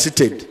we are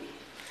seated.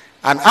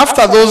 And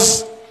after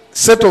those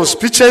set of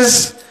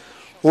speeches,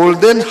 we will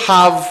then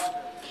have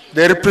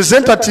the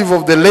representative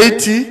of the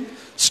laity,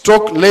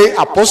 lay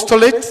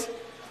apostolate,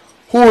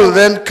 who will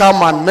then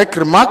come and make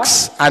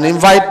remarks and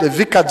invite the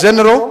Vicar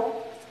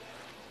General,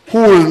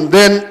 who will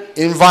then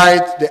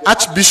invite the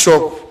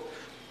Archbishop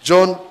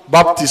John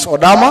Baptist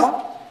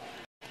Odama,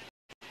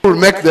 who will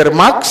make the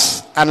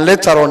remarks, and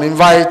later on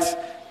invite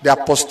the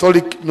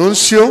Apostolic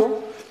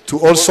Nuncio to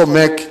also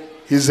make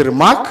his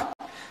remark.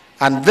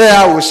 And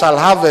there we shall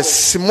have a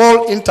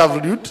small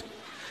interlude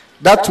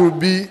that will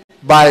be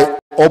by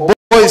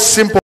Oboy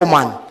Simple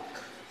Man,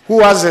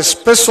 who has a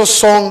special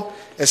song,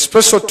 a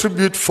special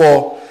tribute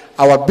for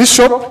our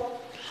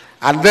bishop.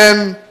 And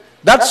then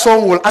that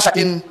song will usher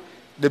in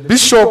the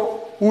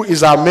bishop, who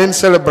is our main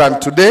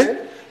celebrant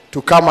today,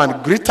 to come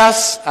and greet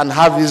us and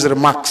have his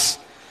remarks.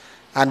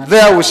 And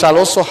there we shall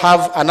also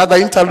have another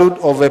interlude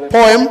of a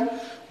poem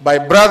by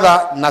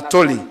Brother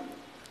Natoli.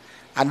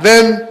 And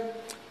then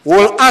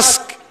we'll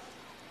ask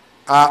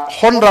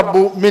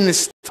Honorable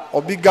Minister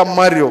Obiga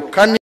Mario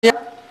Kanya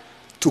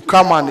to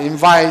come and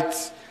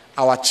invite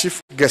our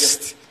chief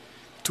guest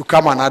to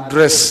come and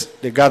address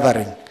the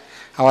gathering.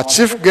 Our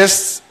chief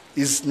guest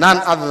is none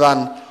other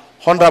than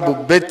Honorable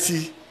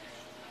Betty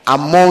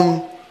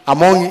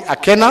Amongi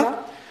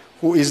Akena,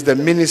 who is the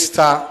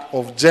Minister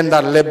of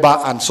Gender, Labor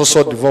and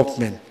Social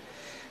Development.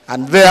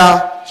 And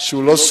there she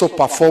will also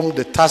perform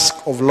the task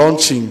of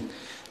launching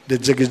the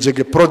Jege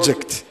Jege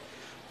project,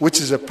 which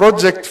is a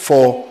project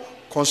for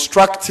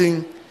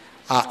constructing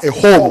a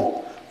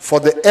home for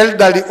the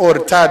elderly or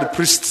retired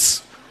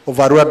priests of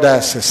Arua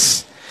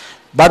Diocese.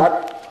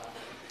 But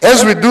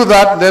as we do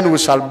that, then we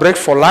shall break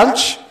for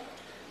lunch,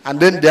 and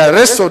then the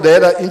rest of the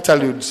other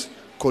interludes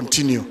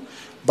continue.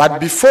 But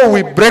before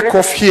we break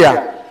off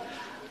here,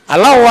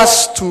 allow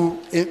us to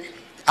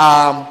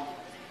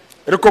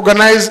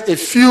recognize a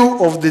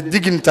few of the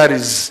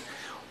dignitaries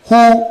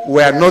who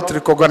were not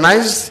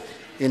recognized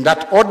in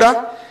that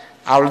order.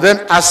 I will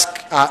then ask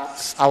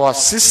our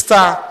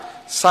sister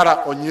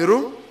Sarah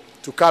Onyiru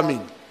to come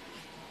in.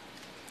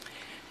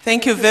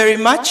 Thank you very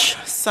much,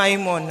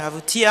 Simon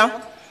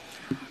Avutia.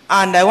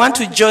 And I want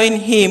to join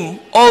him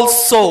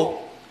also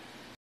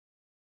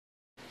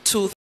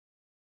to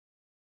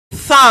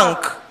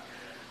thank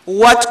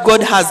what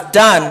God has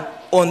done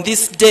on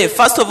this day.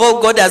 First of all,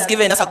 God has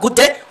given us a good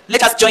day.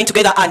 Let us join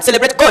together and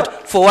celebrate God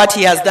for what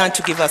he has done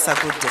to give us a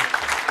good day.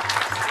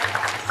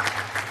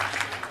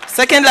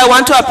 Second, I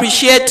want to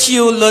appreciate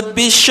you, Lord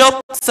Bishop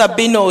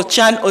Sabino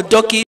Ocan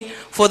Odoki,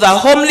 for the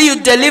homily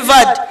you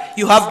delivered.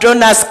 You have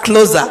drawn us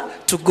closer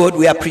to God.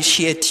 We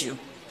appreciate you.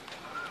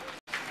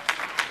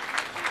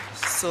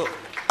 So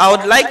I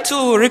would like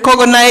to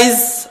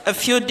recognize a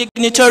few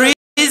dignitaries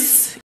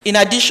in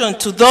addition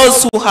to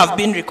those who have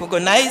been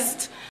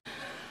recognized.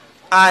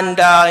 And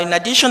in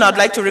addition, I'd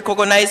like to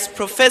recognize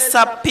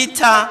Professor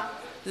Peter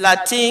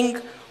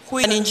Lating, who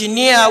is an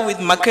engineer with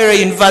Makerere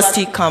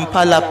University,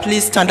 Kampala.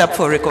 Please stand up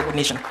for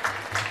recognition.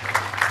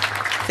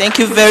 Thank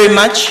you very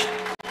much.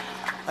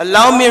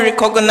 Allow me to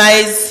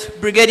recognize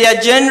Brigadier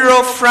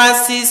General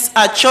Francis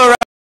Achora,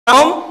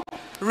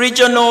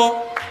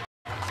 Regional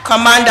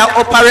Commander,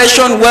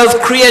 Operation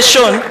Wealth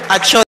Creation,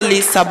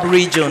 Acholi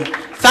Sub-Region.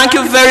 Thank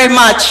you very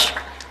much,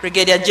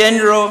 Brigadier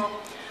General.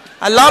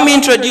 Allow me to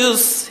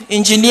introduce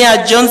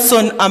Engineer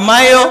Johnson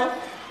Amayo,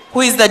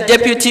 who is the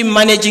Deputy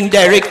Managing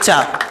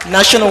Director,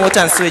 National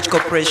Water and Sewage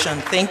Corporation.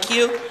 Thank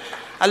you.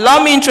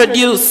 Allow me to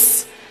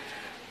introduce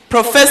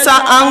Professor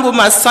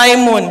Anguma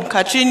Simon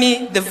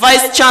Katrini, the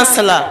Vice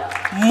Chancellor,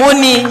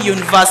 Muni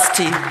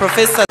University.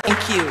 Professor,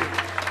 thank you.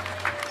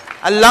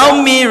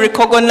 Allow me to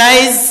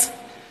recognize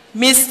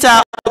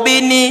Mr.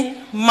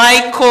 Obini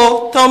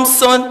Michael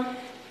Thompson,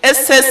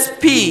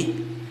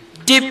 SSP,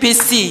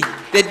 DPC,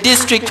 the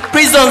District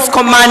Prisons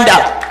Commander,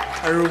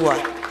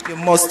 Arua. You're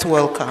most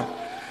welcome.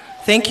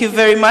 Thank you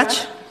very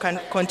much. You can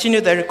continue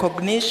the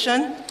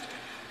recognition.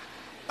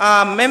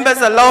 Members,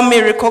 allow me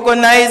to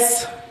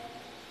recognize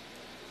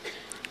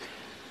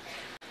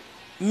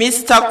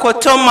Mr.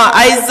 Kotoma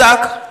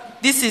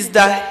Isaac. This is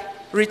the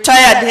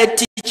retired head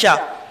teacher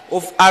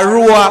of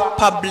Arua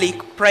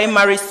Public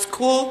Primary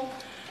School.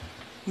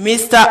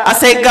 Mr.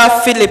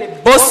 Asega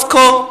Philip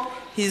Bosco,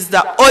 he's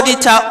the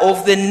auditor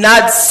of the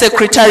NAD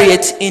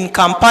Secretariat in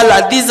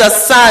Kampala. These are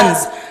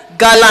sons,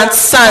 gallant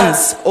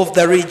sons of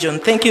the region.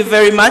 Thank you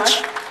very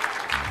much.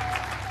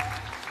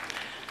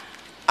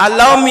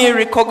 Allow me to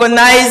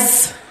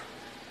recognize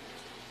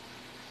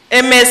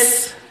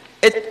Miss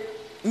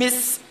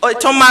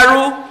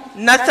Otomaru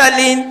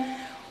Nathalie,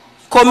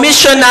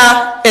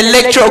 Commissioner,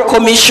 Electoral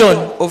Commission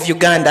of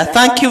Uganda.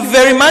 Thank you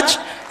very much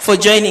for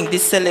joining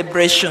this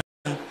celebration.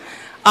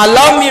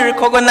 Allow me to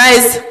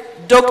recognize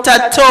Dr.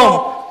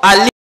 Tom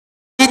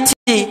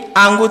Aliti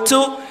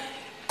Angutu,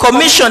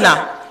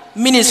 Commissioner,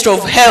 Minister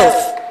of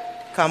Health,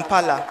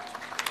 Kampala.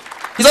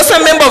 He's also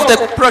a member of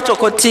the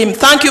protocol team.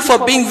 Thank you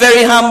for being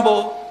very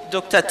humble,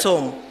 Dr.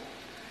 Tom.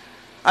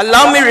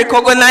 Allow me to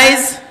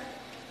recognize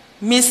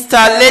Mr.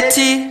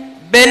 Letty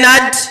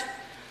Bernard,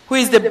 who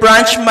is the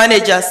branch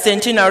manager,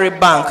 Centenary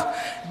Bank.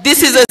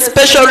 This is a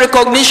special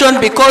recognition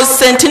because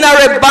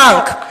Centenary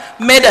Bank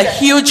made a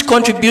huge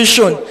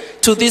contribution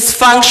to this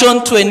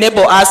function to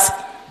enable us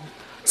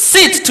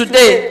sit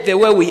today the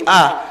way we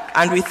are,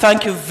 and we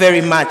thank you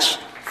very much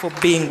for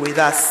being with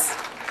us.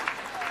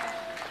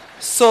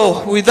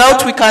 So we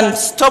can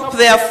stop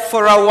there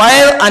for a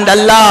while and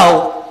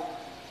allow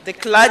the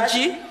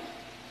clergy,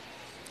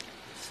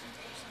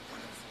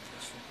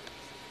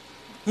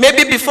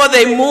 maybe before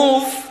they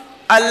move,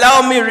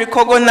 allow me to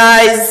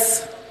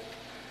recognize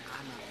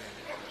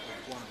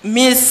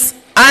Miss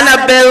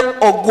Annabelle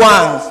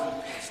Ogwang.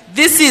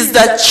 This is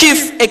the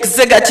Chief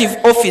Executive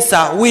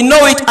Officer. We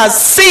know it as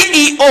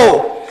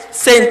CEO,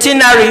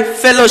 Centenary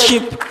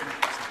Fellowship,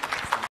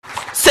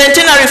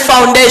 Centenary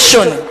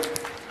Foundation.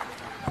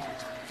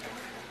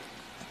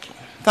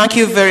 Thank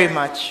you very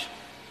much.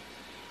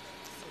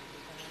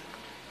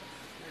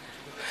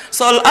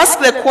 So I'll ask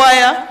the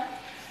choir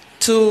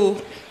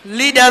to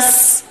lead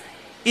us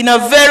in a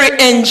very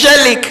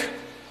angelic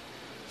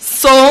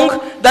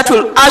song that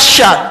will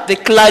usher the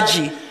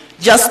clergy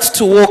just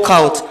to walk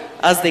out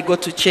as they go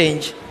to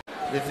change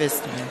the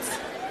vestments.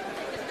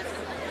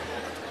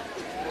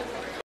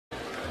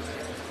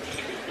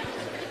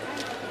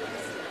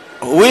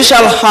 We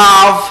shall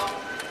have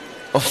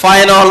a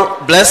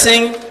final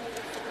blessing,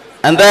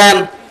 and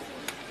then,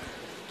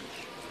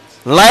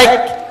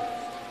 like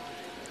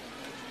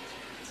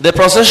the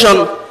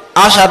procession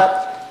ushered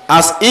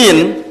us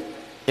in,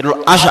 it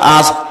will usher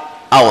us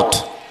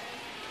out.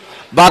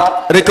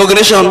 But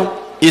recognition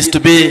is to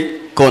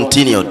be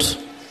continued.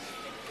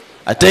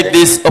 I take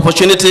this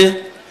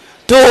opportunity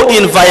to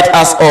invite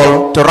us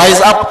all to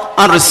rise up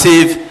and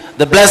receive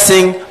the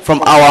blessing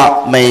from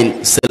our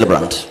main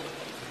celebrant.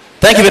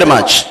 Thank you very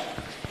much.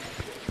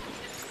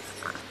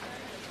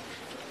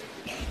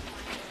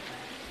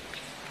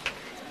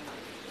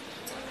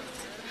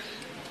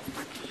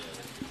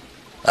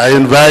 I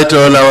invite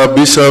all our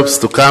bishops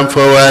to come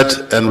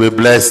forward and we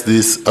bless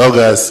this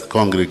august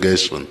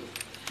congregation.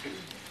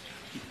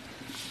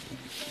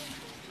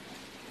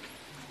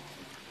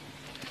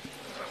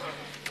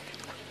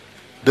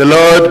 The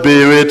Lord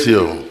be with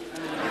you.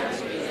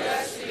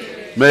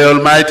 May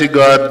Almighty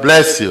God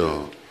bless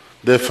you,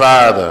 the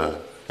Father,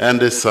 and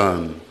the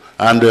Son,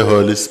 and the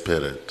Holy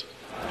Spirit.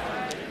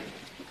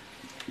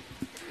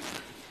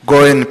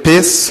 Go in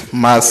peace,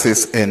 Mass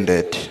is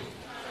ended.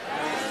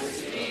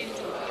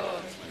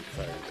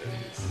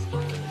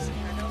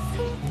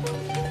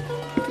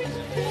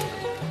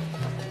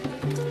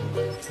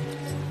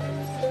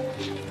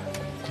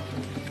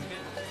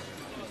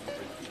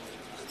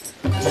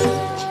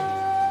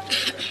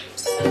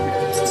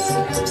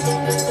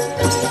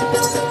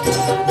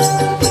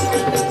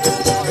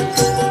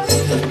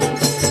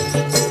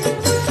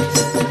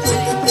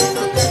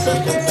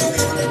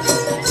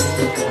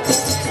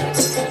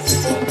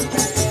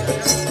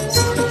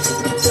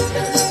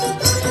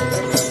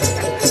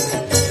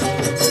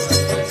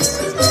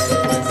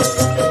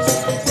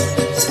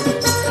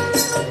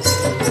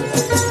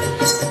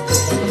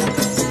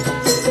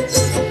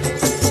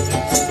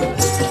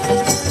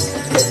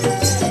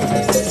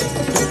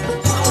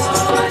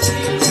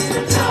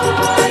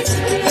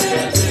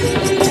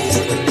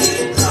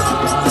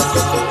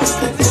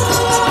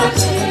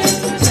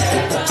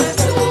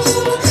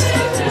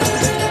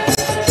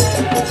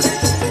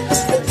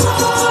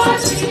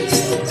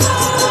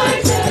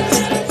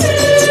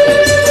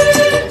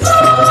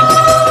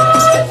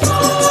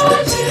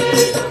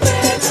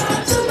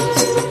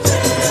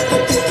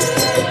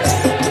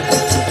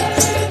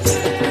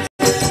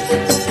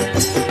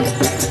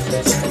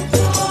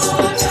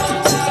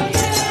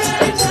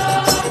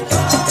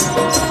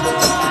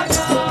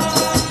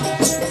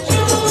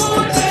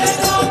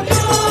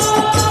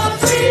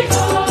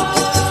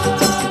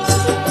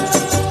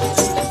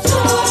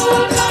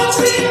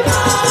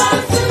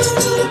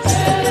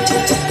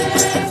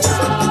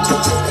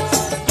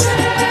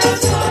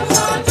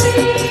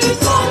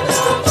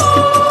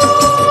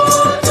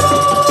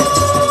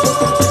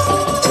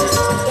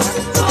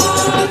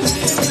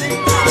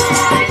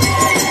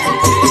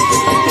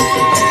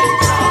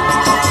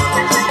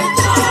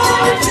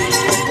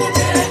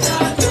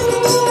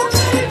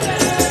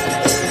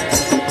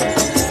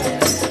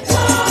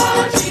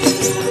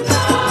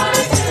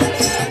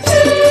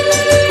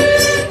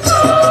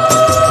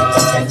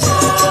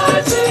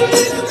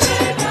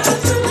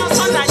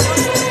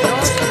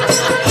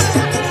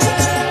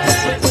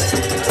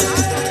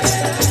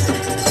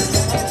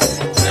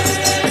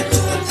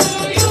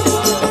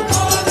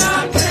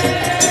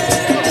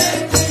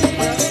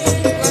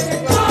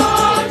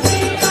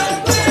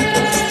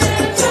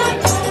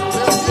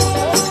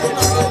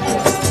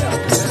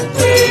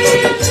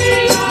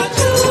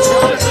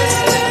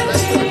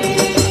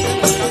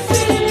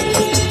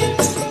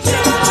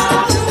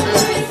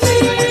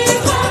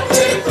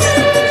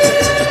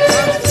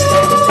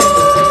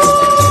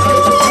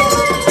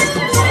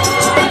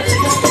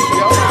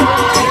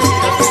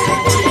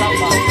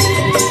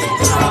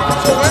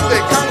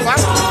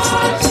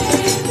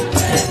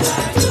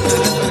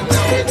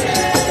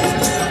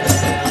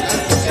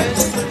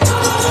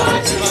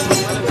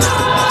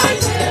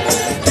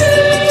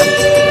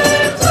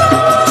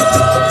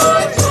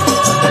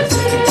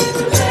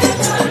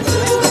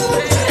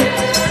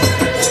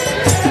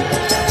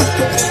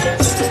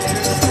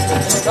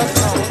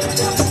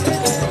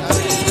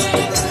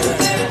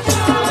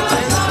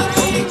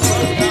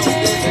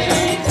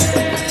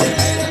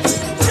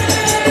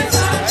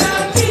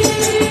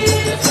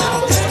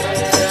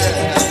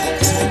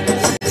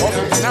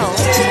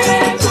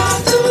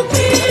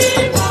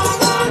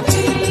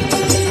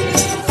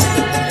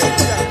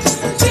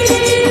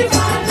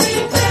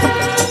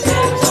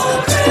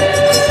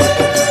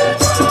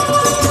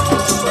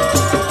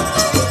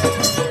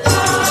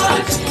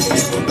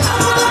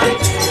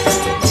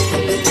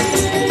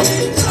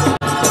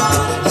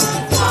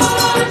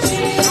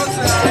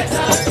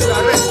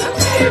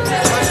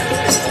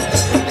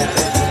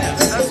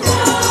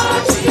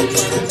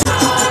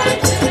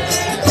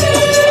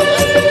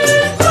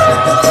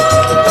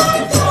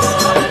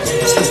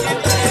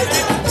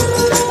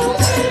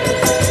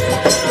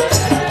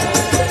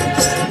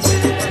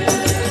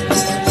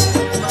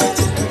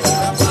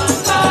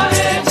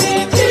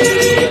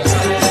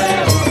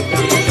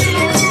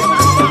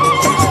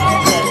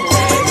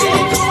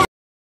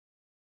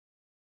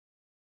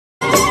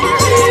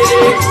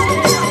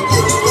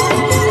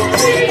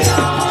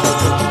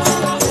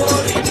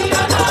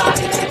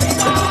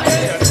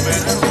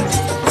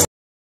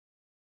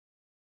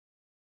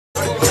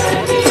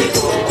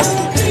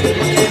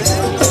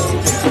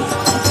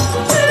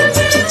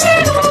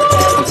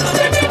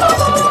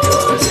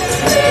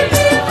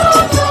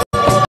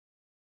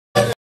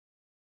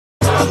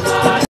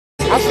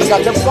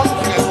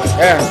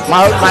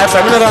 my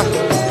familiar.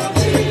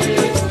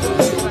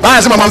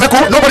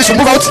 Nobody should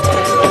move out.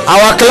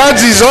 Our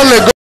clergy is only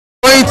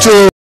going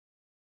to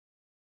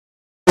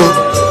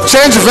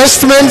change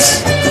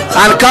vestments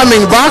and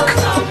coming back.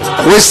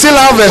 We still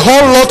have a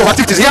whole lot of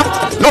activities here.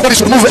 Nobody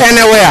should move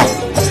anywhere.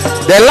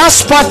 The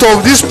last part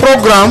of this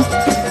program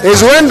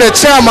is when the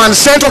chairman,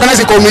 Central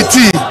Organizing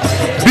Committee,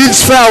 bids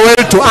farewell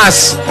to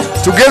us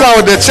together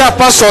with the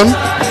chairperson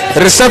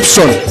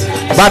reception.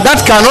 But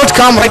that cannot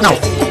come right now.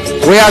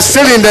 We are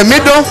still in the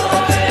middle.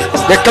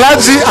 The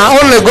clergy are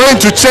only going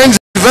to change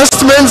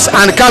vestments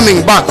and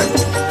coming back.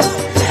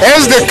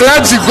 As the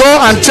clergy go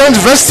and change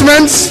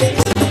vestments,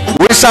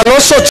 we shall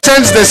also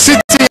change the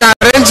seating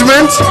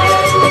arrangement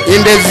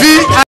in the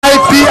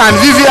VIP and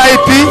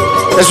VVIP,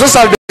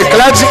 especially the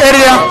clergy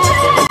area,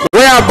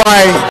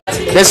 whereby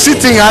the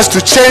seating has to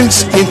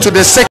change into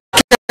the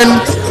second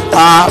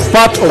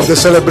part of the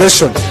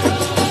celebration.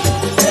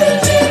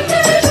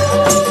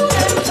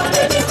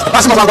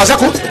 Basi mabangazi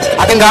yako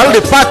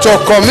atengarudi pato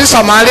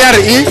komisa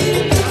maliari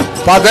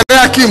padre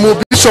akimu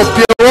bishop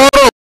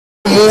Pierre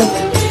mu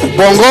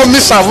bongo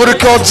misavuri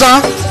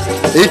koza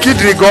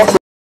ikidrigo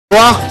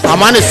wa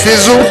amani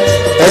fizu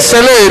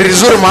esele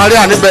rizuri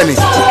maliani beni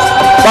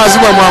basi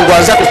mwangu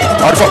azako